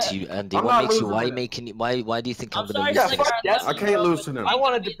something to you, Andy. I'm What not makes you? losing Why it. making? Why do you think I'm gonna sorry, lose? Sliker, this? I can't lose to them. I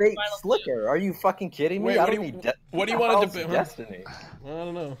want to debate Sliker. Are you fucking kidding me? Wait, I what don't do you- need what do you want to debate? debate? Destiny. I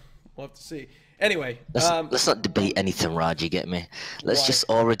don't know. We'll have to see. Anyway, Let's not debate anything, Raj. You get me? Let's just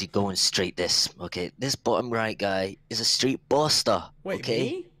already go and straight this. Okay, this bottom right guy is a street buster. Wait,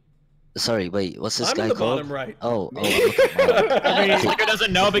 okay? me? Sorry, wait. What's this I'm guy in the called? bottom right. Oh. Look at that. I mean, Sliker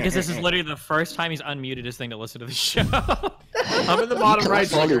doesn't know because this is literally the first time he's unmuted his thing to listen to the show. I'm in the bottom right.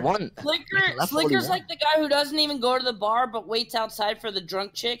 Slicker's like the guy who doesn't even go to the bar but waits outside for the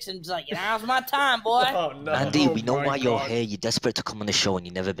drunk chicks and is like, now's my time, boy. Oh, no. Andy, we know why you're here. You're desperate to come on the show and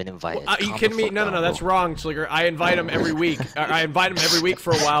you've never been invited. Are you kidding me? No, that's wrong, Sliker. I invite him every week. I invite him every week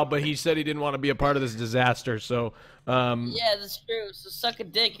for a while, but he said he didn't want to be a part of this disaster. So, yeah, that's true. So suck a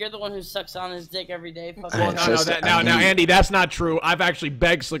dick. You're the one who sucks on his dick every day. Fuck well, now, Andy, that's not true. I've actually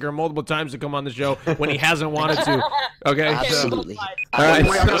begged Sliker multiple times to come on the show when he hasn't wanted to. Okay, absolutely. All right,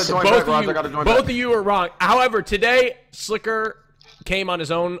 both of you are wrong. However, today Sliker came on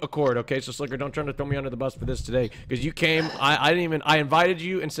his own accord. Okay, so Sliker, don't try to throw me under the bus for this today because you came. I invited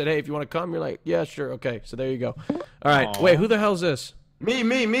you and said, hey, if you want to come, you're like, yeah, sure, okay. So there you go. All right, wait, who the hell's this?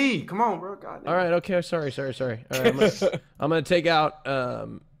 Me. Come on, bro. God damn. All right, okay. Sorry. All right, I'm gonna take out.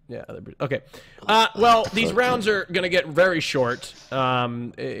 Yeah. Okay. Well, these rounds are gonna get very short.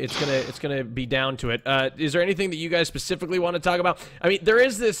 It's gonna be down to it. Is there anything that you guys specifically want to talk about? I mean, there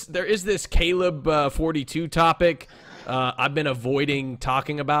is this Caleb 42 topic. I've been avoiding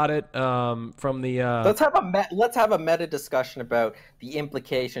talking about it from the. Let's have a meta discussion about the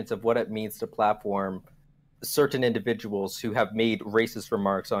implications of what it means to platform certain individuals who have made racist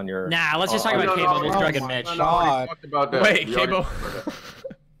remarks on your. Nah, let's just talk about K-Bubbles, Greg, and Mitch. Wait,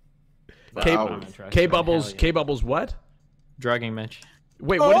 K-Bubbles, K-Bubbles, what? Drugging Mitch.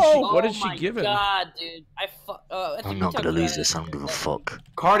 Wait, what did she give him? God, dude, I I'm not gonna lose this. I don't give a fuck.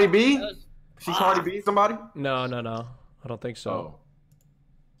 Cardi B? She Cardi B somebody? No. I don't think so.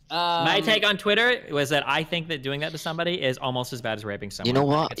 My take on Twitter was that I think that doing that to somebody is almost as bad as raping someone. You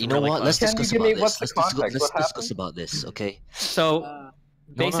know what? Let's discuss about this. Let's discuss about this, okay? So,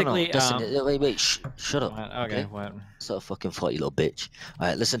 basically, no. Wait, shut up. Okay, what? So fucking thought, you little bitch. All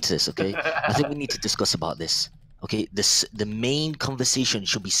right, listen to this, okay? I think we need to discuss about this. Okay, the main conversation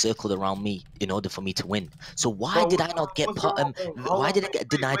should be circled around me in order for me to win. So why did I not get why did I get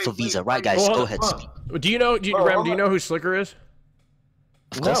denied for visa? Right, guys, go ahead. Speak. Do you know who Sliker is?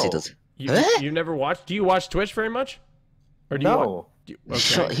 Of course he does. You never watched? Do you watch Twitch very much? Or do you? Okay.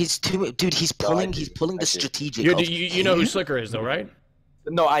 Sure, he's pulling the strategic. You know who Sliker is, though, right?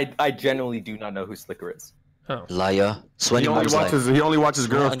 No, I genuinely do not know who Sliker is. Oh. Liar. He only watches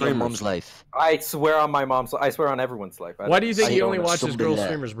girl streamers. Mom's life. I swear on my mom's. I swear on everyone's life. Why do you think he only watches girl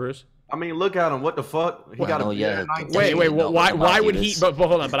streamers, Bruce? I mean, look at him. What the fuck? He got a Wait. Why would he? But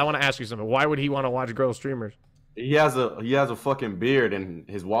hold on. But I want to ask you something. Why would he want to watch girl streamers? He has a fucking beard and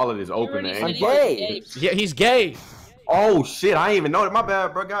his wallet is open. I'm gay. Yeah, he's gay. Oh shit! I ain't even know that. My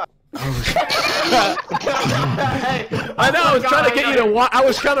bad, bro. God. I know. I was trying to get you to walk. I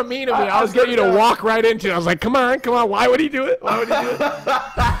was kind of mean of me. I was getting you to walk right into it. I was like, come on. Why would he do it?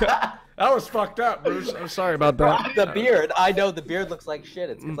 That was fucked up, Bruce. I'm sorry about that. The beard. I know the beard looks like shit.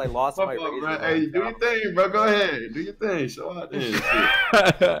 It's because I lost my razor. Hey, do your thing, bro. Go ahead. Do your thing. Show out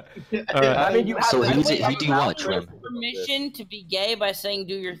there. I mean, who do you watch, Rem? Permission to be gay by saying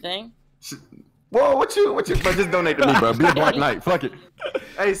do your thing. Whoa, what you, bro, just donate to me, bro. Be a Black Knight. Fuck it.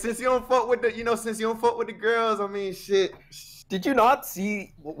 Hey, since you don't fuck with the girls, I mean, shit. Did you not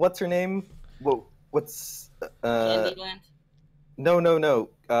see what's her name? What's Candyland? No.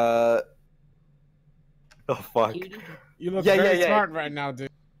 Oh fuck. You look very smart right now, dude.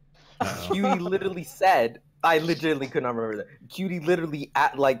 Cutie literally said, I legitimately could not remember that. Cutie literally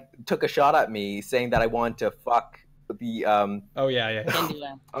took a shot at me saying that I wanted to fuck the Oh yeah.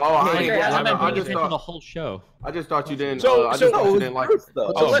 Candyland. Oh, I just thought the whole show. I just thought you didn't. So I just thought you didn't like it.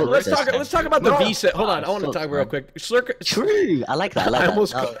 let's talk about the visa. Hold on, I want to talk real quick. Sliker. True, I like that.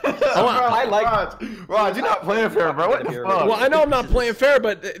 I like Raj, you're not playing fair, bro. What the fuck? Well, I know I'm not playing fair,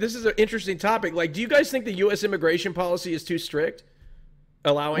 but this is an interesting topic. Like, do you guys think the U.S. immigration policy is too strict?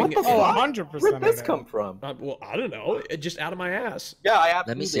 Allowing 100%. Where did this come from? Well, I don't know. Just out of my ass. Yeah, I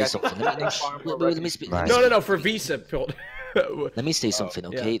Let me say something. Let me speak. No, for visa. Let me say something,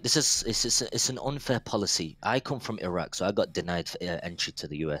 okay? This is it's an unfair policy. I come from Iraq, so I got denied entry to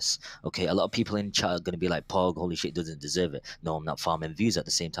the US. Okay, a lot of people in chat are gonna be like, "Pog, holy shit, doesn't deserve it." No, I'm not farming views at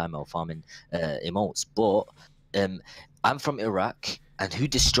the same time. I'm farming emotes. But I'm from Iraq, and who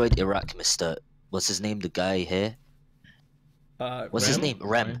destroyed Iraq, Mister? What's his name? The guy here. What's his name?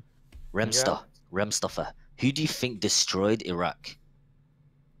 Remstuffer. Who do you think destroyed Iraq?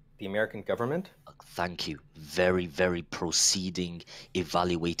 The American government? Thank you. Very, very proceeding,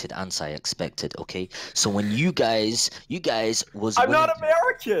 evaluated answer I expected, okay? So when you guys was I'm not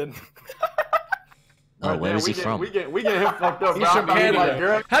American! Oh, where is he from? We get him fucked up. He's from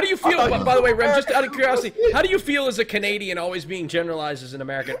Canada. How do you feel, by the way, Rem, just out of curiosity, how do you feel as a Canadian always being generalized as an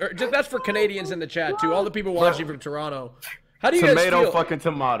American? That's for Canadians in the chat, too. All the people watching from Toronto. How do you guys feel? Tomato fucking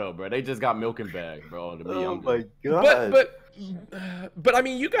tomato, bro. They just got milk and bag, bro. To me, oh my god. But I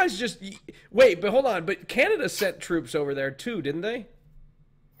mean, you guys just wait. But hold on. But Canada sent troops over there too, didn't they?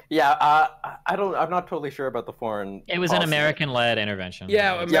 Yeah, I'm not totally sure about the foreign. It was an American-led intervention.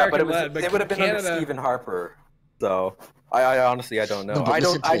 Yeah, American-led. But it would have been under Stephen Harper. So I honestly I don't know. I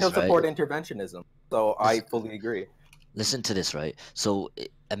don't support interventionism. So I fully agree. Listen to this, right? So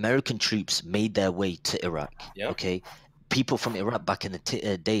American troops made their way to Iraq. Yeah. Okay. People from Iraq back in the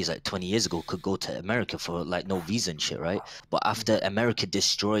days, like 20 years ago, could go to America for like no visa and shit, right? But after America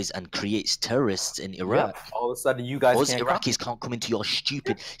destroys and creates terrorists in Iraq, all of a sudden you guys Iraqis can't come into your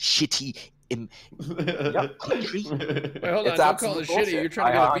stupid, shitty country. Wait, hold on, don't call it shitty. You're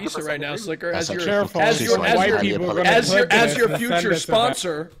trying to get a visa right now, Sliker. As your future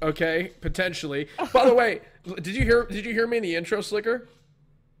sponsor, okay, potentially. By the way, did you hear me in the intro, Sliker?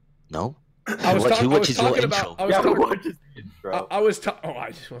 No. I was talking about. I was talking.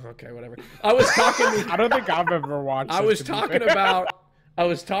 Okay, whatever. I was talking. I don't think I've ever watched. I was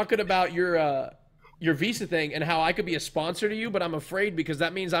talking about your visa thing and how I could be a sponsor to you, but I'm afraid because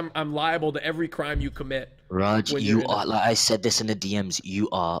that means I'm liable to every crime you commit. Raj, you are, like I said this in the DMs, you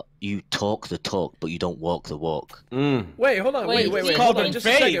talk the talk, but you don't walk the walk. Wait, hold on. Wait. Hold on, just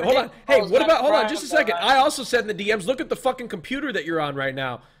a second. Hold on. Hey, hold on, just a second. I also said in the DMs, look at the fucking computer that you're on right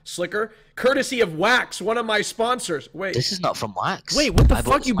now, Sliker. Courtesy of Wax, one of my sponsors. Wait. This is not from Wax. Wait, what the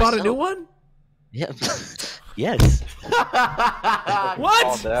fuck? You bought a new one? Yeah. Yes.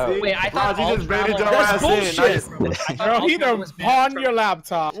 What? Wait, I thought that's bullshit. Bro, he done pawn your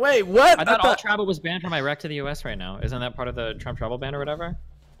laptop. Wait, what? I thought all travel was banned from Iraq to the US right now. Isn't that part of the Trump travel ban or whatever?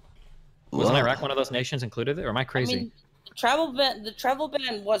 Wasn't Iraq one of those nations included? Or am I crazy? I mean, the travel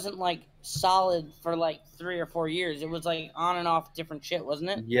ban wasn't like solid for like 3 or 4 years. It was like on and off different shit, wasn't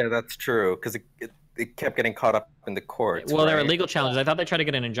it? Yeah, that's true. Because it kept getting caught up in the courts. Well, there are legal challenges. I thought they tried to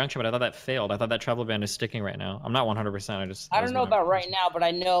get an injunction, but I thought that failed. I thought that travel ban is sticking right now. I'm not 100%. I don't know about right now, but I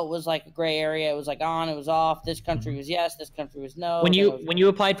know it was like a gray area. It was like on, it was off. This country was yes, this country was no. When you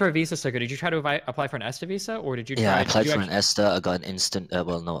applied for a visa, Sliker, did you try to apply for an ESTA visa, or did you? Yeah, I applied for an ESTA. I got an instant.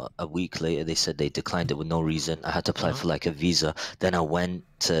 Well, no, a week later they said they declined it with no reason. I had to apply for like a visa. Then I went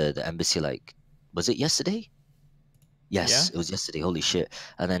to the embassy. Like, was it yesterday? Yes, it was yesterday. Holy shit!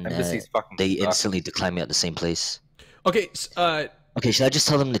 And then they instantly declined me at the same place. Okay. Okay, should I just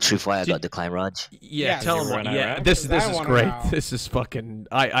tell them the truth why I got declined, Raj? Yeah, tell them. Yeah, this is great. This is fucking.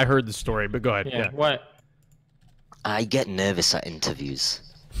 I heard the story, but go ahead. Yeah. What? I get nervous at interviews.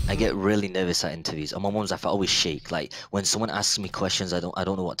 I get really nervous at interviews. On my mom's life, I always shake. Like when someone asks me questions, I don't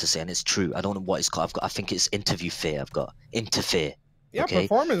know what to say, and it's true. I don't know what it's called. I think it's interview fear. I've got interfere. Yeah, okay?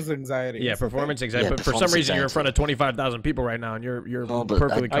 Performance anxiety. Yeah, performance anxiety. But for some reason, you're in front of 25,000 people right now, and you're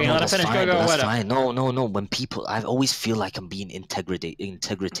perfectly comfortable. That's fine. No. When people, I always feel like I'm being integrated. Yes.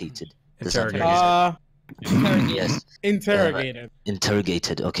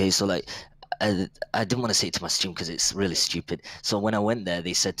 Interrogated. Okay, so like, I didn't want to say it to my stream because it's really stupid. So when I went there,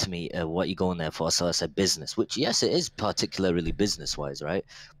 they said to me, "What are you going there for?" So I said, "Business." Which yes, it is particularly business-wise, right?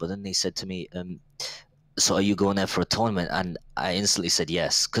 But then they said to me, "So are you going there for a tournament?" And I instantly said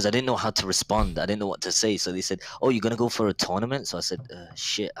yes, because I didn't know how to respond. I didn't know what to say. So they said, "Oh, you're going to go for a tournament?" So I said,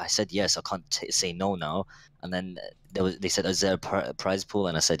 shit. I said yes. I can't say no now. And then they said, "Is there a prize pool?"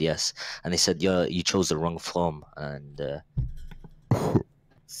 And I said yes. And they said, you chose the wrong form. And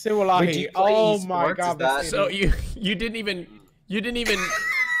Siwallahi. Oh my God. So you didn't even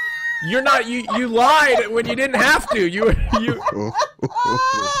you're not you lied when you didn't have to. You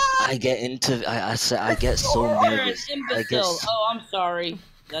I get so nervous. Oh, I'm sorry.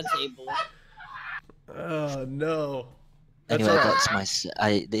 That's Abel. Oh no. Anyway, that's my.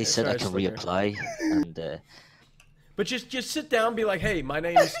 They said I can reapply, and. But just sit down, and be like, hey, my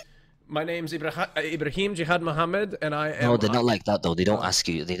name's Ibrahim Jihad Mohammed, and I am. No, they're not like that though. They don't ask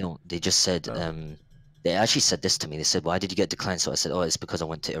you. They don't. They just said. They actually said this to me. They said, "Why did you get declined?" So I said, "Oh, it's because I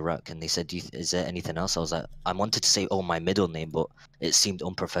went to Iraq." And they said, "Is there anything else?" I was like, I wanted to say, "Oh, my middle name," but it seemed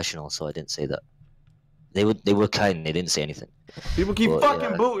unprofessional, so I didn't say that. They were kind. They didn't say anything. People keep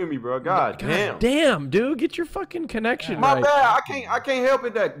fucking booting me, bro. God damn. Damn, dude, get your fucking connection My right. bad. I can't help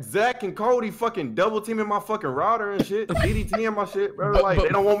it that Zach and Cody fucking double teaming my fucking router and shit. DDTing my shit, bro. Like they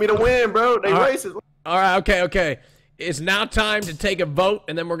don't want me to win, bro. They racist. All right, okay. It's now time to take a vote,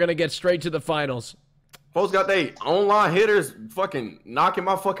 and then we're gonna get straight to the finals. Folks got they online hitters fucking knocking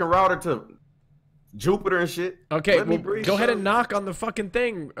my fucking router to Jupiter and shit. Okay, well, go ahead and knock on the fucking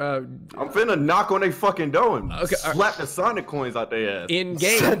thing. I'm finna knock on they fucking door and slap the Sonic coins out their ass. In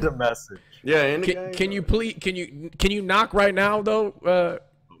game. Send a message. Yeah, in the game. Can you please? Can you knock right now though?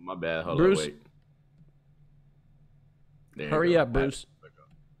 My bad. Hold Bruce. on, wait. Hurry up, Bruce.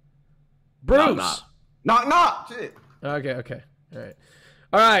 Bruce. Knock. Shit. Okay.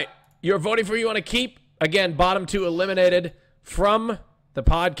 All right. You're voting for who you want to keep. Again, bottom two eliminated from the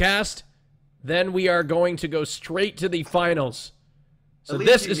podcast. Then we are going to go straight to the finals. So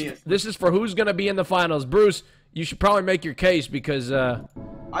this is for who's going to be in the finals. Bruce, you should probably make your case because I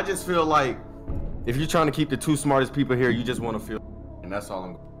just feel like if you're trying to keep the two smartest people here, you just want to feel, and that's all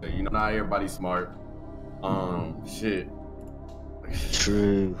I'm going to say. You know, not everybody's smart. Shit.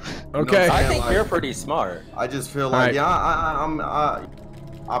 True. Okay. I think you're pretty smart. I just feel like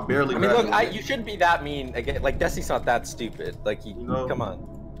I barely. I mean, look, you shouldn't be that mean. Again, like Destiny's not that stupid. Like, you know, come on.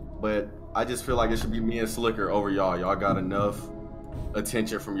 But I just feel like it should be me and Sliker over y'all. Y'all got enough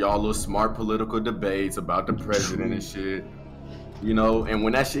attention from y'all little smart political debates about the president and shit. You know, and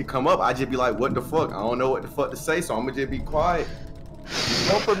when that shit come up, I just be like, what the fuck? I don't know what the fuck to say, so I'm gonna just be quiet.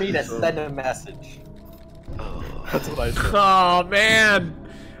 Vote for me to send a message. That's what I said. Oh man.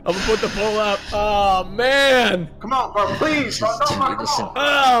 I'm gonna put the poll up. Oh man! Come on, bro, please, bro.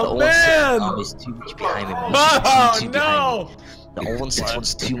 Oh man! It's too much behind me. Oh no! The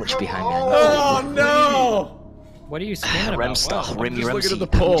 016 too much behind me. Oh no! What are you screaming Rem about? stuff. Rem, just looking at the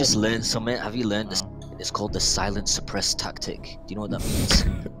have poll. you just learned something? Have you learned this? It's called the silent suppress tactic. Do you know what that means?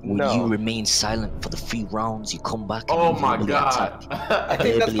 When you remain silent for the 3 rounds, you come back and you verbally attack. I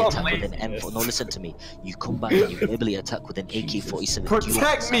think that's called with an M4. No, listen to me. You come back and you verbally attack with an AK-47.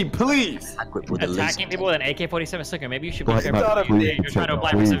 Protect me, please. Attacking people with an AK-47 Sliker. Maybe you should be careful. You're trying to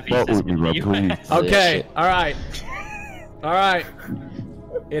apply for some visas. Okay. All right.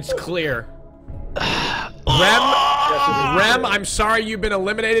 It's clear. Rem, I'm sorry you've been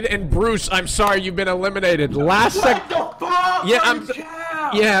eliminated, and Bruce, I'm sorry you've been eliminated. Rem,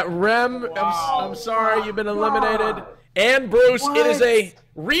 I'm sorry you've been eliminated, and Bruce, it is a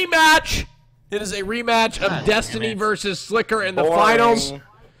rematch. It is a rematch of Destiny versus Sliker in the finals.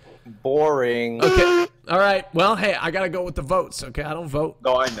 Boring. Okay. All right. Well, hey, I gotta go with the votes. Okay, I don't vote.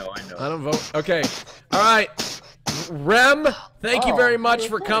 No, I know. I don't vote. Okay. All right. Rem, thank you very much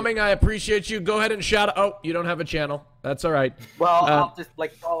for coming. I appreciate you. Go ahead and shout out. Oh, you don't have a channel. That's all right. Well, I'll just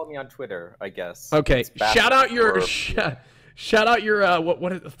follow me on Twitter, I guess. Okay. Shout out your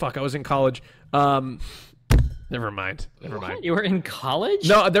what the fuck? I was in college. Never mind. You were in college?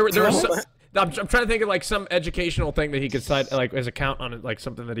 No, there was some, I'm trying to think of like some educational thing that he could cite like his account on it, like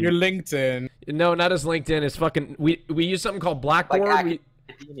something that he. Your LinkedIn. No, not his LinkedIn. It's fucking. We use something called Blackboard.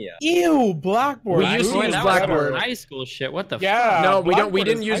 Ew, Blackboard. We used to use Blackboard. High school shit. What the? Yeah. No, we don't. We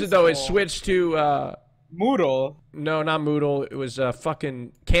didn't use it though. It switched to Moodle. No, not Moodle. It was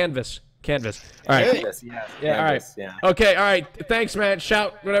fucking Canvas. All right. Canvas, yeah. All right. Yeah. Okay. All right. Thanks, man.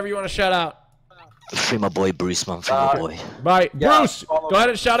 Shout whatever you want to shout out. Free my boy Bruce, man. Free my boy. Bye, Yeah, Bruce. Go ahead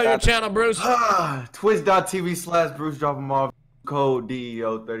and shout out your channel, Bruce. Twitch.tv/Bruce. Drop them off. Code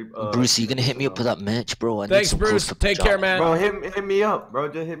DEO30. Bruce, you gonna hit me up with that merch, bro? Thanks, Bruce. Take care, man. Bro, hit me up, bro.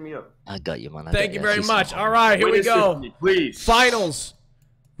 Just hit me up. I got you, man. Thank you very much. All right, here we go. Please. Finals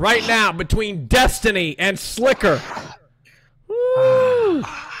right now between Destiny and Sliker.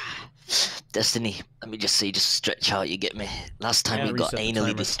 Destiny, Let me just say, just stretch out, you get me? Last time Yeah, we got reset the anally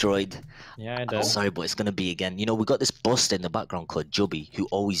timer. destroyed. Yeah, I I'm did. sorry, but it's gonna be again. You know, we got this buster in the background called Jubby, who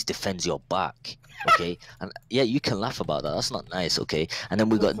always defends your back. Okay, and yeah, you can laugh about that. That's not nice. Okay, and then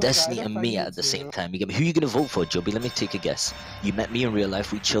we got Destiny and me at the same time. You get me? Who you gonna vote for, Jubby? Let me take a guess. You met me in real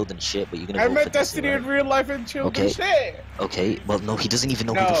life. We chilled and shit, but you're gonna I vote met for Destiny right? in real life and chilled Okay. and shit. Okay, well, no, he doesn't even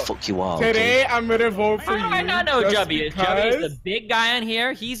know who the fuck you are. Today, Okay? I'm gonna vote for you. I know just Jubby. because- Jubby is the big guy on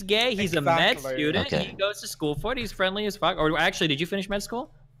here. He's gay. He's a med Exactly. student. Okay. He goes to school for it. He's friendly as fuck. Or actually, did you finish med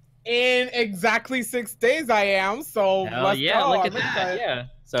school? In exactly 6 days, I am. So Hell let's yeah, go. look I'm at that. excited. Yeah.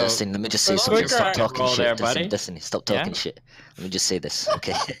 So Destiny, let me just say But something. look Stop at- talking roll shit. there, Destiny, buddy. Destiny, stop Yeah? talking shit. Let me just say this,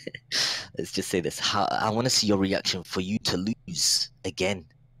 okay? Let's just say this. I want to see your reaction for you to lose again.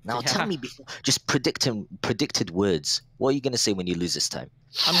 Now, tell Yeah. me before, just predicted words. What are you gonna say when you lose this time?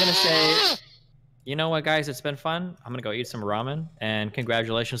 I'm gonna say, you know what, guys? It's been fun. I'm gonna go eat some ramen. And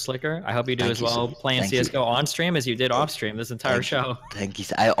congratulations, Sliker. I hope you do Thank as you, well sir. playing Thank you. CS:GO on stream as you did off stream this entire show. Thank you.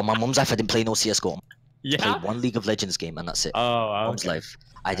 On my mum's life, I didn't play no CS:GO. I Yeah. played one League of Legends game, and that's it. Oh, Mum's okay. life.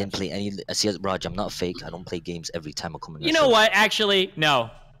 I didn't play any CS. Raj, I'm not fake. I don't play games every time I come in. You know what? Actually, no.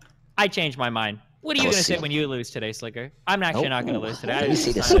 I changed my mind. What are you Go gonna say see. when you lose today, Sliker? I'm actually not gonna lose today. Let me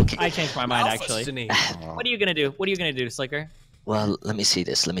see this, okay. I changed my mind Alpha actually. Sneak. What are you gonna do? What are you gonna do, Sliker? Well, let me say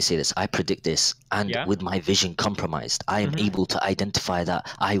this. I predict this, and Yeah? with my vision compromised, I am able to identify that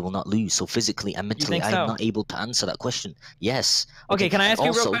I will not lose. So physically and mentally, think I so? am not able to answer that question. Yes. Okay, can I ask you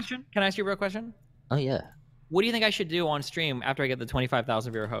a real also- question? Can I ask you a real question? Oh yeah. What do you think I should do on stream after I get the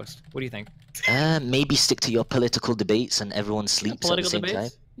 25,000 viewer host? What do you think? Maybe stick to your political debates and everyone sleeps at the Political same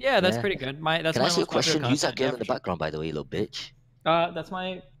debates? time. Yeah, that's pretty good. That's Can I my ask you a most popular question? Who's that content, girl yeah, in the for sure. background, by the way, you little bitch? That's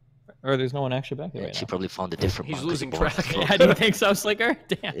my. Or there's no one actually back here Yeah, right she now. probably found a different He's man 'cause losing you're boring track. as fuck. Yeah, do you think so, Sliker?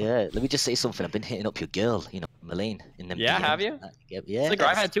 Damn. Yeah, let me just say something. I've been hitting up your girl, you know, Melaine, in them Yeah, DMs. have you? Yeah. Sliker,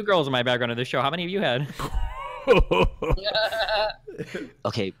 I've had 2 girls in my background of this show. How many of you had?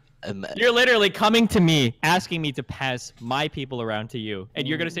 Okay. You're literally coming to me, asking me to pass my people around to you, and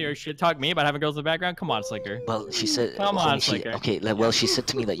you're gonna say or shit talk me about having girls in the background? Come on, Sliker. Well, she said. Come on, homie, she, Sliker. okay, well, she said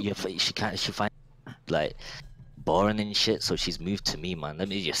to me that she finds like boring and shit, so she's moved to me, man. Let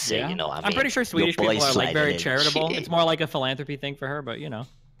me just say, you know, I'm pretty sure Swedish people are like very charitable. It's more like a philanthropy thing for her, but you know.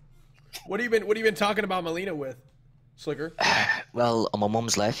 What have you been talking about Melina with, Sliker? Well, on my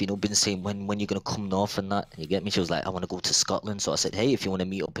mum's life, you know, been saying when you're gonna come north and that. You get me? She was like, I want to go to Scotland. So I said, hey, if you want to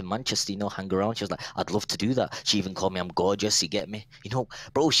meet up in Manchester, you know, hang around. She was like, I'd love to do that. She even called me I'm gorgeous. You get me? You know,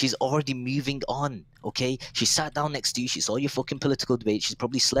 bro, she's already moving on. Okay, she sat down next to you. She saw your fucking political debate. She's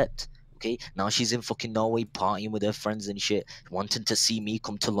probably slept. Okay, now she's in fucking Norway partying with her friends and shit, wanting to see me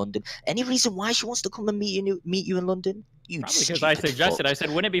come to London. Any reason why she wants to come and meet you in London? You Probably because I stupid suggested. fuck. I said,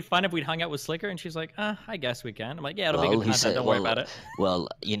 wouldn't it be fun if we'd hung out with Sliker? And she's like, I guess we can. I'm like, yeah, it'll be good he content. said- Don't worry about it. Well,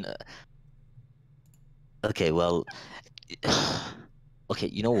 you know. Okay, well. Okay,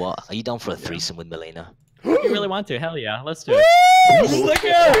 you know what? Are you down for a threesome with Melina? If you really want to, hell yeah, let's do it.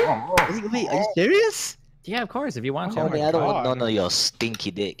 Sliker! Wait, are you serious? Yeah, of course. If you want to. Homie, I don't want none of your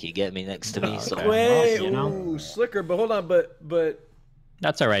stinky dick. You get me next to me. So. Wait, you know. ooh, Sliker, but hold on, but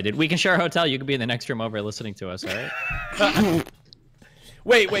That's all right, dude. We can share a hotel. You could be in the next room over listening to us, all right?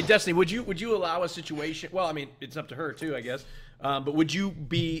 wait, Destiny, would you allow a situation? Well, I mean, it's up to her too, I guess. But would you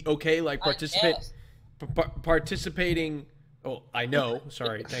be okay, like participating? Oh, I know.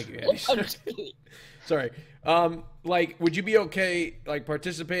 Sorry, thank you, Andy. Sorry. Like, would you be okay, like,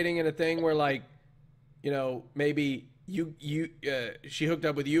 participating in a thing where, like, you know, maybe she hooked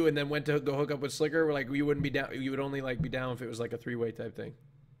up with you and then went to go hook up with Sliker? Where, like, you wouldn't be down. You would only like be down if it was like a 3-way type thing.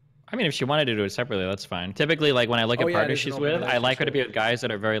 I mean, if she wanted to do it separately, that's fine. Typically, like when I look at partners she's with, I like her to be with guys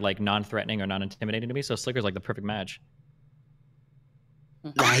that are very like non-threatening or non-intimidating to me. So Slicker's like the perfect match.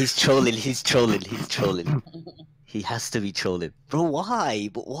 Nah, he's trolling. He's trolling. He has to be trolling, bro. Why?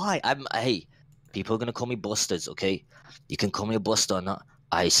 But why? Hey, people are gonna call me busters. Okay, you can call me a buster or not.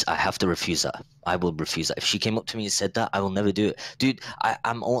 I have to refuse that. I will refuse that. If she came up to me and said that, I will never do it, dude.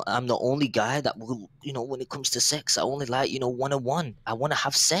 I'm the only guy that will, you know, when it comes to sex, I only like, you know, 1-on-1. I want to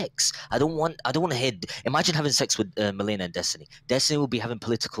have sex. I don't want to hit. Imagine having sex with Melina and Destiny. Destiny will be having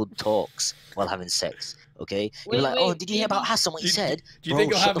political talks while having sex. Okay, you're like, oh, did you hear about Hassan? What he said? Do you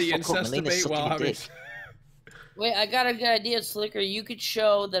think you'll shut have the the fuck up. incest Melina's debate sucking while your having? dick. Wait, I got a good idea, Sliker. You could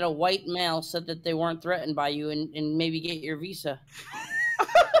show that a white male said that they weren't threatened by you and maybe get your visa.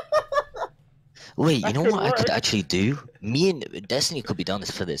 Wait, you know what I could actually do? Me and Destiny could be down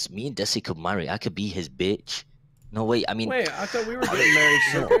for this. Me and Destiny could marry. I could be his bitch. No, wait, I mean... Wait, I thought we were getting married,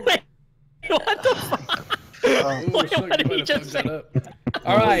 Sliker. Wait, what the fuck? What did he just say?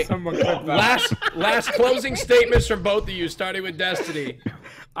 All right, last closing statements from both of you, starting with Destiny.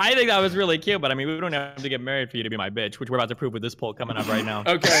 I think that was really cute, but I mean, we don't have to get married for you to be my bitch, which we're about to prove with this poll coming up right now.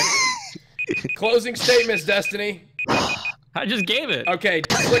 Okay. Closing statements, Destiny. I just gave it. Okay,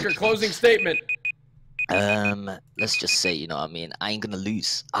 Sliker, closing statement. Let's just say, you know what I mean? I ain't gonna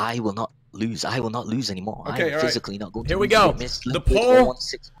lose. I will not lose. I will not lose anymore. Okay, I'm physically not going to Here we lose. go.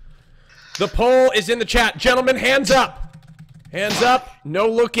 The poll is in the chat. Gentlemen, hands up. Hands up. No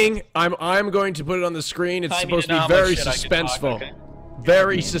looking. I'm going to put it on the screen. It's supposed to be very suspenseful. Okay?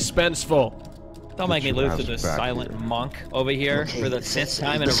 Very suspenseful. Don't make me lose to this silent monk over here for the 5th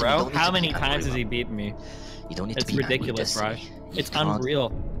time in a row. How many times has he beaten me? You don't need to be ridiculous, Raj. It's unreal.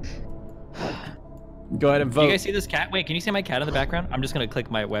 Go ahead and vote. Do you guys see this cat? Wait, can you see my cat in the background? I'm just gonna click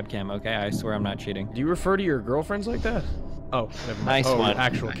my webcam, okay? I swear I'm not cheating. Do you refer to your girlfriends like that? Oh, never mind. Nice one.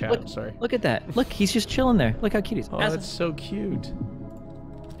 Actual cat. Look, sorry. Look at that. Look, he's just chilling there. Look how cute he is. Oh, that's so cute.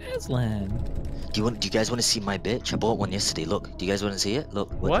 Aslan. Do you guys want to see my bitch? I bought one yesterday. Look. Do you guys want to see it?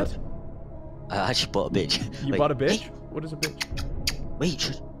 Look. What? I actually bought a bitch. You bought a bitch? What is a bitch?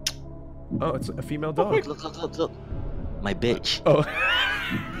 Wait. Oh, it's a female dog. Look. My bitch. Oh.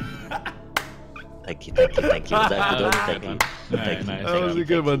 Thank you. Was that good one? Thank you. That was a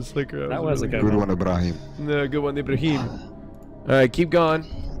good one, Sliker. That was a good one, Ibrahim. No, good one, Ibrahim. All right, keep going.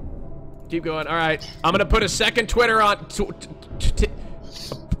 Keep going. All right, I'm gonna put a second Twitter on.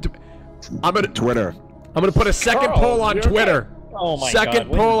 I'm gonna put a second poll on Twitter. Oh my second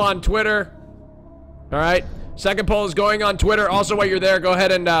God. poll on Twitter. All right, second poll is going on Twitter. Also, while you're there, go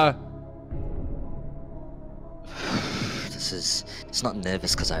ahead and. It's not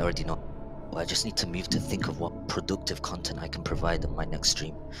nervous because I already know. I just need to move to think of what productive content I can provide in my next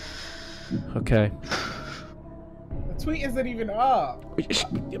stream. Okay. The tweet isn't even up.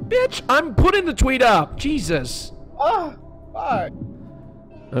 Bitch, I'm putting the tweet up. Jesus. Oh, fuck.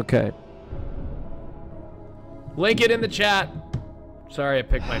 Okay. Link it in the chat. Sorry, I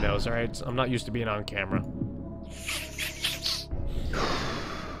picked my nose, alright? I'm not used to being on camera.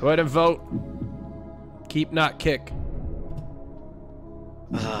 Go ahead and vote. Keep, not kick.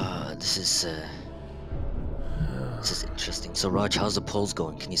 This is interesting. So Raj, how's the polls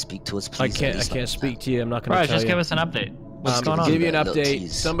going? Can you speak to us, please? I can't speak to you. I'm not gonna Raj, tell just you. give us an update. What's going on? Give you an update.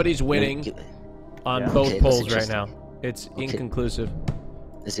 Somebody's winning on both polls right now. It's inconclusive.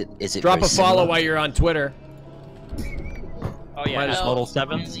 Is it Drop a follow while you're on Twitter. Oh yeah, at Modal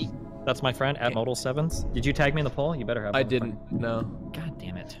Sevens. That's my friend at Modal Sevens. Did you tag me in the poll? You better have. I didn't. No. God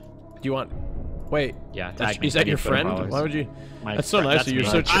damn it. Do you want? Wait. Yeah, tag me. Is that your friend? Why would you? That's so nice of you.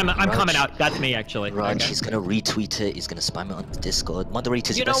 I'm coming out. That's me actually. Raj, he's gonna retweet it. He's gonna spam it on the Discord.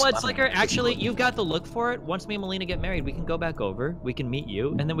 Moderators. You know what, Sliker? Actually, you've got the look for it. Once me and Melina get married, we can go back over. We can meet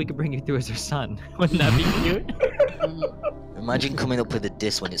you, and then we can bring you through as our son. Wouldn't that be cute? Imagine coming up with a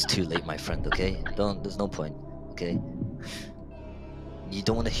diss when it's too late, my friend. Okay? There's no point. Okay? You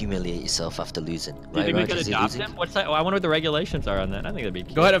don't want to humiliate yourself after losing. Do you think we could adopt him? What's that? Oh, I wonder what the regulations are on that. I think that'd be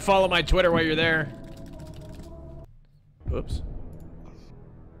cute. Go ahead and follow my Twitter while you're there. Oops.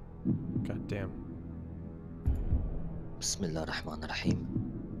 God damn. Bismillah ar-Rahman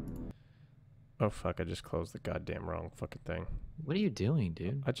ar-Rahim. Oh fuck, I just closed the goddamn wrong fucking thing. What are you doing,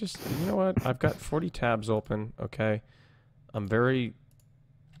 dude? You know what? I've got 40 tabs open, okay? I'm very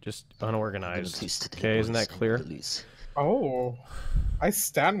just unorganized. Okay, isn't that clear? Oh, I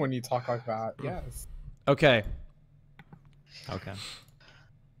stand when you talk like that. Yes. Okay. Okay.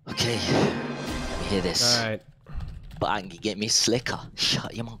 Let me hear this. All right. Bang, you get me, Sliker.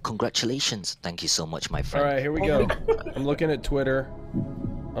 Shut your mouth. Congratulations. Thank you so much, my friend. All right, here we go. I'm looking at Twitter.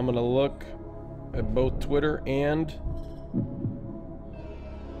 I'm gonna look at both Twitter and...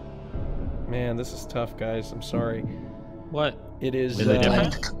 Man, this is tough, guys. I'm sorry. What? It is. I'd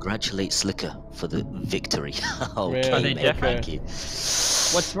like to congratulate Sliker for the victory. Okay, Are they different? Thank you.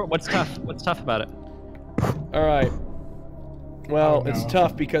 What's tough? What's tough about it? All right. Well, it's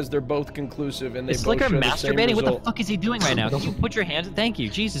tough because they're both conclusive and they Is both Sliker show the same masturbating? What the result. fuck is he doing right now? Can you put your hands? Thank you,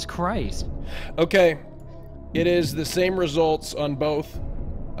 Jesus Christ. Okay, it is the same results on both.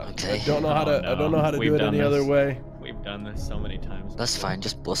 Okay. I don't know how to. I don't know how to do it any other way. We've done this so many times. That's fine.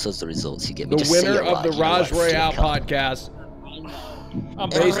 Just bust us the results. You get me. The Just winner say it of the loud, Raj Royale podcast, I'm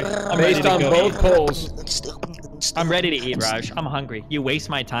based on both polls. I'm ready to eat, Raj. I'm hungry. You waste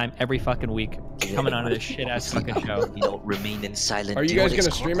my time every fucking week coming on this shit ass fucking show. You don't remain in silence. Are you guys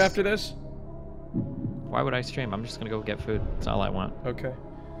gonna stream after this? Why would I stream? I'm just gonna go get food. That's all I want. Okay.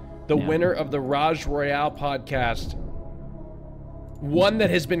 The winner of the Raj Royale podcast, one that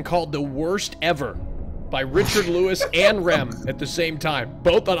has been called the worst ever by Richardlewis and Rem at the same time,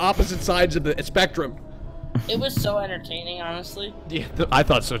 both on opposite sides of the spectrum. It was so entertaining, honestly. Yeah, I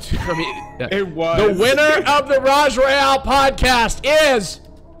thought so too. I mean, it was. The winner of the Raj Royale podcast is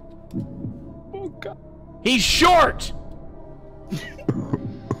He's short!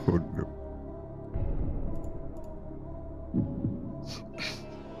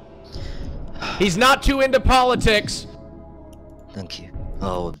 He's not too into politics. Thank you.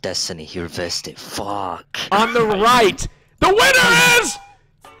 Oh, Destiny, you reversed it. Fuck. On the right, the winner is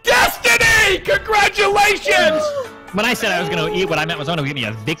Destiny! Congratulations! When I said I was gonna eat, what I meant was I'm gonna give me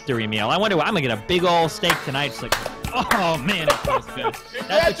a victory meal. I wonder what I'm gonna get a big old steak tonight. It's like, oh man, it feels good.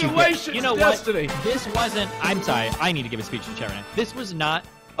 Congratulations, you know Destiny. What? This wasn't. I'm sorry. I need to give a speech to chat right now. This was not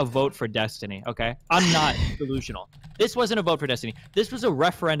a vote for Destiny. Okay, I'm not delusional. This wasn't a vote for Destiny. This was a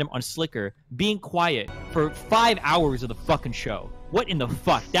referendum on Sliker being quiet for 5 hours of the fucking show. What in the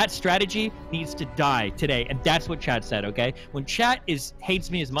fuck? That strategy needs to die today, and that's what chat said, okay? When chat hates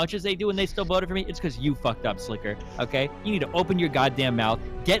me as much as they do and they still voted for me, it's because you fucked up, Sliker, okay? You need to open your goddamn mouth,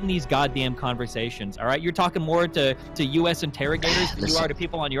 get in these goddamn conversations, all right? You're talking more to U.S. interrogators than you are to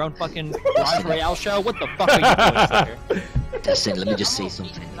people on your own fucking Royale show? What the fuck are you doing, Sliker? Destiny, let me just say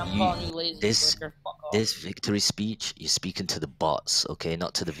something. This victory speech, you're speaking to the bots, okay?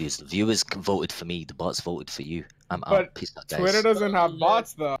 Not to the viewers. The viewers voted for me. The bots voted for you. I'm out. Peace out, guys. Twitter doesn't have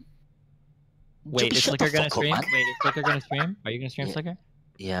bots, though. Wait, is Sliker gonna stream? Wait, is Sliker gonna stream? Are you gonna stream, Sliker?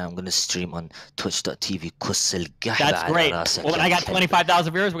 Yeah, I'm gonna stream on twitch.tv. That's great. Well, when I got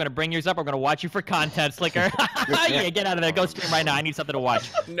 25,000 viewers, we're gonna bring yours up. We're gonna watch you for content, Sliker. Yeah, get out of there. Go stream right now. I need something to watch.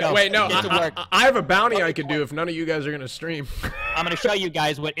 No, wait, no. I have a bounty I could do if none of you guys are gonna stream. I'm gonna show you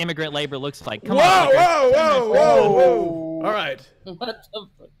guys what immigrant labor looks like. Come on, Sliker. Whoa. All right. What the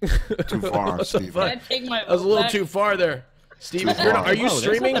fuck? Too far, Steve. That was a little too far there. Steve, are you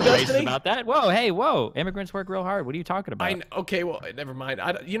streaming Destiny? About that? Whoa, hey, whoa! Immigrants work real hard. What are you talking about? Okay, well, never mind.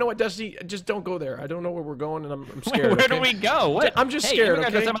 You know what, Destiny? Just don't go there. I don't know where we're going, and I'm scared. Where do we go? What? I'm just scared.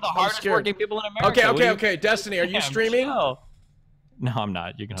 Immigrants are some of the hardest working people in America. Okay. Destiny, are you streaming? No, I'm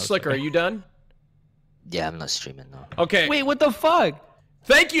not. You can host Sliker, are you done? Yeah, I'm not streaming now. Okay. Wait, what the fuck?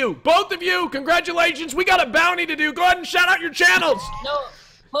 Thank you, both of you. Congratulations. We got a bounty to do. Go ahead and shout out your channels. No,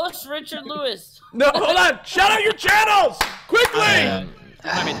 post Richardlewis. No, hold on. Shout out your channels quickly.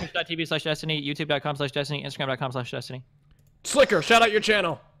 Twitch.tv/Destiny, YouTube.com/Destiny, Instagram.com/Destiny. Sliker, shout out your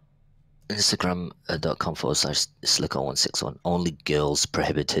channel. Instagram.com/Sliker161. Only girls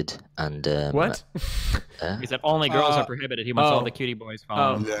prohibited. And what? He said only girls are prohibited. He wants all the cutie boys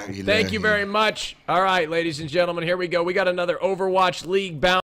following. Thank you very much. All right, ladies and gentlemen, here we go. We got another Overwatch League bounty.